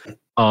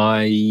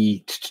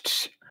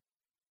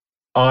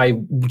 I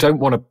don't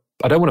want to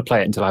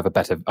play it until I have a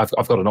better. I've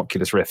got an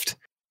Oculus Rift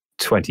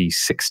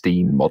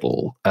 2016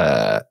 model,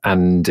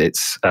 and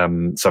it's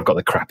so I've got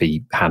the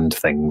crappy hand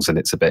things, and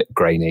it's a bit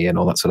grainy and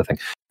all that sort of thing.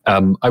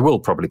 I will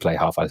probably play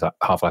Half-Life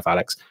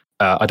Alyx.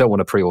 I don't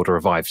want to pre-order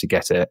a Vive to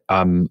get it.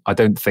 I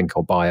don't think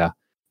I'll buy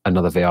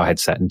another VR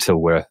headset until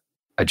we're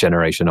a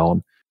generation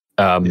on.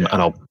 And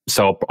I'll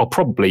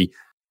probably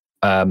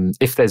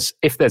if there's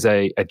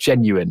a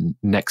genuine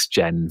next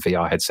gen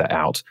VR headset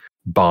out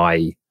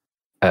by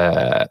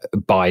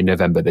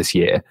November this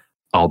year,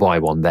 I'll buy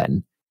one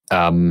then.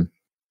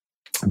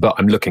 But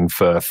I'm looking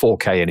for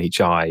 4K in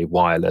each eye,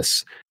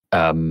 wireless,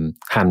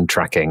 hand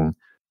tracking,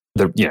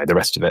 the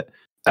rest of it,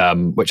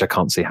 which I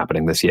can't see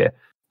happening this year.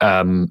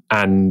 And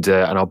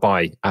I'll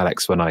buy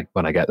Alyx when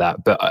I get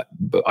that. But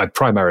I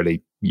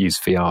primarily use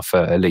VR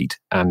for Elite,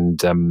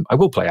 and I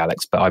will play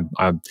Alyx, but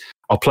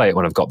I'll play it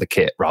when I've got the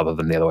kit rather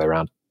than the other way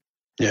around.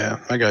 Yeah,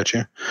 I got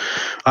you.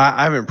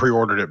 I haven't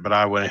pre-ordered it, but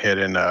I went ahead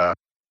and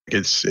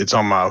it's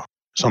on my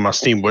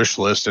Steam wish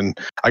list, and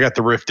I got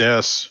the Rift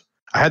S.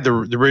 I had the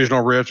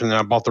original Rift, and then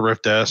I bought the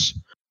Rift S,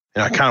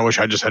 and I kind of wish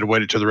I just had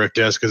waited to the Rift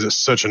S because it's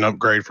such an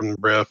upgrade from the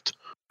Rift.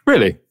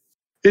 Really?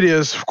 It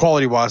is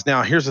quality wise.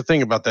 Now, here's the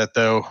thing about that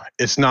though: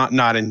 it's not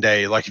night and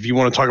day. Like if you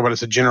want to talk about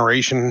it's a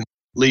generation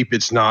leap,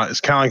 it's not.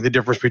 It's kind of like the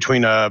difference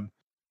between an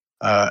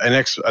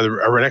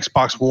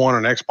Xbox One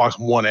and an Xbox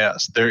One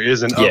S. There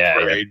is an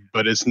upgrade,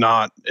 but it's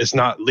not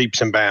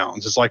leaps and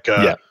bounds. It's like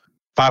a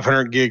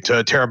 500 gig to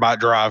a terabyte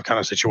drive kind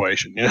of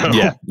situation, you know?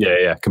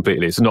 Yeah,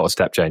 completely. It's not a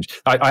step change.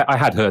 I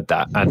had heard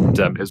that, and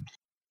the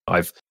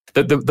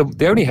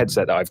only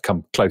headset that I've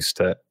come close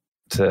to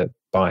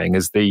buying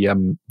is the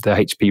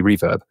HP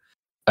Reverb.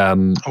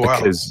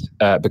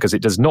 Because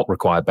it does not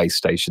require base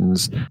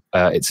stations.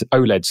 It's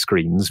OLED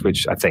screens,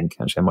 which I think,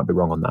 actually I might be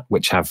wrong on that,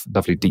 which have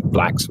lovely deep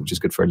blacks, which is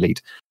good for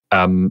Elite.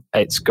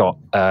 It's got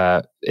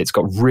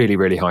really,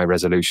 really high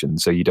resolution,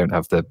 so you don't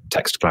have the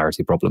text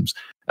clarity problems.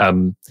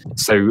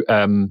 So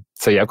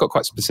yeah, I've got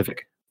quite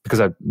specific, because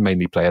I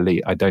mainly play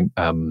Elite. I don't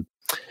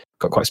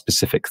got quite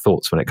specific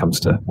thoughts when it comes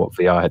to what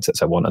VR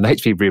headsets I want. And the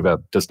HP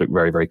Reverb does look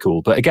very, very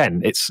cool. But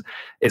again, it's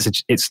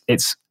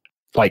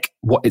like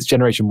it's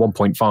generation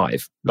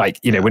 1.5. Like,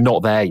 we're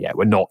not there yet.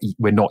 We're not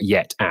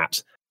yet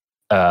at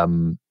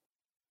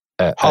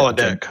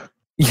holodeck.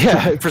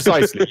 Yeah,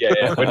 precisely.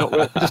 Yeah.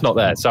 We're just not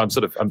there. So I'm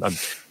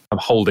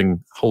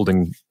holding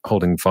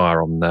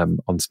fire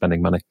on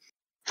spending money.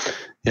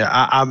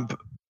 Yeah,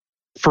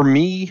 for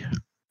me,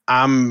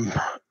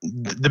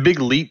 the big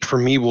leap for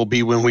me will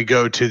be when we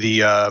go to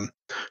the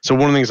so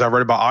one of the things I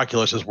read about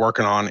Oculus is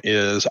working on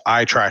is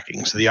eye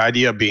tracking. So the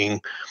idea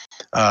being,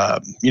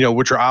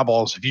 with your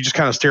eyeballs, if you just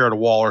kind of stare at a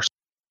wall or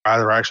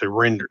either actually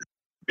render,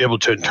 be able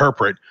to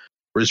interpret,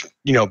 is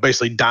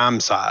basically dime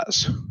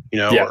size,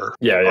 or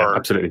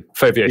absolutely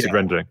foveated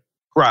rendering.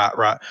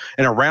 Right.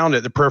 And around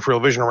it, the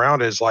peripheral vision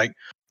around it is like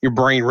your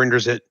brain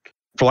renders it,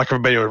 for lack of a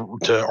better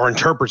or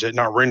interprets it,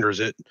 not renders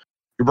it.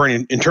 Your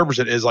brain interprets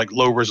it as like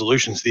low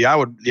resolution. So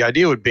the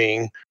idea would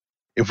be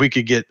if we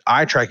could get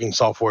eye tracking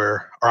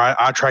software or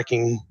eye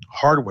tracking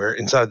hardware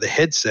inside of the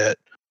headset,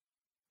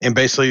 and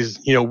basically,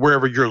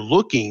 wherever you're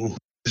looking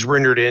is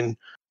rendered in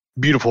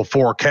beautiful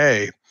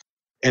 4K,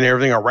 and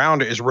everything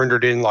around it is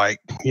rendered in like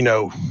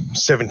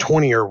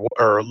 720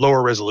 or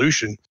lower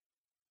resolution.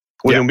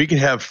 Well, then we can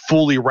have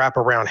fully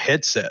wraparound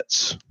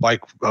headsets,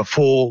 like a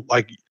full,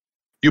 like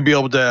you'll be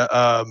able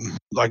to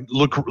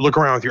look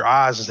around with your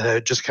eyes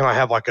and just kind of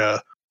have like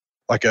a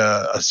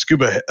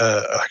scuba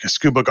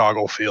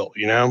goggle feel,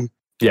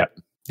 Yeah,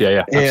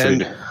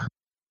 absolutely. And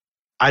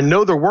I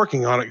know they're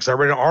working on it because I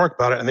read an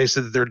article about it, and they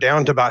said that they're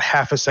down to about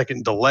half a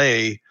second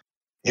delay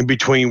in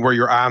between where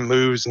your eye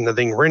moves and the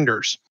thing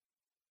renders.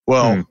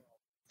 Well,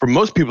 for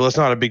most people, that's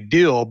not a big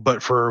deal,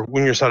 but for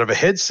when you're inside of a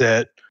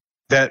headset,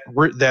 that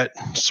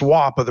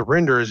swap of the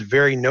render is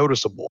very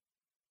noticeable.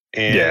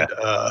 And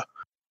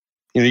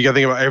you got to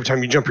think about every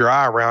time you jump your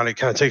eye around, it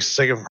kind of takes a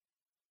second for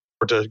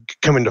it to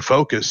come into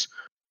focus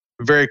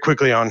very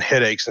quickly on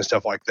headaches and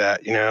stuff like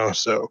that,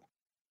 So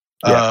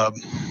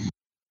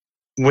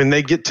when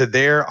they get to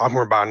there, I'm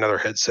going to buy another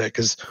headset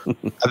because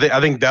I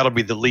think that'll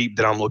be the leap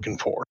that I'm looking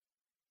for.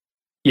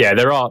 Yeah,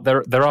 there are.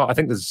 I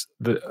think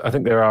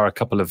there are a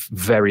couple of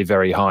very,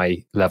 very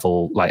high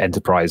level, like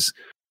enterprise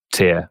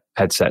tier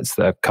headsets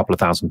that are a couple of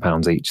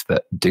 £1,000 each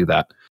that do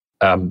that.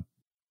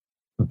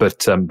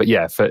 But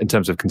yeah, in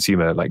terms of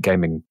consumer like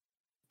gaming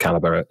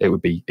caliber, it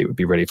would be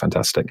really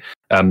fantastic.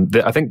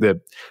 I think the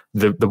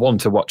one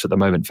to watch at the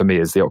moment for me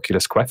is the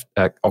Oculus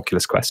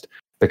Quest,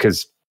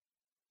 because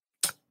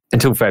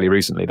until fairly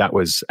recently that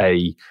was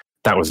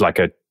like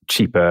a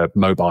cheaper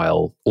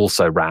mobile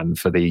also ran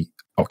for the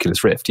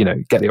Oculus Rift.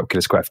 Get the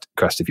Oculus Quest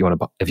if you want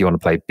to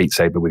play Beat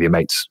Saber with your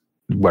mates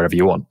wherever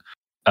you want.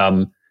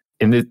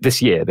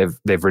 This year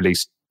they've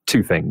released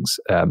two things.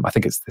 I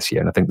think it's this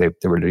year, and I think they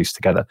were released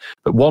together.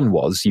 But one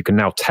was you can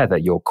now tether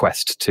your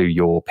Quest to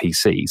your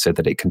PC so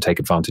that it can take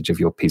advantage of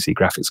your PC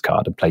graphics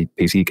card and play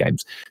PC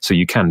games. So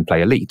you can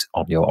play Elite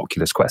on your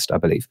Oculus Quest, I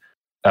believe,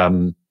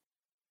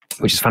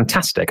 which is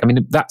fantastic. I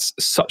mean, that's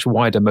such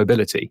wider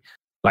mobility.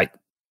 Like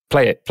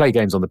play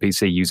games on the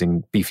PC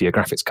using beefier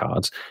graphics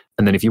cards,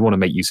 and then if you want to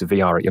make use of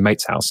VR at your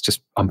mate's house,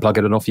 just unplug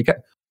it and off you go.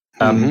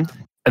 And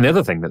the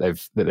other thing that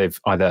they've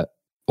either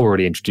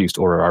already introduced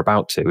or are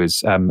about to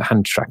is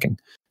hand tracking.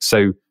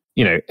 So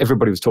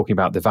everybody was talking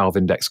about the Valve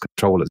Index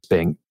controllers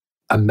being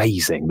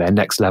amazing. They're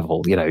next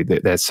level.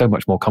 They're so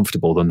much more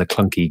comfortable than the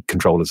clunky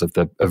controllers of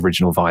the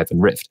original Vive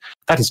and Rift.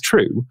 That is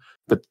true,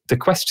 but the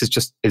Quest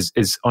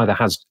is either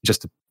has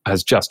just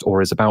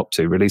or is about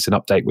to release an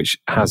update which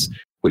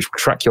will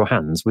track your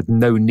hands with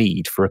no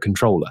need for a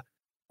controller,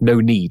 no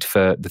need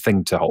for the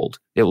thing to hold.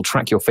 It will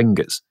track your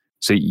fingers,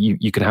 so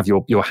you can have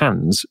your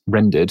hands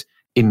rendered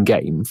in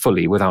game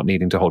fully without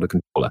needing to hold a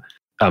controller,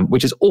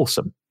 which is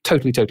awesome,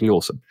 totally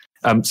awesome.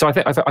 So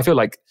I feel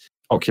like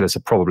Oculus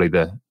are probably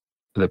the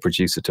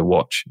producer to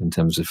watch in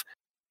terms of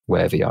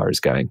where VR is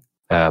going.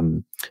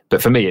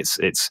 But for me,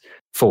 it's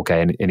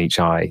 4K in each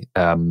eye.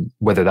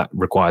 Whether that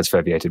requires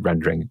foveated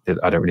rendering,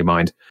 I don't really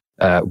mind.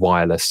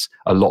 Wireless,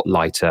 a lot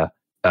lighter,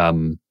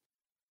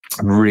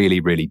 really,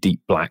 really deep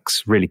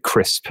blacks, really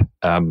crisp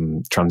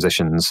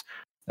transitions.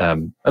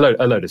 A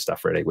load of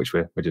stuff really, which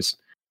we're just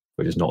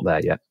not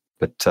there yet.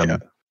 But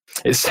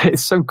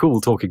it's so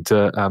cool talking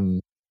to.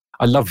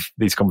 I love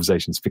these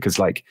conversations because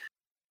like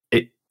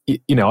I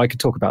could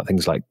talk about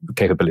things like the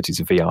capabilities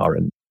of VR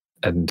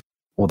and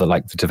or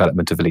the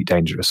development of Elite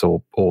Dangerous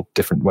or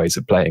different ways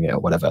of playing it or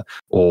whatever,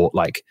 or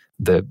like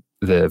the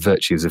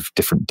virtues of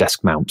different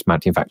desk mount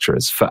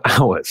manufacturers for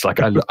hours. Like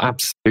I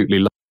absolutely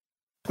love.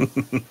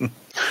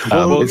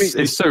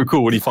 It's so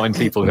cool when you find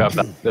people who have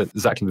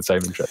exactly the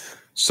same interest.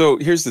 So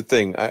here's the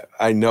thing.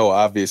 I know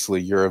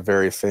obviously you're a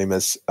very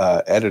famous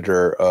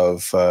editor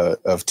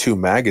of two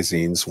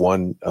magazines,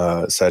 one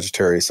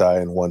Sagittarius Eye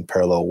and one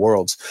Parallel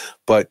Worlds.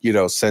 But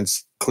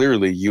since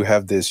clearly you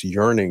have this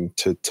yearning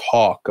to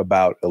talk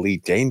about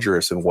Elite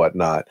Dangerous and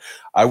whatnot,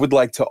 I would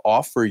like to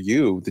offer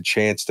you the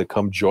chance to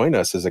come join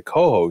us as a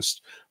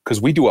co-host, because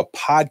we do a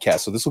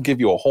podcast. So this will give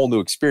you a whole new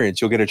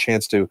experience. You'll get a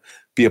chance to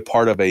be a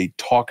part of a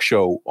talk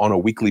show on a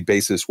weekly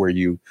basis where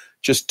you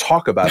just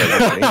talk about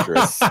Elite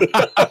Dangerous.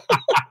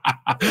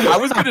 I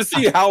was going to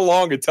see how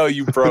long until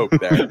you broke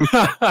there.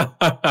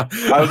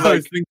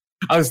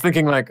 I was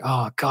thinking like,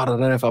 oh God, I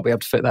don't know if I'll be able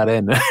to fit that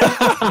in.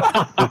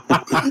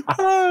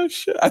 Oh,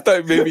 shit. I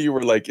thought maybe you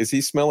were like, is he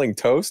smelling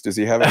toast? Is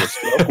he having a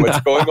stroke? What's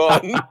going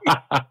on?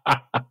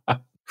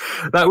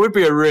 That would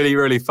be a really,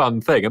 really fun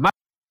thing.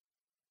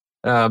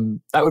 That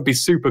would be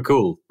super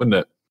cool, wouldn't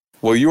it?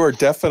 Well, you are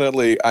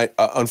definitely.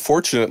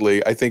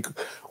 Unfortunately, I think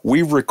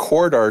we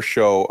record our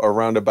show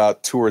around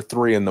about 2 or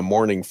 3 in the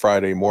morning,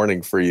 Friday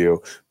morning for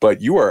you.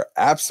 But you are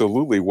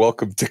absolutely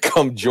welcome to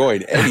come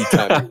join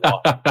anytime you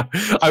want.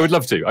 I would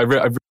love to.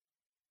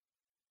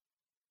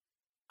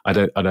 I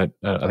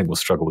think we'll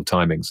struggle with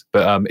timings.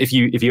 But if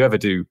you ever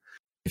do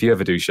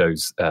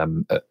shows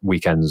at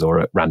weekends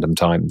or at random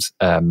times,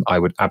 I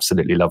would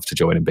absolutely love to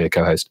join and be a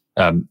co-host.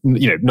 Not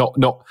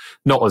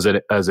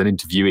as an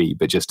interviewee,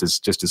 but just as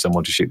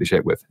someone to shoot the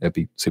shit with. It'd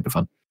be super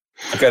fun.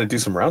 I got to do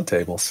some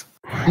roundtables.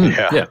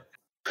 Yeah.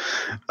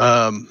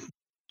 Well,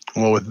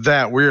 with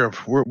that,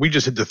 we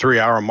just hit the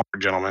 3-hour mark,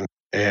 gentlemen,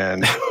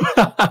 and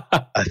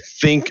I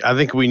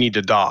think we need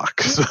to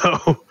dock.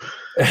 So,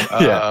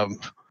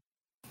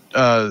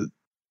 To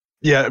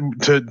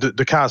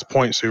Kai's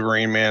point,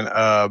 Suverine,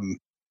 man,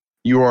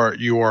 you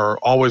are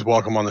always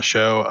welcome on the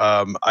show.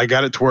 I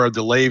got it to where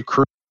the Lave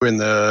crew and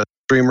the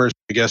streamers,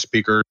 the guest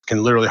speakers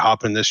can literally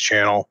hop in this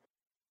channel.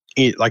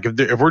 Like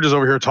if we're just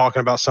over here talking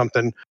about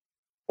something,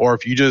 or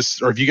if you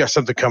got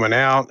something coming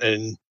out,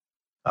 and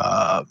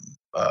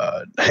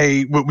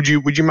hey, would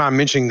you mind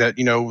mentioning that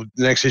the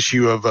next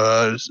issue of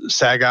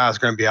SAG-I is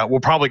going to be out? We'll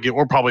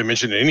probably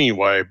mention it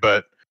anyway,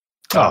 but.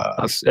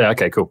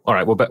 Okay, cool. All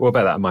right, we'll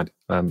bear that in mind.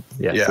 For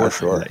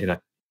sure.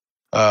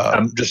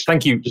 Just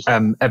thank you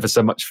ever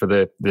so much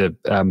for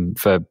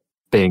for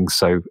being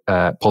so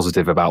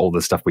positive about all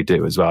the stuff we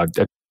do as well.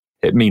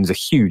 It means a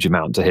huge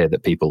amount to hear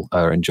that people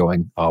are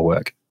enjoying our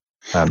work.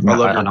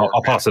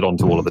 I'll pass it on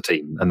to all of the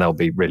team, and they'll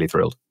be really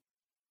thrilled.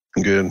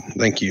 Good,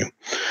 thank you.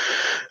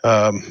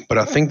 But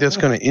I think that's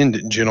going to end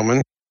it,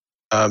 gentlemen.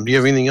 Do you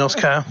have anything else,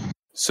 Kai?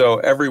 So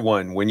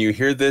everyone, when you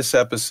hear this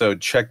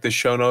episode, check the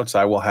show notes.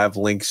 I will have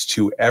links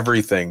to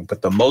everything.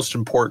 But the most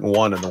important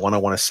one, and the one I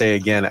want to say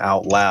again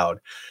out loud,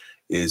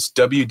 is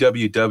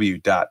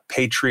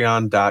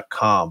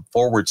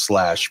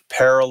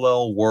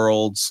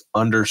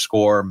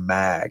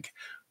www.patreon.com/parallelworlds_mag.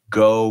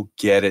 Go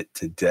get it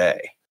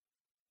today.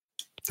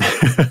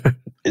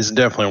 It's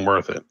definitely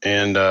worth it.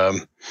 And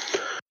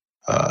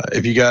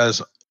if you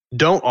guys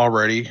don't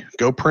already,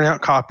 go print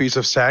out copies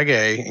of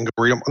SAG-A and go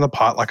read them on the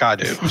pot like I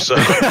do. So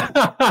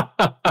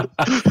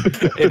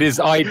it is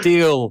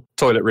ideal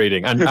toilet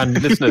reading,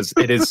 and listeners,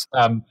 it is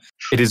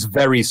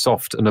very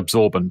soft and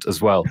absorbent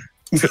as well.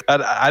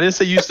 I didn't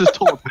say use this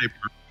toilet paper.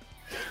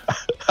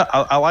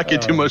 I like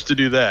it too much to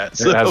do that.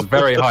 So. It has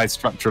very high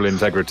structural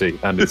integrity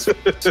and it's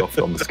soft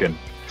on the skin.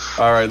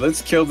 All right,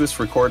 let's kill this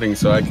recording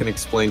so I can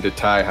explain to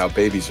Ty how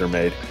babies are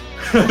made.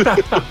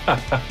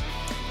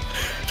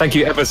 Thank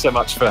you ever so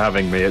much for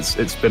having me.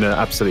 It's been an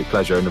absolute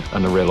pleasure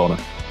and a real honor.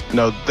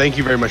 No, thank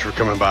you very much for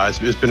coming by. It's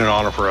been an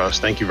honor for us.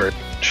 Thank you very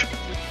much.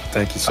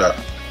 Thank you, sir.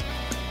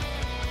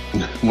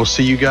 We'll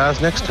see you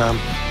guys next time.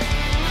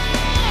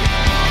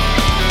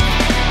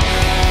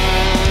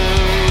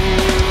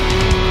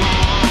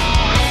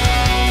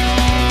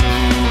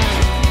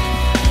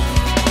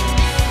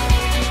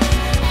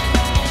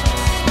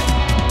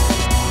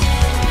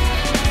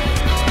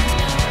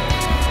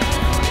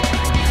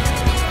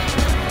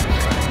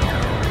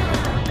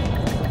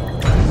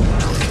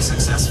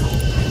 Successful.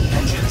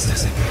 Engines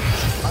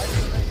disengaged.